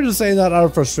 I'm ever just saying that out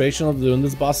of frustration of doing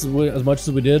this boss as much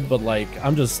as we did, but like,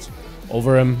 I'm just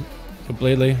over him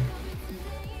completely.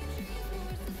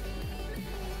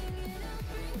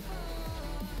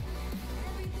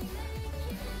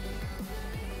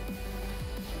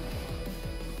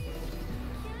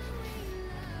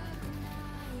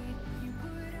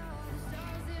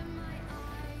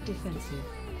 Defensive.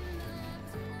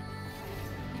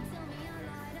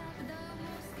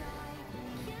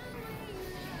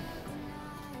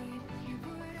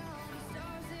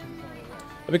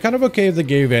 I'd be kind of okay if they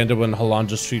gave Anduin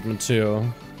Halanja's treatment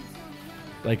too.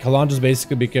 Like Halanja's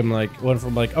basically became like, went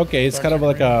from like, okay, it's kind of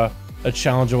like a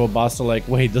challenge of a boss to like,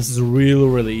 wait, this is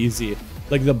really easy.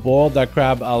 Like the boiled that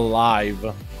crab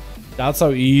alive. That's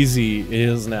how easy it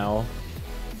is now.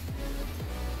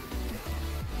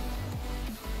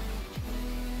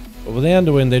 But with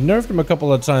Anduin, they nerfed him a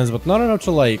couple of times, but not enough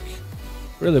to like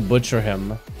really butcher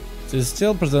him. So it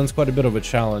still presents quite a bit of a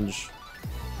challenge.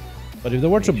 But if they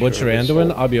were to butcher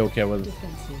Anduin, I'll be okay with it.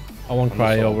 I won't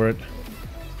cry over it.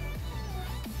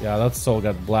 Yeah, that soul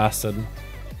got blasted.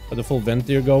 Got the full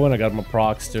Venthyr going, I got my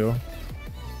procs too.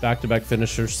 Back-to-back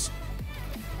finishers.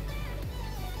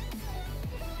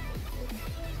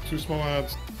 2 small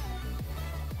ads.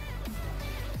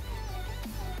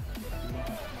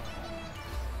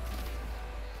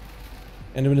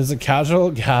 Anduin is a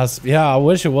casual? Gasp. Yeah, I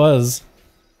wish it was.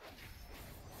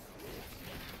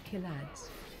 Kill ads.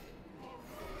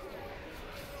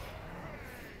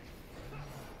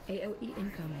 AOE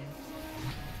incoming.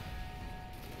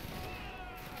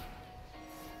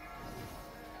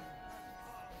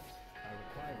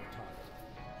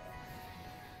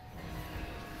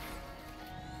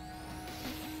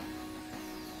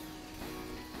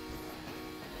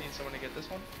 Need someone to get this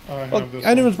one? Well,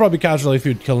 Anduin's probably casual if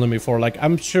you'd killed him before. Like,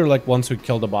 I'm sure like once we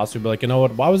killed the boss, we'd be like, you know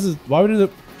what, why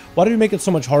do we make it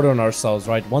so much harder on ourselves,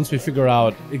 right? Once we figure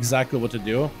out exactly what to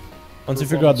do, once we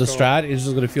figure out the strat, it's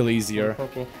just gonna feel easier.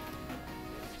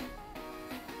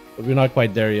 But we're not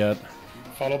quite there yet.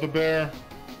 Follow the bear.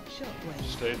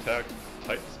 Stay attack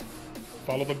tight.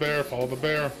 Follow the bear, follow the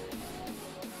bear.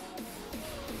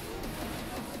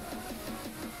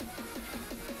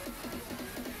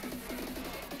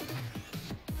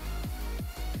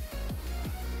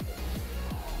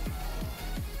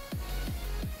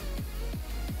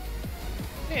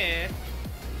 Yeah.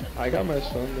 I got my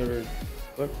son. They're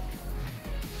look.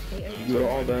 You're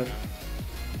all dead.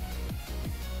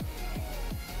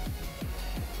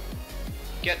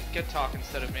 Get talk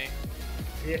instead of me.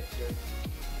 Yeah.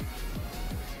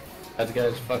 That the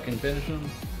guys fucking finish him?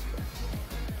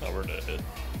 Oh, we're dead.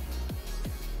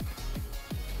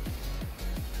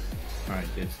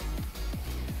 Alright, dudes.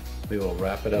 We will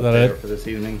wrap it up Is that there it? for this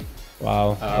evening.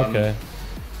 Wow, okay.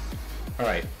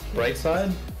 Alright, bright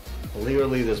side.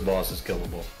 Clearly this boss is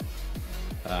killable.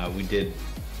 We did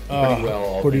pretty well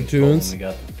all Horde things told when tunes. we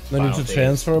got Then final to phase,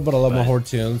 transfer, but I love my but, Horde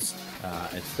tunes.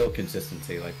 It's still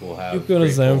consistency, like we'll have You could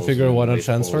as them great figure pulls why not and great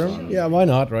transfer? pulls on, Yeah, why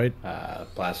not, right?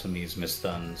 blasphemies,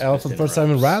 misstuns. Oh, for the first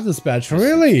time in Rad Dispatch, mis-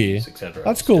 really? etc.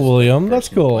 That's cool, William. That's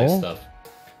Play cool. stuff.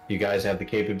 You guys have the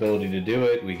capability to do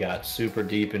it. We got super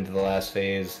deep into the last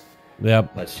phase.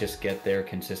 Yep. Let's just get there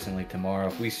consistently tomorrow.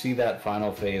 If we see that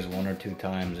final phase 1 or 2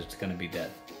 times, it's going to be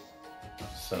dead.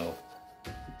 So,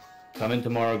 come in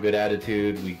tomorrow, good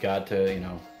attitude. We got to, you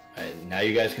know, now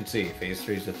you guys can see, phase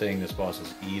 3 is the thing. This boss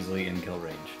is easily in kill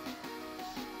range.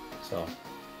 So,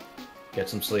 get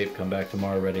some sleep, come back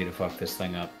tomorrow ready to fuck this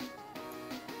thing up.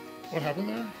 What happened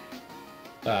there?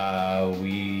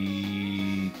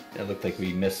 It looked like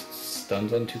we missed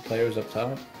stuns on 2 players up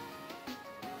top.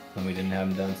 And we didn't have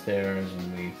them downstairs,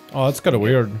 and we... Oh, that's kind of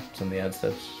weird. Some of the ad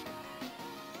steps.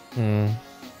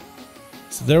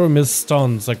 So there were missed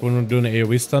stuns, like when we were doing an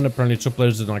AoE stun, apparently 2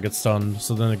 players did not get stunned.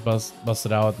 So then it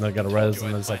busted out, and they got a res,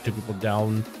 and there's like 2 people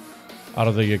down out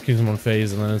of the Kingdom 1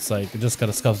 phase, and then it's like, it just kind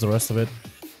of scuffs the rest of it.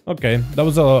 Okay, that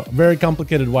was a very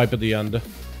complicated wipe at the end.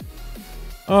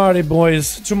 Alrighty,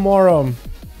 boys, tomorrow,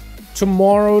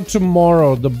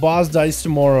 the boss dies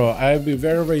tomorrow. I'd be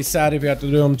very, very sad if you had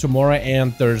to do them tomorrow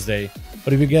and Thursday.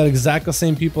 But if you get exactly the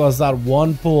same people as that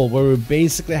one pool where we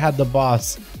basically had the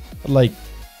boss at like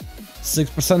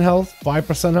 6% health,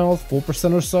 5% health,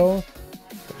 4% or so.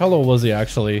 How low was he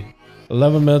actually?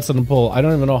 11 minutes in the pool. I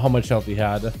don't even know how much health he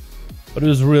had, but it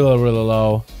was really, really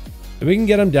low. If we can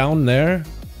get him down there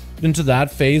into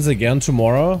that phase again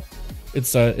tomorrow,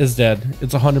 it's dead.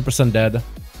 It's 100% dead.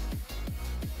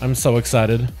 I'm so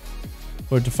excited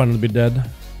for it to finally be dead.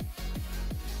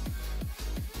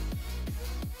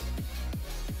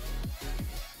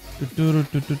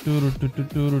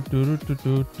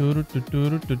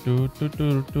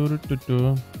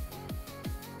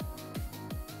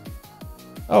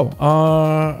 Oh,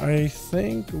 I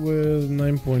think with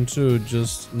 9.2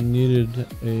 just needed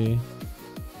a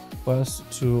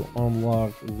quest to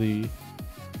unlock the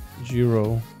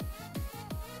Giro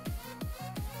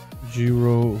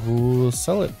who will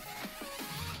sell it.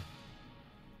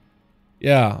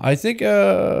 Yeah, I think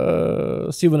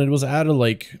Steven, it was added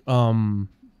like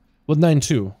with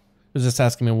 9.2. It was just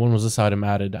asking me when was this item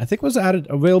added. I think it was added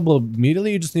available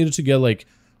immediately. You just needed to get like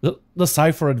the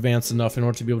cipher advanced enough in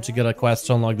order to be able to get a quest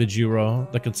to unlock the Giro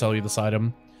that could sell you this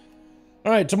item.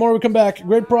 Alright, tomorrow we come back.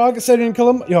 Great prog, said you didn't kill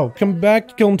him. Yo, come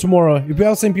back, kill him tomorrow. If we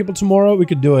have the same people tomorrow, we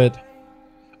could do it.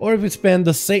 Or if we spend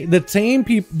the same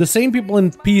people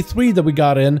in P3 that we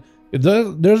got in, if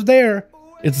there's there,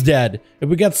 it's dead. If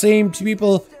we got same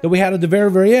people that we had at the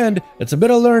very, very end, it's a bit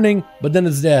of learning, but then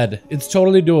it's dead. It's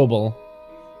totally doable.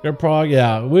 Good prog,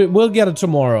 yeah. We'll get it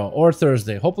tomorrow or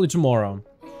Thursday. Hopefully tomorrow.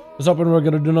 I was hoping we're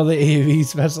gonna do another AV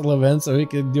special event so we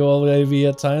can do all the AV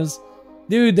at times.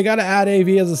 Dude, they gotta add AV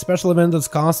as a special event that's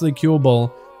constantly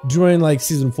queuable during like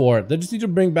Season 4. They just need to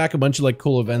bring back a bunch of like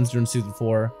cool events during Season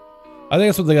 4. I think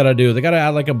that's what they gotta do. They gotta add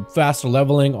like a faster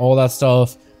leveling, all that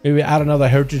stuff. Maybe add another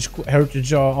heritage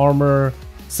armor.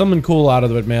 Something cool out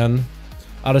of it, man.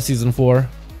 Out of Season 4.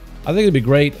 I think it'd be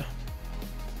great.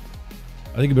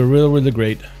 I think it'd be really, really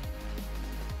great.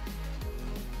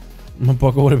 My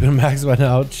Poco would have been maxed by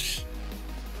now.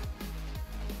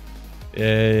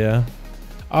 Yeah.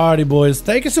 Alrighty, boys.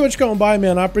 Thank you so much for coming by,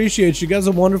 man. I appreciate you. You guys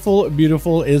are wonderful,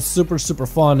 beautiful. It's super, super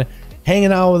fun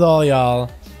hanging out with all y'all.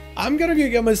 I'm gonna go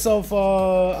get myself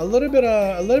a little bit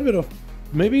of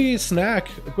maybe a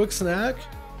quick snack,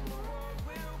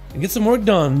 and get some work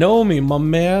done. Naomi, my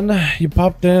man, you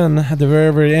popped in at the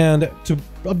very, very end to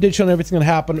update you on everything that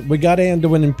happened. We got to end the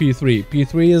win in P3.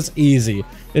 P3 is easy.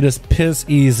 It is piss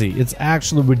easy. It's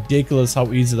actually ridiculous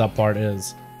how easy that part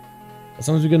is. As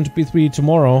soon as we get into P3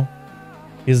 tomorrow,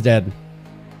 he's dead,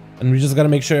 and we just got to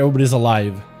make sure everybody's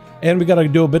alive. And we got to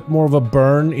do a bit more of a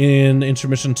burn in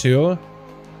intermission 2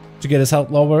 to get his health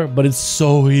lower, but it's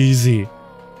so easy.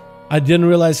 I didn't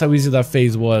realize how easy that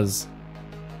phase was.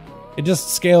 It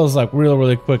just scales like really,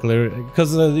 really quickly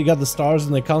because you got the stars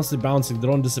and they're constantly bouncing. They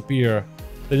don't disappear.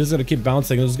 They're just gonna keep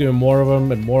bouncing. There's gonna be more of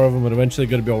them, and eventually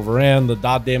gonna be overran. The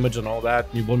dot damage and all that,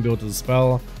 and you won't be able to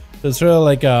dispel. So it's really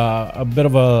like a bit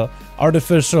of a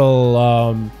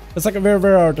artificial. It's like a very,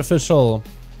 very artificial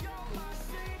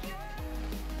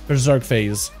berserk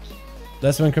phase.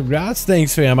 That's been congrats.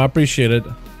 Thanks, fam. I appreciate it.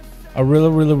 I really,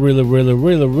 really, really, really,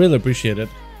 really, really appreciate it.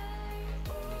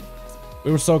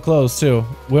 We were so close too.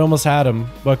 We almost had him,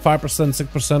 like 5%,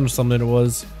 6% or something. It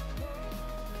was.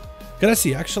 Can I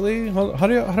see actually? How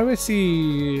do I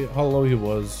see how low he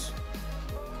was?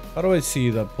 How do I see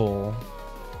that pull?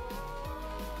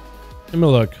 Let me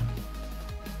look.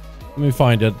 Let me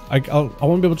find it. I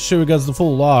won't be able to show you guys the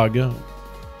full log.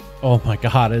 Oh my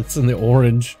god, it's in the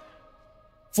orange.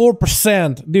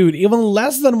 4%, dude. Even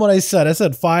less than what I said. I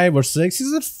said 5 or 6.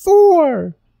 He's at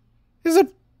 4. He's at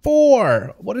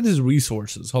 4. What are his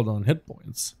resources? Hold on, hit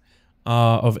points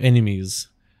of enemies.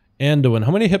 Anduin,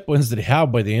 how many hit points did he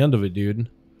have by the end of it, dude?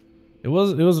 It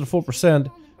was at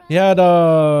 4%. He had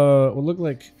what looked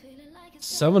like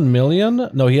 7 million.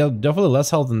 No, he had definitely less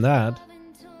health than that.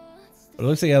 But it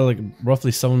looks like he had like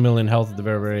roughly 7 million health at the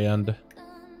very, very end.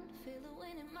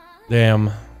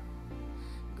 Damn.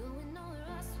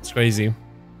 It's crazy.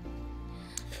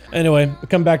 Anyway, we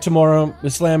come back tomorrow. We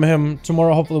slam him.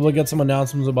 Tomorrow, hopefully, we'll get some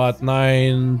announcements about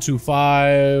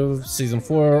 925, Season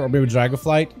 4, or maybe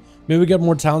Dragonflight. Maybe we get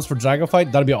more towns for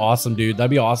Dragonflight. That'd be awesome, dude. That'd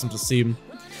be awesome to see.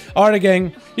 Alright,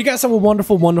 gang. You guys have a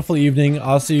wonderful, wonderful evening.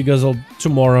 I'll see you guys all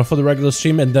tomorrow for the regular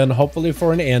stream, and then hopefully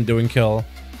for an Anduin kill.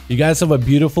 You guys have a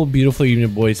beautiful, beautiful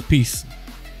evening, boys. Peace.